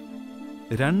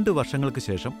 2 വർഷങ്ങൾക്ക്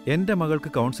ശേഷം എൻ്റെ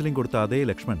മകൾക്ക് കൗൺസിലിംഗ് കൊടുത്ത അതേ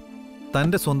ലക്ഷ്മൺ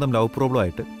തൻ്റെ സ്വന്തം ലവ് പ്രോബ്ലം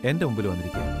ആയിട്ട് എൻ്റെ മുമ്പിൽ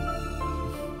വന്നിരിക്കുകയാണ്.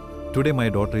 Today my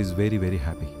daughter is very very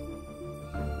happy.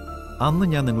 അന്ന്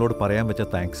ഞാൻ നിങ്ങളോട് പറയാൻ വെച്ച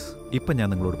താങ്ക്സ് ഇപ്പം ഞാൻ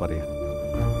നിങ്ങളോട് പറയാം.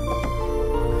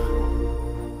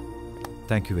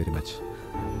 Thank you very much.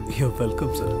 You are welcome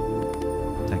sir.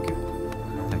 Thank you.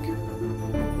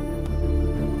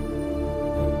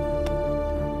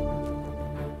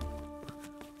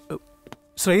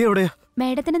 Shreya എവിടെയാ?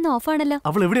 മേഡത്തിനെന്ന് ഓഫാണല്ലോ.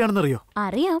 അവൾ എവിടെയാണെന്നറിയോ?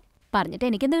 അറിയാം, പറഞ്ഞിട്ട്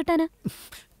എനിക്കെന്ത് കിട്ടാനാ?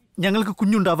 ഞങ്ങൾക്ക്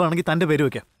കുഞ്ഞുണ്ടാവുകയാണെങ്കിൽ തന്റെ പേര്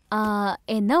വെക്കാം.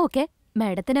 എന്നാ ഓക്കെ.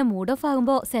 മേഡത്തിന് മൂഡ് ഓഫ്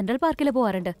ആകുമ്പോ സെൻട്രൽ പാർക്കിൽ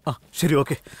പോവാറുണ്ട്. ശരി,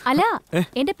 ഓക്കെ. അല്ല,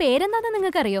 എന്റെ പേരെന്താന്ന്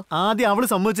നിങ്ങൾക്ക് അറിയോ? ആദ്യം അവള്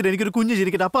സമ്മതിച്ചിട്ട് എനിക്കൊരു കുഞ്ഞ്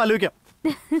ചിരിക്കട്ടെ, അപ്പൊ ആലോചിക്കാം.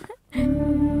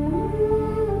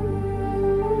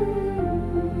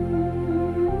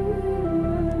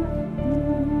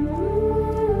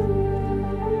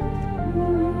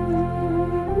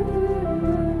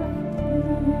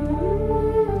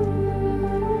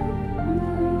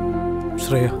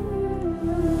 ശ്രേയ,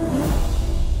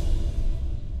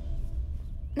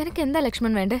 നിനക്ക് എന്താ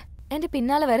ലക്ഷ്മൺ വേണ്ടേ? എന്റെ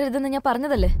പിന്നാലെ വരരുതെന്ന് ഞാൻ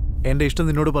പറഞ്ഞതല്ലേ. എന്റെ ഇഷ്ടം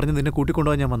നിന്നോട് പറഞ്ഞ് നിന്നെ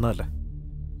കൂട്ടിക്കൊണ്ടുപോകാൻ ഞാൻ വന്നതല്ല.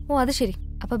 ഓ അത് ശരി.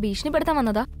 അപ്പൊ ഭീഷണിപ്പെടുത്താൻ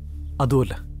വന്നതാ?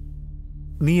 അതുമല്ല,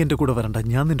 നീ എന്റെ കൂടെ വരണ്ട,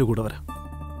 ഞാൻ നിന്റെ കൂടെ വരാം.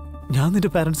 ഞാൻ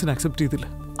നിന്റെ പാരന്റ്സിനെ അക്സെപ്റ്റ് ചെയ്തില്ല,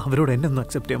 അവരോട് എന്നെ ഒന്ന്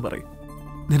അക്സെപ്റ്റ് ചെയ്യാൻ പറയും.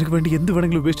 നിനക്ക് വേണ്ടി എന്ത്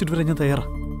വേണമെങ്കിലും ഉപേക്ഷിച്ചിട്ട് വരാൻ ഞാൻ തയ്യാറാ.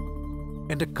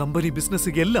 എന്റെ കമ്പനി,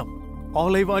 ബിസിനസ് എല്ലാം.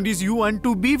 All I want is you and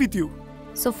to be with you.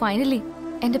 So finally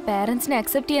എന്റെ പാരന്റ്സിനെ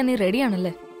അക്സെപ്റ്റ് ചെയ്യാൻ നീ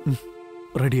റെഡിയാണല്ലേ?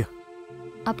 റെഡിയാ.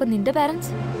 അപ്പൊ നിന്റെ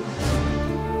പാരന്റ്സ്?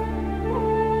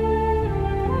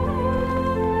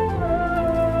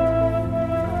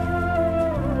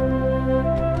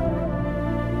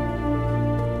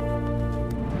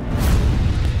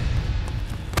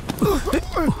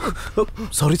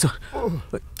 Sorry sir.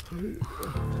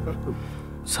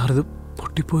 സാർ ഇത്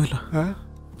പൊട്ടിപ്പോയല്ലോ.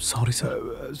 Sorry sir.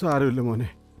 സാരമില്ല മോനെ,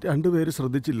 രണ്ടുപേര്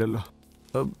ശ്രദ്ധിച്ചില്ലല്ലോ.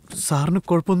 സാറിന്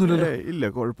കുഴപ്പമൊന്നുമില്ലല്ലോ? ഇല്ല,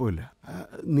 കുഴപ്പമില്ല.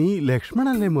 നീ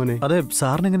ലക്ഷ്മണല്ലേ മോനെ? അതെ.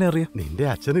 സാറിന് എങ്ങനെ അറിയാം? നിന്റെ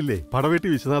അച്ഛനില്ലേ പടവേട്ടി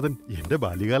വിശ്വനാഥൻ, എന്റെ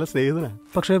ബാല്യകാല സ്നേഹിതനാ.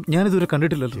 പക്ഷെ ഞാനിതുവരെ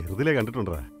കണ്ടിട്ടില്ലല്ലോ. ചെറുതിലെ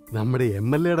കണ്ടിട്ടുണ്ടാ. നമ്മുടെ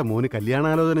MLA മോന്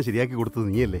കല്യാണാലോചന ശരിയാക്കി കൊടുത്തത്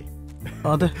നീയല്ലേ?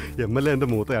 അതെ. MLA എന്റെ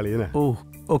മൂത്ത അളിയനാ. ഓ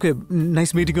ഓക്കെ,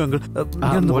 നൈസ് മീറ്റിംഗ് അങ്കിൾ.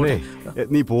 മോനെ,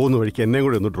 നീ പോകുന്ന വഴിക്ക് എന്നെ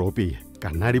കൂടെ ഒന്ന് ഡ്രോപ്പ് ചെയ്യേ.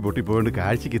 കണ്ണാടി പൊട്ടിപ്പോയോണ്ട്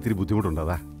കാഴ്ചക്ക് ഇത്തിരി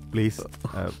ബുദ്ധിമുട്ടുണ്ടതാ. പ്ലീസ്.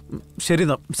 ശരി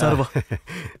സാർ.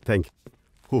 Thank you.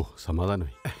 ഓ,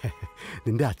 സമാധാനമായി.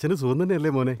 നിന്റെ അച്ഛന് സുഖം തന്നെയല്ലേ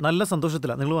മോനെ? നല്ല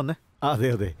സന്തോഷത്തിലാ നിങ്ങൾ വന്നേ. അതെ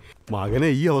അതെ, മകനെ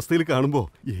ഈ അവസ്ഥയിൽ കാണുമ്പോ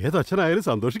ഏതച്ഛനായാലും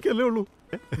സന്തോഷിക്കല്ലേ ഉള്ളൂ.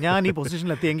 ഞാൻ ഈ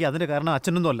പൊസിഷനിൽ എത്തിയെങ്കിൽ അതിന്റെ കാരണം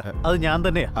അച്ഛനൊന്നും അല്ല, അത് ഞാൻ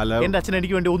തന്നെയാ. എന്റെ അച്ഛൻ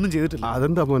എനിക്ക് വേണ്ടി ഒന്നും ചെയ്തിട്ടില്ല.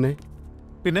 അതെന്താ മോനെ?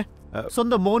 പിന്നെ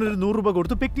സ്വന്തം മോൻ ഒരു 100 രൂപ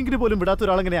കൊടുത്ത് പിക്നിക്കിന് പോലും വിടാത്ത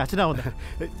ഒരാളെങ്ങനെ അച്ഛനാവുന്നത്?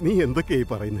 നീ എന്തൊക്കെയായി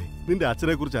പറയുന്നേ? നിന്റെ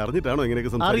അച്ഛനെ കുറിച്ച് അറിഞ്ഞിട്ടാണോ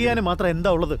ഇങ്ങനെയൊക്കെ? അറിയാനും മാത്രം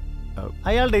എന്താ ഉള്ളത്?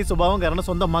 അയാളുടെ ഈ സ്വഭാവം കാരണം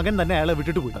സ്വന്തം മകൻ തന്നെ അയാളെ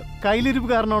വിട്ടിട്ട് പോയി. കയ്യിലിരിപ്പ്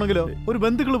കാരണമാണെങ്കിലോ ഒരു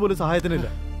ബന്ധുക്കൾ പോലും സഹായത്തിനില്ല.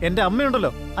 എന്റെ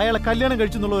അമ്മയുണ്ടല്ലോ, അയാളെ കല്യാണം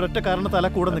കഴിച്ചെന്നുള്ള ഒരൊറ്റ കാരണത്താല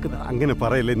കൂടെ നിൽക്കുന്നത്. അങ്ങനെ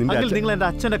പറയല്ലേ. നിങ്ങൾ എന്റെ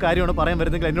അച്ഛന്റെ കാര്യമാണ് പറയാൻ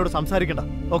വരുന്നെങ്കിൽ എന്നോട് സംസാരിക്കണ്ട.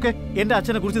 ഓക്കെ, എന്റെ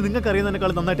അച്ഛനെ കുറിച്ച് നിങ്ങൾക്ക്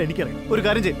അറിയുന്നതിനേക്കാൾ നന്നായിട്ട് എനിക്കറിയാം. ഒരു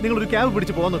കാര്യം ചെയ്യും, നിങ്ങൾ ഒരു ക്യാബ്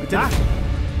പിടിച്ച് പോകാൻ നോക്കി.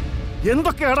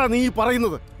 എന്തൊക്കെയാടാ നീ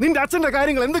പറയുന്നത്? നിന്റെ അച്ഛന്റെ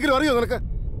കാര്യങ്ങൾ എന്തെങ്കിലും അറിയോ നിനക്ക്?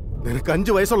 നിനക്ക്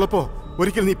 5 വയസ്സുള്ളപ്പോ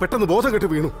ഒരിക്കൽ നീ പെട്ടെന്ന് ബോധം കെട്ട്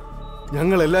വീണു.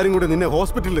 ഞങ്ങൾ എല്ലാരും കൂടെ നിന്നെ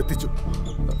ഹോസ്പിറ്റലിൽ എത്തിച്ചു.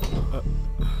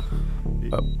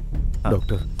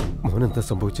 ഡോക്ടർ, മോനെന്താ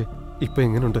സംഭവിച്ചേ? ഇപ്പൊ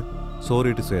എങ്ങനെയുണ്ട്?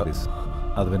 Sorry to say this.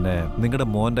 അത് പിന്നെ നിങ്ങളുടെ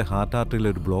മോന്റെ ഹാർട്ട് ആർട്ടറിയിൽ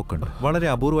ഒരു ബ്ലോക്ക് ഉണ്ട്. വളരെ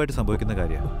അപൂർവമായിട്ട് സംഭവിക്കുന്ന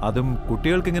കാര്യമാണ്. അതും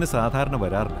കുട്ടികൾക്ക് ഇങ്ങനെ സാധാരണ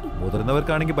വരാറില്ല.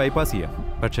 മുതിർന്നവർക്കാണെങ്കിൽ ബൈപ്പാസ് ചെയ്യാം,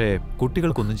 പക്ഷേ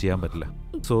കുട്ടികൾക്കൊന്നും ചെയ്യാൻ പറ്റില്ല.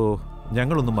 സോ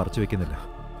ഞങ്ങളൊന്നും മറച്ചു വെക്കുന്നില്ല.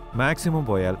 മാക്സിമം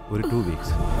പോയാൽ ഒരു 2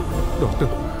 വീക്സ്. ഡോക്ടർ,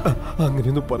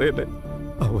 അങ്ങനെയൊന്നും പറയല്ലേ.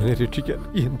 അവനെ രക്ഷിക്കാൻ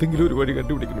എന്തെങ്കിലും ഒരു വഴി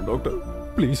കണ്ടുപിടിക്കണം doctor.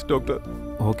 Please doctor.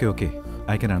 Okay,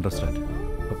 I can understand.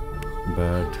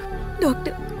 But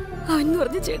doctor, അവൻ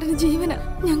പറഞ്ഞ ചേട്ടന് ജീവന.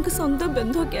 ഞങ്ങൾക്ക് സ്വന്തം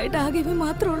ബന്ധമൊക്കെ ആയിട്ട് ആകെ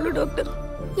മാത്രമേ ഉള്ളൂ ഡോക്ടർ.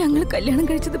 ഞങ്ങൾ കല്യാണം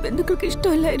കഴിച്ചത് ബന്ധുക്കൾക്ക്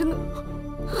ഇഷ്ടമല്ലായിരുന്നു.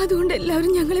 അതുകൊണ്ട്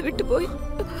എല്ലാവരും ഞങ്ങളെ വിട്ടുപോയി.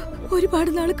 ഒരുപാട്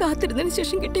നാൾ കാത്തിരുന്നതിന്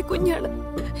ശേഷം കിട്ടിയ കുഞ്ഞാണ്.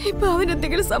 ഇപ്പൊ അവൻ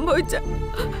എന്തെങ്കിലും സംഭവിച്ച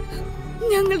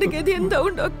ഞങ്ങളുടെ ഗതി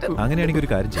എന്താവും ഡോക്ടർ? അങ്ങനെയാണെങ്കിൽ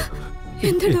ഒരു കാര്യം ചെയ്യാം.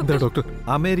 എന്താ ഡോക്ടർ?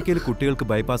 അമേരിക്കയിൽ കുട്ടികൾക്ക്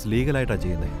ബൈപ്പാസ് ലീഗലായിട്ടാണ്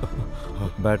ചെയ്യുന്നത്.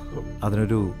 ബട്ട്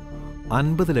അതിനൊരു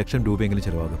 50 ലക്ഷം രൂപയെങ്കിലും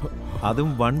ചിലവാകും. അതും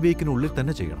 1 വീക്കിനുള്ളിൽ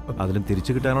തന്നെ ചെയ്യണം. അതിലും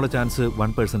തിരിച്ചു കിട്ടാനുള്ള ചാൻസ്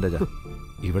 1%.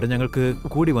 ഇവിടെ ഞങ്ങൾക്ക്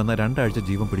കൂടി വന്ന 2 ആഴ്ച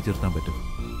ജീവൻ പിടിച്ചിർത്താൻ പറ്റും.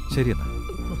 ശരിയെന്നാ.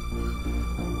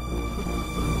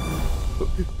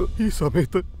 ഈ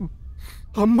സമയത്ത്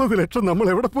 50 ലക്ഷം നമ്മൾ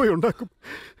എവിടെ പോയി ഉണ്ടാക്കും?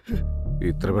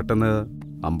 ഇത്ര പെട്ടെന്ന്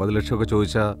 50 ലക്ഷമൊക്കെ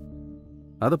ചോദിച്ചാ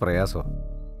അത് പ്രയാസമാണ്.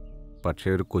 പക്ഷേ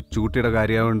ഒരു കൊച്ചുകുട്ടിയുടെ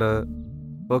കാര്യമായോണ്ട്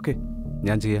ഓക്കെ,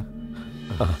 ഞാൻ ചെയ്യാം.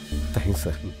 Thanks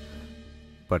sir.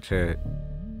 പക്ഷേ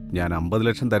ഞാൻ 50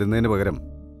 ലക്ഷം തരുന്നതിന് പകരം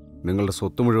നിങ്ങളുടെ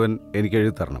സ്വത്ത് മുഴുവൻ എനിക്ക്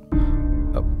എഴുതി തരണം.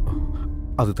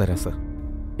 അത് തരാം സാർ.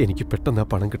 എനിക്ക് പെട്ടെന്ന് ആ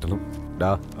പണം കിട്ടണം.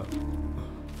 ഡാ,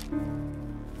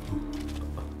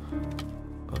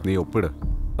 നീ ഒപ്പിട്.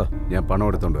 ഞാൻ പണം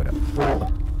എടുത്തോണ്ട് വരാം.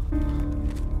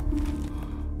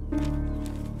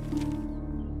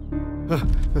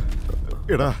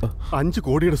 എടാ, 5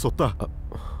 കോടിയുടെ സ്വത്താ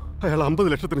അയാൾ 50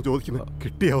 ലക്ഷത്തിന് ചോദിക്കുന്നത്.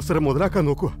 കിട്ടിയ അവസരം മുതലാക്കാൻ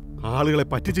നോക്കുക. ആളുകളെ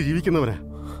പറ്റിച്ച് ജീവിക്കുന്നവനാ.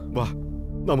 വാ,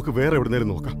 നമുക്ക് വേറെ എവിടുന്നേലും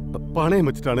നോക്കാം. പണയം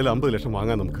വെച്ചിട്ടാണേലും 50 ലക്ഷം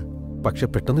വാങ്ങാൻ നമുക്ക്. പക്ഷെ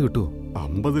പെട്ടെന്ന് കിട്ടുമോ?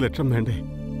 50 ലക്ഷം വേണ്ടേ?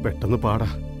 പെട്ടെന്ന് പാടാ.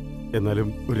 എന്നാലും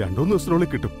ഒരു 2-3 ദിവസത്തിനുള്ളിൽ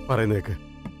കിട്ടും. പറയുന്നേക്ക്.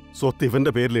 സ്വത്ത്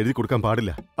ഇവന്റെ പേരിൽ എഴുതി കൊടുക്കാൻ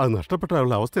പാടില്ല. അത്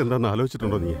നഷ്ടപ്പെട്ടാനുള്ള അവസ്ഥ എന്താണെന്ന്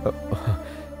ആലോചിച്ചിട്ടുണ്ടോ നീ?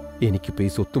 എനിക്കിപ്പോൾ ഈ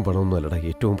സ്വത്തും പണമൊന്നും അല്ലടാ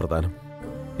ഏറ്റവും പ്രധാനം.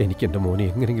 എനിക്ക് എൻ്റെ മോനെ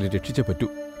എങ്ങനെയെങ്കിലും രക്ഷിച്ചേ പറ്റൂ.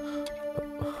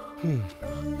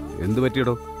 എന്ത്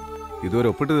പറ്റിയടോ? ഇതുവരെ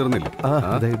ഒപ്പിട്ട് തീർന്നില്ല.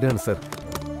 ഇതാണ് സാർ.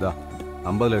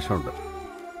 50 ലക്ഷം ഉണ്ട്.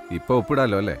 ഇപ്പൊ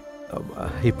ഒപ്പിടാലോ അല്ലേ?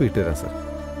 ഇപ്പൊ ഇട്ടുതരാം സാർ.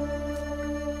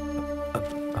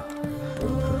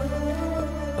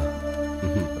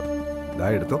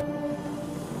 എടുത്തോ.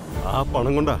 ആ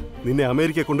പണം കൊണ്ടാ നിന്നെ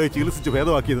അമേരിക്ക കൊണ്ടുപോയി ചികിത്സിച്ച്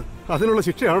ഭേദമാക്കിയത്. അതിനുള്ള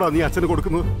ശിക്ഷയാണോ നീ അച്ഛന്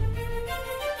കൊടുക്കുന്നത്?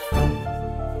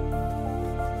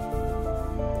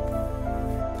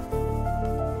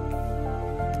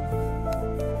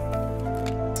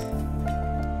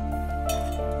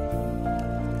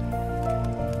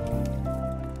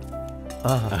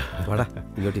 വാടാ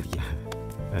ഇങ്ങോട്ടിരിക്കുക.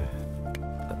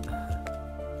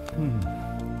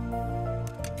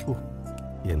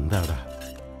 എന്താടാ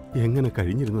എങ്ങനെ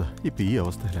കഴിഞ്ഞിരുന്നതാ ഇപ്പൊ ഈ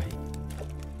അവസ്ഥയിലായി?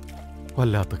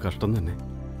 വല്ലാത്ത കഷ്ടം തന്നെ.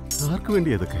 ആർക്കു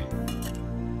വേണ്ടി അതൊക്കെ?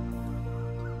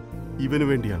 ഇവന്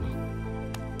വേണ്ടിയാണോ?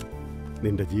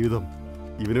 നിന്റെ ജീവിതം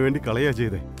ഇവന് വേണ്ടി കളയാ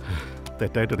ചെയ്തേ.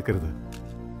 തെറ്റായിട്ട് എടുക്കരുത്.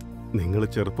 നിങ്ങൾ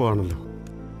ചെറുപ്പമാണല്ലോ,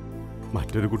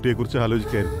 മറ്റൊരു കുട്ടിയെക്കുറിച്ച്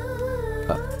ആലോചിക്കായിരുന്നു.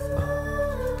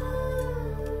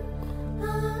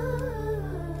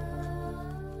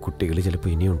 കുട്ടികൾ ചിലപ്പോൾ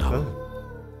ഇനിയും ഉണ്ടാവും,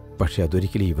 പക്ഷെ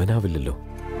അതൊരിക്കലും ഇവനാവില്ലല്ലോ.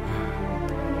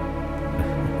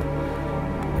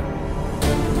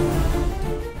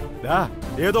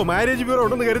 ഏതോ മാരേജ് ബ്യൂറോ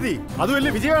ഉണ്ടെന്ന് കരുതി അത് വലിയ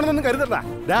വിജയമാണെന്നൊന്നും കരുതണ്ട.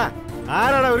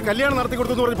 ആരാടാ ഒരു കല്യാണം നടത്തി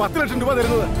കൊടുത്തെന്ന് പറഞ്ഞ് 10 ലക്ഷം രൂപ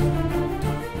തരുന്നത്?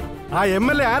 ആ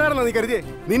MLA ആരാണെന്നാ നീ കരുതിയേ?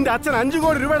 നിന്റെ അച്ഛൻ 5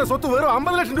 കോടി രൂപയുടെ സ്വത്ത് വെറും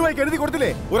 50 ലക്ഷം രൂപയ്ക്ക് കരുതി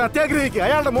കൊടുത്തില്ലേ ഒരു അത്യാഗ്രഹിക്ക്?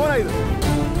 അയാളുടെ മോനായത്.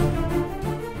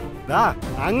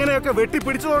 അങ്ങനെയൊക്കെ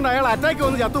വെട്ടിപ്പിടിച്ചതുകൊണ്ട് അയാൾ അറ്റാക്ക്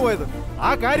വന്ന് ചത്തുപോയത്. ആ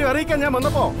കാര്യം അറിയിക്കാൻ ഞാൻ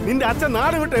വന്നപ്പോ നിന്റെ അച്ഛൻ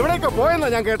നാട് വിട്ട് എവിടെയൊക്കെ പോയെന്നാ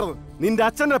ഞാൻ കേട്ടത്. നിന്റെ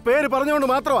അച്ഛന്റെ പേര് പറഞ്ഞുകൊണ്ട്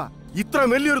മാത്രമാ ഇത്ര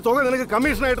വലിയൊരു തുക നിനക്ക്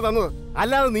കമ്മീഷനായിട്ട് തന്നത്.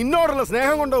 അല്ലാതെ നിന്നോടുള്ള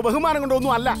സ്നേഹം കൊണ്ടോ ബഹുമാനം കൊണ്ടോ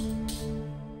ഒന്നും അല്ല.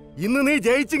 ഇന്ന് നീ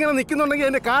ജയിച്ചിങ്ങനെ നിൽക്കുന്നുണ്ടെങ്കിൽ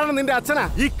അതിന്റെ കാരണം നിന്റെ അച്ഛനാ.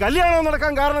 ഈ കല്യാണം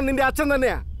നടക്കാൻ കാരണം നിന്റെ അച്ഛൻ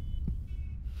തന്നെയാ.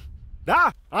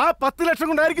 ആ 10 ലക്ഷം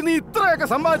കൊണ്ടായിരിക്കും നീ ഇത്രയൊക്കെ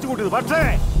സമ്പാദിച്ചു കൂട്ടിയത്. പക്ഷേ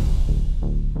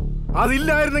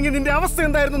അതില്ലായിരുന്നെങ്കിൽ നിന്റെ അവസ്ഥ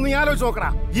എന്തായിരുന്നു നീ ആലോചിച്ച് നോക്കടാ.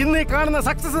 ഇന്ന് ഈ കാണുന്ന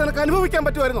സക്സസ് നിനക്ക് അനുഭവിക്കാൻ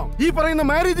പറ്റുമായിരുന്നോ? ഈ പറയുന്ന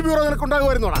മാരേജ് ബ്യൂറോ നിനക്ക്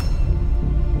ഉണ്ടാകുമായിരുന്നോടാ?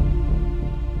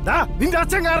 നിന്റെ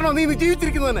അച്ഛൻ കാരണോ നീ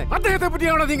ജീവിച്ചിരിക്കുന്നത് തന്നെ? അദ്ദേഹത്തെ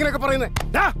പറ്റിയാണോ നീ ഇങ്ങനെയൊക്കെ പറയുന്നത്?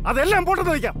 അതെല്ലാം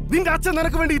പോട്ടെന്ന് വയ്ക്കാം. നിന്റെ അച്ഛൻ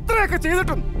നിനക്ക് വേണ്ടി ഇത്രയൊക്കെ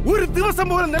ചെയ്തിട്ടും ഒരു ദിവസം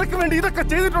പോലും നിനക്ക് വേണ്ടി ഇതൊക്കെ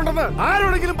ചെയ്തിട്ടുണ്ടെന്ന്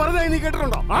ആരോടെങ്കിലും പറഞ്ഞായി നീ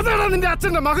കേട്ടിട്ടുണ്ടോ? അതാണ് നിന്റെ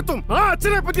അച്ഛന്റെ മഹത്വം. ആ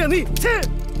അച്ഛനെ പറ്റിയാ നീ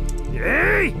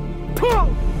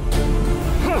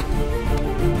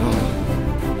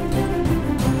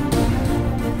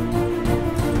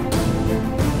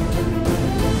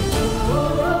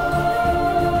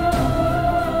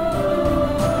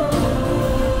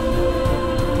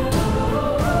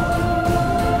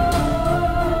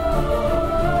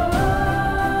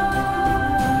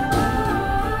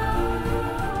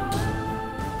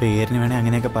പേരിന് വേണേ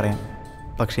അങ്ങനെയൊക്കെ പറയാം,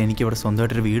 പക്ഷെ എനിക്കിവിടെ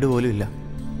സ്വന്തമായിട്ടൊരു വീട് പോലും ഇല്ല.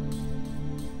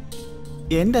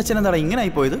 എൻ്റെ അച്ഛൻ എന്താടാ ഇങ്ങനെ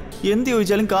ആയിപ്പോയത്? എന്ത്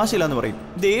ചോദിച്ചാലും കാശില്ലാന്ന് പറയും.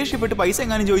 ദേഷ്യപ്പെട്ട് പൈസ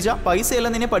എങ്ങാനും ചോദിച്ചാൽ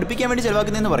പൈസയെല്ലാം നിന്നെ പഠിപ്പിക്കാൻ വേണ്ടി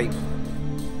ചെലവാക്കുന്നതെന്ന് പറയും.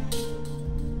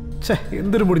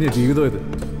 എന്തൊരു മുടിഞ്ഞ ജീവിതം ഇത്.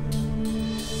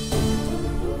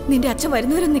 നിന്റെ അച്ഛൻ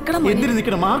വരുന്നവരെ നിക്കണം. എന്തിനു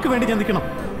നിക്കണം? ആർക്ക് വേണ്ടി ഞാൻ നിക്കണം?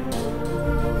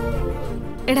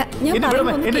 എടാ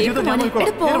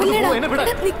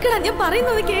ഞാൻ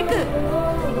പറയുന്നത് കേക്ക്.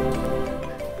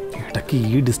 ഇടയ്ക്ക്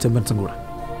ഈ ഡിസ്റ്റർബൻസും കൂടെ.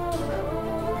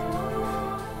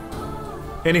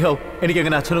 എനിഹൗ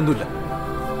എനിക്കങ്ങനെ അച്ഛനൊന്നുമില്ല.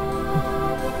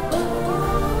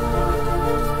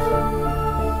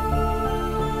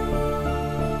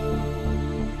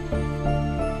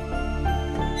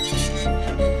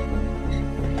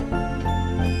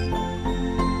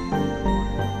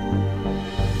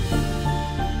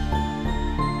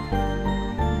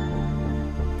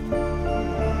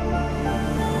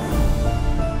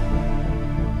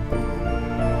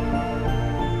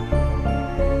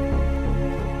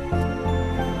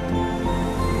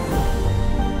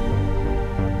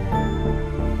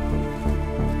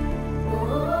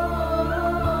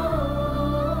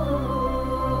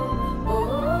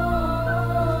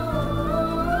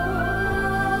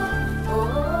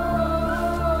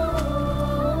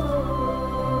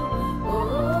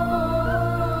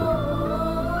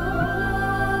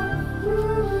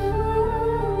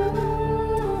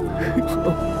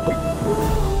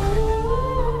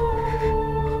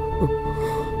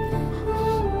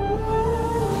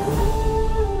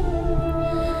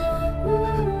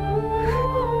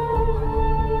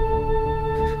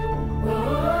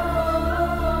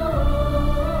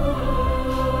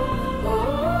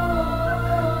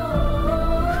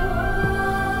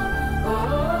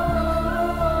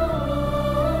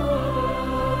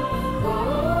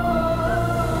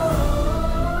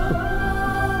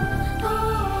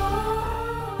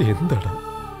 എന്താടാ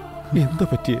എന്താ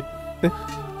പറ്റിയേ?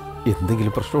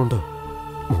 എന്തെങ്കിലും പ്രശ്നമുണ്ടോ?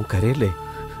 മോക്കറിയല്ലേ?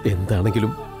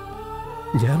 എന്താണെങ്കിലും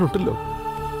ഞാനുണ്ടല്ലോ.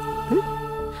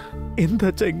 എന്താ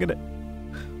അച്ഛാ ഇങ്ങനെ?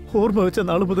 ഓർമ്മ വെച്ച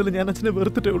നാള് മുതൽ ഞാൻ അച്ഛനെ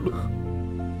വെറുത്തിട്ടേ ഉള്ളൂ.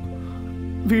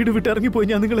 വീട് വിട്ടിറങ്ങിപ്പോയി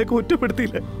ഞാൻ നിങ്ങളെയൊക്കെ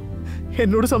ഒറ്റപ്പെടുത്തിയില്ല.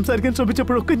 എന്നോട് സംസാരിക്കാൻ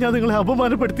ശ്രമിച്ചപ്പോഴൊക്കെ ഞാൻ നിങ്ങളെ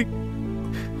അപമാനപ്പെടുത്തി.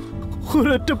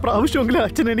 ഒരൊറ്റ പ്രാവശ്യമെങ്കിലും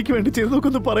അച്ഛൻ എനിക്ക് വേണ്ടി ചെയ്തു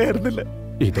നോക്കൊന്നും പറയാറുന്നില്ല.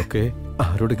 ഇതൊക്കെ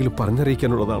ആരോടെങ്കിലും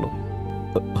പറഞ്ഞറിയിക്കാനുള്ളതാണോ?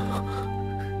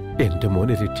 എന്റെ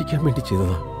മോനെ രക്ഷിക്കാൻ വേണ്ടി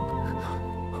ചെയ്തതാ.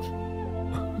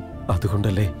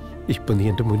 അതുകൊണ്ടല്ലേ ഇപ്പൊ നീ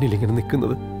എന്റെ മുന്നിൽ ഇങ്ങനെ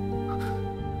നിൽക്കുന്നത്.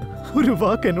 ഒരു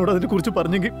വാക്ക് എന്നോട് അതിനെ കുറിച്ച്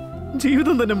പറഞ്ഞെങ്കിൽ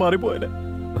ജീവിതം തന്നെ മാറിപ്പോയാലേ.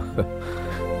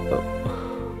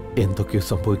 എന്തൊക്കെയോ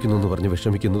സംഭവിക്കുന്നു എന്ന് പറഞ്ഞ്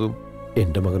വിഷമിക്കുന്നതും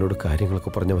എൻ്റെ മകനോട്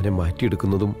കാര്യങ്ങളൊക്കെ പറഞ്ഞവനെ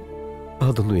മാറ്റിയെടുക്കുന്നതും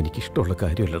അതൊന്നും എനിക്കിഷ്ടമുള്ള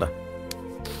കാര്യമല്ലടാ.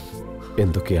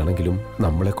 എന്തൊക്കെയാണെങ്കിലും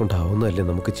നമ്മളെ കൊണ്ടാവുന്നതല്ലേ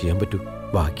നമുക്ക് ചെയ്യാൻ പറ്റൂ.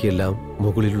 ബാക്കിയെല്ലാം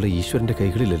മുകളിലുള്ള ഈശ്വരന്റെ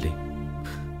കൈകളിലല്ലേ.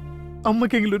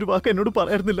 അമ്മക്കെങ്കിലും ഒരു വാക്ക് എന്നോട്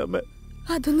പറയാറുന്നില്ല അമ്മ.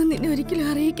 അതൊന്നും നിന്നെ ഒരിക്കലും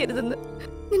അറിയിക്കരുതെന്ന്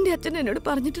നിന്റെ അച്ഛൻ എന്നോട്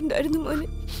പറഞ്ഞിട്ടുണ്ടായിരുന്നു മോനെ.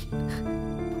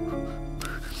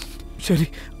 ശരി,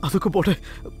 അതൊക്കെ പോട്ടെ.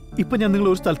 ഇപ്പൊ ഞാൻ നിങ്ങൾ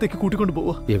ഒരു സ്ഥലത്തേക്ക് കൂട്ടിക്കൊണ്ട്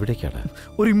പോവാ. എവിടേക്കാണ്?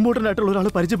 ഒരു ഇമ്പോർട്ടന്റ് ആയിട്ടുള്ള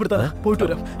ഒരാളെ പരിചയപ്പെടുത്താ. പോയിട്ട്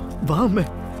വരാം. വാ അമ്മേ.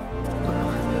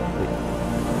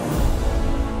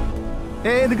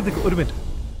 നിക്ക് ഒരു മിനിറ്റ്.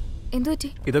 എന്തുപറ്റി?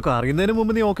 ഇതൊക്കെ അറിയുന്നതിന്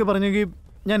മുമ്പ് നീ ഓക്കെ പറഞ്ഞെങ്കിൽ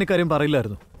ഞാൻ ഇക്കാര്യം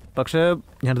പറയില്ലായിരുന്നു. പക്ഷെ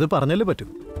ഞാനിത് പറഞ്ഞല്ലേ പറ്റൂ.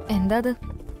 എന്താ?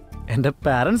 എന്റെ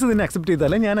പാരന്റ്സ് നിന്നെ അക്സെപ്റ്റ്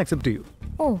ചെയ്താലേ ഞാൻ അക്സെപ്റ്റ് ചെയ്യൂ.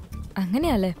 ഓ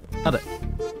അങ്ങനെയല്ലേ? അതെ.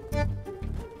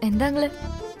 എന്താ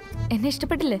എന്നെ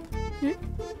ഇഷ്ടപ്പെട്ടില്ലേ?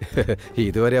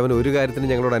 ഇതുവരെ അവൻ ഒരു കാര്യത്തിന്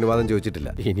ഞങ്ങളോട് അനുവാദം ചോദിച്ചിട്ടില്ല.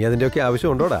 ഇനി അതിന്റെയൊക്കെ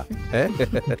ആവശ്യമുണ്ടോടാ?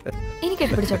 എനിക്ക്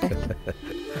പിടിച്ചോട്ടെ.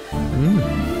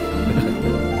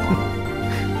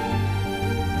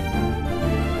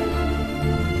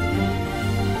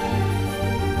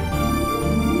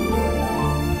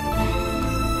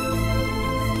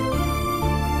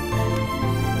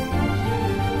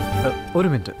 ഒരു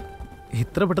മിനിറ്റ്.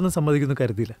 ഇത്ര പെട്ടെന്ന് സമ്മതിക്കുന്നു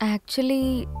കരുതിയില്ല. ആക്ച്വലി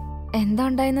എന്താ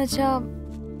ഉണ്ടായെന്ന് വെച്ചാ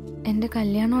എന്റെ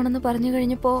കല്യാണമാണെന്ന് പറഞ്ഞു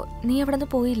കഴിഞ്ഞപ്പോ നീ അവിടെ നിന്ന്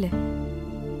പോയില്ലേ?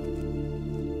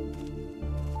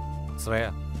 ശ്രേയ,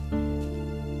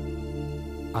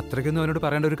 അത്രയ്ക്കൊന്നും അവനോട്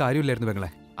പറയേണ്ട ഒരു കാര്യമില്ലായിരുന്നു പെങ്ങളെ.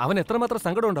 അവൻ എത്രമാത്രം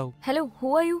സങ്കടം ഉണ്ടാവും. Hello,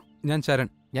 who are you? ഞാൻ ചരൺ.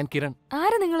 ഞാൻ കിരൺ.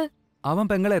 ആരാ നിങ്ങള്? അവൻ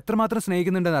പെങ്ങളെ എത്രമാത്രം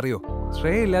സ്നേഹിക്കുന്നുണ്ടെന്ന് അറിയോ?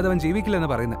 ശ്രേയ ഇല്ലാതെ അവൻ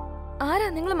ജീവിക്കില്ലെന്ന് പറയുന്നത്. ആരാ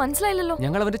നിങ്ങൾ? മനസ്സിലായില്ലല്ലോ.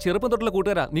 ഞങ്ങൾ അവന്റെ ചെറുപ്പം തൊട്ടുള്ള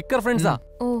കൂട്ടുകാരാ, നിക്കർ ഫ്രണ്ട്സാ.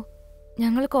 ഓ,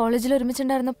 ഞങ്ങൾ കോളേജിൽ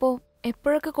ഒരുമിച്ചുണ്ടായിരുന്നപ്പോ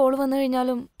എപ്പോഴൊക്കെ കോള് വന്നു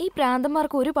കഴിഞ്ഞാലും ഈ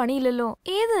പ്രാന്തന്മാർക്ക് ഒരു പണിയില്ലല്ലോ,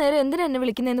 ഏത് നേരം എന്തിനാ എന്നെ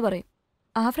വിളിക്കുന്നതെന്ന് പറയും.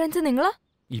 ആ ഫ്രണ്ട്സ് നിങ്ങളാ?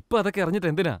 ഇപ്പൊ അതൊക്കെ അറിഞ്ഞിട്ട്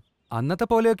എന്തിനാ? അന്നത്തെ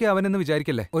പോലെയൊക്കെ അവനെന്ന്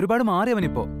വിചാരിക്കല്ലേ, ഒരുപാട് മാറി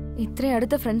അവനിപ്പോ. ഇത്ര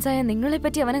അടുത്ത ഫ്രണ്ട്സായ നിങ്ങളെ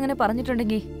പറ്റി അവൻ അങ്ങനെ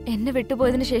പറഞ്ഞിട്ടുണ്ടെങ്കിൽ എന്നെ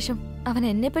വിട്ടുപോയതിനു ശേഷം അവൻ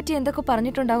എന്നെ പറ്റി എന്തൊക്കെ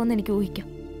പറഞ്ഞിട്ടുണ്ടാവുമെന്ന് എനിക്ക് ഊഹിക്കാം.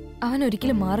 അവൻ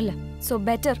ഒരിക്കലും മാറില്ല. സോ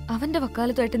ബെറ്റർ അവന്റെ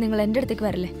വക്കാലത്തുമായിട്ട് നിങ്ങൾ എന്റെ അടുത്തേക്ക്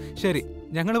വരല്ലേ. ശരി,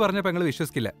 ഞങ്ങൾ പറഞ്ഞ പെങ്ങൾ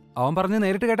വിശ്വസിക്കില്ല. അവൻ പറഞ്ഞ്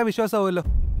നേരിട്ട് കേട്ട വിശ്വാസമാവുമല്ലോ.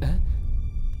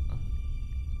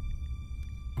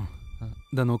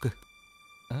 ഇതാ നോക്ക്.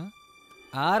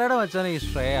 ആരാടാ മച്ചാനെ ഈ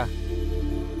ശ്രേയ?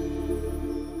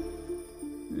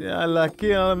 ഞാൻ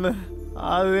ലക്കിയാണെന്ന്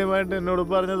ആദ്യമായിട്ട് എന്നോട്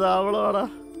പറഞ്ഞത് അവളോടാ.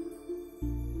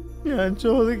 ഞാൻ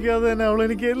ചോദിക്കാതെ തന്നെ അവൾ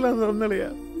എനിക്ക് എല്ലാം തന്നളിയാ.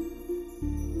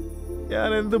 ഞാൻ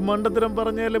എന്ത് മണ്ടത്തരം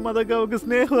പറഞ്ഞാലും അതൊക്കെ അവൾക്ക്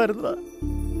സ്നേഹമായിരുന്നതാ.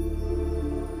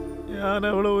 ഞാൻ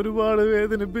അവളെ ഒരുപാട്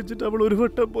വേദനിപ്പിച്ചിട്ട് അവൾ ഒരു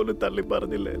വട്ടം പോലും തള്ളി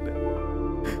പറഞ്ഞില്ല എന്നെ.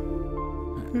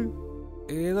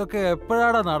 ഇതൊക്കെ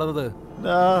എപ്പോഴാടാ നടന്നത്?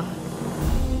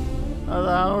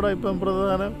 അതാണോടാ ഇപ്പം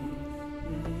പ്രധാനം.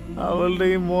 അവളുടെ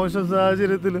ഈ മോശം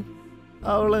സാഹചര്യത്തിലും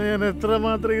അവളെ ഞാൻ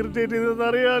എത്രമാത്രം ഇറിറ്റേറ്റ് ചെയ്തെന്ന്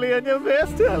അറിയാളിയാ. ഞാൻ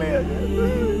വേസ്റ്റ് ആളിയാ.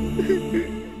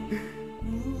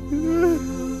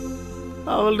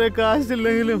 അവളുടെ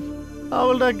കാശില്ലെങ്കിലും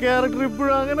അവളുടെ ക്യാരക്ടർ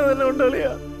ഇപ്പോഴും അങ്ങനെ തന്നെ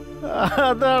ഉണ്ടളിയാ.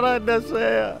 അതാണ് എന്റെ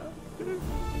ശ്രേയ.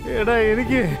 എടാ,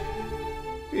 എനിക്ക്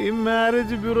ഈ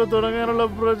മാരേജ് ബ്യൂറോ തുടങ്ങാനുള്ള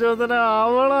പ്രചോദനം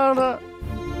അവളാണ്.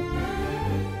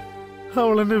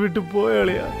 അവൾ എന്നെ വിട്ടു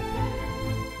പോയാളിയാ.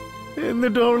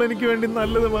 എന്നിട്ടും അവൾ എനിക്ക് വേണ്ടി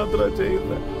നല്ലത് മാത്രമാണ്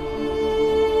ചെയ്യുന്നത്.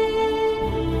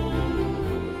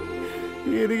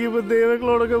 എനിക്കിപ്പോ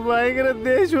ദൈവങ്ങളോടൊക്കെ ഭയങ്കര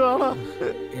ദേഷ്യമാണ്.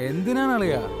 എന്തിനാണ്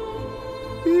അളിയാ?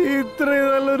 ഇത്രയും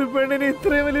നല്ലൊരു പെണ്ണിന്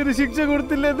ഇത്രയും വലിയൊരു ശിക്ഷ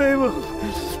കൊടുത്തില്ലേ ദൈവം?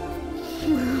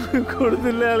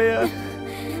 കൊടുത്തില്ല അളിയാ.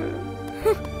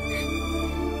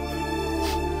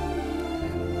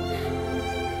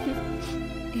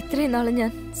 ഇത്രയും നാള്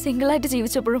ഞാൻ സിംഗിളായിട്ട്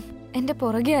ജീവിച്ചപ്പോഴും എന്റെ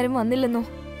പുറകെ ആരും വന്നില്ലെന്നോ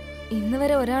ഇന്ന്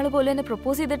വരെ ഒരാൾ പോലും എന്നെ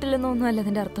പ്രപ്പോസ് ചെയ്തിട്ടില്ലെന്നോ ഒന്നുമല്ല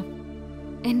അതിന്റെ അർത്ഥം.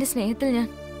 എന്റെ സ്നേഹത്തിൽ ഞാൻ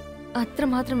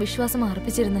അത്രമാത്രം വിശ്വാസം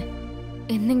അർപ്പിച്ചിരുന്നേ.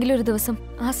 എന്നെങ്കിലും ഒരു ദിവസം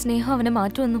ആ സ്നേഹം അവനെ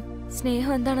മാറ്റുമെന്നും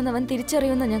സ്നേഹം എന്താണെന്ന് അവൻ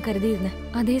തിരിച്ചറിയുമെന്നാണ് ഞാൻ കരുതിയിരുന്നേ.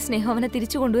 അതേ സ്നേഹം അവനെ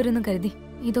തിരിച്ചു കൊണ്ടുവരുമെന്നും കരുതി.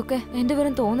 ഇതൊക്കെ എന്റെ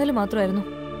വെറും തോന്നൽ മാത്രമായിരുന്നു.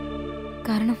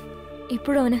 കാരണം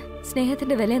ഇപ്പോഴും അവന്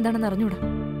സ്നേഹത്തിന്റെ വില എന്താണെന്ന് അറിഞ്ഞൂടാ.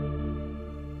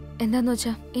 എന്താന്ന്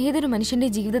വെച്ചാ ഏതൊരു മനുഷ്യന്റെ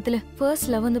ജീവിതത്തില്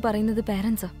ഫസ്റ്റ് ലവ് എന്ന് പറയുന്നത്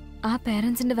പാരന്റ്സാ. ആ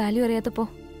പാരന്റ്സിന്റെ വാല്യൂ അറിയാത്തപ്പോ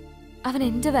അവൻ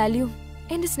എന്റെ വാല്യൂ,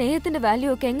 എന്റെ സ്നേഹത്തിന്റെ വാല്യൂ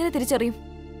ഒക്കെ എങ്ങനെ തിരിച്ചറിയും?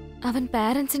 അവൻ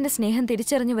പാരന്റ്സിന്റെ സ്നേഹം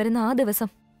തിരിച്ചറിഞ്ഞു വരുന്ന ആ ദിവസം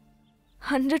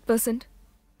 100%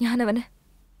 ഞാൻ അവനെ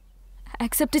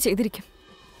അക്സെപ്റ്റ് ചെയ്തിരിക്കും.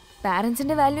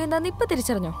 പാരന്റ്സിന്റെ വാല്യൂ എന്താന്ന് ഇപ്പൊ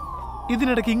തിരിച്ചറിഞ്ഞോ?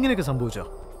 ഇതിനിടയ്ക്ക് ഇങ്ങനെയൊക്കെ സംഭവിച്ചോ?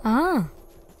 ആ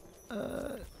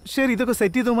ശരി, ഇതൊക്കെ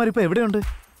സെറ്റ് ചെയ്തവന്മാരിപ്പോ എവിടെയുണ്ട്?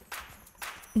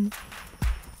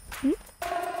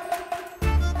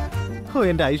 ഓ,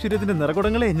 എന്റെ ഐശ്വര്യത്തിന്റെ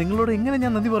നിറകുടങ്ങളെ, നിങ്ങളോട് എങ്ങനെ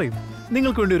ഞാൻ നന്ദി പറയും?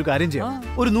 നിങ്ങൾക്ക് വേണ്ടി ഒരു കാര്യം ചെയ്യാം.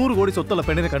 ഒരു 100 കോടി സ്വത്തുള്ള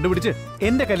പെണ്ണിനെ കണ്ടുപിടിച്ച്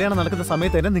എന്റെ കല്യാണം നടക്കുന്ന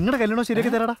സമയത്ത് തന്നെ നിങ്ങളുടെ കല്യാണം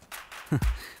ശരിയാക്കി തരാടാ.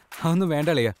 അതൊന്നും വേണ്ട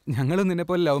അളിയാ, ഞങ്ങളും നിന്നെ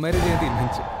പോലെ ലവ് മാരേജ് ചെയ്യാൻ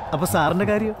തീരുമാനിച്ചു. അപ്പൊ സാറിന്റെ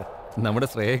കാര്യം? നമ്മുടെ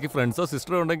ശ്രേയക്ക് ഫ്രണ്ട്സോ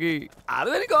സിസ്റ്ററോ ഉണ്ടെങ്കിൽ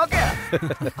അതും എനിക്ക് ഓക്കെ.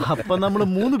 അപ്പൊ നമ്മൾ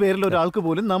 3 പേരിൽ ഒരാൾക്ക്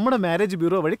പോലും നമ്മുടെ മാരേജ്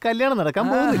ബ്യൂറോ വഴി കല്യാണം നടക്കാൻ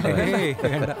പോകുന്നില്ല.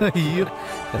 അയ്യോ,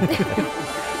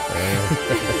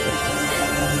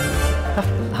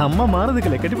 അമ്മ മാറി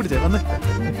നിൽക്കല്ലേ, കെട്ടിപ്പിടിച്ചേ വന്ന്.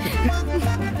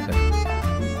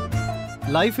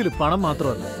 ലൈഫിൽ പണം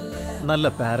മാത്രമല്ല, നല്ല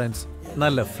പാരന്റ്സ്,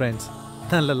 നല്ല ഫ്രണ്ട്സ്,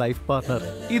 നല്ല ലൈഫ് പാർട്ട്ണർ,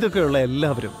 ഇതൊക്കെയുള്ള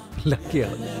എല്ലാവരും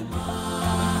ലക്കിയാണ്.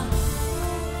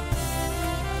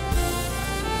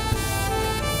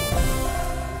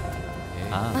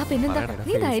 പിന്നെന്താ,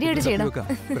 നീ ധൈര്യമായിട്ട് ചെയ്യണം.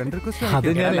 അത്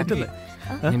ഞാൻ ഏറ്റല്ലേ.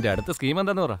 നിന്റെ അടുത്ത സ്കീം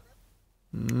എന്താന്ന് പറ.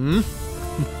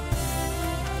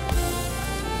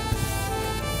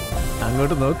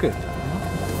 അങ്ങോട്ട് നോക്ക്.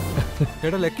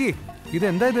 എടാ ലക്കി, ഇത്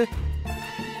എന്താ ഇത്?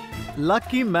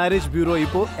 ലക്കി മാരേജ് ബ്യൂറോ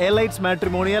ഇപ്പോ എലൈറ്റ്സ്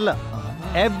മാട്രിമോണി അല്ല,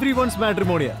 എവ്രിവൺസ്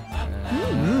മാട്രിമോണിയാ.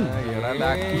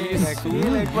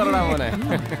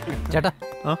 ചേട്ടാ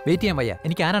വെയിറ്റ് ചെയ്യാൻ വയ്യ.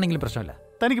 എനിക്ക് ആരാണെങ്കിലും പ്രശ്നമില്ല.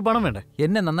 തനിക്ക് പണം വേണ്ടേ?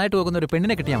 എന്നെ നന്നായിട്ട് പോകുന്ന ഒരു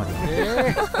പെണ്ണിനെ കിട്ടിയാൽ മതി.